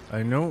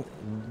 I know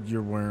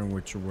you're wearing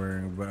what you're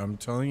wearing, but I'm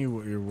telling you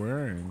what you're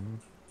wearing.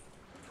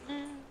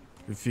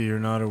 If you're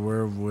not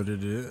aware of what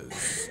it is.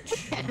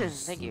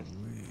 Jeez Thank you.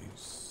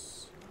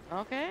 Louise.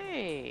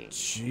 Okay.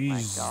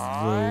 Jeez, my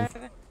God.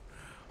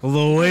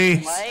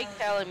 Louise. You like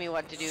telling me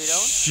what to do,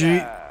 don't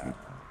ya?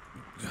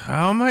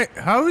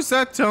 How is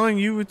that telling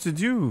you what to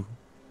do?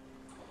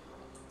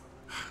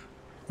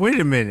 Wait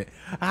a minute.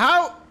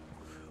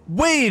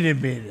 Wait a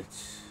minute.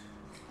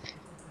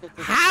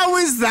 How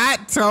is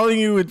that telling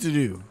you what to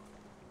do?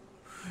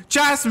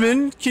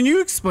 Jasmine, can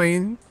you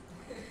explain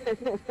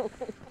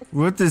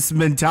what this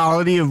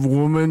mentality of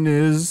woman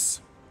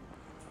is?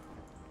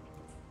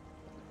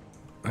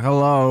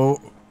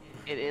 Hello.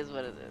 It is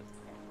what it is.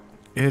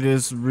 It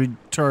is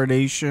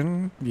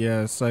retardation.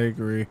 Yes, I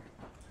agree.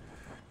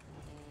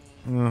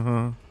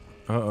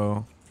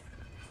 Uh-oh.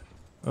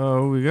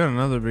 Oh, we got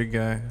another big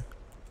guy.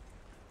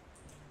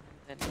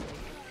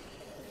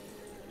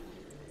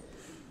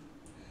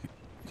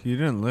 He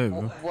didn't live.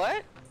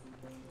 What?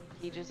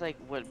 He just like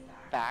went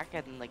back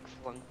and like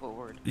flung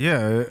forward.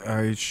 Yeah,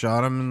 I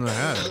shot him in the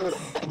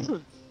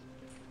head.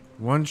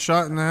 One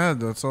shot in the head,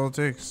 that's all it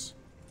takes.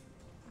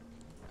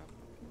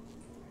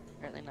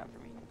 Apparently not for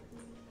me.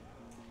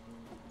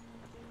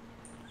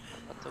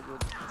 Not so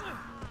good.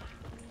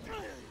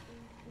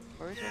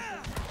 Where's your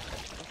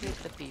okay,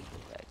 the people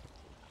guy.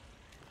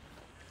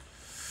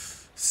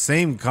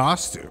 Same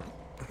costume.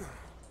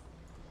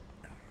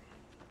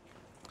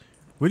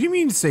 What do you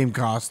mean same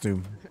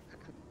costume?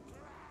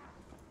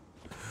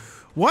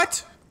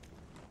 What?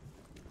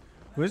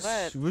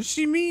 What's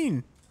she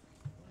mean?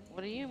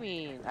 What do you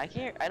mean? I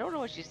don't know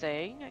what she's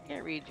saying. I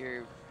can't read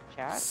your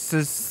chat. It's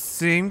the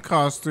same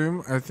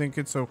costume. I think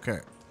it's okay.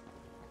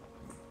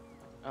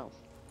 Oh.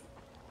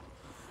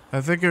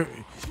 I think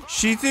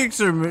she thinks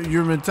your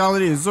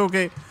mentality is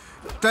okay.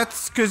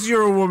 That's because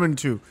you're a woman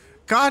too.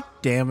 God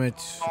damn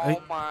it.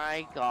 Oh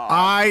my god.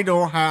 I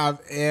don't have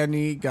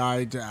any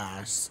guy to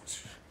ask.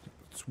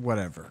 It's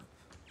whatever.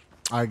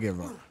 I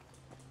give up.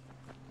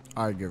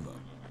 I give up.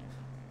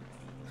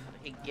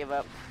 Okay, give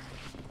up.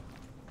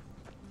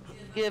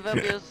 Give up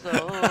your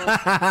soul.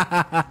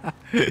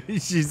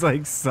 She's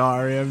like,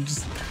 sorry, I'm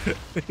just...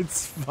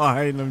 It's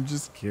fine, I'm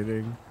just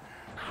kidding.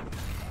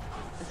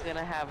 It's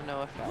gonna have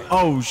no effect.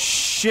 Oh,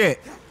 shit.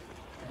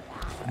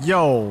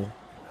 Yo.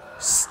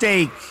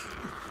 Steak.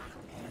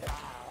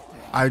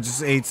 I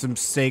just ate some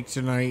steak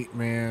tonight,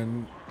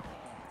 man.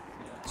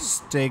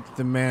 Steak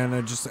the man,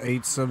 I just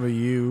ate some of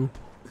you.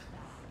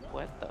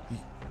 What the?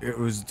 It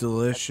was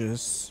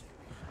delicious.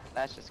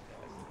 That's just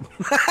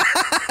gross.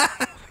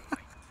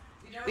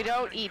 We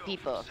don't eat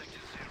people.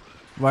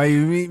 Why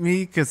you eat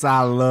me? Cause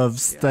I love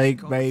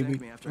steak, baby.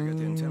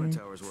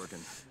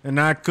 And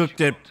I cooked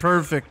it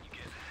perfect.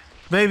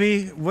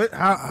 Baby, what?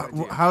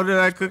 How did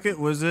I cook it?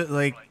 Was it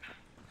like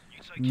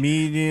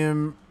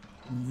medium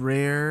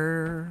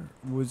rare?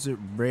 Was it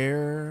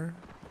rare?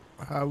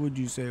 How would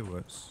you say it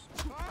was?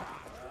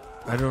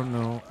 I don't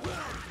know.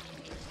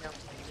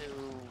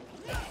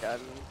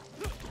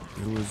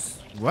 It was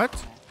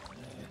what?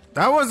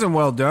 That wasn't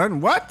well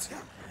done. What?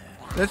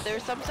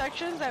 There's some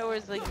sections that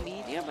was like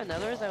medium, and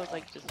others that was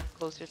like just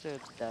closer to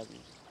done.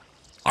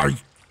 Are you?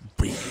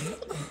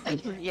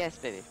 Yes,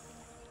 baby.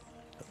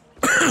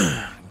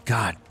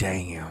 God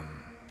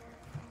damn.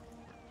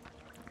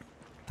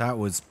 That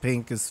was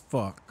pink as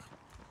fuck.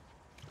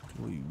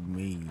 What do you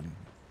mean?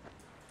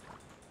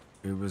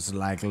 It was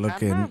like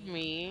looking. I'm not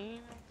mean.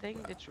 I'm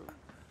saying the truth.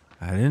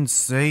 I didn't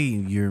say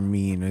you're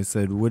mean. I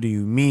said, what do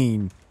you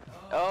mean?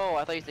 Oh,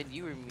 I thought you said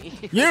you were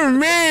mean. You're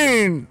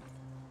mean!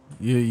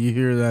 You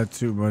hear that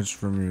too much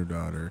from your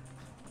daughter.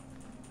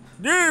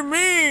 You're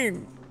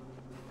mean!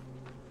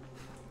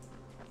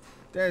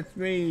 That's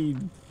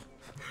mean.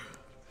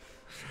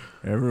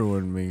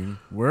 Everyone mean.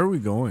 Where are we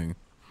going?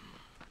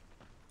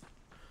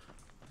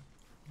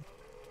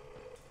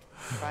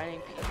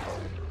 Finding people.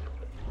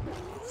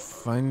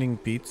 Finding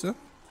pizza?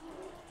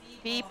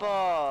 People!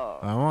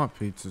 I want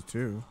pizza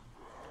too.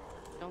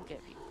 Don't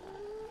get people.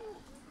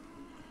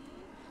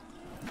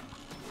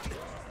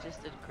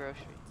 Just did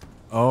grocery.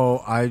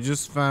 Oh, I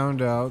just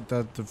found out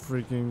that the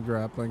freaking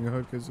grappling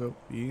hook is OP.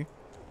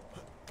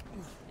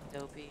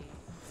 Dopey.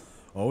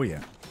 Oh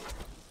yeah.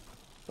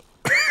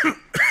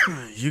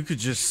 You could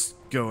just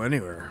go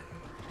anywhere.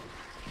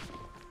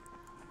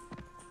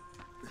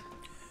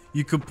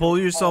 You could pull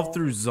yourself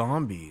through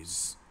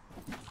zombies.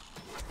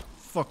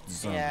 Fuck the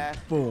zombie. Yeah.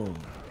 Boom.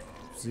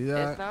 See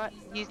that? It's not.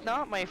 He's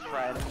not my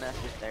friend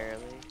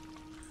necessarily.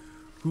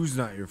 Who's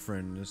not your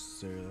friend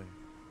necessarily?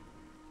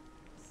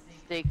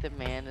 Steak the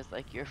man is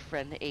like your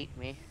friend ate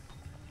me.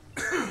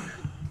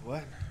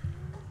 What?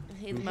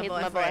 He's my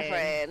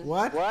boyfriend.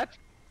 What? What?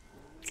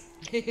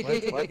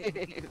 What?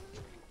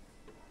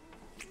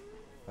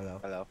 Hello.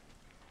 Hello.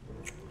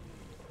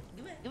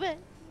 Go ahead.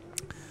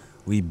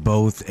 We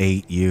both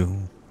ate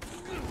you.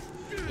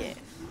 Yeah.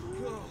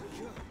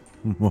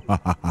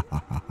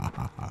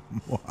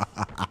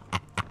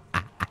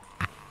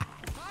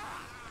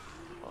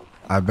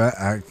 I bet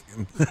I.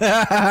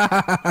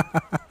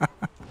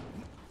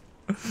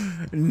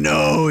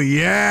 No,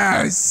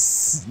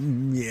 yes.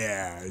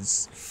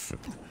 Yes.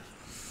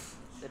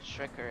 The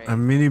trickery. A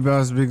mini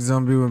boss big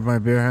zombie with my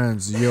bare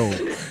hands. Yo.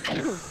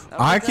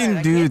 I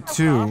can do it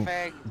too,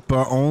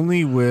 but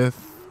only with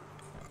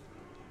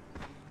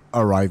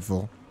a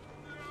rifle.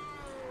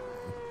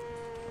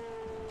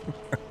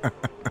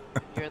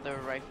 You're the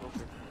rifle.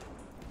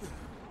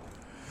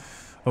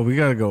 Oh, we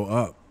gotta go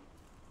up.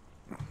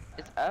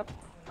 It's up?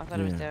 I thought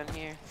it was down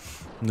here.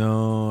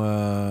 No,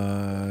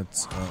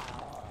 it's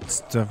up.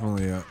 It's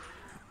definitely up.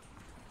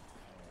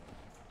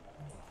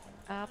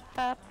 Up,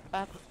 up,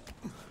 up.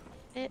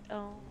 It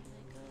only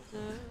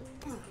goes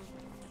up.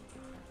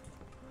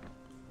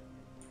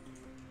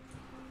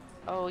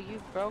 Oh,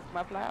 you broke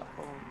my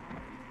platform.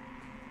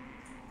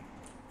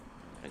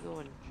 I go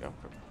and jump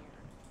from here.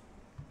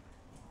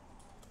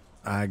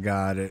 I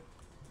got it.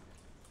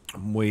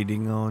 I'm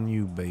waiting on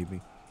you,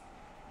 baby.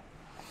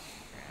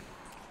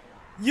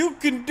 You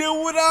can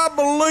do it. I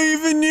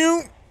believe in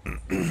you.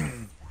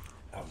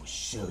 I will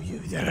show you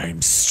that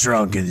I'm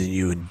stronger than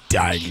you in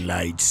Dying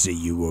Light, so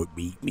you won't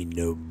beat me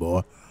no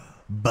more.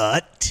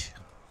 But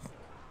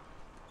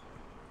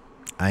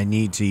I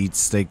need to eat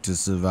steak to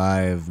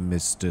survive,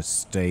 Mr.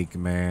 Steak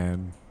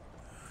Man.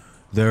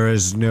 There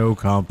is no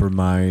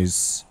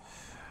compromise.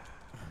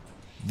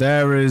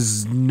 There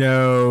is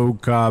no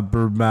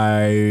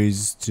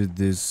compromise to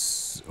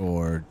this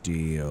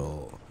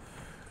ordeal.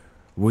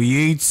 We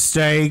eat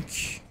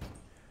steak,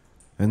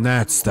 and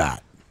that's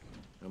that.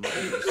 Don't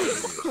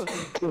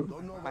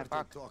know what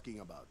you're talking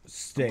about.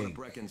 Steak.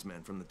 Brecken's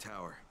men from the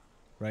tower.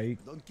 Right?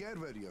 Don't care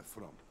where you're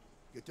from.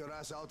 Get your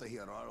ass out of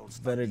here, or I'll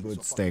stop Very being good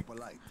so steak. fucking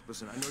polite.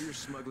 Listen, I know you're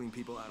smuggling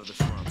people out of the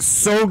swamp.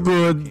 So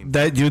good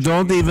that you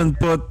don't even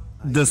put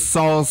the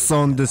sauce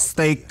on the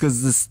steak,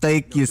 because the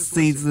steak you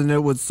season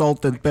it with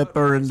salt and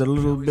pepper and a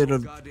little bit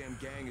of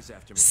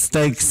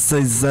steak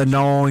seasoning.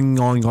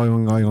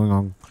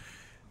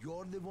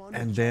 You're the one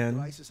And who then-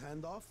 chopped Rice's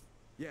hand off?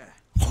 Yeah.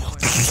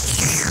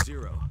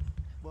 Zero.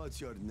 What's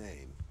your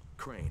name?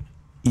 Crane.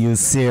 You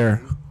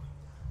sear.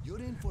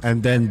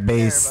 And then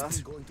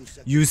baste.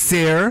 You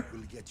sear.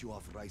 We'll get you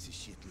off Rice's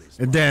shit list.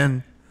 And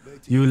then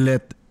you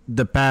let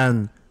the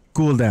pan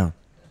cool down.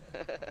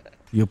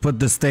 You put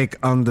the steak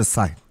on the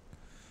side.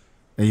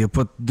 And you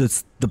put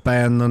the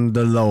pan on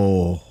the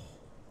low.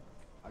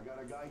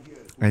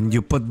 And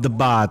you put the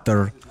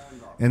butter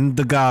and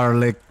the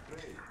garlic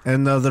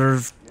and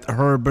other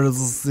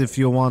herbals if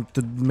you want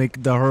to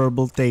make the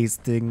herbal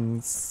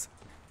tastings.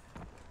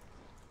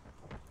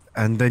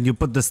 And then you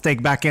put the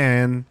steak back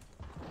in.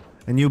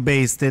 And you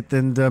baste it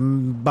in the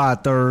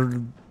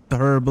butter, the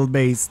herbal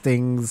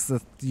bastings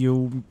that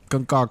you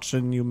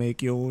concoction you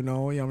make, you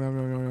know, yum yum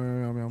yum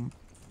yum yum yum.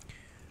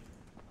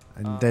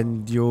 And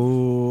then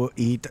you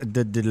eat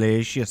the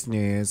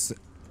deliciousness.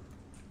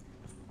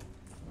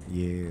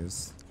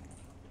 Yes.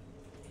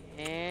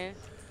 Yes.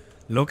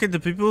 Look at the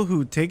people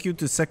who take you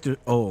to Sector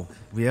O.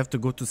 We have to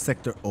go to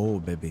Sector O,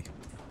 baby.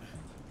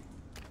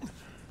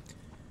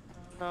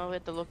 No, we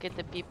have to look at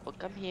the people.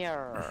 Come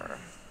here.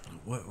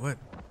 What?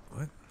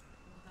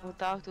 We'll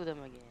talk to them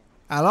again.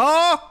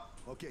 Hello?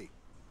 Okay,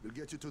 we'll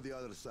get you to the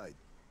other side.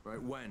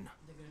 Right, when?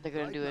 They're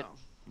gonna do it.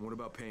 What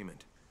about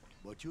payment?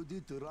 What you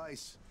did to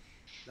Rice,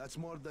 that's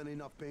more than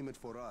enough payment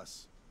for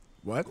us.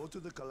 What? Go to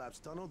the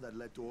collapsed tunnel that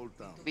led to Old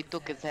Town. We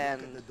took his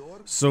hand. At the door,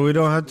 So we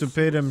don't have to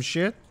pay them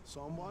shit?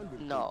 someone will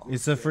No.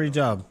 It's a free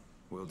job.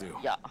 Will do.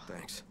 Yeah.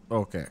 Thanks.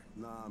 Okay.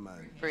 Nah,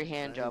 man. Free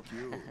hand job.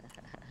 You.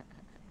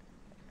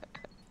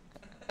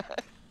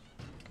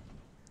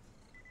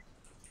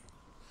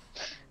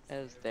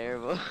 That was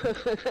terrible.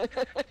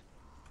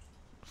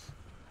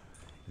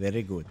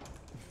 Very good.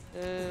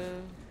 uh,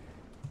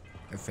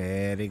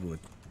 Very good.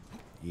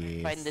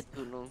 Yes. find the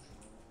tunnel.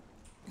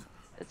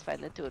 Let's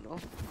find the tunnel.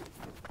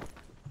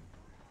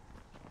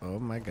 Oh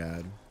my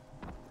god.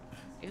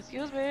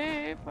 Excuse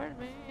me, pardon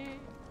me.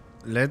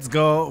 Let's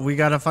go. We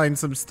gotta find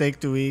some steak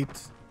to eat.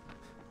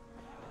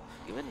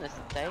 Even the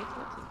steak?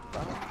 What's it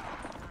from?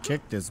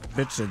 Kick this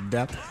bitch to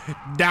death.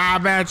 Die,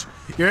 bitch!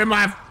 You're in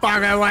my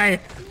fucking way!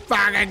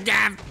 Fucking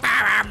death!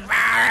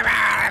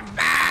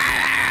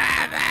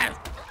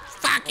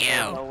 Fuck I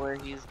don't know where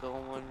he's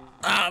going.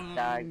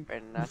 Die for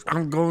nothing.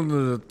 I'm going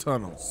to the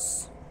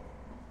tunnels.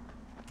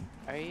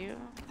 Are you?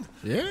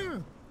 Yeah.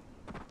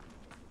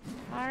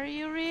 Are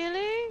you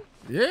really?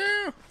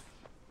 Yeah.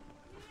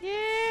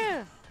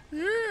 Yeah.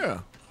 Yeah.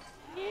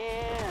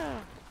 Yeah.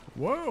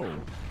 Whoa.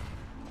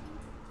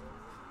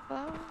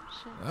 Oh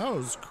shit. That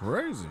was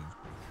crazy.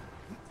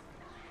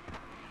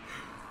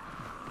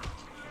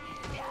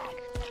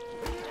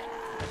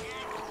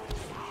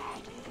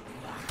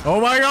 Oh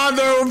my god,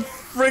 they're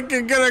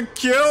freaking gonna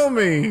kill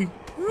me!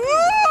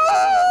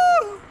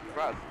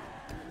 Run.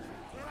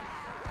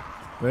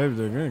 Babe,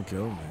 they're gonna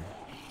kill me.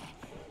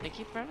 They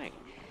keep running.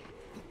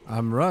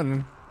 I'm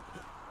running.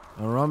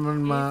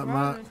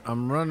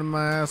 I'm running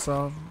my ass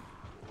off.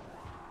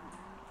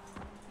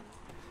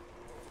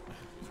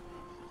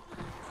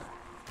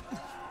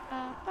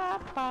 Pop,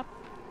 pop, pop.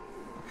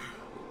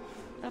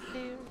 Up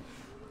there.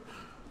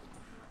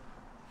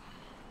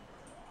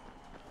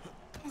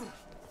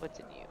 What's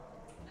in you?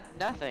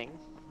 Nothing.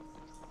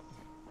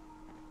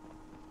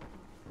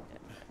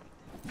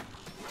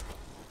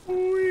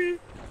 Wee.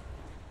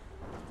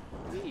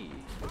 Wee.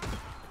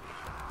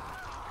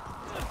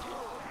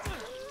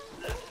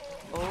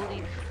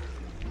 Holy.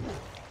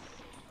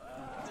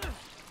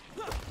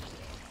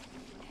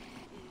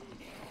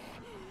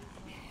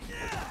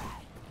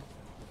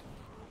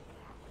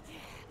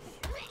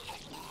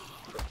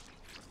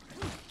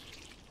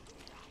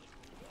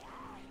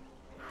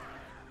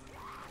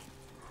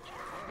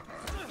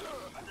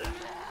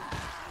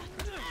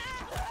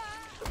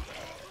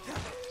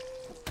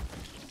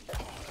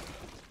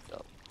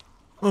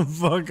 I'm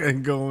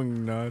fucking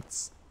going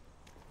nuts.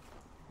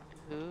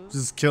 Who?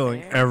 Just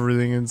killing Where?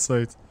 everything in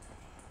sight.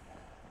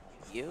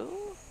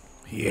 You?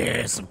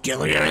 Yes, I'm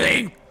killing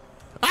everything.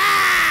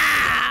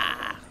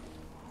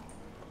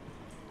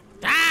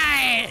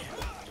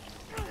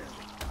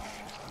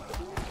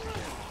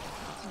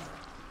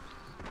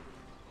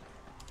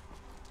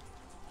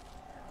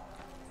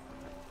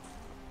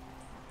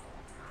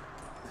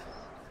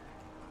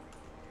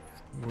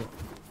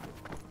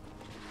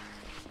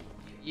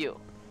 You.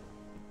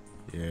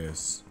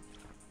 Yes.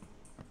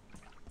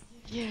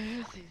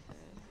 Yes, he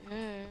says.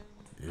 Yes.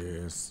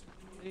 Yes.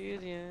 Please,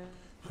 yes.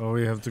 Oh,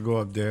 we have to go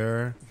up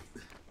there.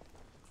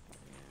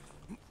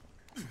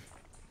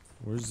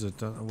 Where's the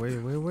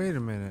wait a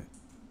minute.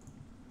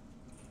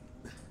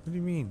 What do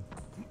you mean?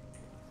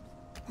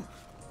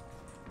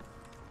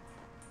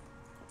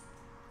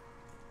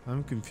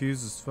 I'm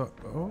confused as fuck.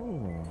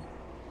 Oh.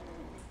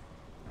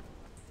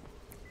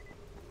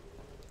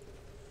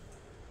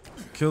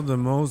 Kill the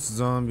most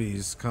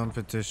zombies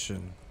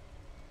competition.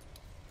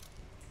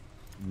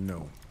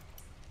 No.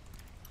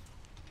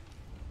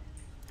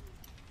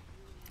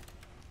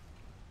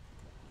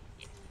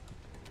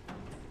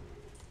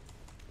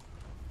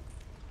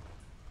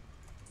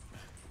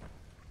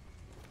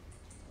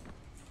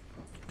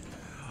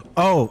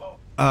 Oh,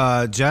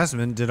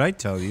 Jasmine, did I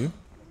tell you?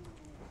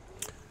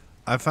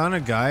 I found a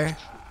guy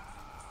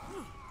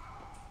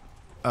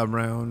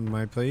around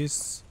my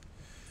place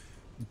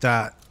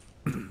that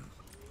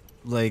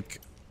like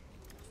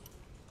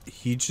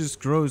he just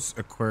grows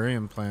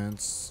aquarium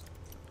plants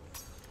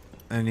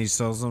and he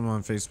sells them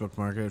on Facebook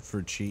Market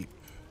for cheap.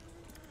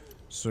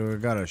 So I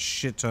got a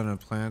shit ton of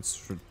plants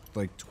for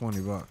like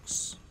 20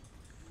 bucks.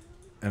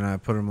 And I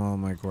put them all in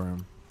my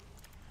aquarium.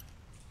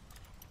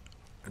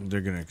 And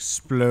they're gonna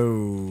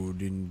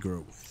explode in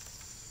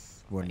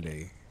growth one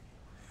day.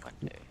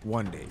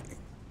 One day.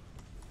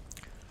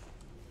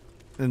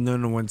 And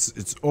then once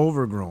it's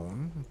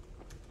overgrown,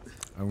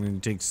 I'm gonna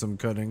take some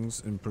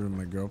cuttings and put in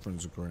my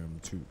girlfriend's aquarium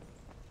too.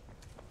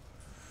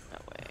 No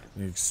way.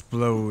 They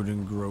explode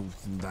in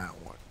growth in that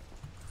one.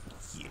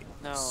 Yes.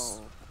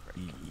 No.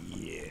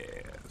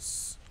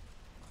 Yes.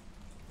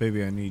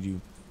 Baby, I need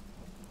you.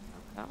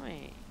 I'm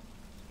coming.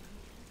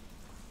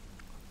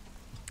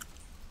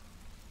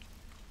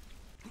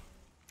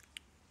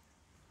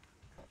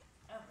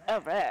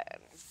 Alright.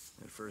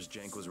 At first,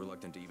 Jank was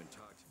reluctant to even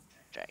talk to me.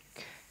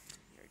 Jank.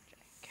 You're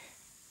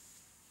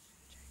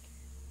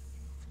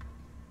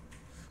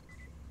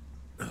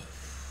Jank.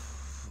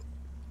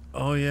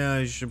 Oh yeah,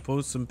 I should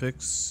post some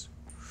pics.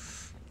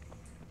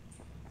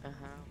 What?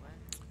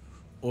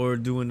 Or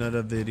do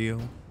another video.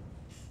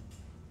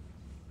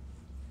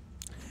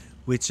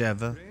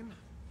 Whichever.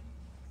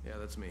 Yeah,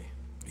 that's me.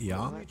 Yeah.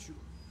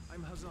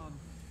 I'm Hazan.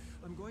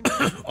 I'm going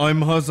to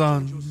I'm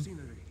Hazan.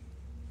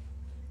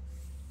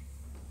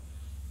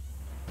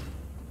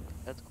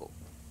 That's cool.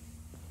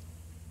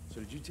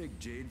 So did you take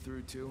Jade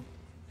through too?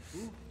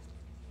 Who?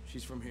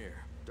 She's from here.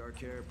 Dark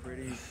hair,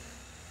 pretty,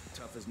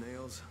 tough as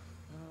nails.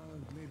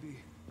 Maybe.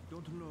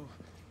 Don't know.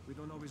 We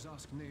don't always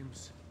ask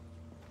names.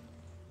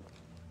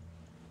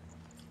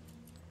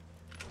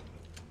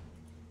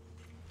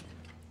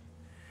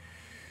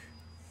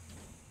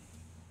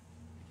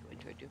 What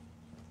do I do?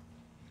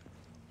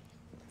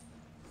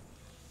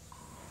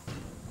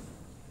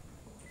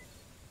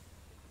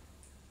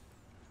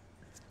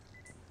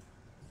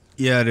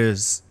 Yeah, it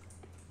is.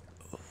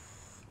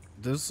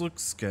 This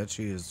looks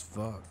sketchy as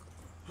fuck.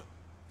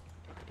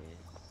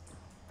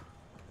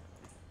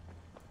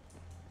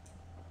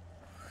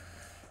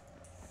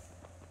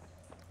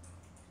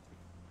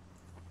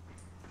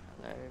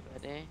 Hello,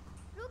 everybody.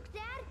 Look,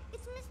 Dad,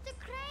 it's Mr.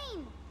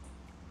 Crane.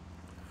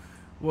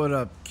 What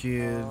up,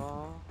 kid?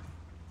 Aww.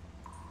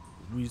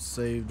 We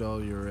saved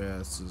all your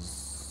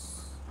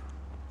asses.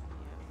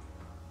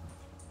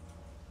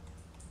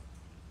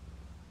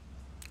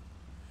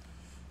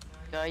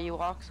 Guy, you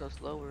walk so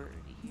slow, we're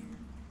already here.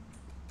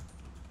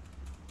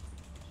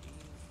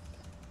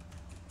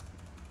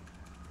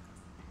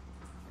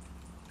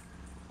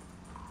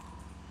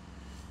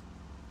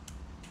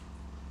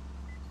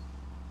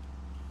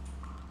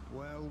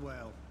 Well,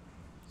 well.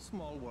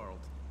 Small world.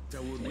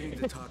 Delwood, we need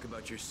to talk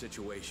about your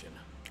situation.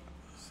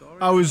 Sorry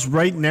I was about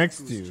right the next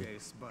to goose you.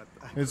 chase, but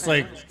It's I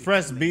like managed to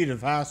press kill B it. to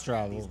fast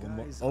travel. These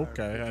guys are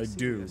Okay, I pretty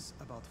do. serious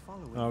about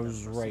following I their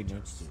was right procedures.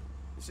 next to you.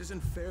 This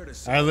isn't fair to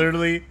say. I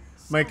literally,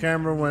 my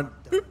camera went.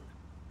 Boop.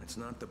 That's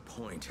not the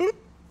point.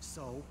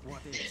 So,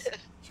 what is?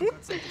 You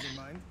got something in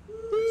mind?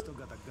 I still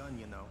got a gun,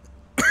 you know.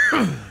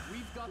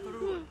 We've got the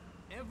rule.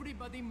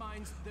 Everybody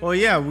minds their Oh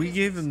yeah, own we business.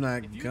 gave him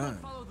that If you gun.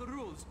 don't follow the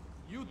rules,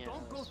 you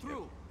don't go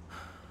through.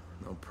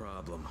 No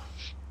problem.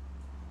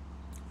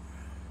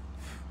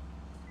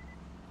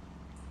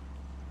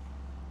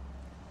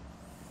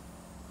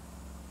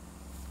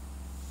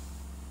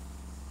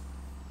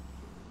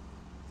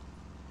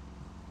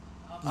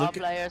 All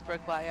players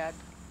required.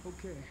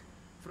 Okay.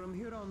 From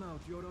here on out,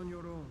 you're on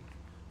your own.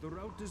 The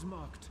route is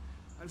marked.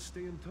 I'll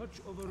stay in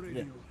touch over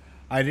radio.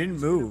 I didn't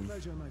It's been a move.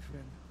 pleasure, my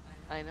friend.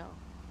 I know.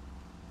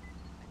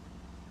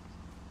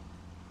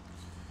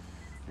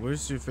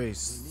 Where's your face?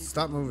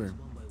 Stop moving.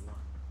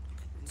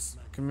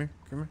 Come here,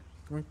 come here,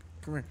 come here,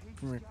 come here,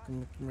 come here, come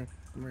here, come here,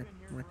 come here,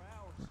 come here.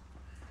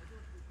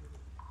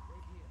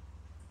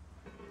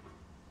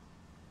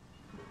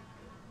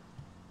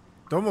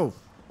 Don't move.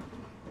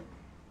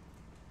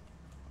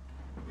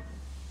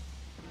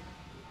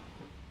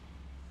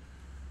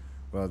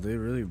 Wow, they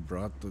really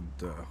brought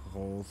the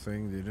whole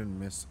thing. They didn't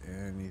miss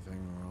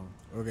anything wrong.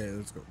 Okay,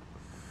 let's go.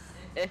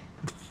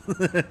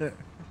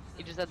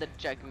 You just had to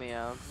check me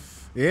out.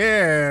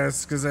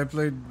 Yes, because I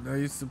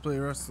used to play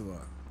Rust a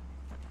lot.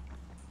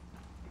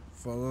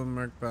 Follow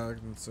Mark back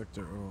in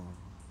sector O.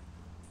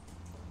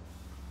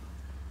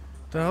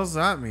 The hell's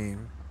that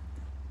mean?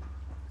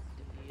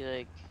 Did you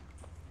like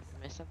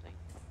miss something?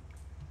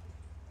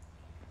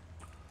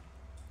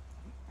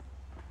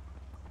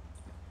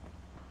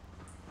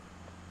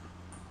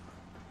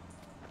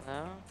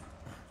 Hello?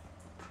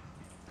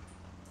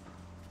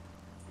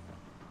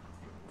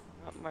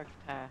 Not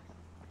marked path.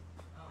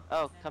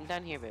 Oh, come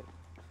down here, babe.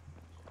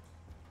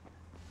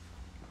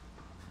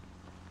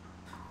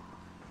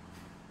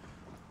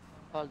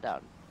 Fall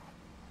down.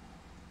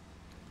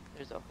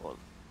 There's a hole.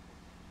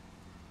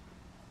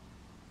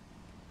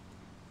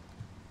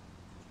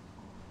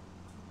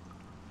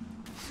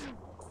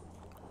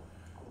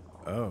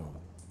 Oh.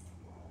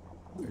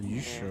 Are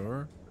you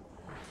sure?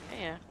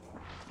 Yeah.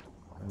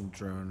 I'm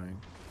drowning.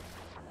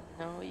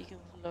 No, you can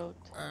float.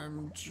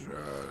 I'm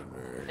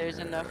drowning. There's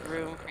enough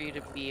room for you to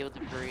be able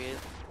to breathe.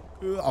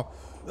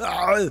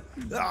 Okay,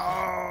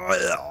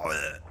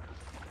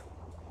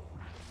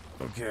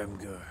 I'm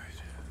good.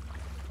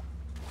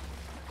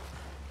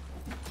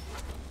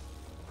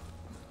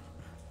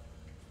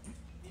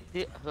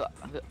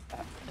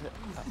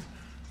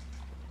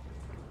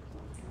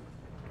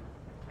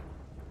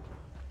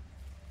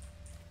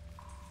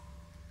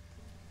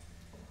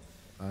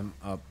 I'm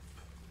up.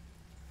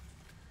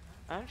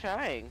 I'm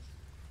trying.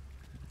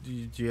 Do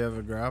you have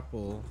a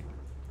grapple?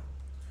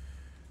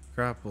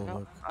 Grapple,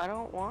 look. I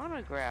don't want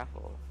to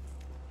grapple.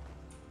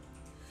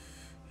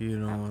 You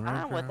don't want to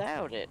I'm grapple?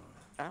 without it.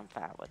 I'm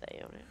fine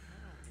without it.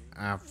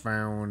 I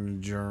found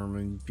a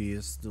German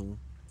pistol.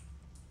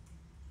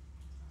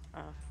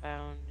 I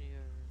found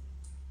your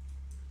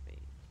face.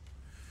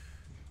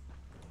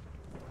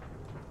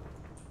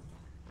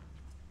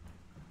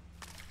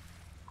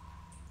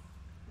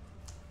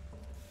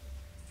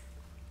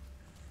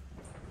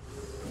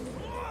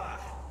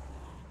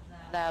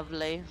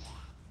 Lovely.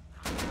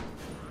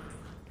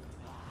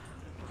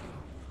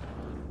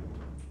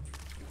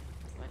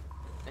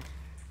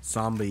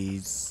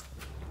 Zombies.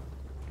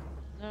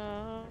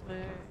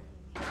 Zombies.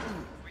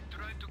 We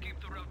tried to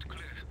keep the route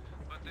clear,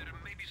 but there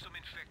may be some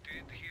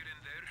infected here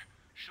and there.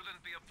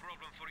 Shouldn't be a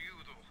problem for you,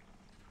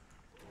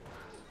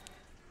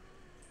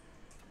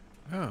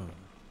 though. Oh.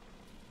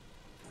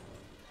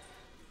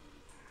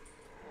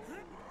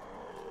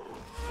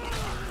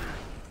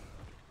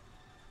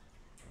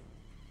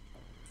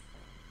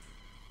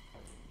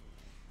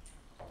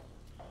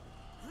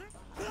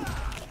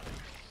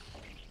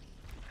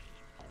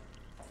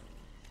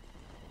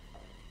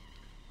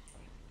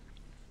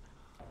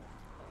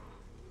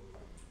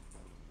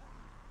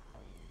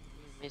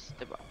 Missed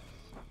the box.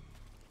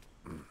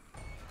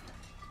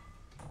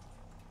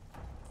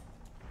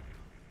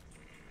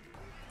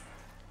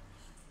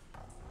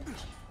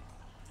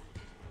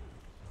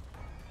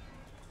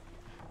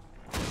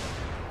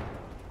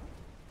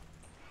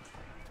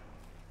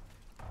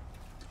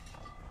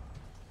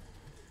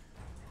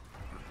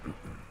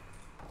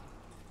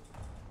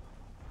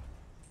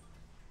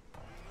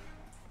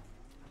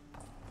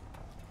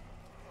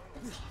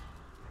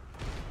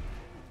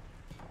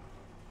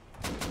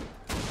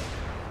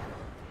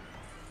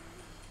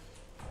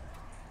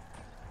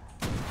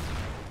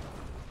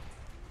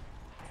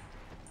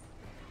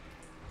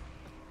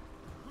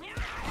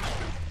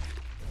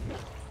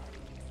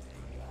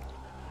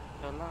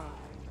 So long.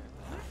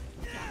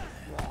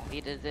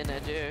 Eat a dinner,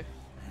 too.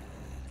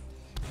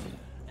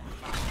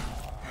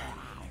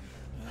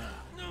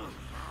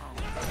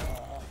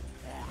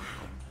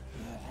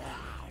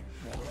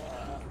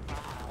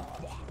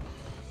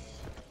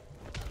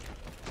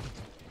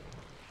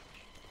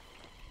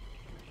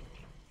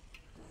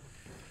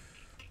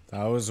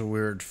 That was a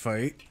weird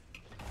fight.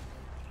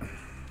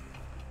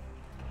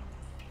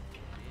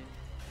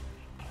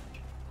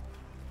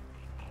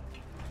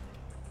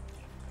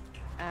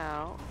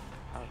 Ow.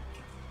 How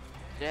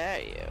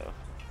dare you?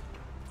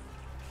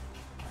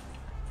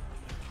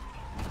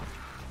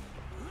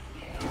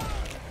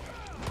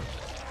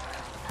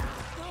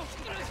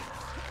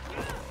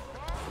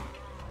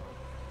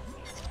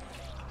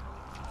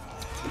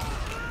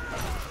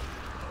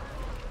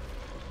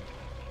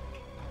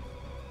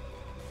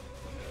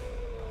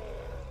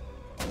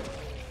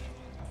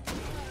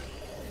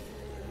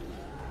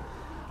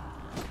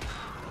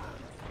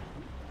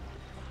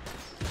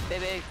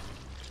 Baby.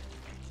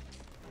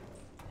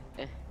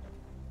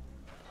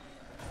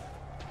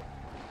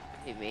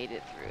 He made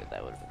it through.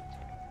 That would have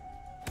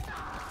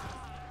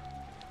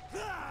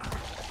been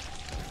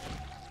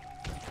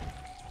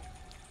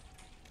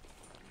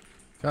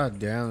God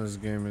damn, this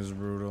game is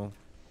brutal.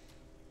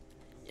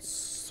 It's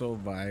so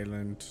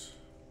violent.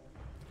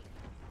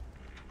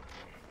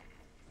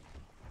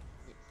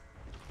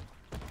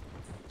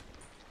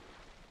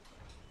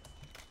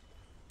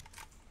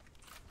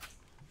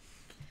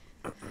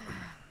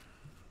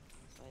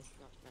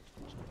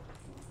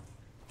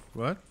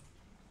 What?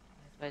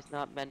 It's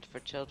not meant for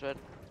children.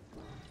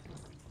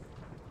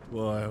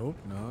 Well, I hope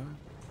not.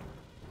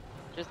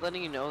 Just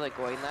letting you know that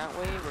going that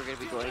way, we're gonna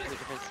be going to a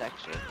different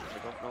section. I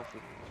don't know if we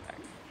can go back.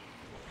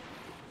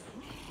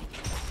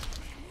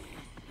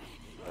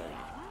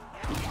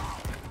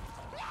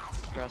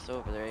 But cross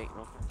over there, ain't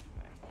no.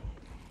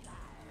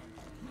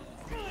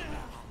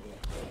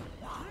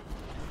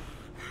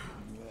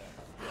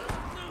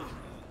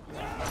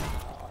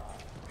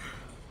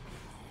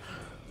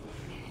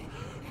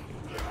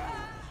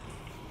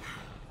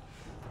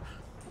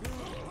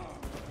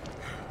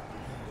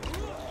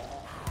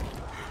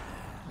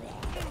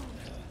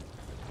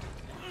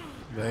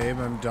 Babe,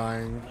 I'm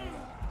dying.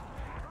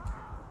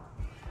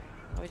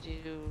 How would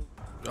you?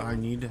 I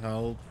need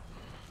help.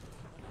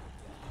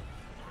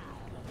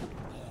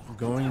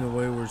 Going the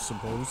way we're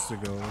supposed to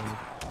go.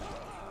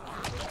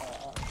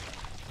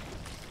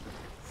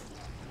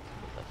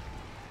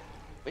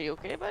 Are you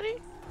okay,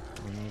 buddy?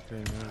 I'm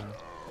okay now.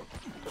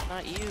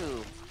 Not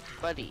you,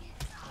 buddy.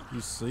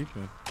 He's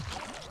sleeping.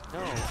 No,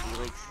 he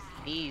like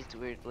sneezed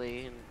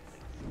weirdly and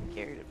like,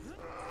 scared him.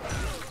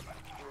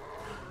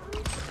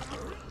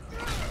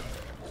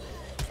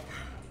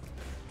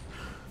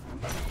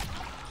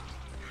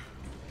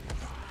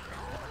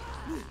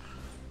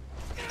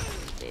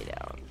 Stay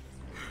down.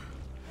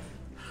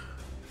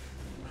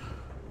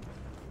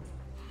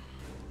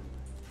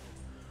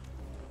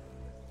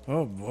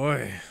 Oh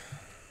boy.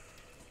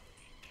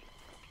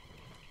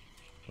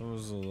 That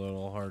was a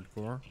little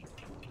hardcore.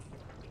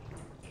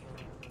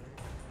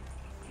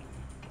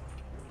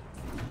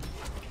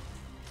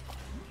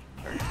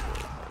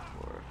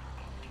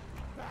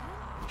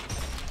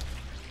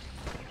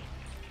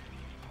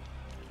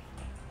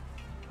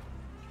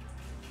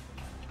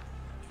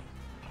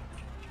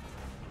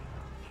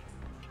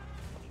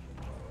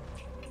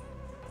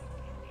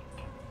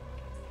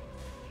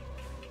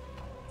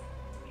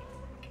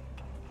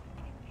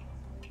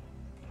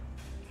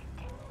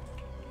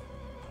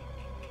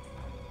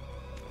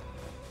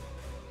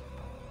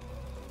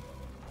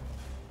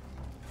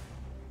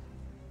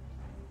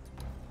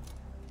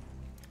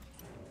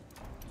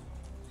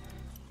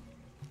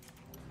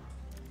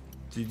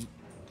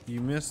 You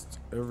missed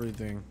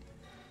everything.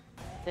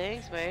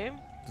 Thanks, babe.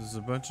 There's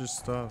a bunch of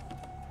stuff.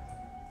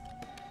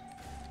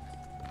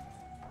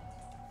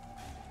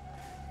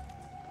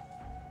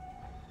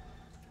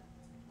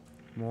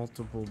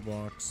 Multiple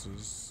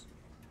boxes.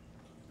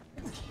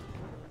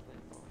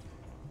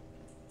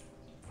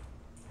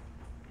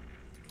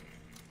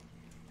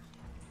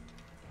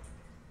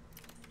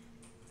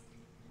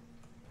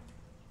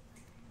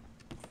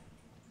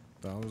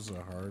 That was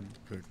a hard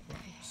pick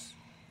box.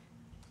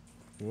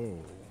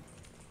 Whoa.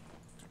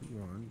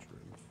 200.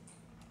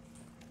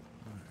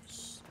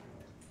 Nice.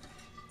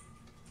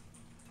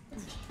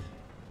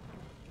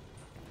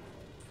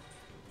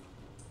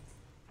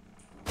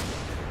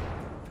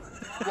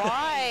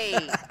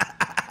 Why?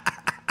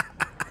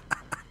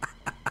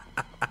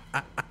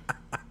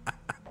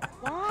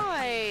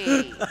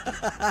 Why?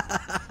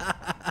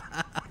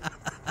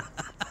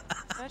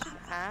 Such an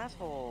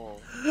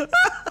asshole.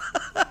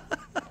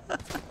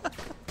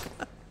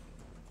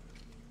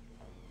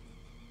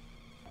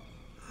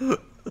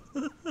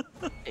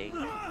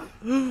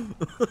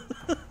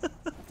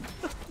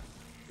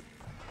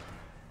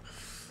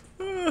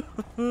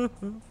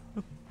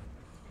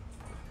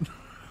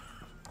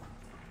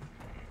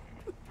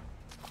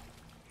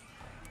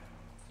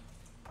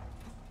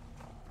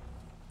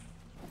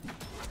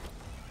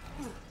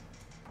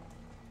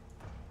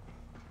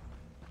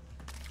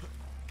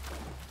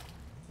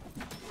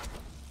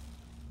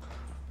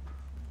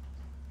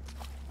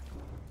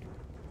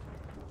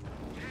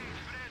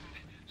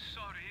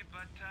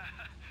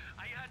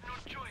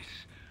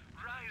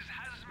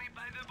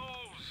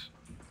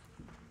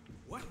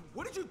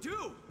 What did you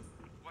do?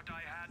 What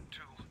I had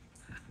to.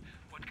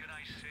 What can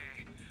I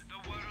say? The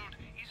world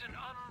is an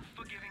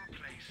unforgiving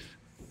place.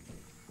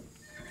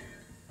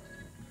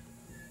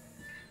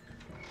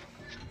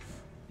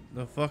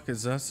 The fuck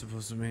is that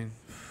supposed to mean?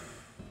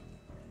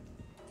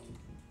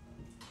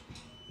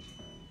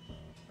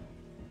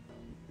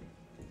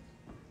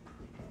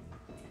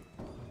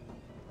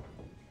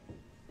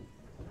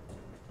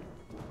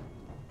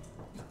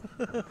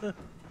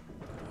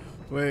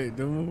 Wait,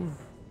 don't move.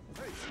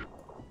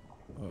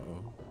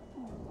 Uh-oh.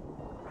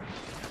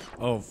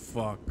 Oh,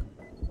 fuck.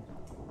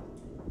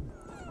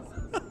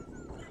 Well,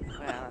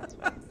 that's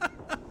fine.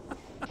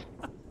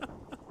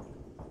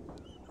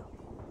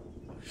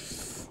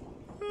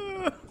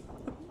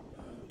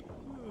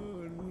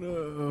 Oh,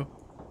 no.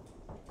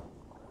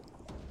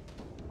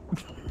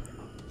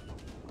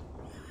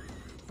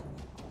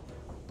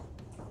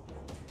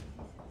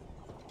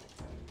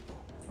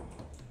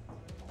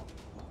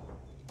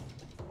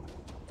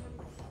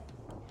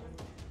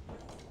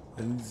 I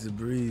need to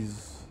breathe.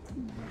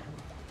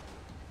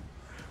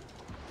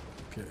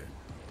 Okay.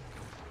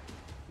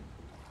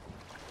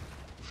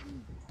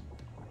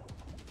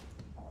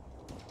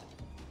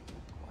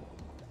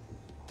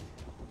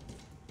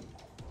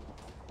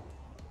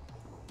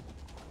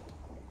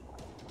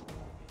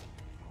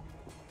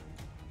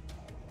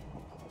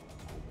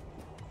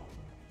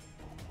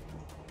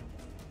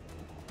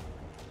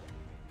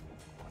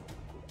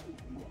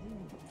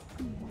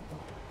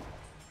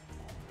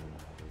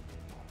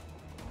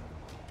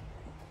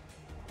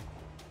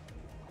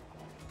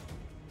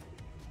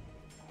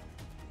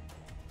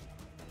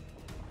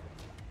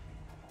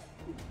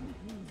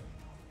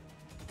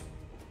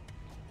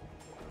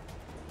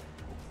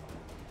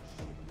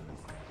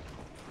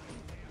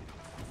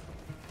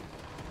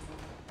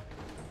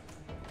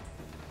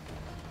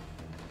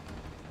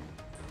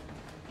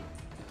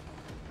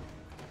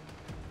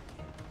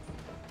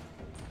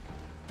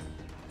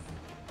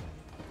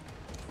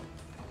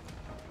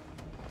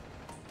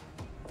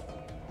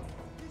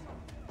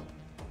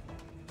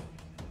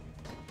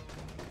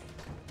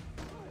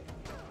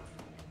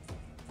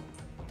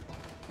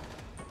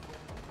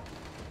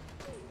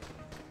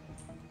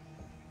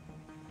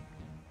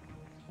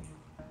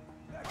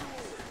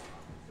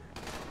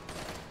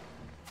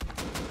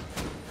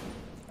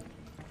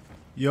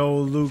 Yo,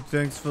 Luke,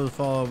 thanks for the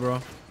follow, bro.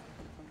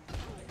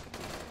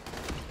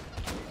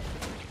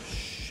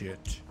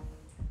 Shit.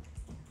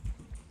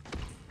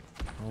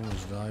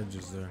 Almost died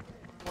just there.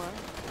 What?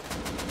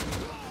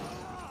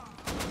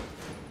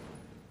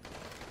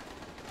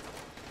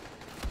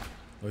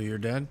 Oh, you're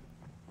dead?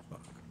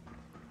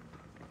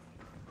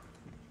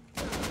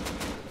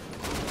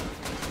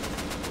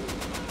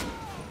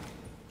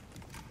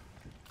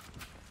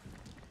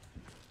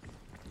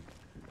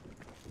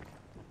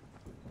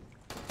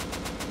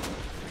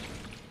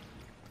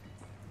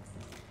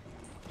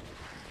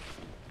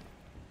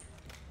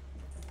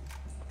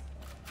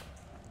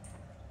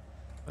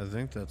 I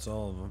think that's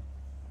all of them.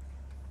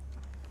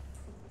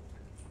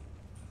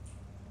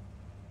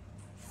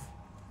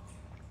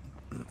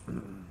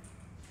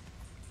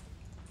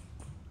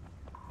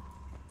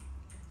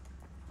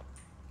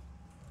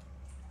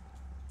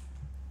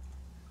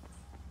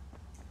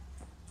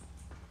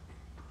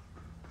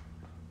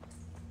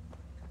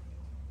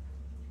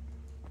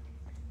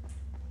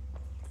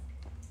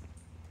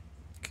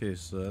 Okay,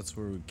 so that's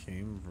where we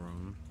came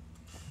from.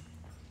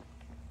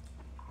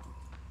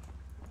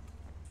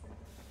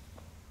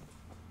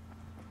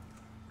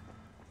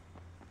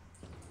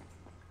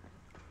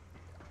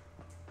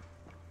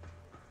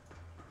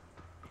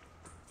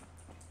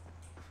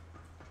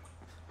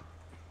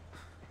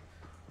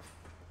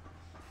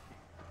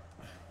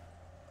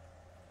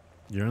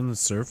 You're on the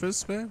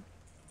surface, man?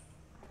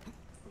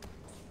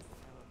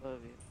 I love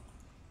you.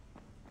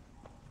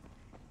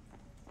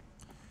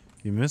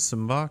 You missed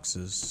some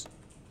boxes.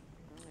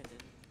 No, I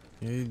didn't.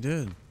 Yeah, you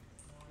did.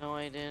 No,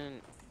 I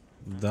didn't.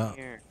 That.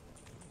 Here.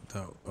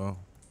 That. Oh.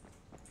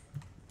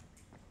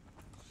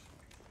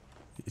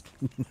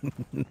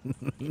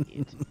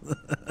 Idiot.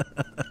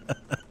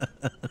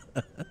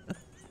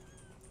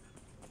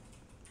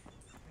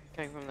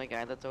 Coming from the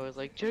guy that's always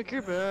like, check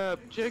your map,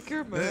 check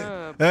your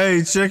map.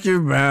 Hey, check your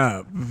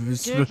map.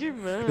 Check your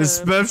map.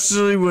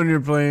 Especially when you're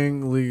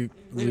playing League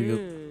of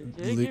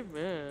Check your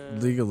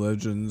map.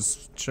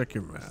 Legends. Check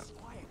your map.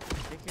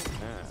 Check your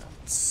map.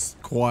 It's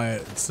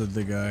quiet, said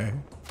the guy.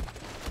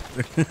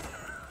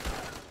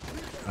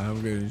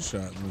 I'm getting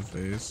shot in the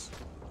face.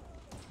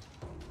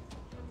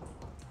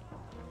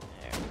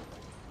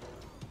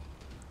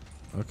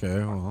 Okay,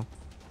 well.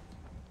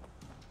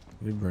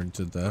 You burned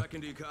to death.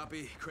 Second, do you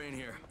copy? Crane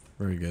here.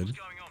 Very good. What's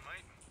going on,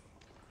 mate?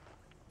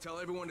 Tell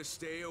everyone to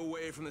stay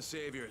away from the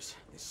Saviors.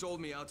 They sold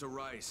me out to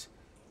Rice.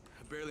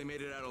 I barely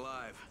made it out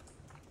alive.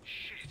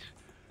 Shit.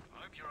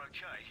 I hope you're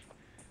okay.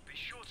 Be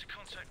sure to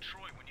contact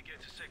Troy when you get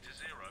to Sector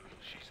 0.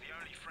 She's the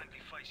only friendly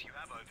face you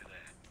have over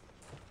there.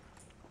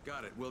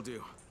 Got it, will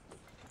do.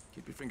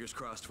 Keep your fingers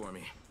crossed for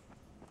me.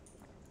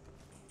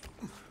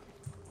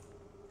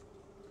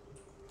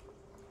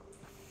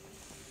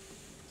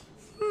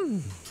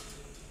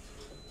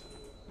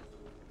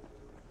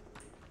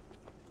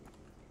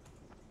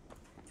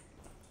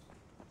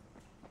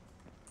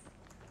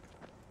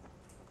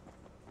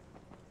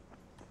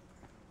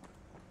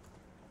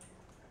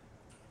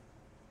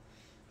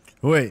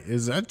 Wait,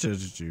 is that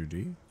Judge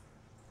Judy?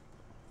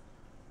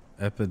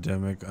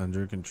 Epidemic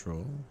under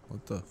control?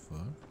 What the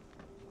fuck?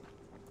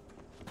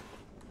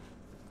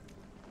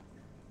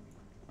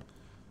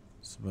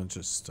 There's a bunch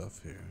of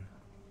stuff here.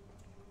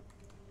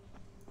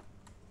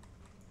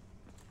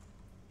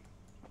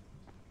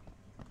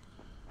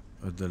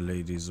 Are the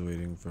ladies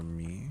waiting for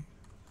me?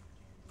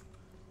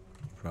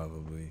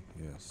 Probably,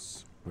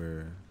 yes.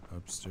 We're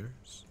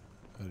upstairs?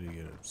 How do you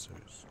get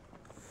upstairs?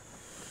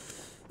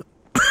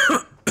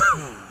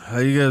 How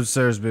do you get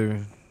upstairs,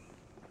 baby?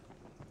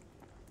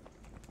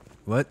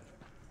 What?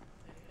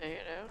 Figure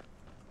it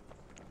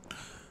out.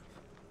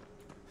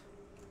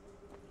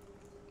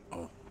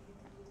 Oh.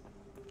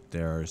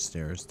 There are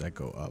stairs that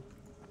go up.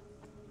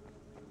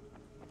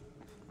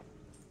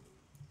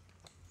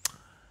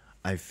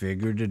 I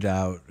figured it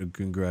out.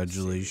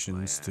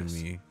 Congratulations to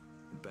me.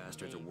 The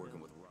bastards are working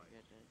with Rice.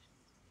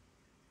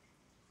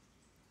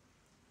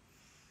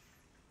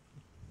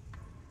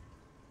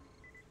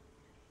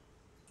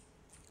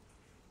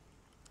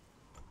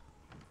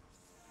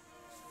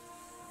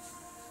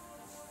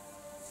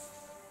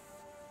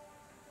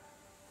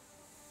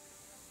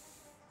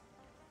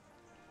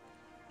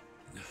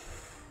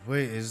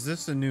 Wait, is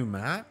this a new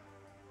map?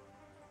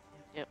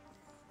 Yep.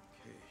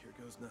 Okay, here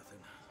goes nothing.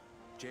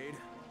 Jade,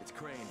 it's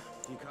Crane.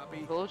 Do you copy?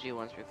 I told you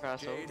once we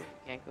cross over, Jade, we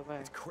can't go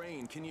back. it's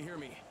Crane. Can you hear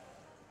me?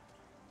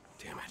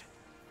 Damn it.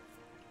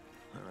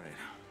 All right.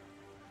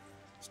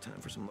 It's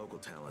time for some local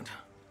talent.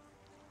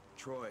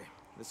 Troy,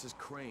 this is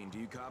Crane. Do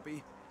you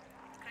copy?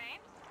 Crane?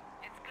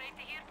 It's great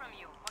to hear from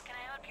you. What can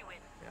I help you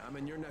with? Yeah, I'm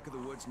in your neck of the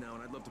woods now,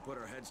 and I'd love to put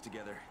our heads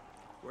together.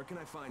 Where can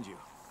I find you?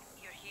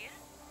 You're here?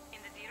 In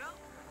the Zero?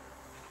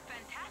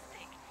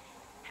 Fantastic.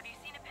 Have you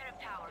seen a pair of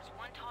towers,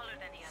 one taller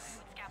than the other,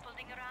 with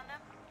scaffolding around them?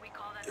 We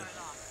call that our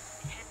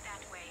loft. Head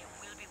that way, and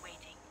we'll be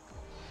waiting.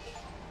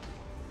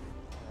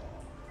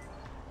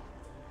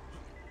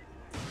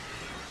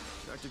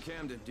 Dr.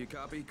 Camden, do you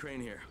copy? Crane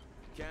here.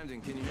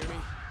 Camden, can you hear me?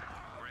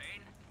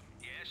 Crane?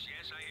 Yes,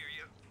 I hear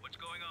you. What's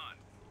going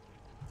on?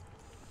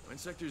 In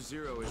Sector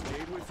 0, is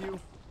Jade with you?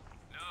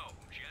 No,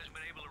 she hasn't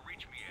been able to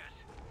reach me yet.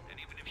 And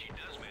even if she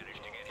does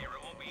manage to get here, it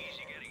won't be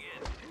easy getting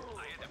in.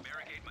 I had to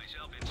barricade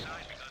myself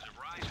inside because of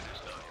Rise and his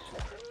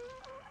thugs.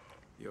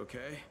 You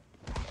okay?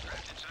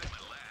 Trapped inside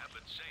my lab,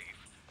 but safe.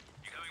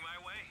 You coming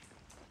my way?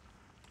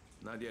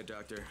 Not yet,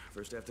 Doctor.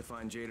 First I have to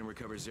find Jade and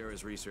recover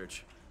Zara's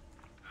research.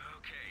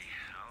 Okay,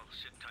 I'll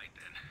sit tight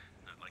then.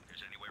 Not like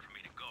there's anywhere for me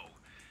to go.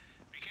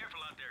 Be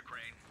careful out there,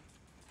 Crane.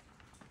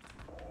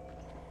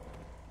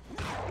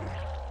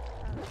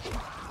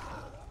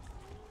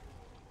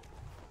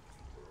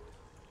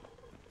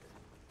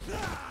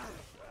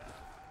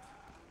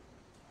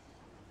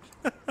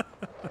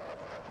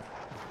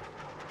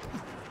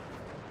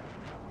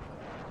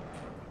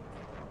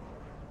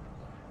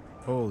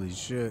 Holy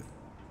shit.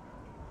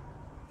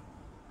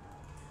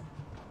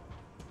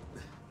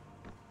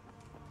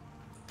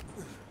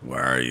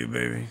 Where are you,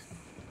 baby?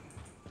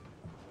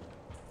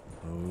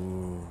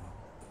 Oh.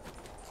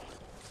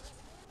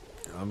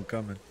 I'm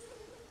coming.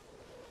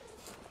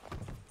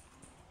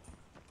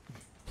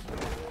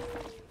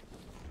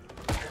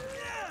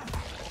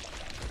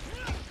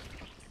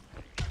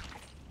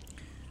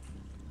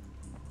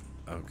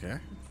 Okay.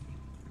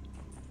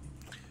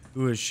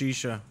 Ooh, a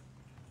shisha.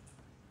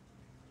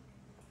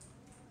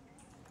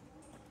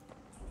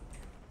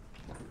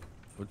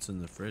 What's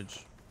in the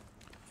fridge?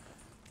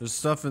 There's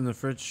stuff in the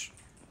fridge.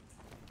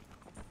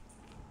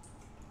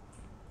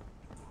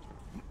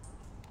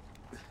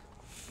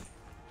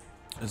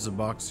 There's a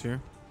box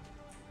here.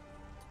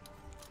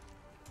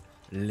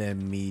 Le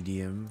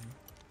medium.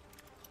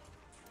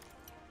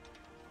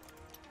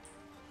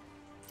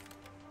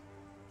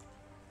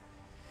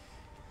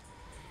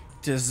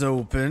 It is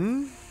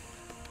open.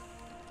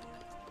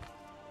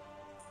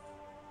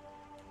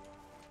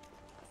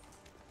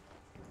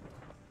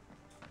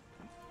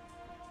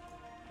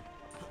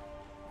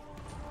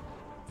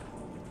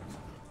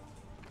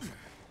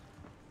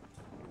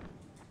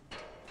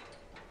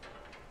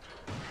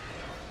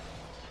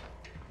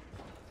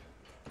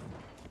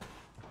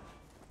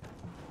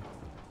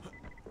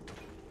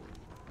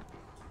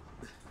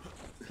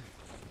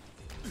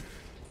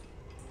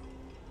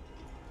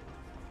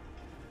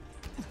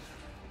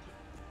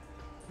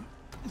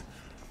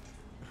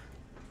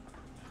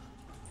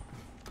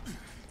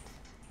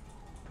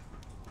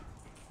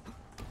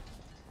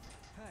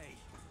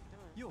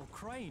 You're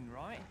Crane,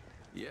 right?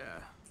 Yeah,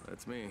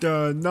 that's me.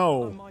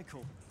 No. I'm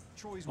Michael.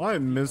 Troy's I'm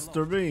working a Mr.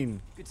 lot.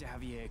 Bean. Good to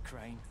have you here,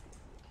 Crane.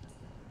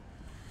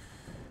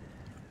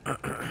 Oh.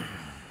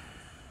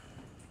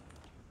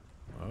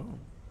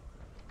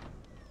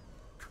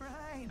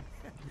 Crane!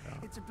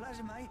 It's a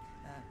pleasure, mate.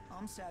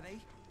 I'm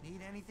Savvy.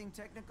 Need anything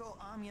technical,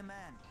 I'm your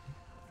man.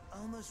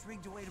 Almost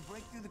rigged a way to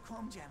break through the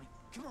comm jamming.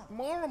 Come on.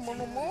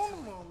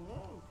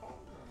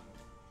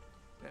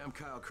 Hey, I'm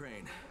Kyle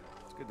Crane.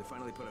 It's good to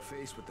finally put a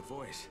face with the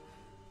voice.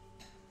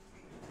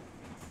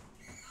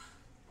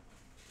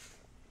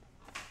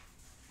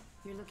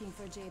 You're looking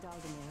for Jade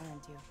Aldemir,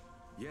 aren't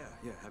you?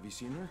 Yeah. Have you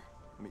seen her?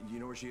 I mean, you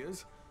know where she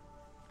is?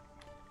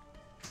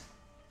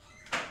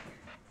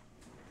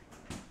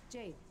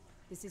 Jade,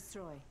 this is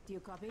Troy. Do you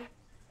copy?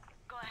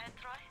 Go ahead,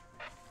 Troy.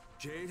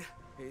 Jade,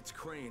 hey, it's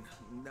Crane.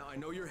 Now, I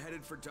know you're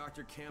headed for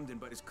Dr. Camden,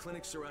 but his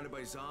clinic's surrounded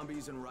by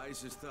zombies and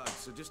Rise's thugs,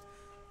 so just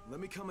let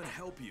me come and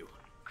help you.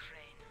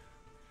 Crane,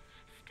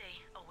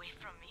 stay away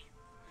from me.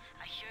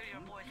 I hear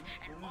your voice,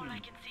 and all I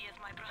can see is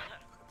my brother.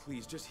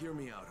 Please, just hear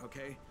me out,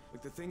 okay?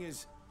 Look, the thing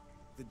is,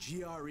 the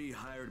GRE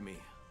hired me,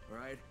 all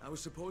right? I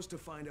was supposed to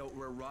find out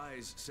where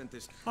Rise sent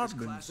this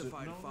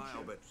classified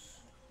file,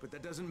 but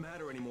that doesn't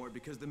matter anymore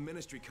because the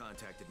Ministry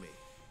contacted me.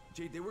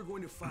 Jade, they were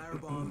going to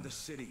firebomb the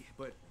city,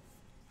 but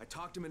I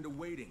talked them into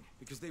waiting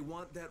because they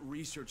want that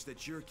research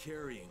that you're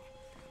carrying.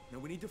 Now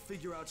we need to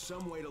figure out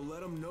some way to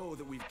let them know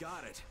that we've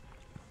got it.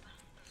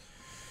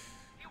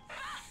 You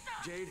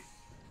bastard!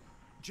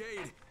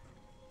 Jade!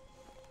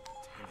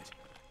 Damn it.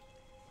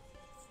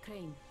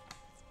 Crane,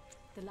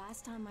 the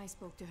last time I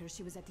spoke to her,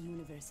 she was at the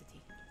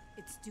university.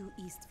 It's due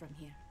east from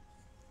here.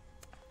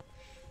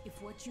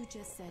 If what you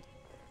just said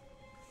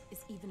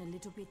is even a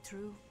little bit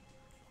true,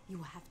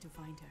 you have to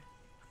find her.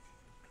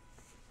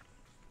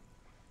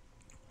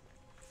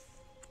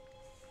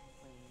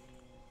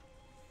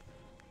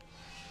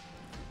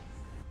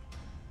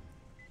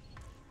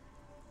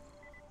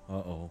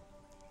 Uh-oh.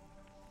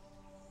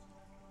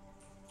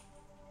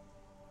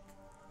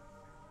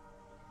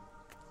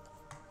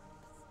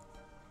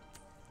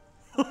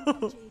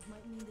 Jade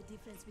might mean the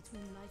difference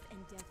between life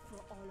and death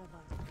for all of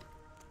us.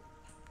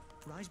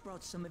 Rise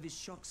brought some of his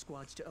shock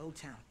squads to Old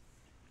Town.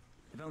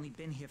 They've only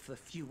been here for a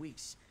few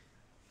weeks,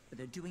 but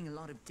they're doing a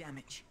lot of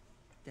damage.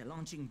 They're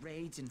launching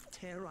raids and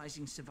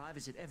terrorizing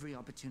survivors at every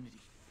opportunity.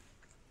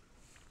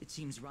 It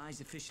seems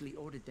Rise officially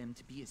ordered them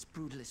to be as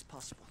brutal as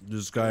possible.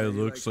 This guy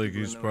looks like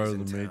he's part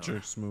of the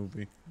Matrix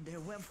movie. They're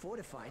well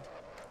fortified.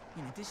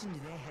 In addition to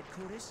their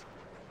headquarters,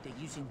 they're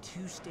using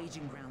 2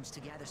 staging grounds to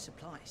gather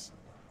supplies.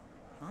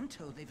 I'm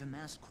told they've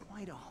amassed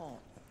quite a haul.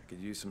 I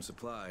could use some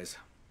supplies.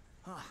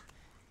 Ah,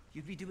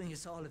 you'd be doing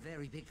us all a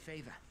very big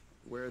favor.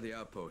 Where are the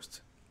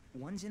outposts?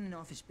 One's in an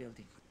office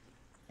building,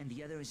 and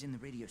the other is in the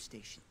radio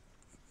station.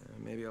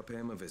 Maybe I'll pay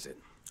him a visit.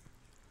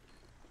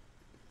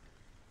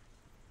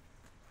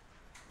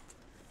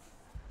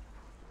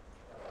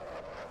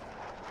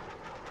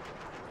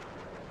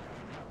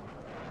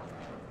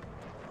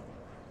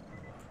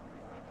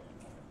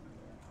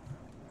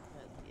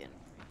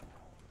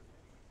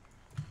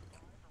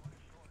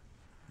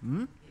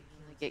 Hmm?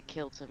 I get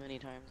killed so many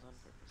times on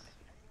purpose.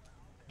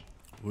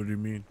 What do you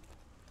mean?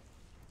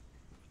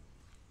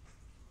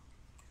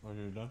 Are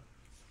you done?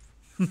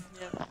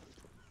 Yeah.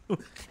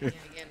 Okay.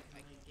 Again, if I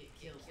can get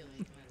killed so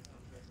many times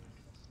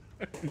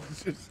on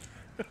purpose.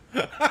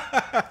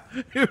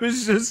 It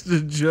was just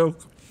a joke.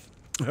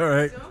 All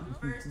right.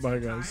 Bye,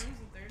 guys.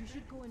 You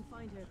should go and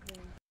find her,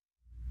 Crane.